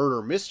is a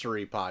murder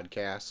mystery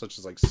podcast, such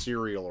as like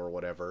Serial or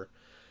whatever,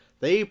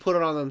 they put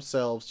it on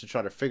themselves to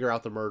try to figure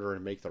out the murder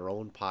and make their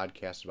own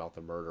podcast about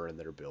the murder in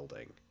their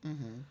building.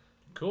 Mm-hmm.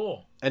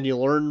 Cool. And you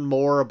learn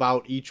more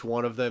about each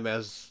one of them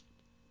as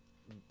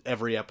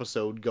every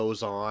episode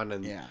goes on,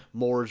 and Yeah.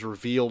 more is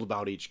revealed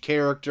about each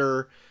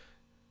character.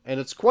 And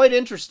it's quite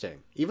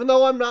interesting. Even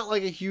though I'm not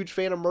like a huge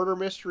fan of murder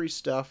mystery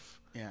stuff,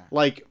 Yeah.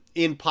 like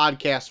in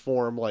podcast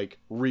form, like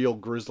real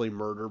grisly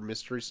murder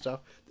mystery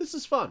stuff. This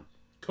is fun.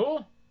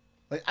 Cool.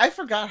 Like, I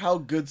forgot how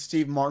good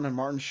Steve Martin and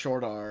Martin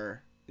Short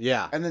are.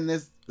 Yeah. And then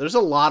There's a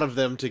lot of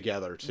them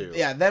together too.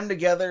 yeah, them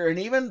together, and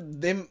even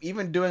them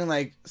doing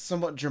like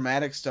somewhat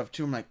dramatic stuff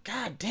too. I'm like,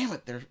 God damn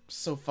it, they're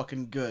so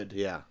fucking good.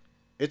 Yeah.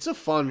 It's a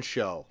fun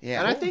show. Yeah.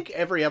 And I think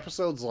every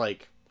episode's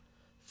like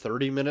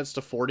 30 minutes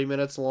to 40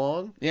 minutes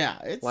long. Yeah,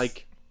 it's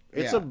Like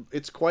it's yeah.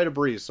 it's quite a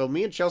breeze. So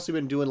me and Chelsea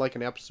been doing like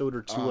an episode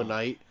or two a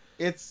night.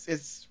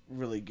 it's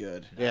really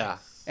good. Yeah.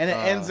 And it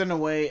ends in a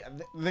way. I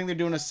think they're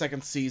doing a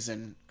second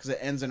season because it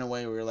ends in a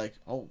way where you're like,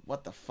 oh,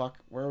 what the fuck?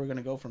 Where are we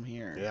gonna go from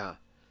here? Yeah.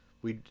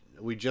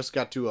 We just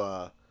got to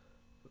a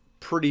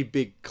pretty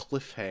big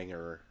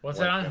cliffhanger. What's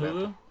like, that on an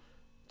Hulu? epi-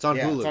 It's on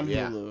yeah, Hulu. it's on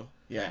yeah. Hulu.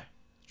 Yeah,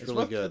 It's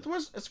really good.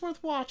 It's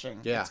worth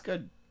watching. Yeah. It's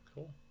good.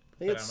 Cool. I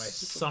think Put that on my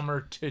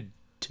summer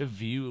to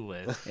view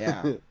list.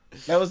 Yeah,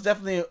 that was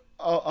definitely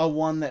a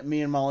one that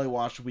me and Molly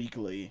watched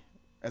weekly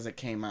as it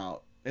came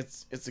out.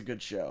 It's a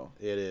good show.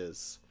 It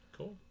is.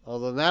 Cool.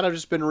 Other than that, I've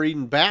just been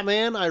reading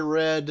Batman. I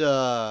read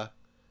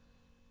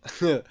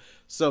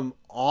some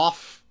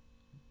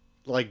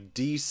like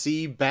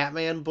DC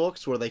Batman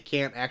books where they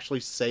can't actually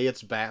say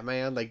it's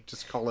Batman. They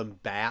just call him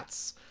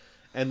Bats.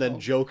 And then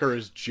Joker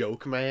is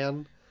Joke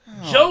Man.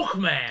 Joke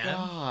Man.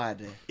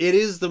 God. It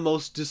is the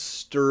most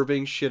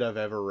disturbing shit I've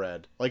ever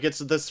read. Like, it's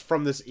this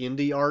from this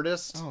indie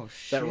artist Oh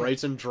shit. that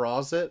writes and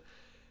draws it.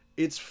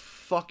 It's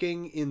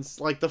fucking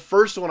like the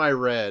first one I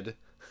read.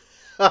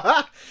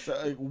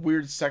 So, like,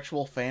 weird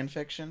sexual fan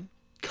fiction.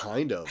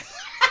 Kind of.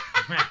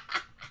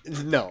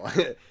 No.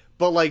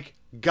 But like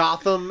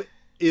Gotham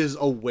is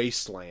a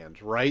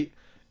wasteland, right?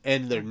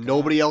 And there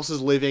nobody else is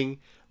living.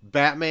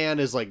 Batman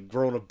is like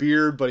grown a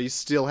beard, but he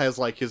still has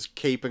like his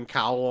cape and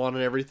cowl on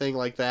and everything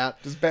like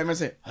that. Does Batman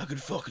say, "I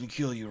could fucking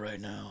kill you right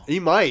now"? He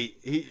might.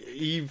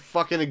 He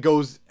fucking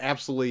goes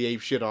absolutely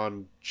apeshit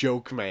on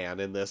Joke Man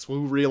in this,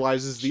 who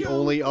realizes the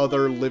only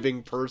other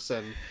living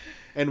person.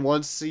 And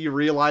once he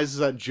realizes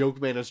that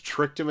Joke Man has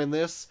tricked him in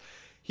this,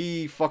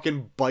 he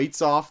fucking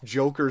bites off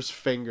Joker's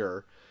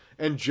finger.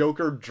 And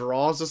Joker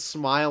draws a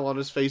smile on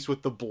his face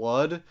with the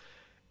blood.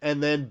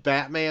 And then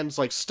Batman's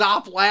like,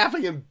 stop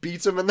laughing, and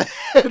beats him in the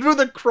head with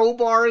a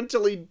crowbar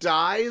until he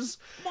dies.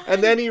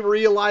 And then he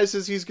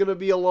realizes he's going to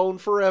be alone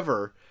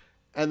forever.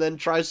 And then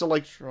tries to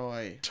like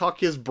Troy. tuck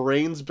his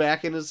brains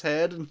back in his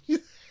head. And,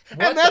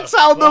 What that's the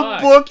how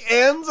fuck? the book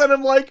ends. And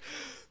I'm like,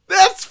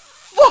 that's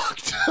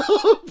fucked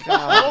up.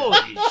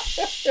 Holy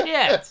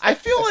shit. I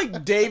feel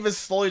like Dave is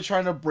slowly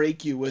trying to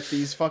break you with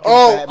these fucking.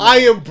 Oh, Batman. I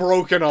am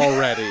broken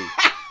already.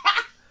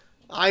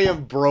 I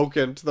am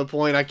broken to the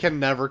point I can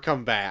never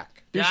come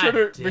back. Be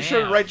sure to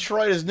damn. write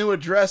Troy his new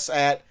address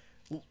at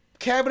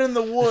Cabin in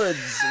the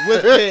Woods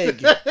with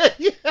Pig.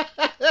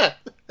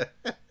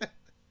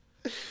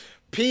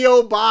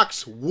 P.O.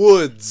 Box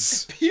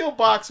Woods. P.O.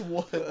 Box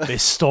Woods. They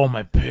stole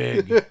my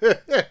pig.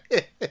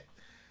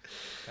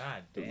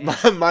 God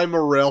damn. my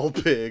morel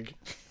pig.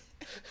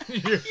 God,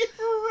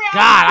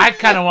 I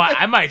kind of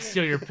want. I might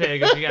steal your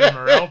pig if you got a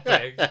Morel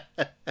pig.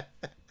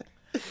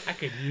 I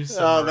could use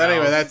some. But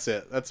anyway, Morels. that's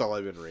it. That's all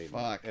I've been reading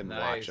Fuck. and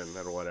Nice. watching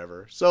or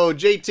whatever. So,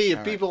 JT, if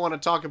All people want to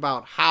talk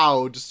about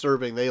how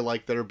disturbing they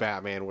like their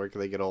Batman, where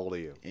can they get a hold of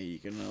you? Hey, you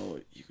can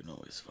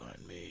always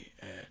find me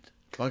at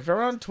Bucky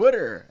Forever on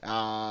Twitter.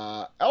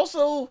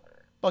 Also,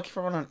 Bucky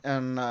Forever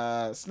on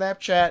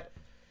Snapchat.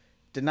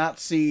 Did not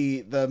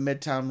see the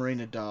Midtown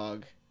Marina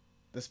dog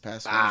this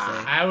past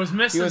Wednesday. I was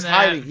missing He was that.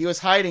 hiding. He was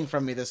hiding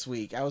from me this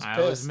week. I was pissed.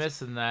 I was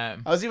missing that.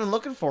 I was even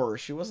looking for her.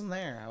 She wasn't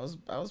there.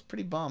 I was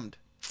pretty bummed.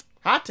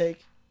 Hot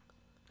take.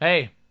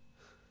 Hey,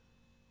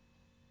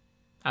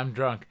 I'm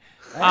drunk.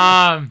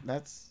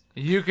 That's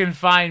You can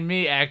find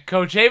me at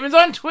Coach Havens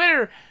on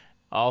Twitter.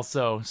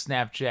 Also,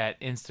 Snapchat,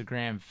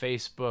 Instagram,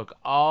 Facebook,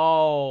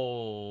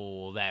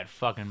 all that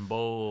fucking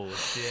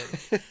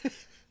bullshit.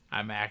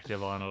 I'm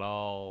active on it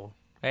all.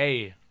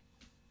 Hey,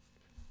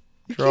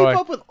 You Troy. keep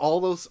up with all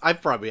those.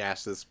 I've probably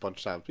asked this a bunch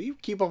of times, but you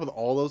keep up with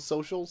all those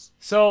socials?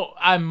 So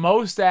I'm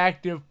most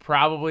active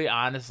probably,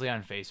 honestly,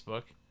 on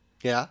Facebook.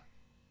 Yeah.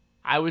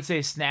 I would say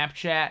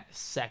Snapchat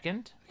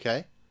second,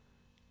 Okay.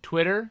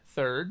 Twitter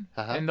third,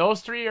 Uh-huh. and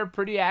those three are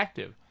pretty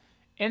active.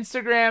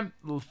 Instagram,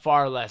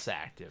 far less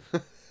active.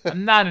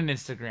 I'm not an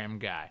Instagram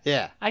guy.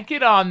 Yeah. I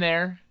get on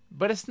there,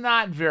 but it's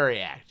not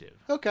very active.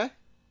 Okay.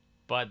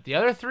 But the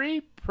other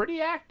three, pretty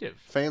active.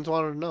 Fans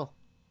wanted to know.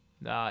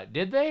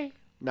 Did they?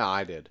 No,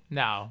 I did.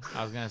 No,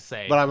 I was going to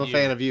say. But I'm a you.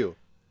 fan of you.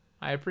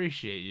 I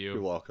appreciate you.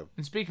 You're welcome.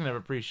 And speaking of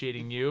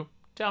appreciating you,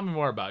 tell me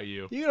more about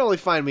you. You can only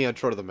find me on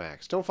Troy to the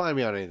Max. Don't find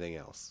me on anything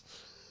else.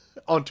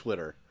 On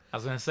Twitter. I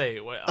was going to say,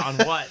 on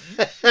what?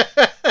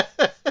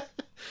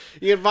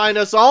 You can find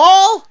us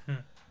all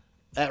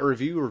at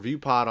Review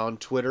Pod on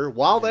Twitter.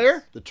 While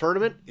there, the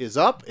tournament is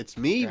up. It's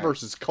me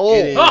versus Cole.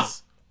 it is. Ah!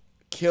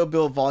 Kill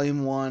Bill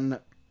Volume 1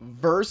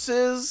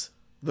 versus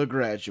The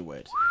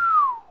Graduate.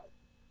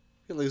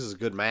 feel like this is a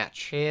good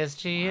match. Here's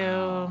to you,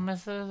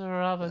 Mrs.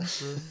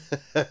 Robinson.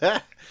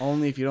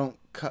 Only if you don't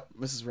cut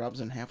Mrs.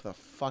 Robinson in half with a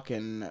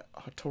fucking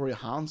Hattori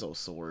Hanzo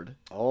sword.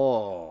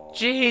 Oh.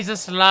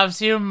 Jesus loves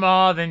you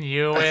more than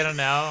you will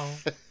know.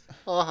 If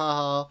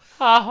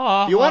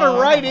you want to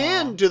write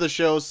in to the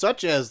show,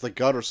 such as the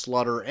Gutter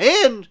Slutter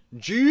and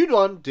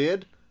Jude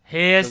did,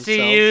 Here's to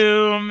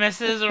you,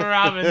 Mrs.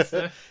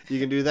 Robinson.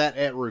 you can do that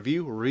at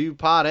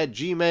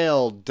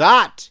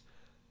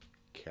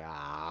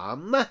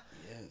reviewpod@gmail.com.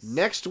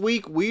 Next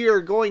week, we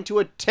are going to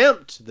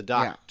attempt the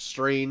Doctor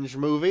Strange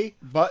movie.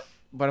 But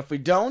if we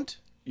don't,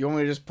 you want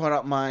me to just put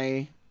up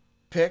my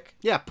pick?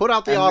 Yeah, put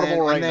out the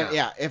Audible now.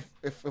 Yeah, if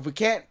we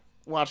can't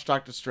watch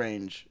Doctor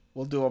Strange,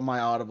 we'll do my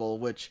Audible,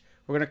 which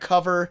we're going to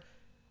cover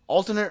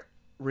alternate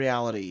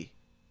reality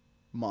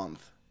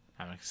month.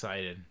 I'm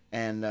excited.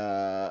 And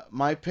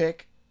my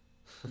pick,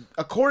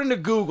 according to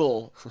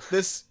Google,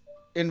 this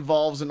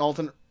involves an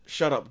alternate...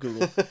 Shut up,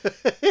 Google.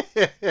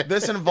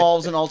 This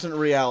involves an alternate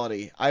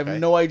reality. I have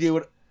no idea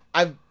what...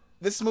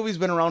 This movie's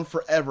been around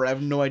forever. I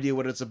have no idea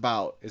what it's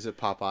about. Is it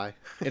Popeye?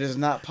 It is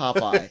not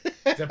Popeye.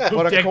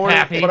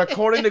 But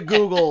according to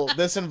Google,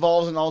 this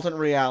involves an alternate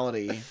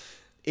reality.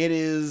 It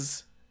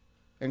is...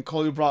 And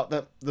Cole, you brought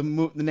the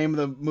name of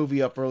the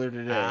movie up earlier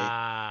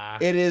today.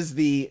 It is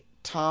the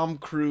Tom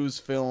Cruise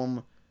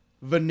film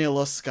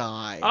Vanilla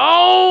Sky.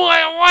 Oh,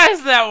 it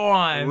was that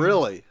one.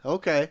 Really?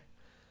 Okay.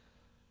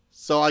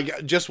 So I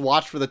just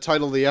watched for the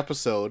title of the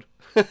episode.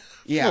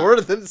 Yeah.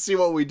 We're going to see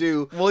what we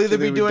do. We'll either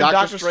be doing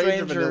Doctor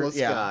Strange or Vanilla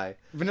Sky.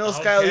 Vanilla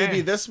Sky will either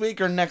be this week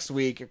or next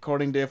week,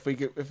 according to if we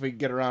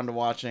get around to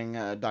watching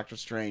Doctor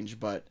Strange.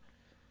 But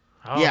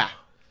yeah,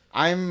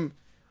 I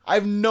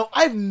have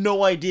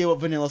no idea what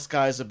Vanilla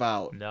Sky is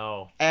about.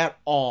 No. At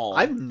all.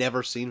 I've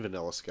never seen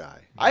Vanilla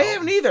Sky. I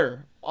haven't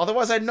either.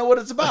 Otherwise, I'd know what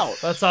it's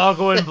about. Let's all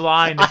go in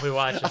blind if we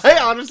watch this. I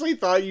honestly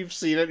thought you've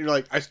seen it and you're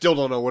like, I still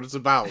don't know what it's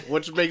about.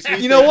 Which makes me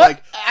You know what?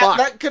 like, fuck.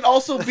 That could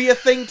also be a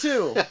thing,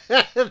 too.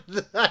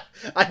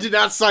 I did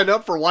not sign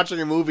up for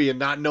watching a movie and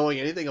not knowing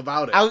anything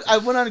about it. I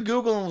went on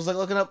Google and was like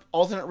looking up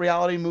alternate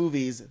reality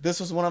movies. This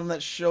was one of them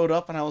that showed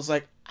up, and I was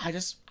like, I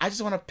just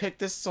want to pick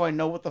this so I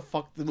know what the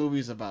fuck the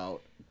movie's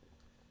about.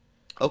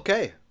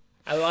 Okay.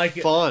 I like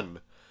it. Fun.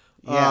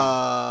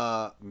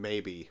 Yeah.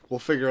 Maybe. We'll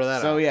figure that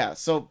out. So, yeah.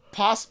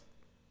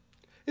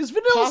 Is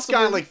Vanilla Sky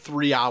possibly- like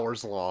 3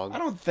 hours long? I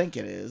don't think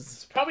it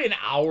is. Probably an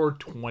hour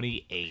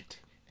 28.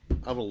 I'm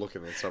going to look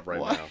at this up right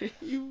Why now. are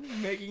you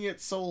making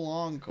it so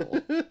long, Cole?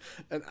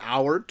 An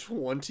hour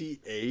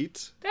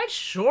 28? That's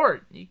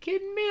short. You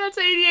kidding me? That's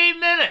 88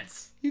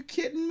 minutes. You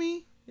kidding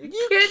me? You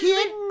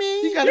kidding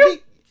me? You gotta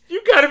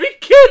You gotta be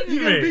kidding You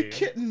me. gotta be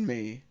kidding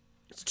me.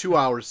 It's 2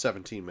 hours,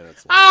 17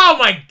 minutes long. Oh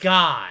my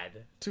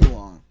god. Too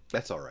long.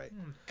 That's all right.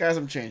 Guys,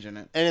 I'm changing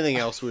it. Anything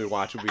else we would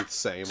watch would be the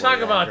same. Talk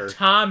or about longer.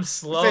 Tom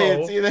Slow.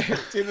 Say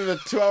it's either the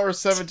 2 hours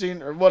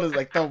 17 or what is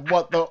like the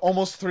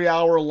almost 3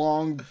 hour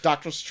long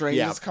Doctor Strange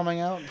Yeah, is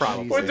coming out.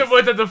 probably. Jesus.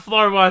 What the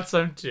floor wants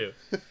them to.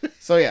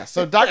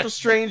 So Doctor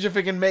Strange if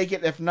we can make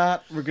it. If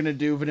not, we're gonna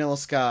do Vanilla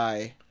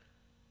Sky.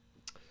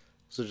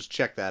 So just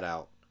check that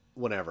out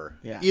whenever.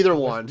 Yeah. Either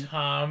one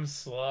Tom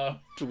Slow.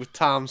 with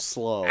Tom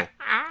Slow.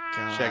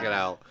 God. Check it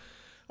out.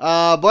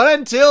 But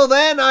until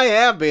then, I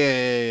have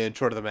been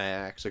Short of the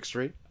Max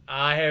Street.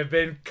 I have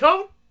been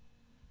coat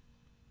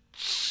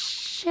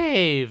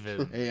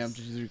shaven. Hey, I'm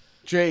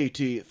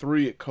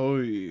JT3 at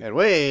Koi. And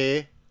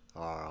we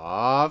are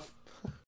off